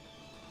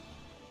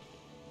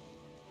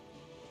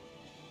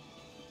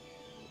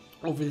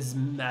 Over this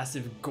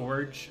massive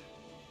gorge.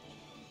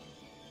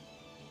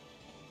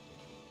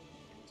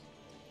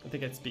 I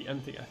think I'm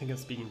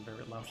speaking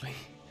very loudly.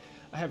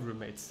 I have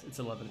roommates. It's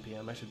 11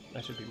 PM. I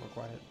should be more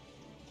quiet.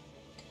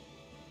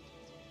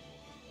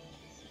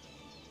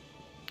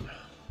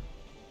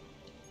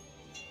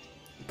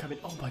 Coming.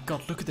 Oh my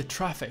god, look at the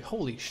traffic.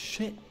 Holy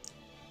shit.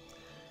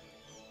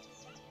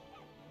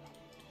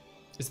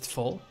 Is it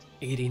full?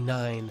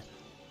 89.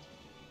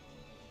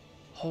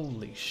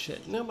 Holy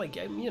shit. No, like,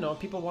 you know,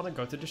 people want to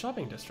go to the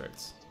shopping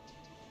districts.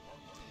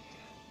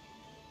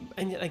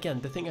 And yet again,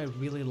 the thing I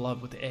really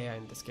love with the AI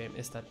in this game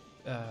is that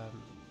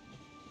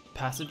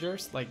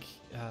passengers, like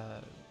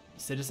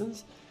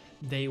citizens,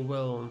 they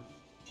will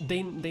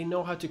they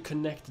know how to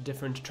connect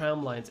different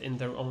tram lines in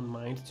their own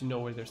mind to know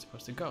where they're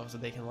supposed to go, so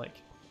they can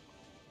like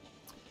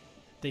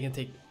take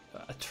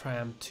a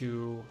tram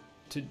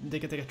they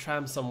can take a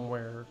tram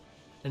somewhere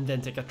and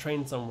then take a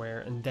train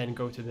somewhere and then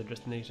go to their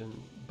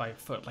destination by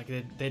foot. Like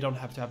they don't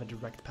have to have a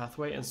direct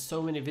pathway, and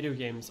so many video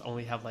games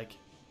only have like,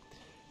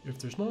 if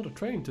there's not a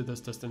train to this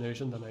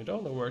destination, then I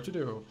don't know where to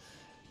do.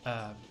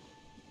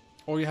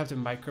 Or you have to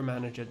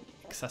micromanage it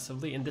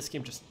excessively, and this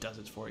game just does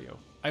it for you.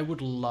 I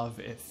would love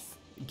if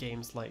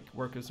games like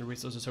Workers and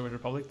Resources Soviet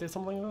Republic did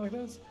something like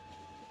this.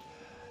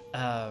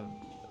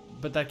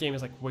 But that game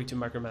is like way too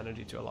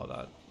micromanagey to allow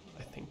that,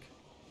 I think.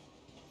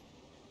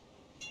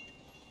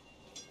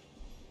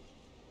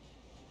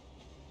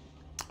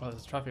 Oh,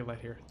 there's a traffic light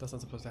here. That's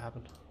not supposed to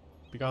happen.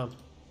 Be gone.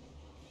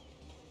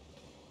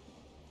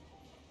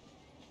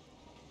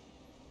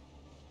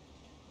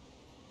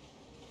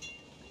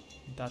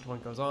 That one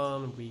goes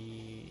on.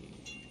 We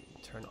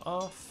turn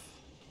off.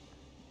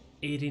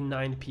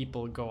 89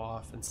 people go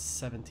off and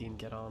 17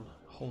 get on.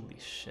 Holy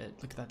shit.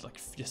 Look at that,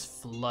 like,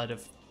 just flood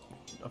of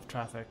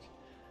traffic.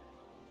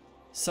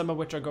 Some of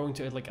which are going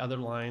to like other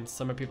lines.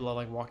 Some of people are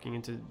like walking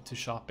into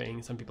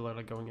shopping. Some people are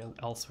like going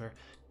elsewhere.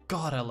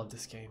 God, I love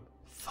this game.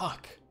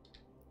 Fuck.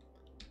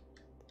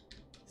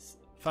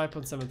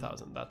 5.7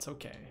 thousand. That's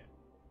okay.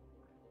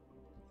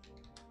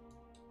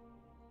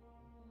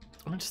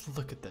 I mean, just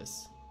look at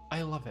this.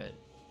 I love it.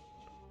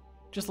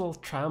 Just a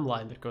little tram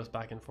line that goes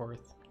back and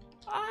forth.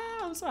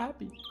 Ah, I'm so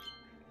happy.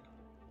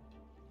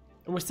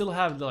 And we still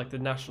have the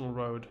national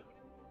road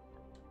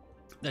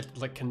that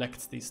like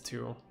connects these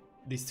two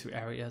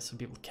areas, so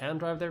people can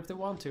drive there if they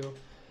want to.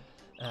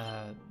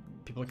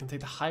 People can take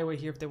the highway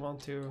here if they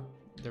want to.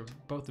 They're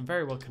both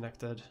very well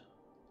connected.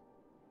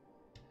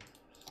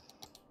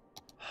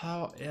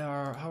 How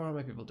are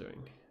my people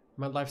doing?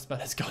 My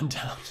lifespan has gone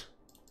down.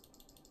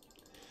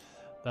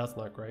 That's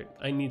not great.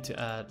 I need to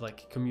add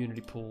like community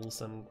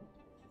pools and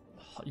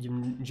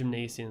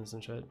gymnasiums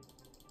and shit.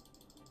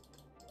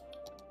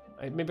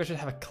 Maybe I should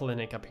have a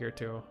clinic up here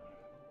too.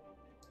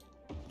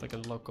 Like a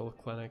local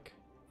clinic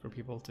for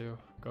people to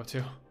go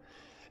to.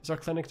 Is our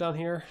clinic down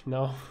here?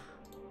 No.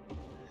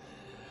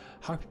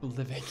 How are people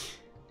living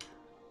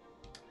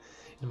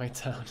in my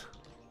town?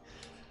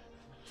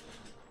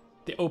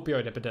 The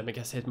opioid epidemic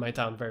has hit my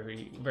town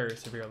very, very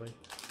severely.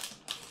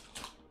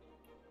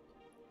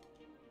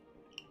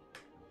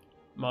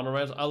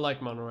 Monorails? I like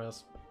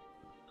monorails.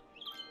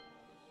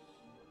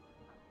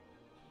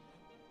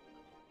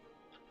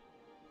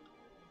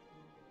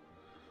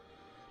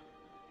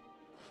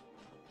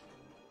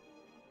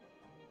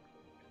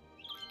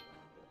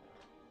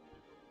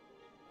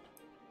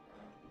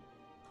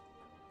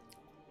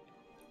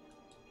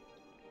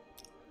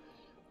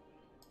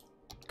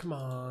 Come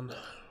on.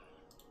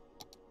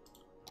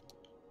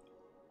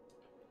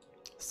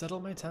 Settle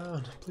my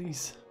town,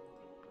 please.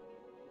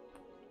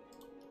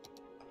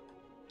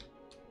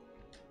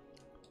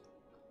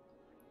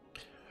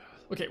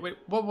 Okay, wait,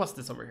 what was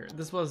this over here?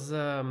 This was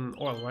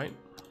oil, right?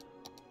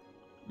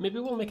 Maybe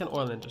we'll make an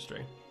oil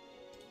industry.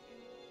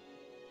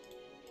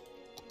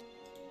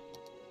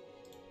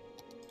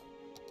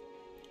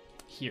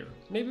 Here.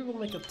 Maybe we'll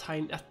make a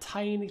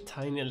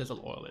tiny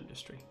little oil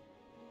industry.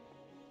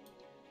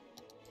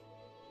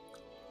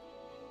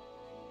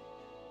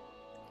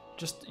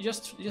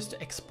 Just to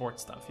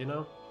export stuff, you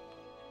know?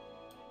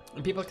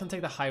 And people can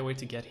take the highway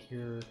to get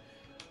here.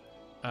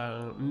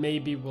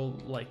 Maybe we'll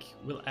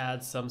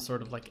add some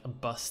sort of like a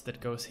bus that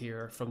goes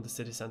here from the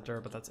city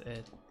center, but that's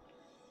it.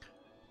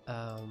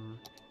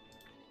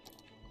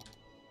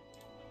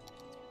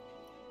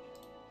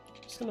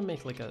 Just gonna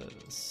make like a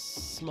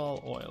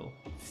small oil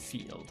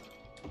field.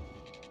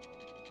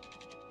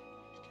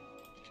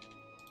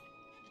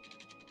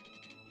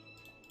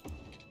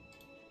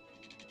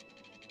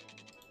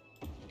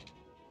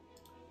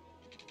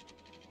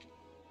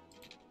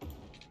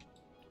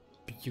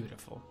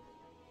 Beautiful.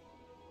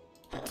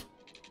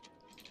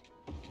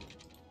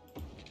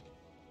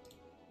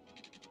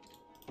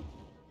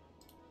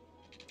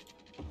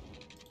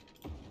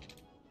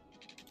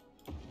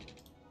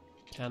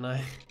 Can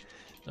I?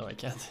 No, I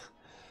can't.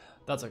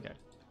 That's okay.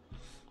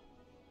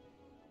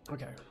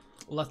 Okay,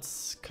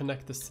 let's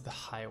connect this to the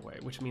highway,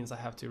 which means I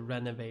have to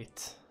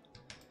renovate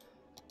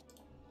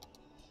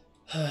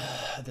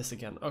this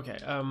again. Okay,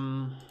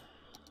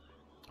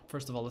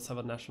 first of all, let's have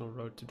a national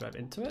road to drive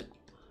into it.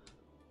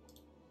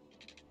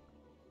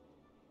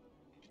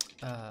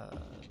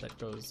 That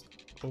goes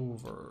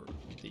over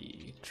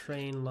the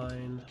train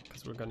line,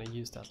 because we're going to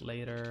use that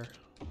later.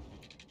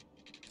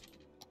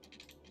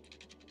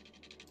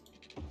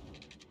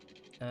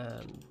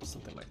 And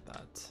something like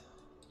that.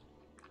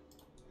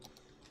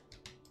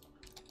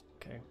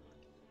 Okay.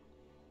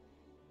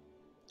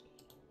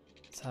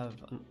 Let's have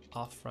an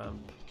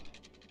off-ramp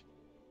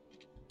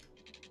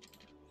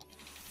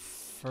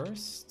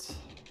first.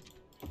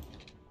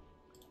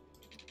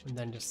 And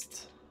then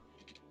just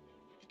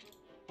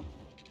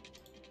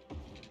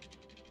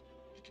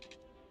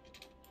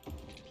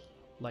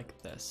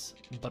like this,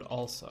 but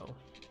also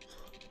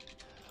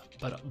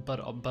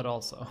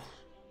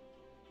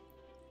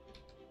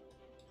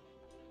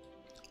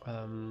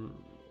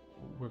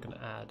We're gonna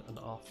add an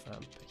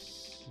off-ramp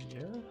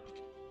here.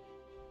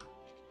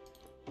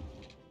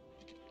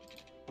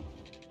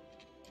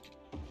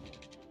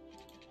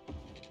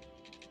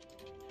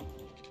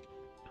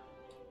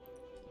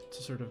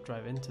 To sort of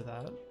drive into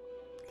that.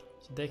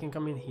 So they can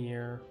come in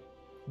here.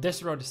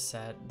 This road is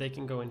set, they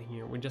can go in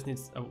here. We just need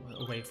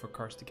a way for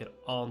cars to get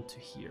onto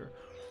here.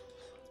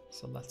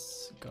 So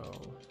let's go.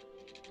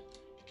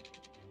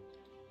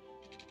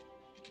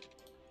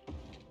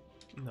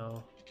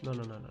 No.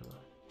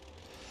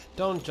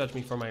 Don't judge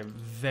me for my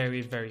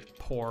very, very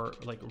poor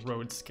like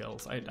road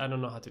skills. I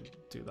don't know how to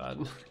do that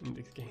in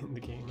the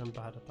game. I'm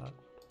bad at that.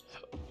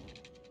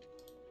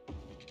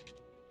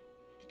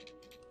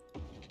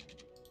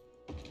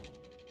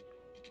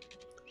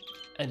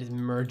 And it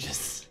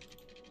merges.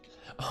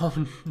 Oh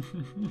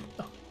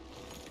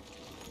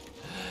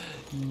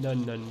no. No,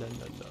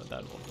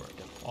 that won't work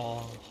at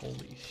all.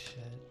 Holy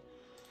shit.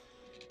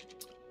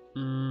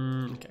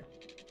 Okay.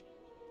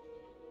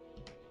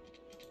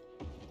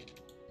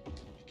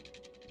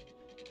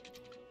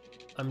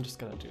 I'm just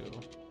gonna do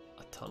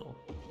a tunnel.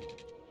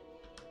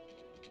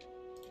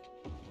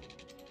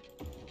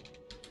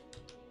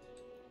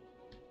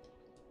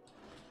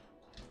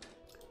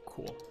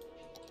 Cool.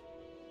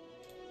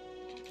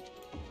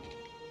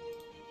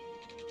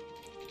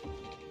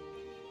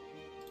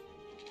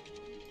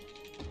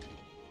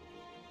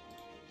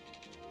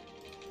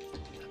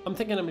 I'm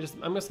thinking I'm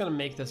just gonna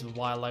make this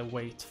while I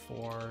wait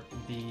for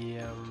the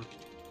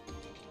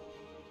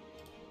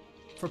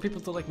for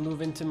people to like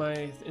move into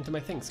my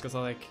things, because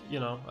I like, you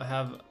know, I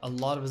have a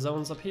lot of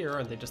zones up here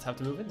and they just have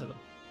to move into them.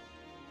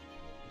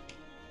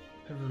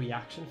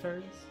 Reaction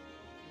fairies?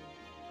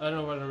 I don't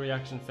know what a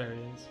reaction fairy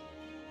is.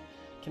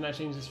 Can I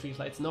change the street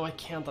lights? No, I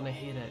can't, and I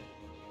hate it.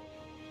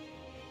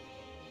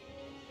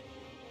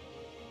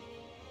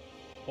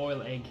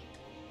 Oil egg.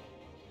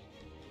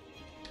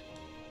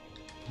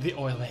 The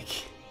oil egg.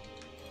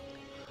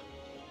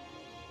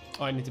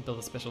 Oh, I need to build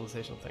a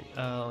specialization thing.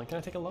 Can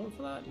I take a loan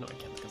for that? No, I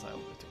can't, because I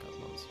only took out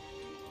loans.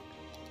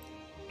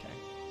 Okay.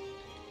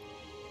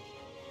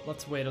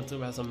 Let's wait until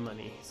we have some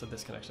money, so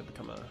this can actually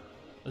become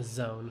a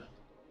zone.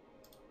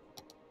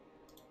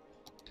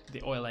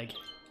 The oil egg.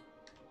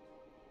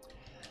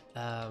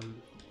 Are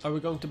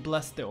we going to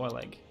bless the oil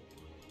egg?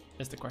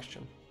 Is the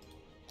question.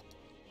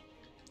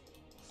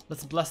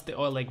 Let's bless the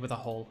oil egg with a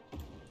hole.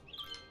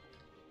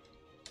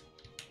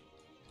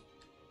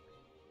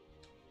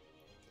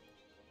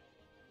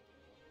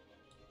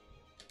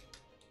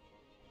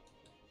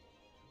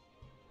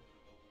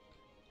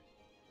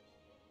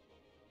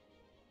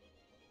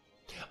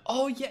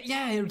 Oh yeah.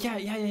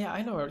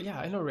 I know. Yeah,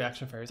 I know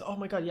reaction fairies. Oh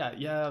my god,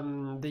 yeah.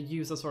 They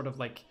use a sort of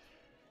like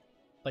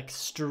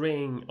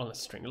string on a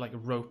string, like a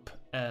rope,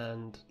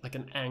 and like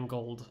an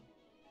angled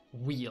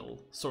wheel,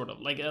 sort of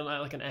like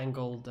an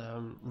angled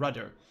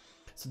rudder.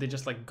 So they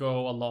just like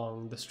go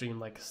along the stream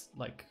like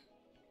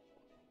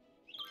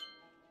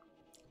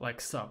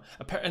so.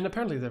 And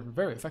apparently they're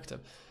very effective.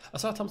 I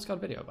saw a Tom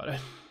Scott video about it.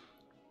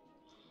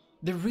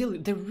 They're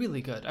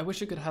really good. I wish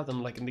you could have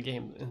them like in the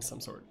game in some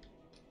sort.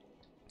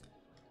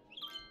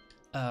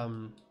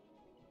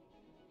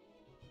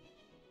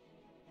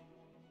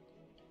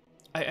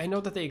 I know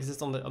that they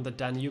exist on the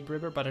Danube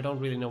River, but I don't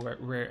really know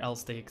where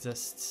else they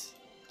exist,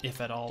 if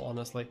at all,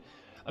 honestly.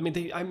 I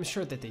mean, I'm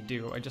sure that they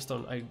do. I just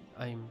don't.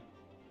 I'm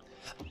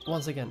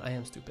once again, I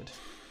am stupid.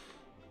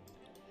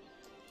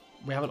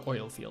 We have an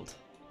oil field.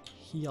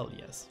 Hell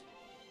yes.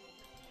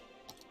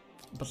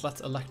 But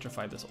let's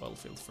electrify this oil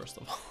field first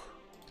of all.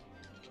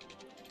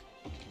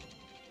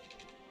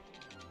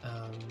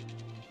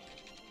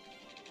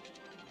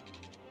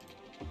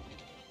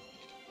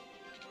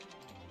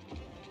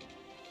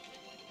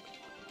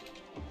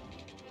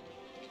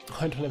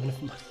 I don't have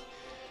enough money.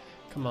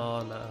 Come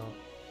on now.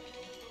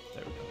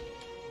 There we go.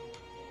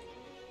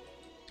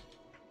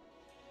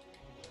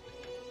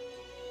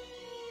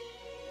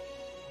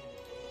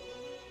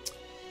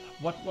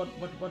 What were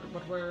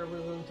we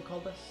going to call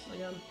this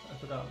again? I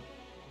forgot.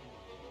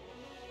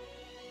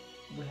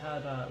 We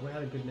had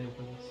a good name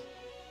for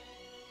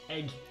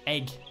this.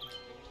 Egg.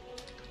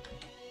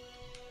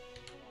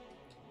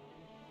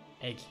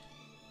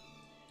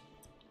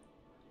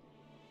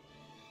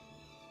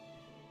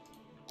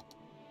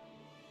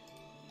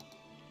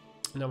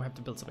 Now we have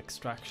to build some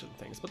extraction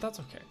things, but that's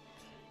okay.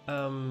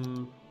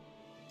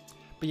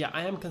 But yeah,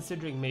 I am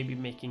considering maybe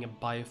making a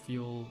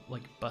biofuel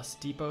like bus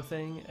depot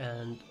thing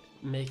and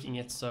making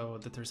it so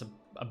that there's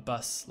a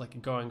bus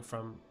like going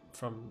from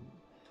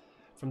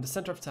the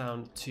center of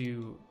town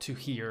to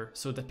here,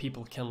 so that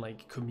people can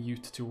like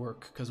commute to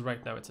work, because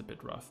right now it's a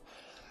bit rough.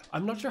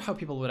 I'm not sure how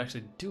people would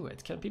actually do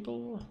it. Can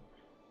people?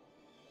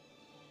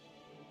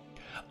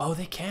 Oh,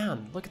 they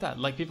can. Look at that.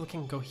 Like people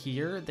can go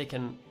here, they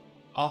can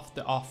off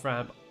the off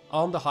ramp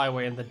on the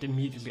highway, and then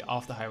immediately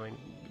off the highway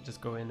just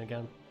go in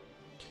again.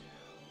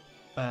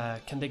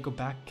 Can they go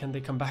back? Can they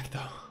come back though?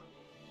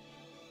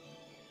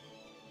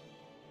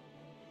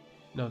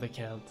 No, they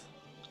can't.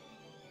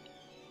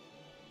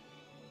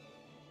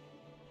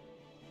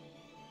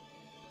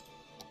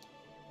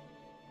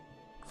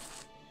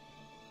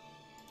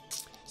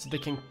 So they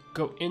can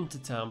go into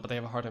town, but they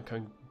have a hard time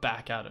coming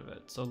back out of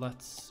it. So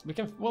we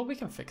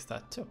can fix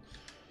that too.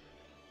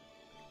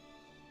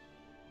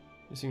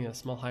 Using a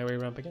small highway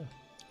ramp again,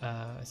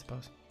 I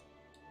suppose.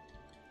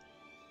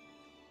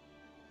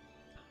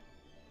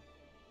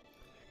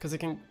 Because they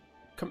can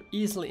come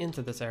easily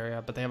into this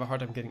area, but they have a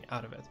hard time getting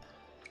out of it.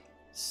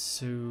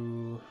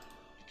 So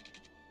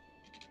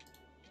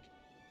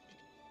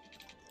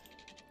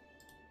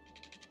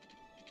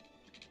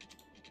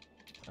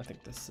I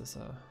think this is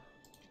a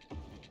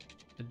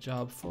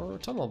job for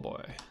Tunnel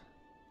Boy.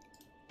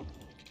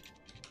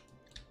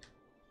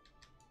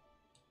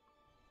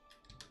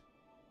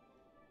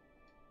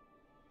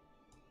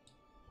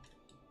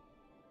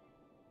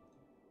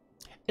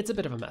 It's a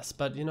bit of a mess,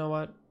 but you know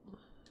what?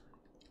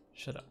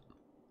 Shut up.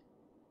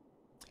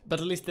 But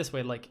at least this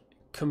way, like,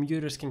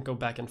 commuters can go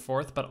back and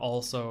forth, but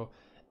also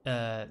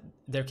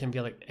there can be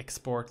like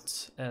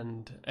exports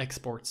and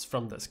exports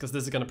from this, because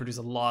this is going to produce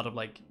a lot of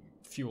like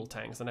fuel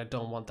tanks, and I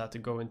don't want that to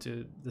go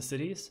into the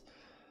cities.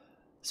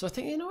 So I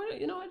think, you know what,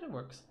 it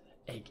works.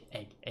 Egg.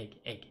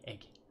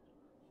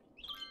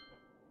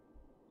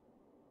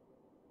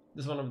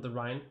 This one of the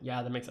Rhine,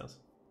 yeah, that makes sense.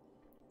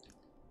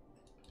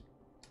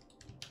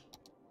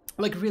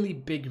 Like really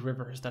big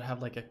rivers that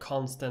have like a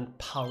constant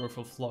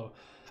powerful flow.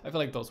 I feel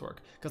like those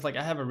work, because like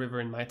I have a river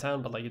in my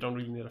town, but like you don't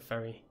really need a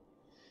ferry.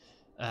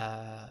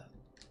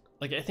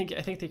 Like I think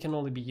they can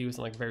only be used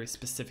in like very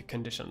specific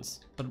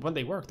conditions, but when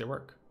they work, they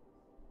work.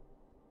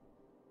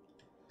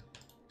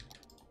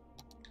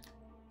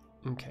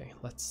 Okay,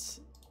 let's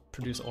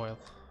produce oil.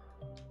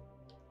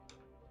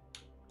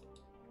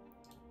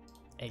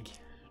 Egg.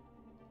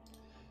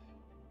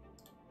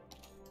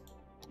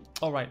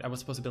 All right, I was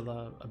supposed to build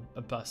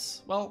a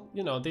bus. Well,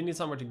 you know, they need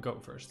somewhere to go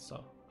first,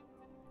 so.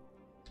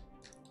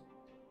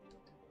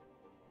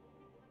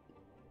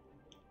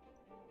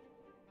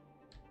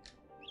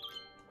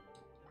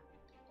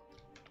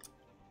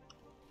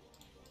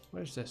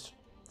 Where's this?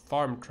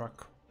 Farm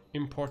truck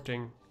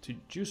importing to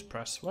juice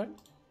press, what?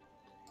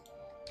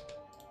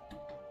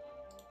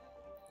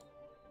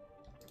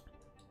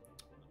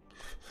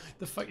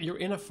 The fuck, you're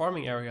in a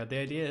farming area. The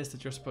idea is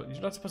that you're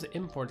not supposed to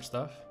import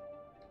stuff.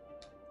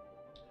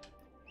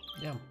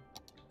 Yeah.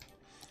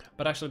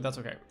 But actually that's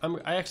okay.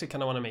 I actually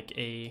kind of want to make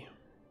a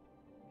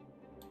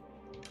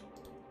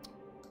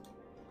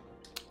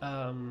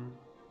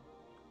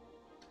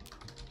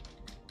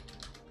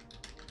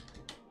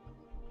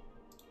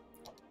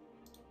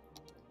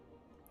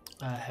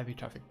heavy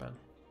traffic ban.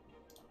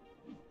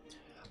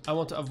 I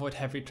want to avoid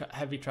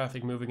heavy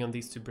traffic moving on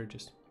these two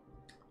bridges.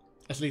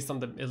 At least on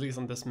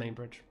this main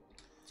bridge.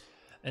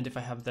 And if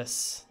I have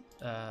this,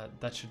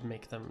 that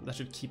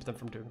should keep them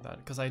from doing that,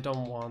 because I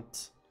don't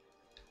want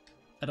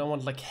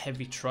like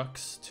heavy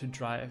trucks to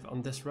drive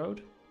on this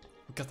road,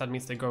 because that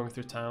means they're going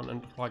through town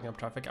and clogging up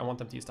traffic. I want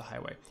them to use the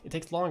highway. It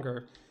takes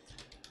longer,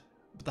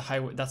 but the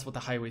highway, that's what the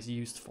highway is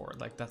used for.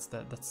 Like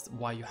that's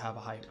why you have a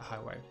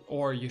highway,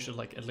 or you should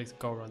like at least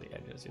go around the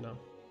edges, you know.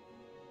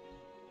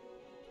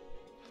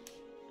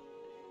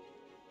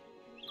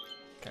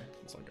 Okay,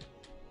 that's all good.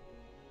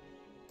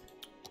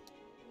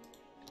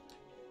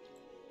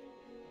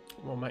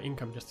 Well, my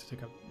income just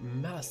took a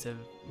massive,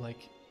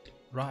 like,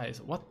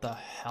 rise. What the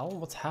hell?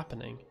 What's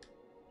happening?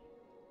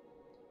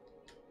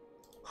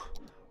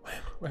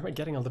 Where am I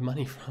getting all the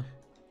money from?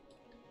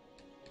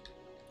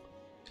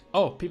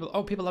 Oh, people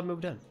have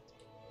moved in.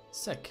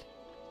 Sick.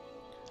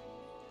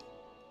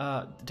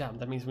 Damn,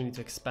 that means we need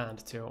to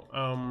expand too.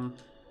 I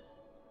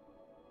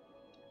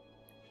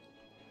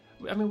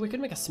mean, we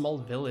could make a small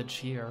village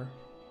here.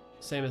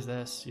 Same as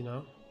this, you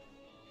know?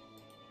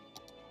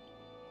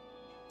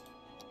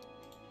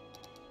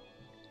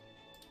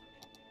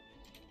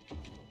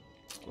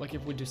 Like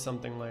if we do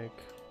something like,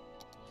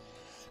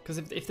 because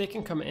if they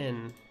can come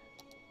in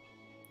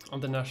on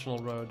the national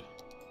road,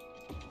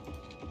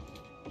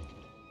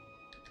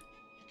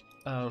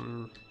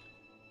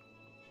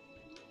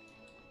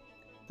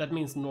 that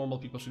means normal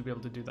people should be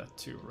able to do that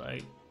too,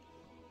 right?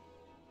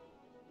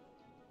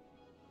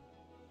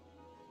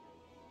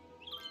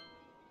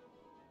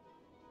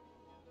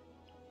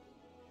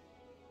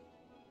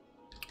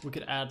 We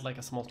could add like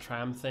a small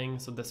tram thing,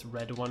 so this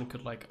red one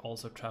could like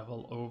also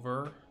travel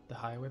over the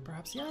highway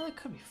perhaps. Yeah, that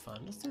could be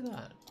fun. Let's do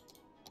that.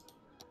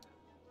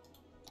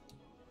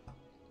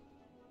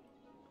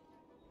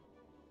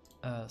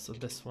 So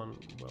this one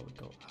will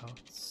go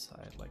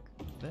outside like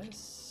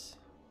this.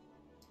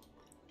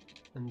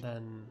 And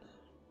then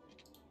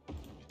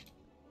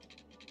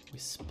we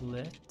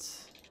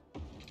split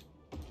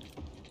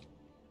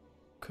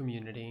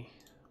community.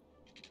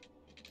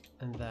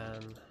 And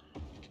then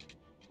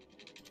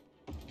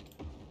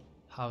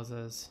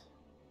houses.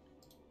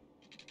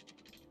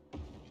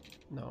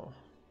 No.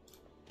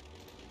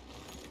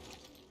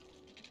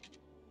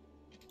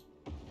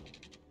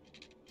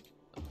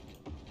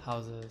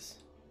 Houses.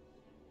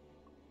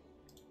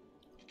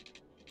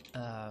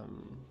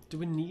 Do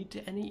we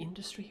need any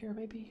industry here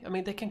maybe? I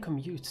mean, they can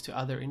commute to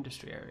other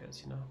industry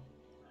areas, you know?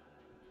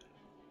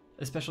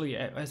 Especially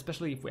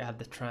if we add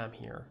the tram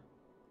here.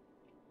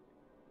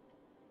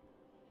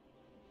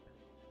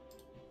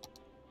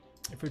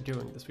 If we're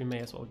doing this, we may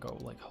as well go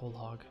like whole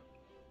hog.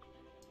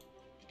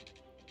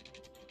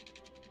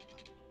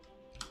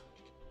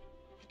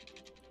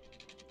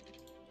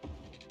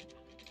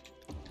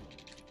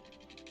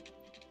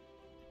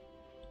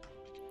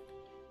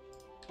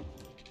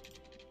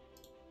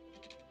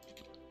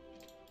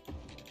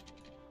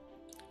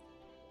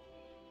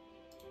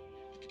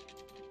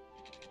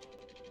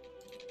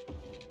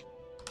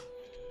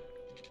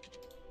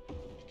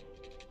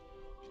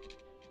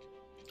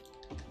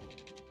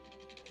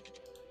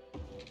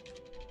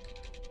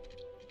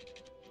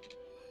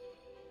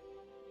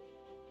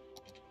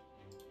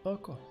 Oh,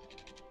 cool.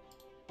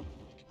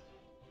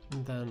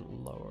 And then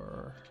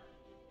lower.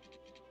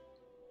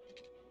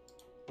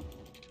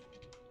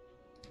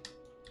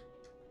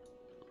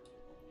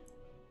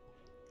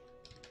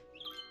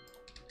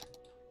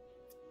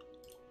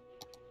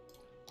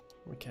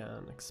 We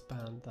can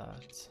expand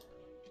that.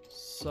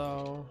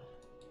 So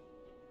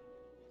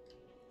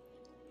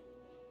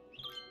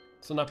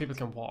now people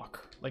can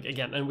walk. Like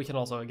again, and we can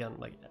also again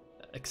like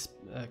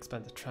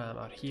expand the tram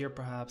out here,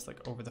 perhaps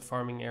like over the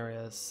farming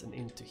areas and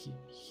into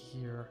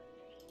here.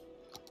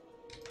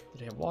 Do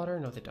they have water?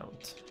 No, they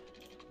don't.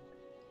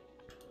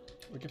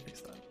 We can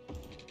fix that.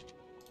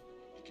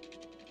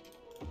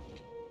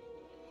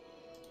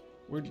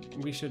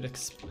 We should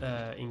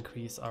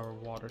increase our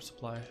water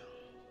supply.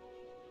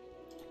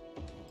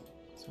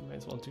 So we may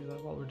as well do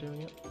that while we're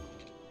doing it.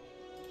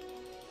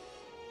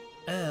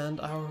 And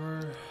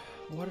our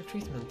water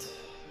treatment.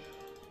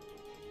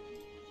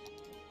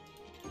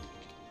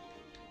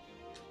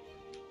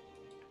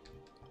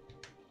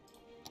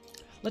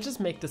 Let's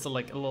just make this a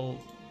little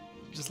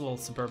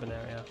suburban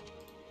area.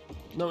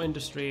 No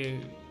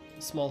industry,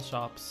 small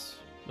shops,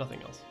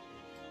 nothing else.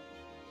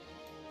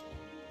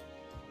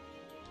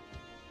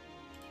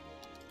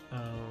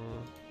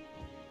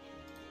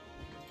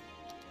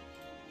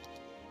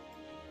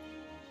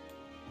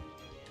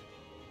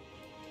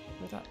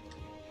 Like that.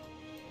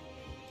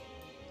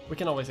 We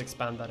can always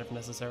expand that if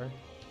necessary.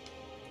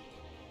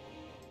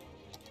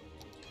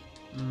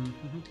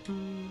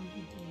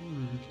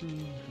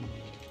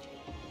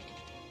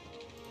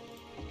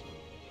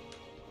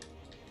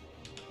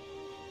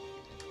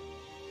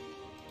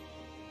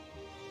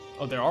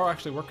 Oh, there are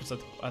actually workers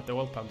at the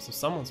oil pump, so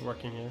someone's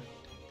working here.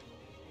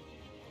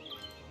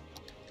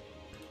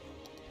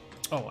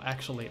 Oh,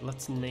 actually,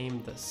 let's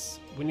name this.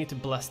 We need to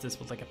bless this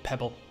with like a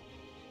pebble.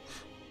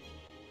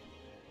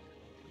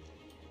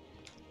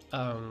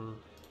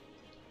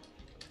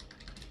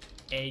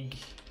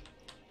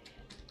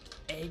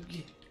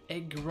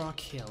 Egg Rock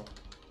Hill.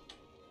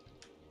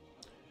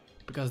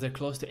 Because they're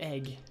close to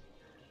egg,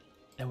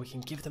 and we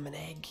can give them an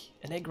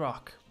egg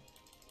rock.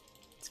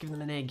 Let's give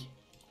them an egg.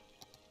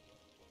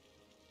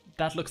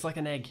 That looks like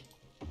an egg.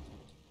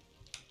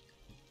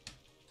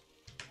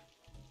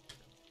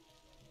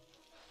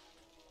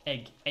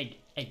 Egg.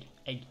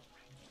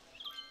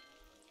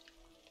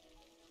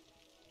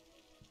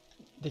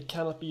 They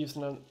cannot be used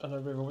on a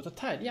river with a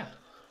tide, yeah.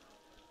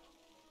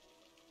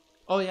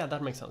 Oh yeah,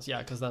 that makes sense, yeah,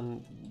 because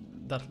then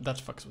that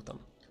fucks with them.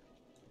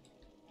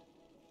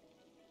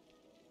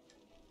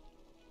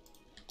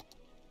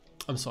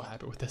 I'm so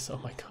happy with this, oh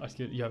my god,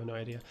 you have no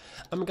idea.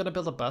 I'm gonna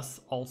build a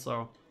bus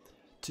also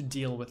to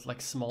deal with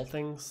like small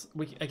things.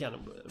 I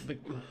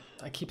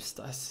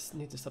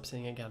need to stop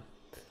saying again.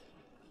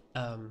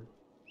 A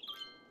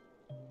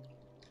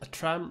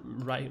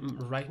tram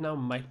right now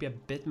might be a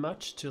bit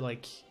much to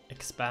like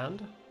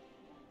expand,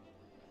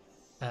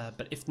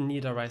 but if the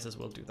need arises,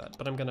 we'll do that.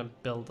 But I'm gonna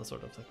build a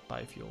sort of like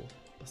biofuel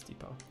bus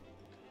depot.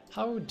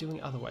 How are we doing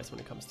otherwise when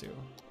it comes to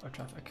our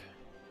traffic?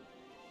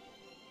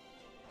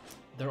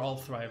 They're all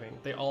thriving.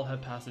 They all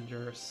have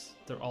passengers.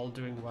 They're all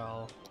doing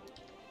well.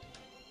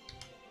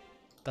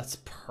 That's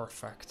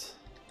perfect.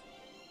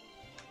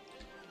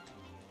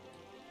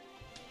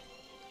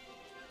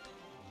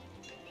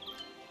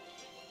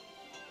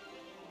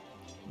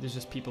 There's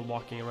just people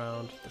walking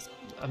around. That's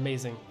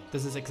amazing.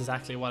 This is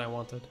exactly what I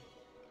wanted.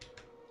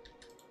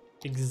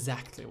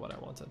 Exactly what I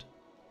wanted.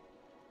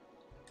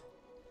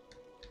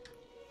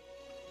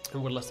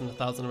 And we're less than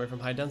 1,000 away from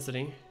high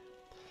density.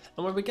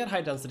 And when we get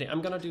high density,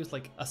 I'm gonna do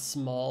like a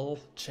small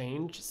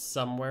change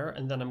somewhere,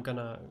 and then I'm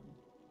gonna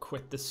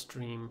quit the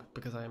stream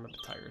because I am a bit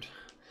tired.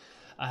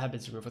 I have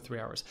been streaming for 3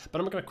 hours, but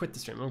I'm not gonna quit the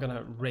stream. I'm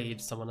gonna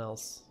raid someone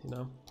else, you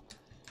know?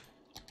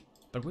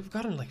 But we've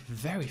gotten like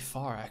very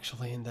far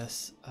actually in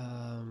this.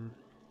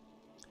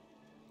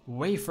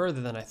 Way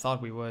further than I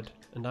thought we would,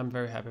 and I'm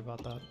very happy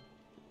about that.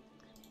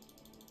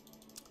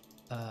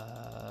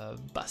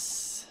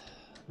 Bus.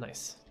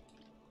 Nice.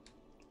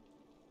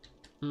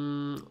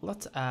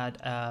 Let's add,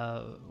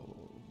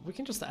 we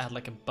can just add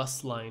like a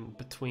bus line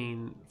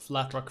between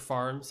Flat Rock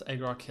Farms,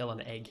 Egg Rock Hill,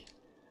 and Egg.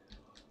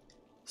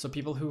 So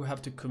people who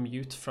have to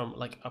commute from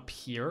like up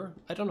here,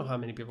 I don't know how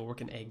many people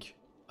work in Egg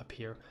up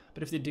here,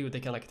 but if they do, they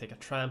can like take a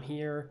tram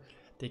here,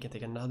 they can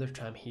take another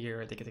tram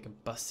here, they can take a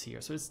bus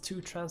here. So it's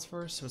 2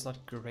 transfers, so it's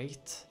not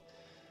great.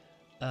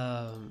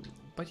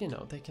 But you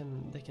know, they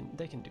can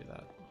do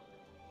that.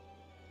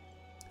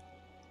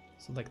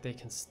 So like they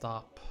can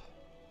stop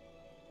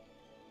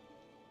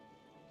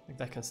Like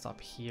that can stop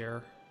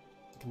here,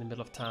 like in the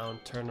middle of town,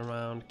 turn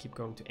around, keep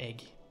going to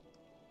egg.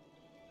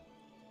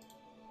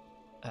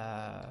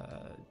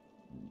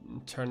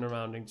 Turn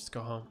around and just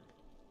go home.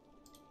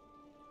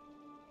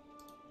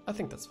 I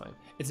think that's fine.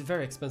 It's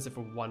very expensive for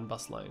one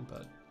bus line,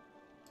 but...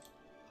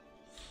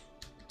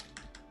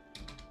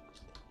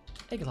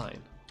 Egg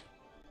line.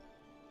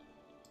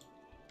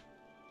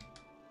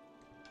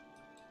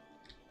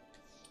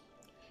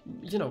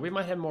 You know, we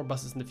might have more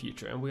buses in the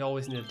future, and we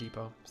always need a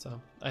depot, so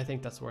I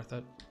think that's worth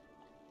it.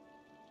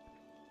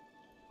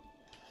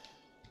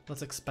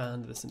 Let's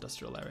expand this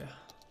industrial area.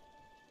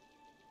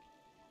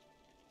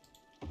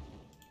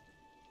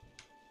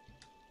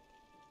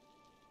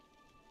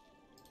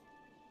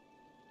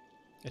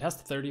 It has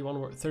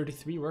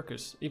 33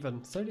 workers, even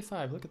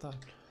 35, look at that.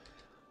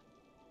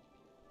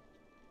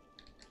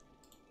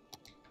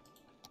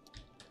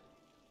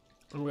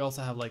 And we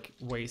also have like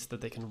ways that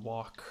they can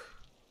walk.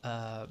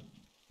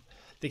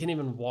 They can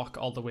even walk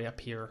all the way up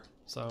here,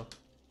 so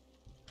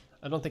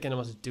I don't think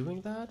anyone's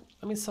doing that.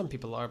 I mean, some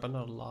people are, but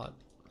not a lot.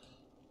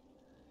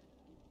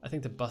 I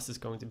think the bus is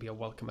going to be a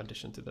welcome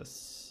addition to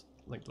this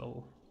like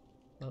little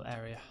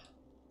area.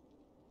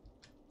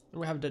 And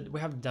we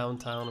have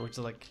downtown, which is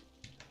like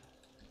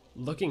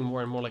looking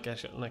more and more like a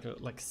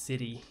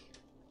city.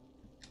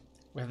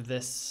 We have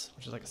this,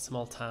 which is like a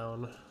small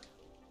town,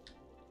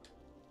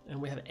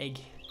 and we have egg,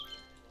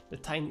 the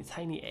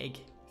tiny egg,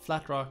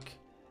 flat rock,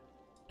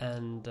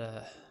 and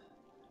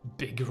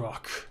big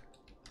rock.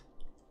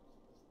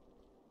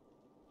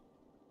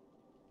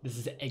 This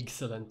is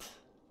excellent.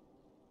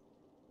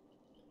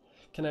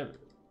 Can I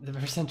the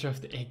very center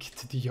of the egg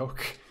to the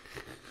yolk?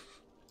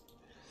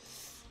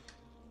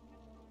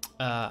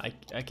 I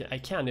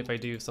can if I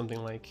do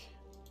something like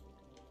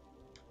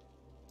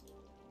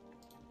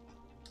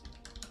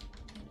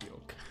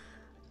yolk.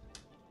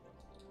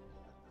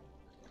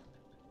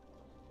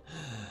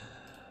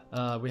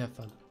 We have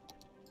fun.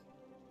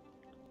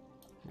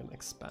 I'm gonna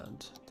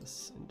expand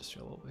this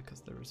industry a little bit because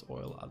there is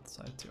oil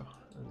outside too,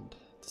 and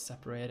to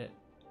separate it.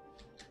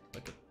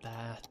 Look at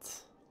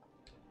that.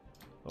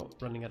 Oh,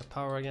 running out of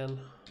power again.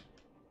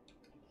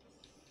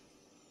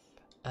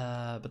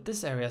 But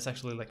this area is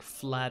actually like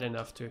flat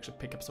enough to actually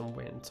pick up some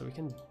wind, so we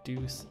can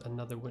do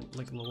another wind,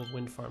 like a little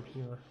wind farm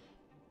here.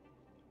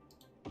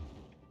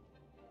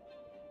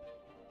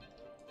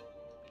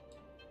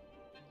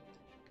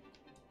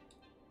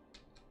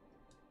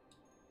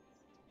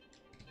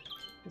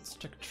 Let's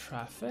check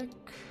traffic.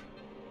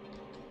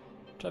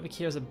 Traffic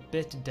here is a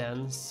bit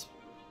dense,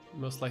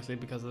 most likely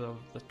because of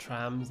the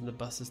trams and the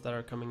buses that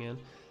are coming in.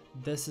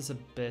 This is a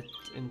bit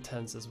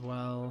intense as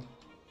well.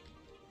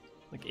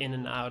 Like in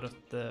and out of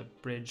the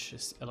bridge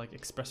is like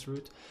express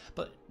route,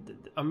 but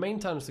our main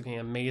town is looking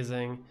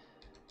amazing.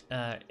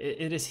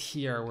 It is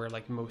here where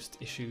like most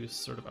issues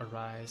sort of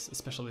arise,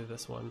 especially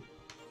this one.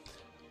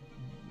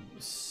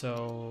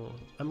 So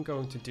I'm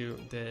going to do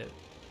the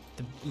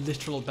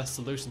literal best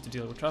solution to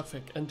deal with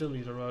traffic and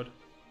delete a road.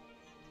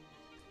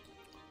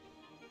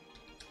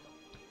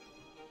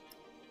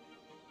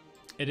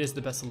 It is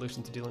the best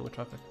solution to dealing with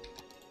traffic,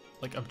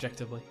 like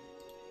objectively.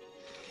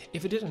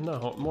 If you didn't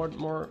know,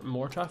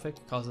 more traffic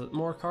causes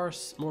more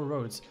cars, more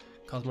roads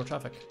cause more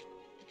traffic.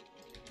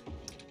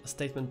 A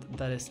statement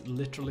that is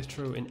literally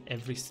true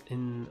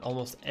in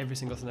almost every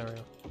single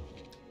scenario.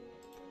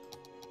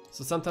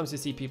 So sometimes you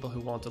see people who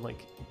want to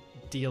like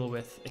deal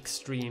with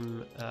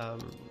extreme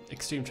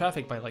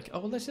traffic by like, oh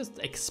well, let's just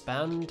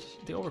expand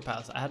the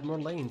overpass, add more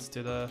lanes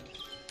to the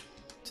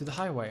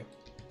highway.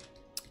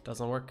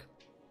 Doesn't work.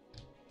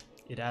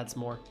 It adds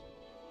more.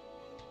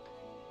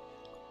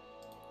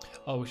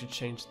 Oh, we should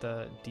change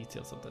the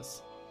details of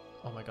this.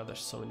 Oh my god, there's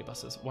so many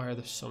buses. Why are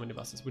there so many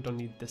buses? We don't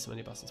need this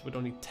many buses. We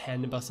don't need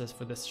 10 buses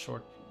for this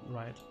short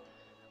ride.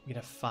 We can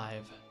have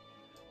 5.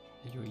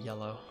 You're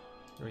yellow.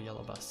 You're a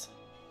yellow bus.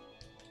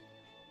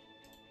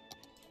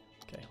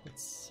 Okay,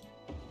 let's...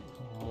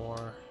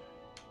 More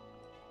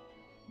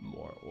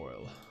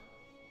oil.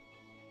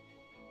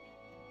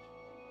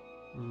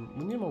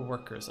 We need more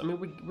workers. I mean,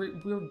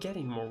 we're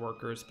getting more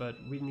workers, but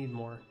we need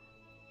more.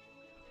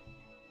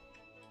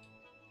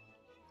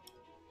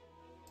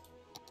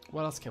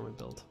 What else can we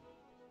build?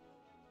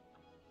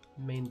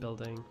 Main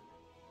building.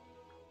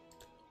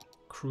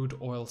 Crude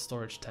oil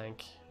storage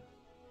tank.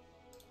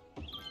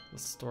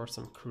 Let's store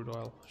some crude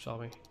oil, shall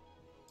we?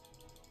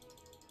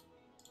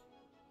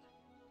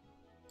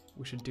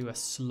 We should do a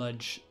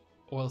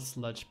oil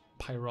sludge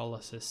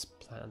pyrolysis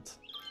plant.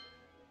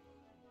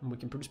 And we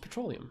can produce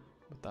petroleum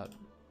with that.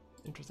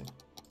 Interesting.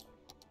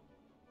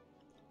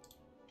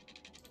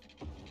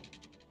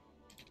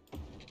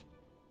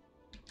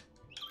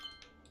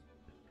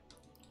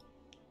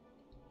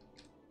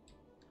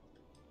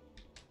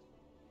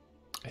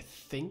 I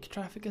think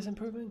traffic is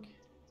improving.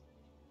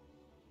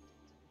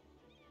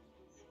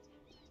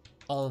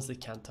 Honestly,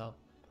 can't tell.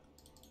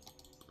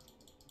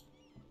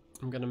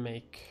 I'm gonna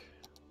make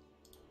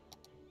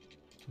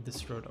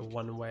this road a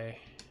one-way,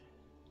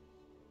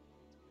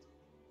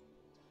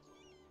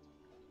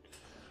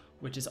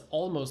 which is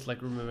almost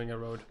like removing a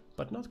road,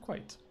 but not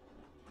quite.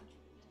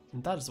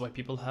 And that is why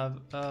people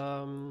have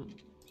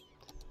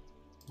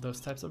those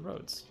types of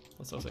roads.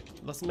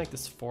 Let's make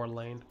this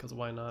 4-lane, because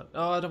why not?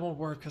 Oh, it won't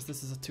work because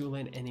this is a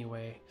 2-lane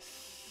anyway.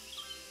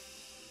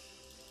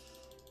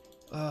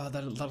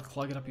 That'll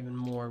clog it up even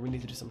more. We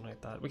need to do something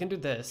like that. We can do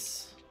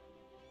this.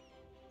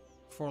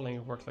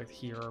 4-lane works like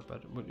here,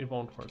 but it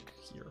won't work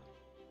here.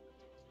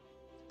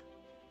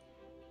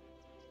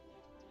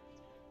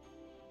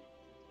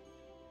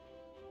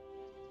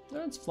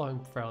 It's flowing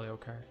fairly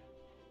okay.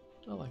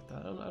 I like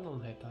that. I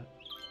don't hate that.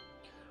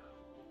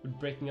 With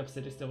breaking up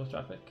cities still with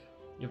traffic,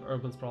 you have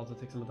urban sprawl to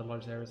take some of the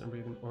large areas and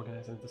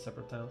reorganize into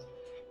separate towns.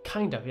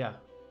 Kind of, yeah.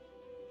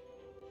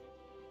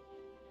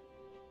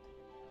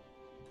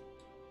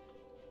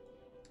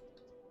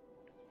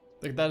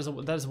 Like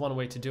that is one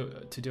way to do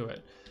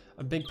it.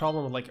 A big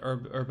problem with like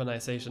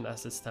urbanization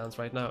as it stands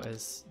right now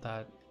is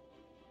that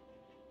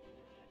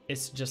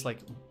it's just like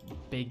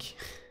big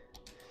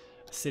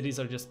cities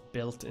are just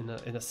built in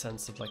a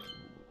sense of like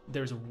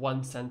there's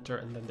one center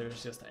and then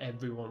there's just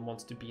everyone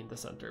wants to be in the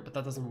center, but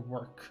that doesn't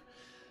work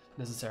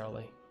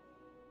necessarily.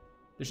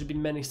 There should be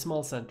many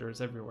small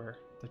centers everywhere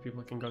that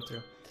people can go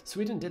to.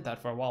 Sweden did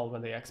that for a while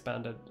when they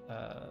expanded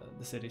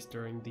the cities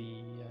during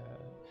the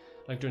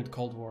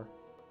Cold War.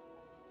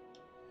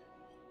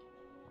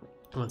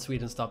 When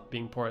Sweden stopped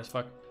being poor as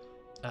fuck,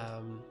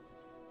 and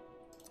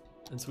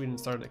Sweden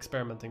started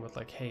experimenting with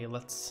like, hey,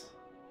 let's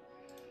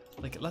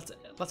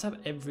have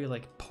every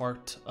like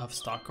part of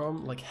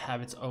Stockholm like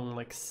have its own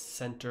like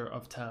center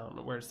of town,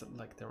 where it's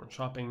like their own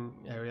shopping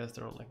areas,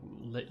 their own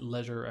like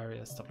leisure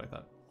areas, stuff like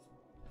that.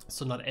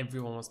 So not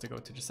everyone wants to go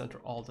to the center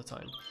all the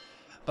time,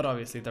 but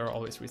obviously there are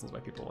always reasons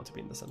why people want to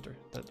be in the center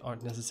that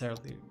aren't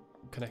necessarily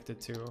connected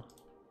to, you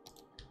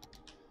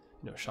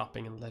know,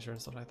 shopping and leisure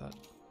and stuff like that.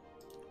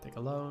 Take a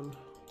loan,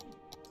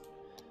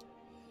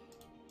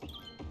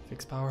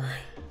 fix power.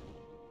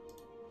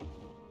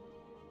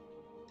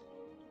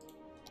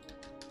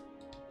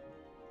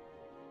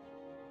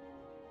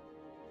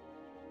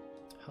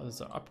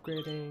 Houses are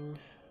upgrading.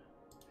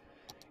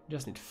 You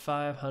just need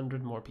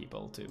 500 more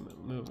people to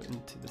move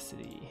into the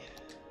city,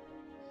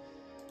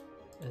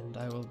 and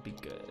I will be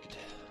good.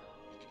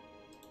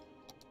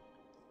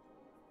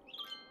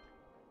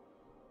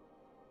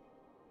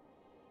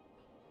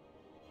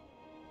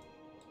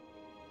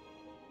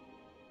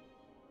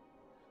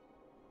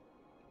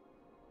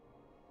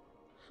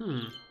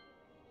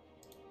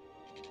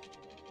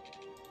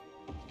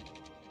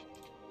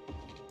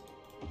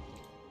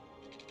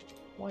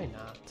 Why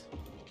not?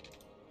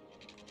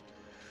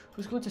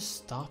 Who's going to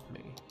stop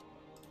me?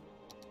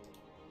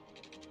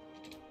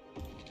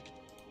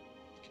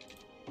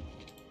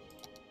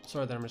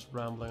 Sorry that I'm just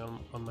rambling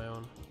on my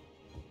own.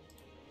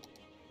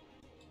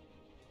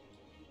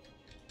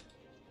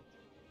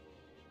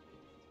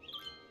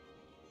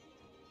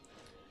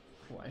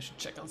 Oh, I should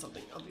check on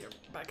something. I'll be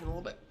back in a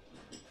little bit.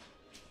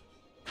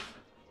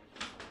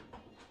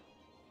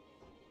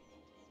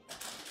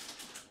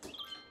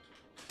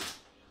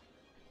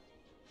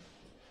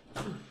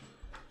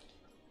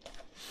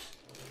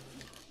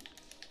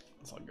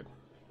 It's all good.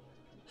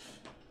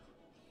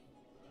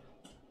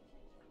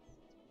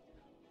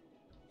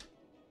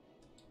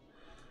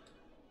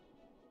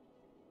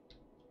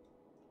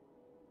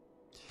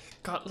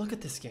 God, look at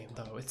this game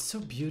though. It's so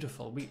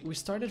beautiful. We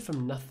started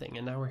from nothing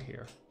and now we're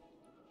here.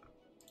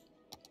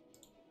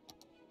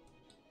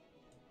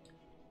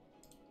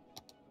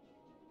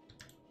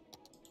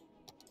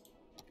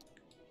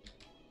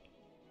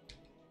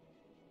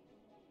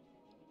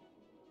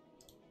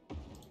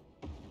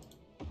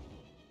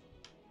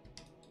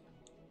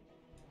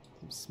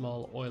 Some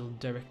small oil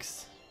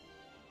derricks.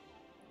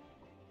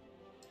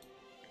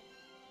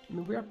 I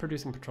mean, we are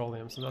producing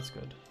petroleum, so that's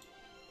good.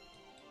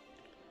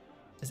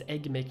 Is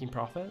egg making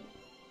profit?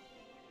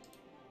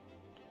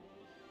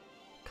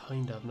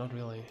 Kind of, not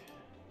really.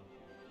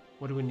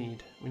 What do we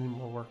need? We need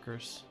more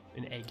workers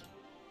in egg.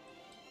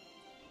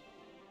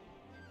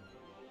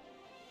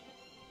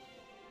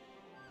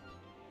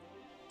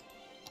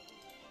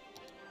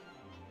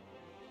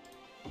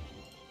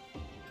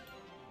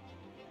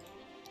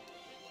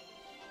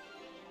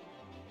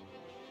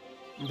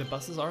 The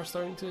buses are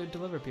starting to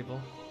deliver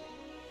people.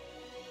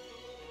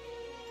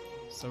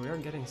 So we are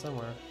getting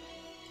somewhere.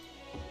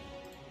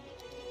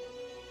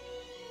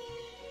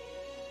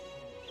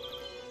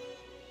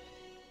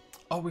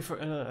 Oh,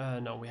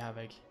 no, we have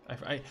egg.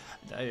 I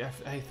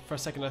for a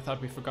second I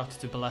thought we forgot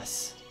to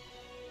bless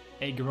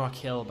Egg Rock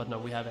Hill, but no,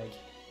 we have egg.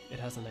 It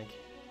has an egg.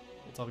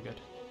 It's all good.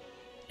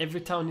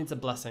 Every town needs a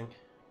blessing.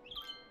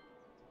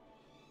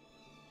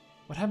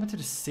 What happened to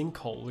the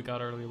sinkhole we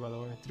got earlier, by the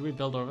way? Did we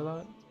build over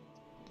that?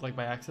 Like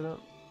by accident?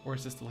 Or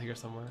is it still here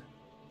somewhere?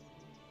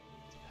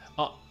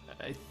 Oh,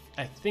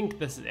 I think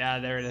this is, yeah,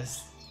 there it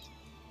is.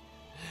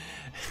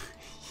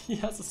 He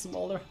has a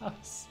smaller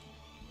house.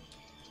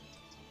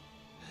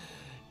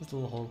 Just a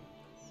little hole.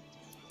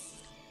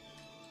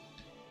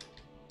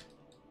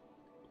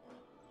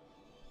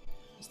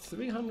 It's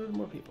 300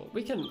 more people.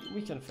 We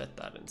can fit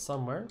that in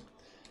somewhere.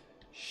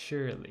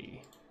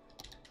 Surely.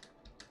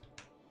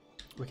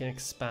 We can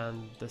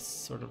expand this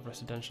sort of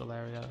residential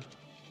area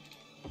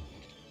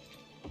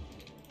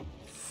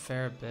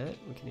fair bit.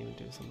 We can even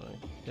do something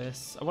like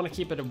this. I want to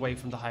keep it away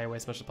from the highway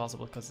as much as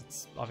possible because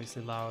it's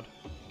obviously loud.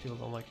 People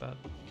don't like that.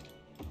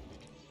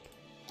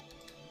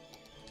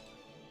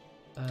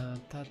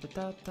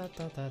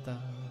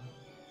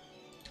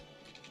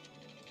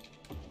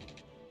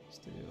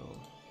 Still.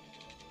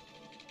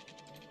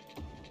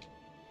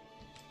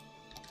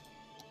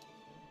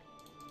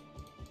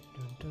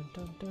 Dun,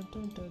 dun, dun,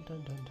 dun, dun,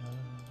 dun, dun, dun.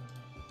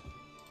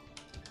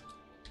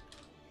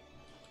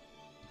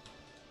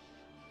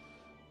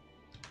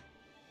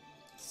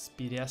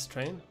 Speedy ass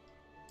train.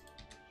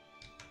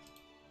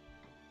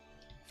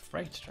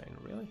 Freight train,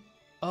 really?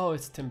 Oh,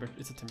 it's timber.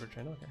 It's a timber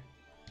train. Okay.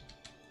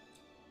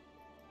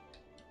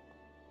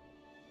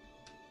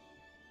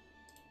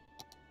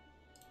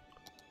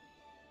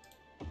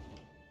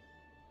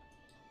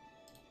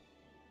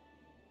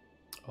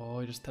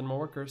 Oh, just 10 more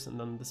workers, and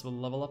then this will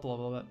level up a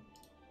little bit.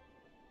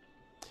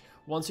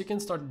 Once you can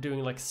start doing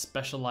like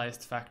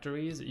specialized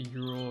factories,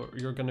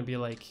 you're gonna be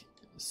like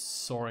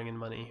soaring in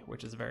money,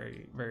 which is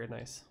very, very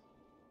nice.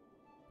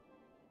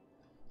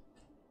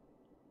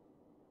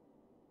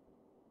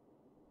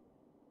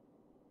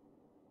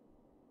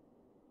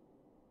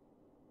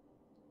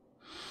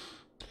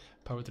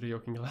 Power to the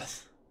yoking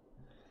glass.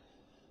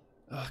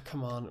 Oh,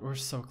 come on, we're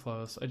so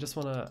close. I just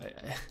wanna...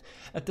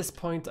 at this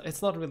point,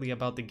 it's not really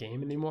about the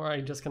game anymore.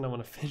 I just kinda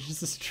wanna finish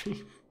the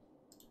stream.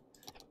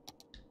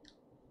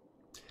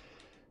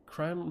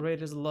 Crime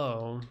rate is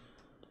low.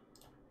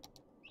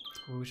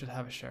 We should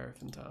have a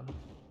sheriff in town.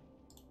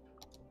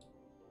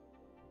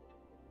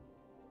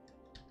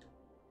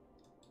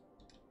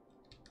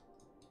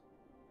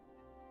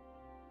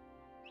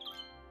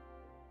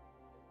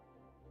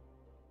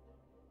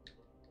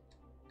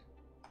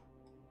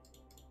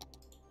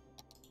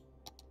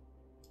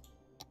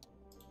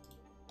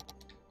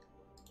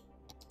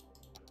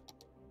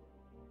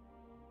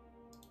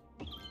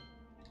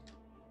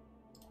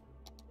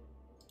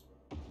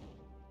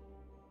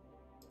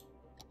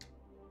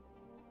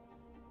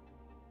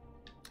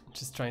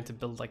 Just trying to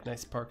build like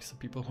nice parks so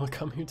people will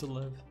come here to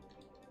live.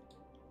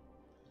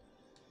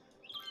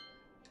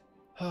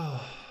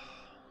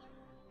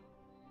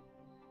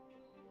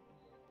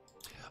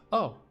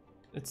 Oh,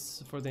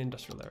 it's for the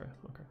industrial area.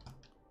 Okay.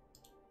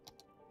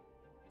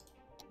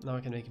 Now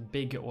I can make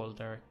big oil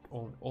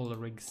the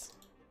rigs.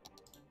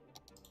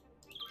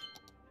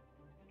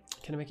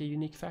 Can I make a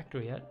unique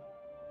factory yet?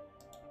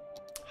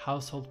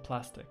 Household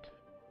plastic.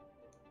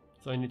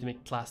 So I need to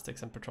make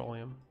plastics and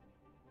petroleum,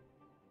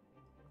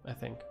 I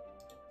think.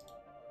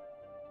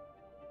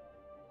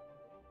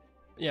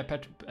 Yeah,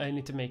 I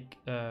need to make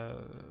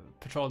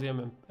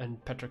petroleum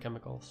and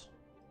petrochemicals.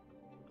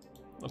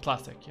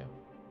 Plastic, yeah.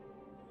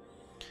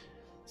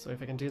 So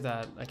if I can do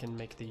that, I can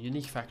make the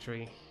unique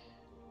factory,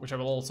 which I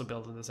will also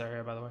build in this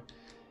area, by the way,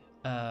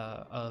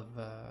 of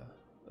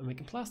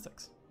making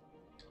plastics.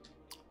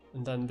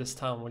 And then this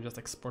town will just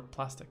export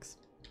plastics.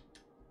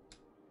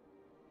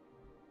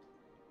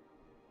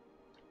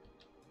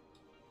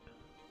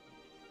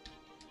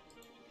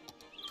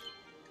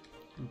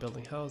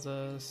 Building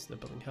houses, they're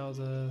building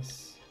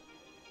houses.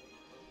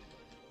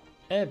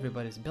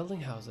 Everybody's building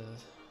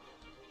houses.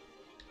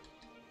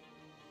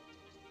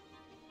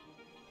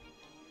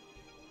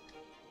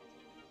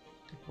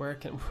 Where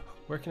can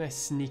I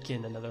sneak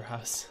in another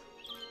house?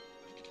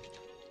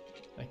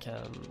 I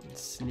can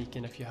sneak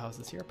in a few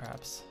houses here,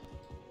 perhaps.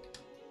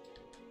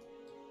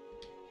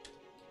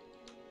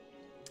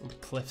 On the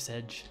cliff's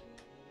edge.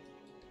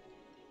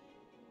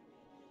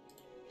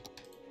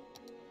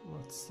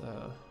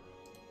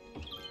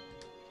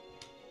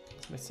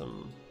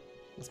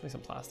 Let's make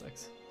some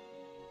plastics.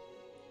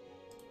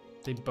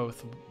 They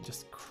both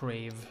just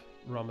crave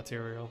raw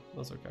material.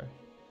 That's okay.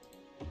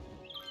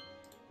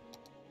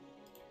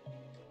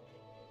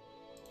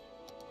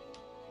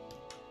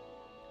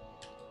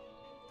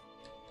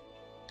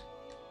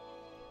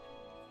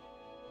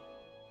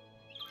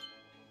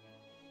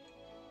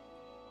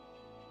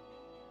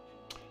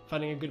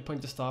 Finding a good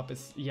point to stop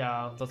is,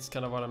 yeah, that's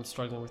kind of what I'm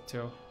struggling with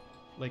too.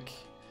 Like,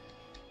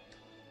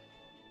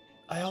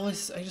 I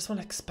just want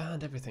to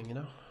expand everything, you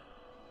know?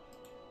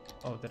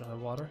 Oh, they don't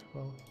have water?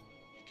 Well,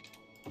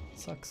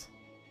 sucks.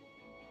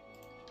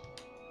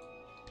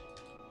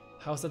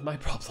 How is that my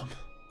problem?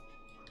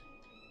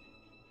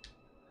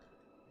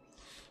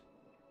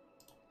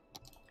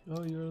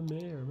 Oh, you're a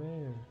mayor.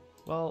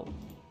 Well,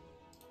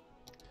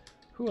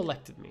 who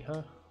elected me,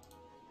 huh?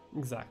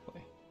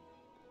 Exactly.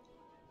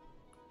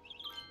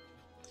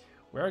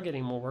 We are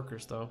getting more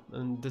workers though,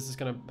 and this is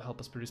gonna help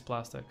us produce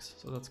plastics,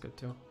 so that's good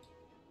too.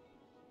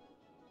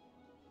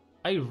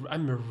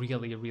 I'm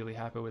really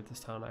happy with this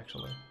town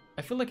actually.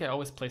 I feel like I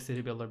always play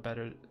City Builder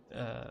better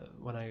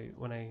when I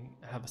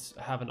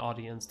have an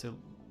audience to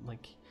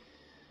like.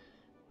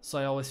 So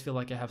I always feel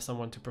like I have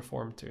someone to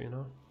perform to, you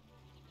know.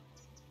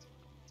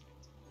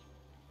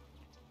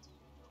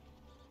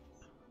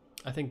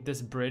 I think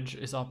this bridge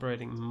is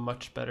operating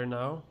much better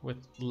now with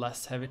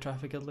less heavy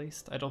traffic at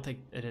least. I don't think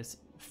it is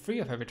free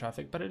of heavy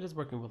traffic, but it is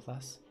working with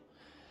less.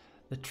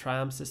 The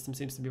tram system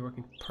seems to be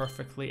working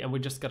perfectly, and we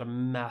just got a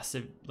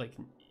massive like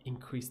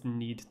increased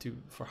need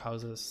for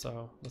houses,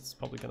 so that's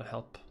probably gonna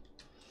help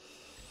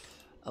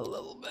a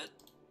little bit.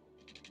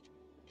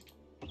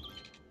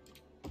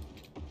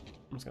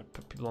 I'm just gonna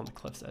put people on the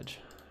cliff's edge.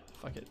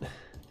 Fuck it.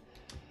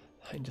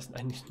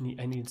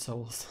 I need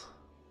souls.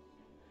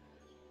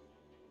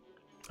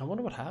 I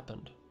wonder what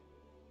happened.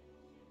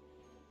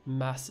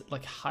 Massive,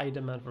 like high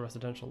demand for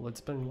residential.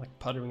 It's been like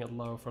puttering it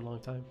low for a long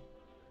time.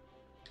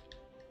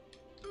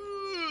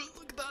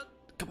 Look at that!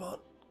 Come on,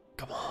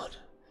 come on.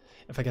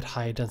 If I get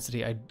high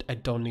density, I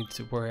don't need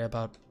to worry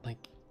about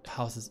like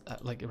houses,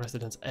 like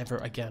residents ever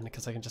again,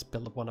 because I can just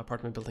build one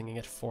apartment building and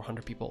get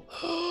 400 people.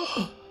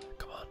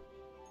 Come on,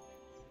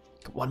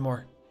 one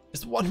more,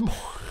 just one more.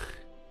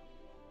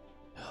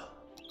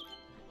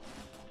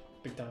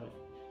 Big town.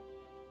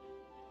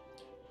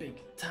 Big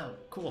town.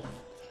 Cool.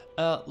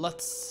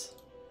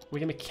 We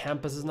can make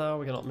campuses now.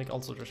 We can make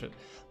all sorts of shit.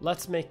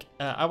 Let's make.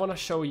 I want to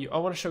show you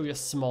a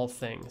small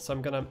thing. So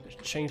I'm gonna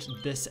change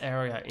this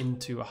area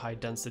into a high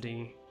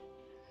density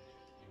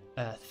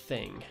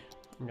thing.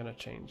 I'm gonna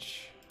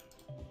change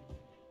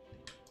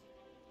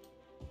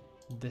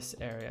this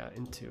area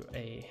into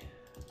a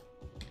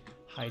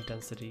high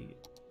density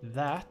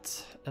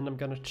that, and I'm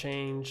gonna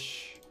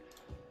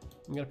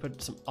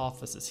put some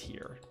offices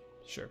here.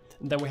 Sure.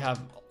 And then we have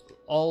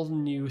all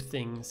new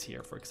things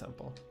here, for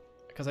example,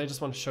 because I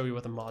just want to show you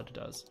what the mod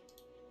does.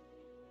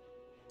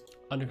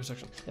 Under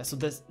construction. Yeah, so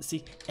this,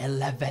 see,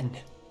 11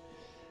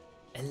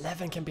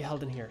 can be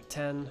held in here.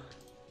 10,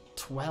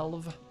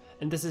 12,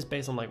 and this is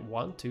based on like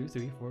 1, 2,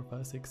 3, 4,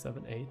 5, 6,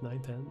 7, 8, 9,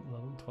 10,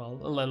 11,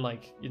 12, and then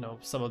like, you know,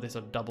 some of these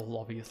are double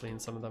obviously,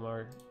 and some of them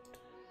are,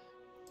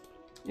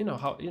 you know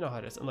how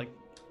it is, and like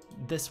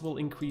this will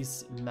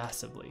increase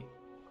massively.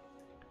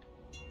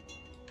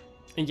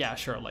 And yeah,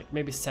 sure, like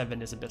maybe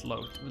 7 is a bit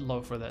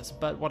low for this,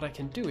 but what I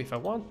can do if I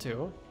want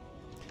to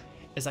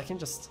is I can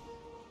just,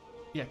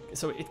 yeah,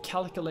 so it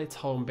calculates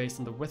home based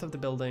on the width of the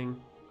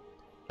building,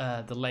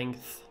 the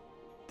length,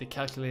 the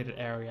calculated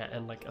area,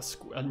 and like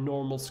a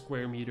normal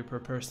square meter per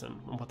person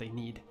and what they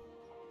need,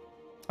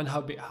 and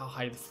how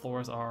high the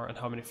floors are and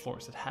how many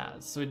floors it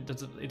has. So it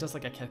does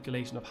like a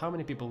calculation of how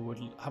many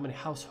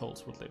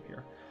households would live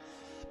here.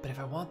 But if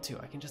I want to,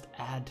 I can just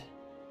add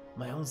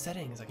my own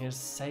settings. I can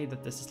just say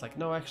that this is like,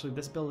 no, actually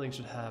this building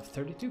should have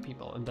 32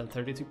 people, and then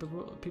 32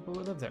 people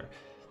will live there.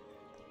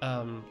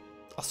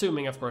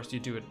 Assuming, of course, you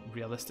do it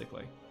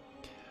realistically.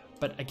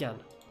 But again,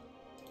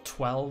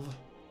 12,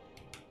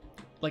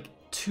 like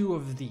two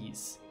of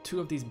these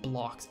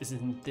blocks is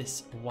in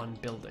this one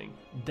building.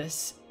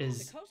 This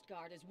is... The Coast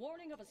Guard is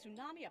warning of a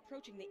tsunami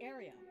approaching the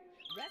area.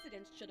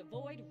 Residents should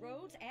avoid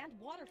roads and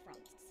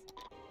waterfronts.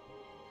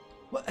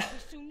 What? The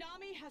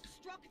tsunami has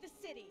struck the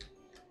city.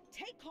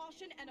 Take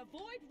caution and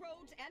avoid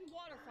roads and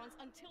waterfronts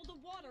until the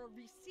water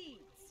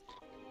recedes.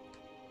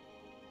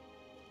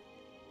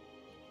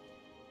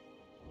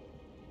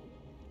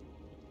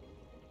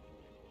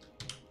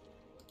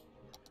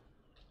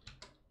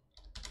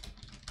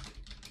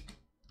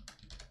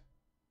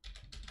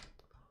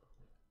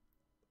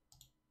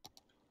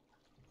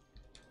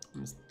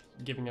 I'm just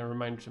giving a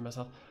reminder to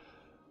myself.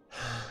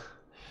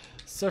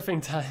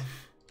 Surfing time.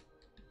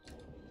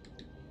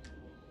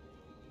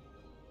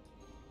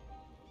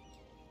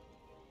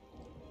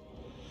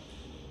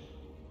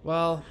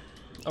 Well,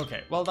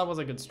 okay. Well, that was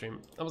a good stream.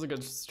 That was a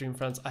good stream,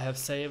 friends. I have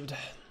saved.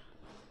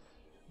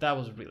 That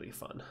was really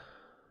fun.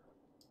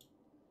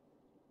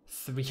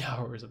 3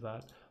 hours of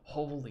that.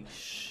 Holy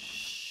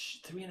sh!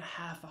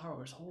 3.5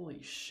 hours.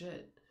 Holy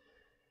shit.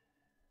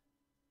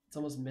 It's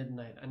almost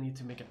midnight. I need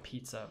to make a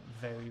pizza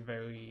very,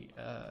 very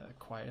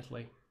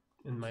quietly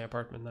in my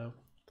apartment now.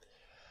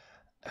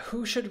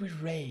 Who should we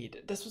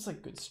raid? This was a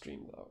good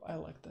stream, though. I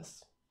like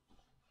this.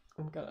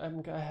 I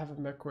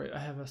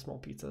have a small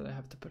pizza that I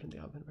have to put in the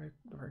oven very,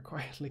 very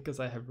quietly because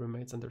I have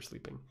roommates and they're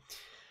sleeping.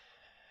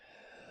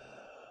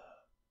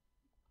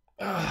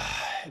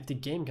 If the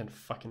game can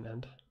fucking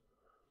end.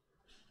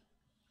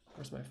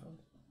 Where's my phone?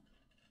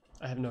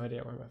 I have no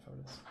idea where my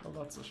phone is. Well,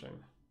 that's a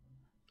shame.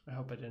 I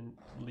hope I didn't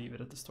leave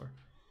it at the store.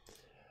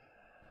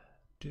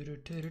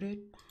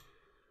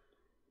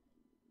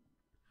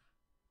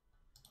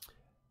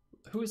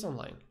 Who is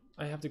online?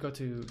 I have to go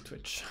to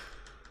Twitch.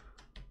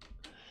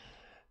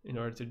 in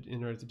order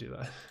to do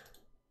that.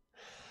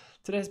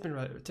 Today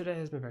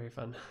has been very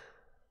fun.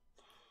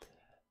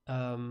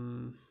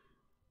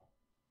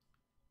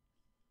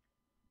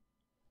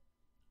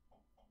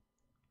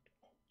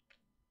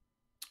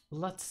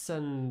 Let's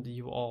send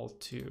you all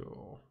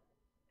to,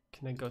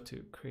 can I go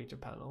to create a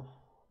panel?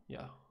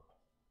 Yeah.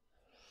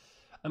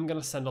 I'm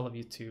gonna send all of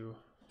you to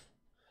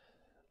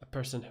a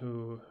person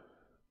who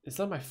is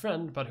not my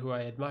friend, but who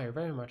I admire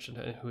very much and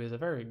who is a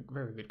very,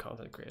 very good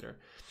content creator.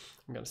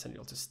 I'm gonna send you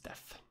all to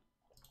Steph,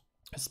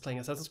 who's playing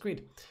Assassin's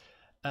Creed.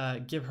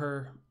 Give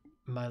her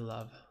my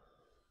love,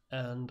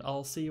 and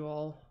I'll see you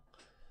all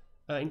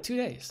in 2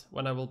 days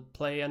when I will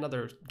play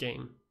another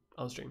game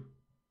on stream.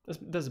 This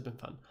has been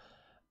fun.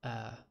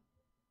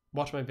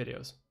 Watch my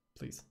videos,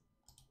 please.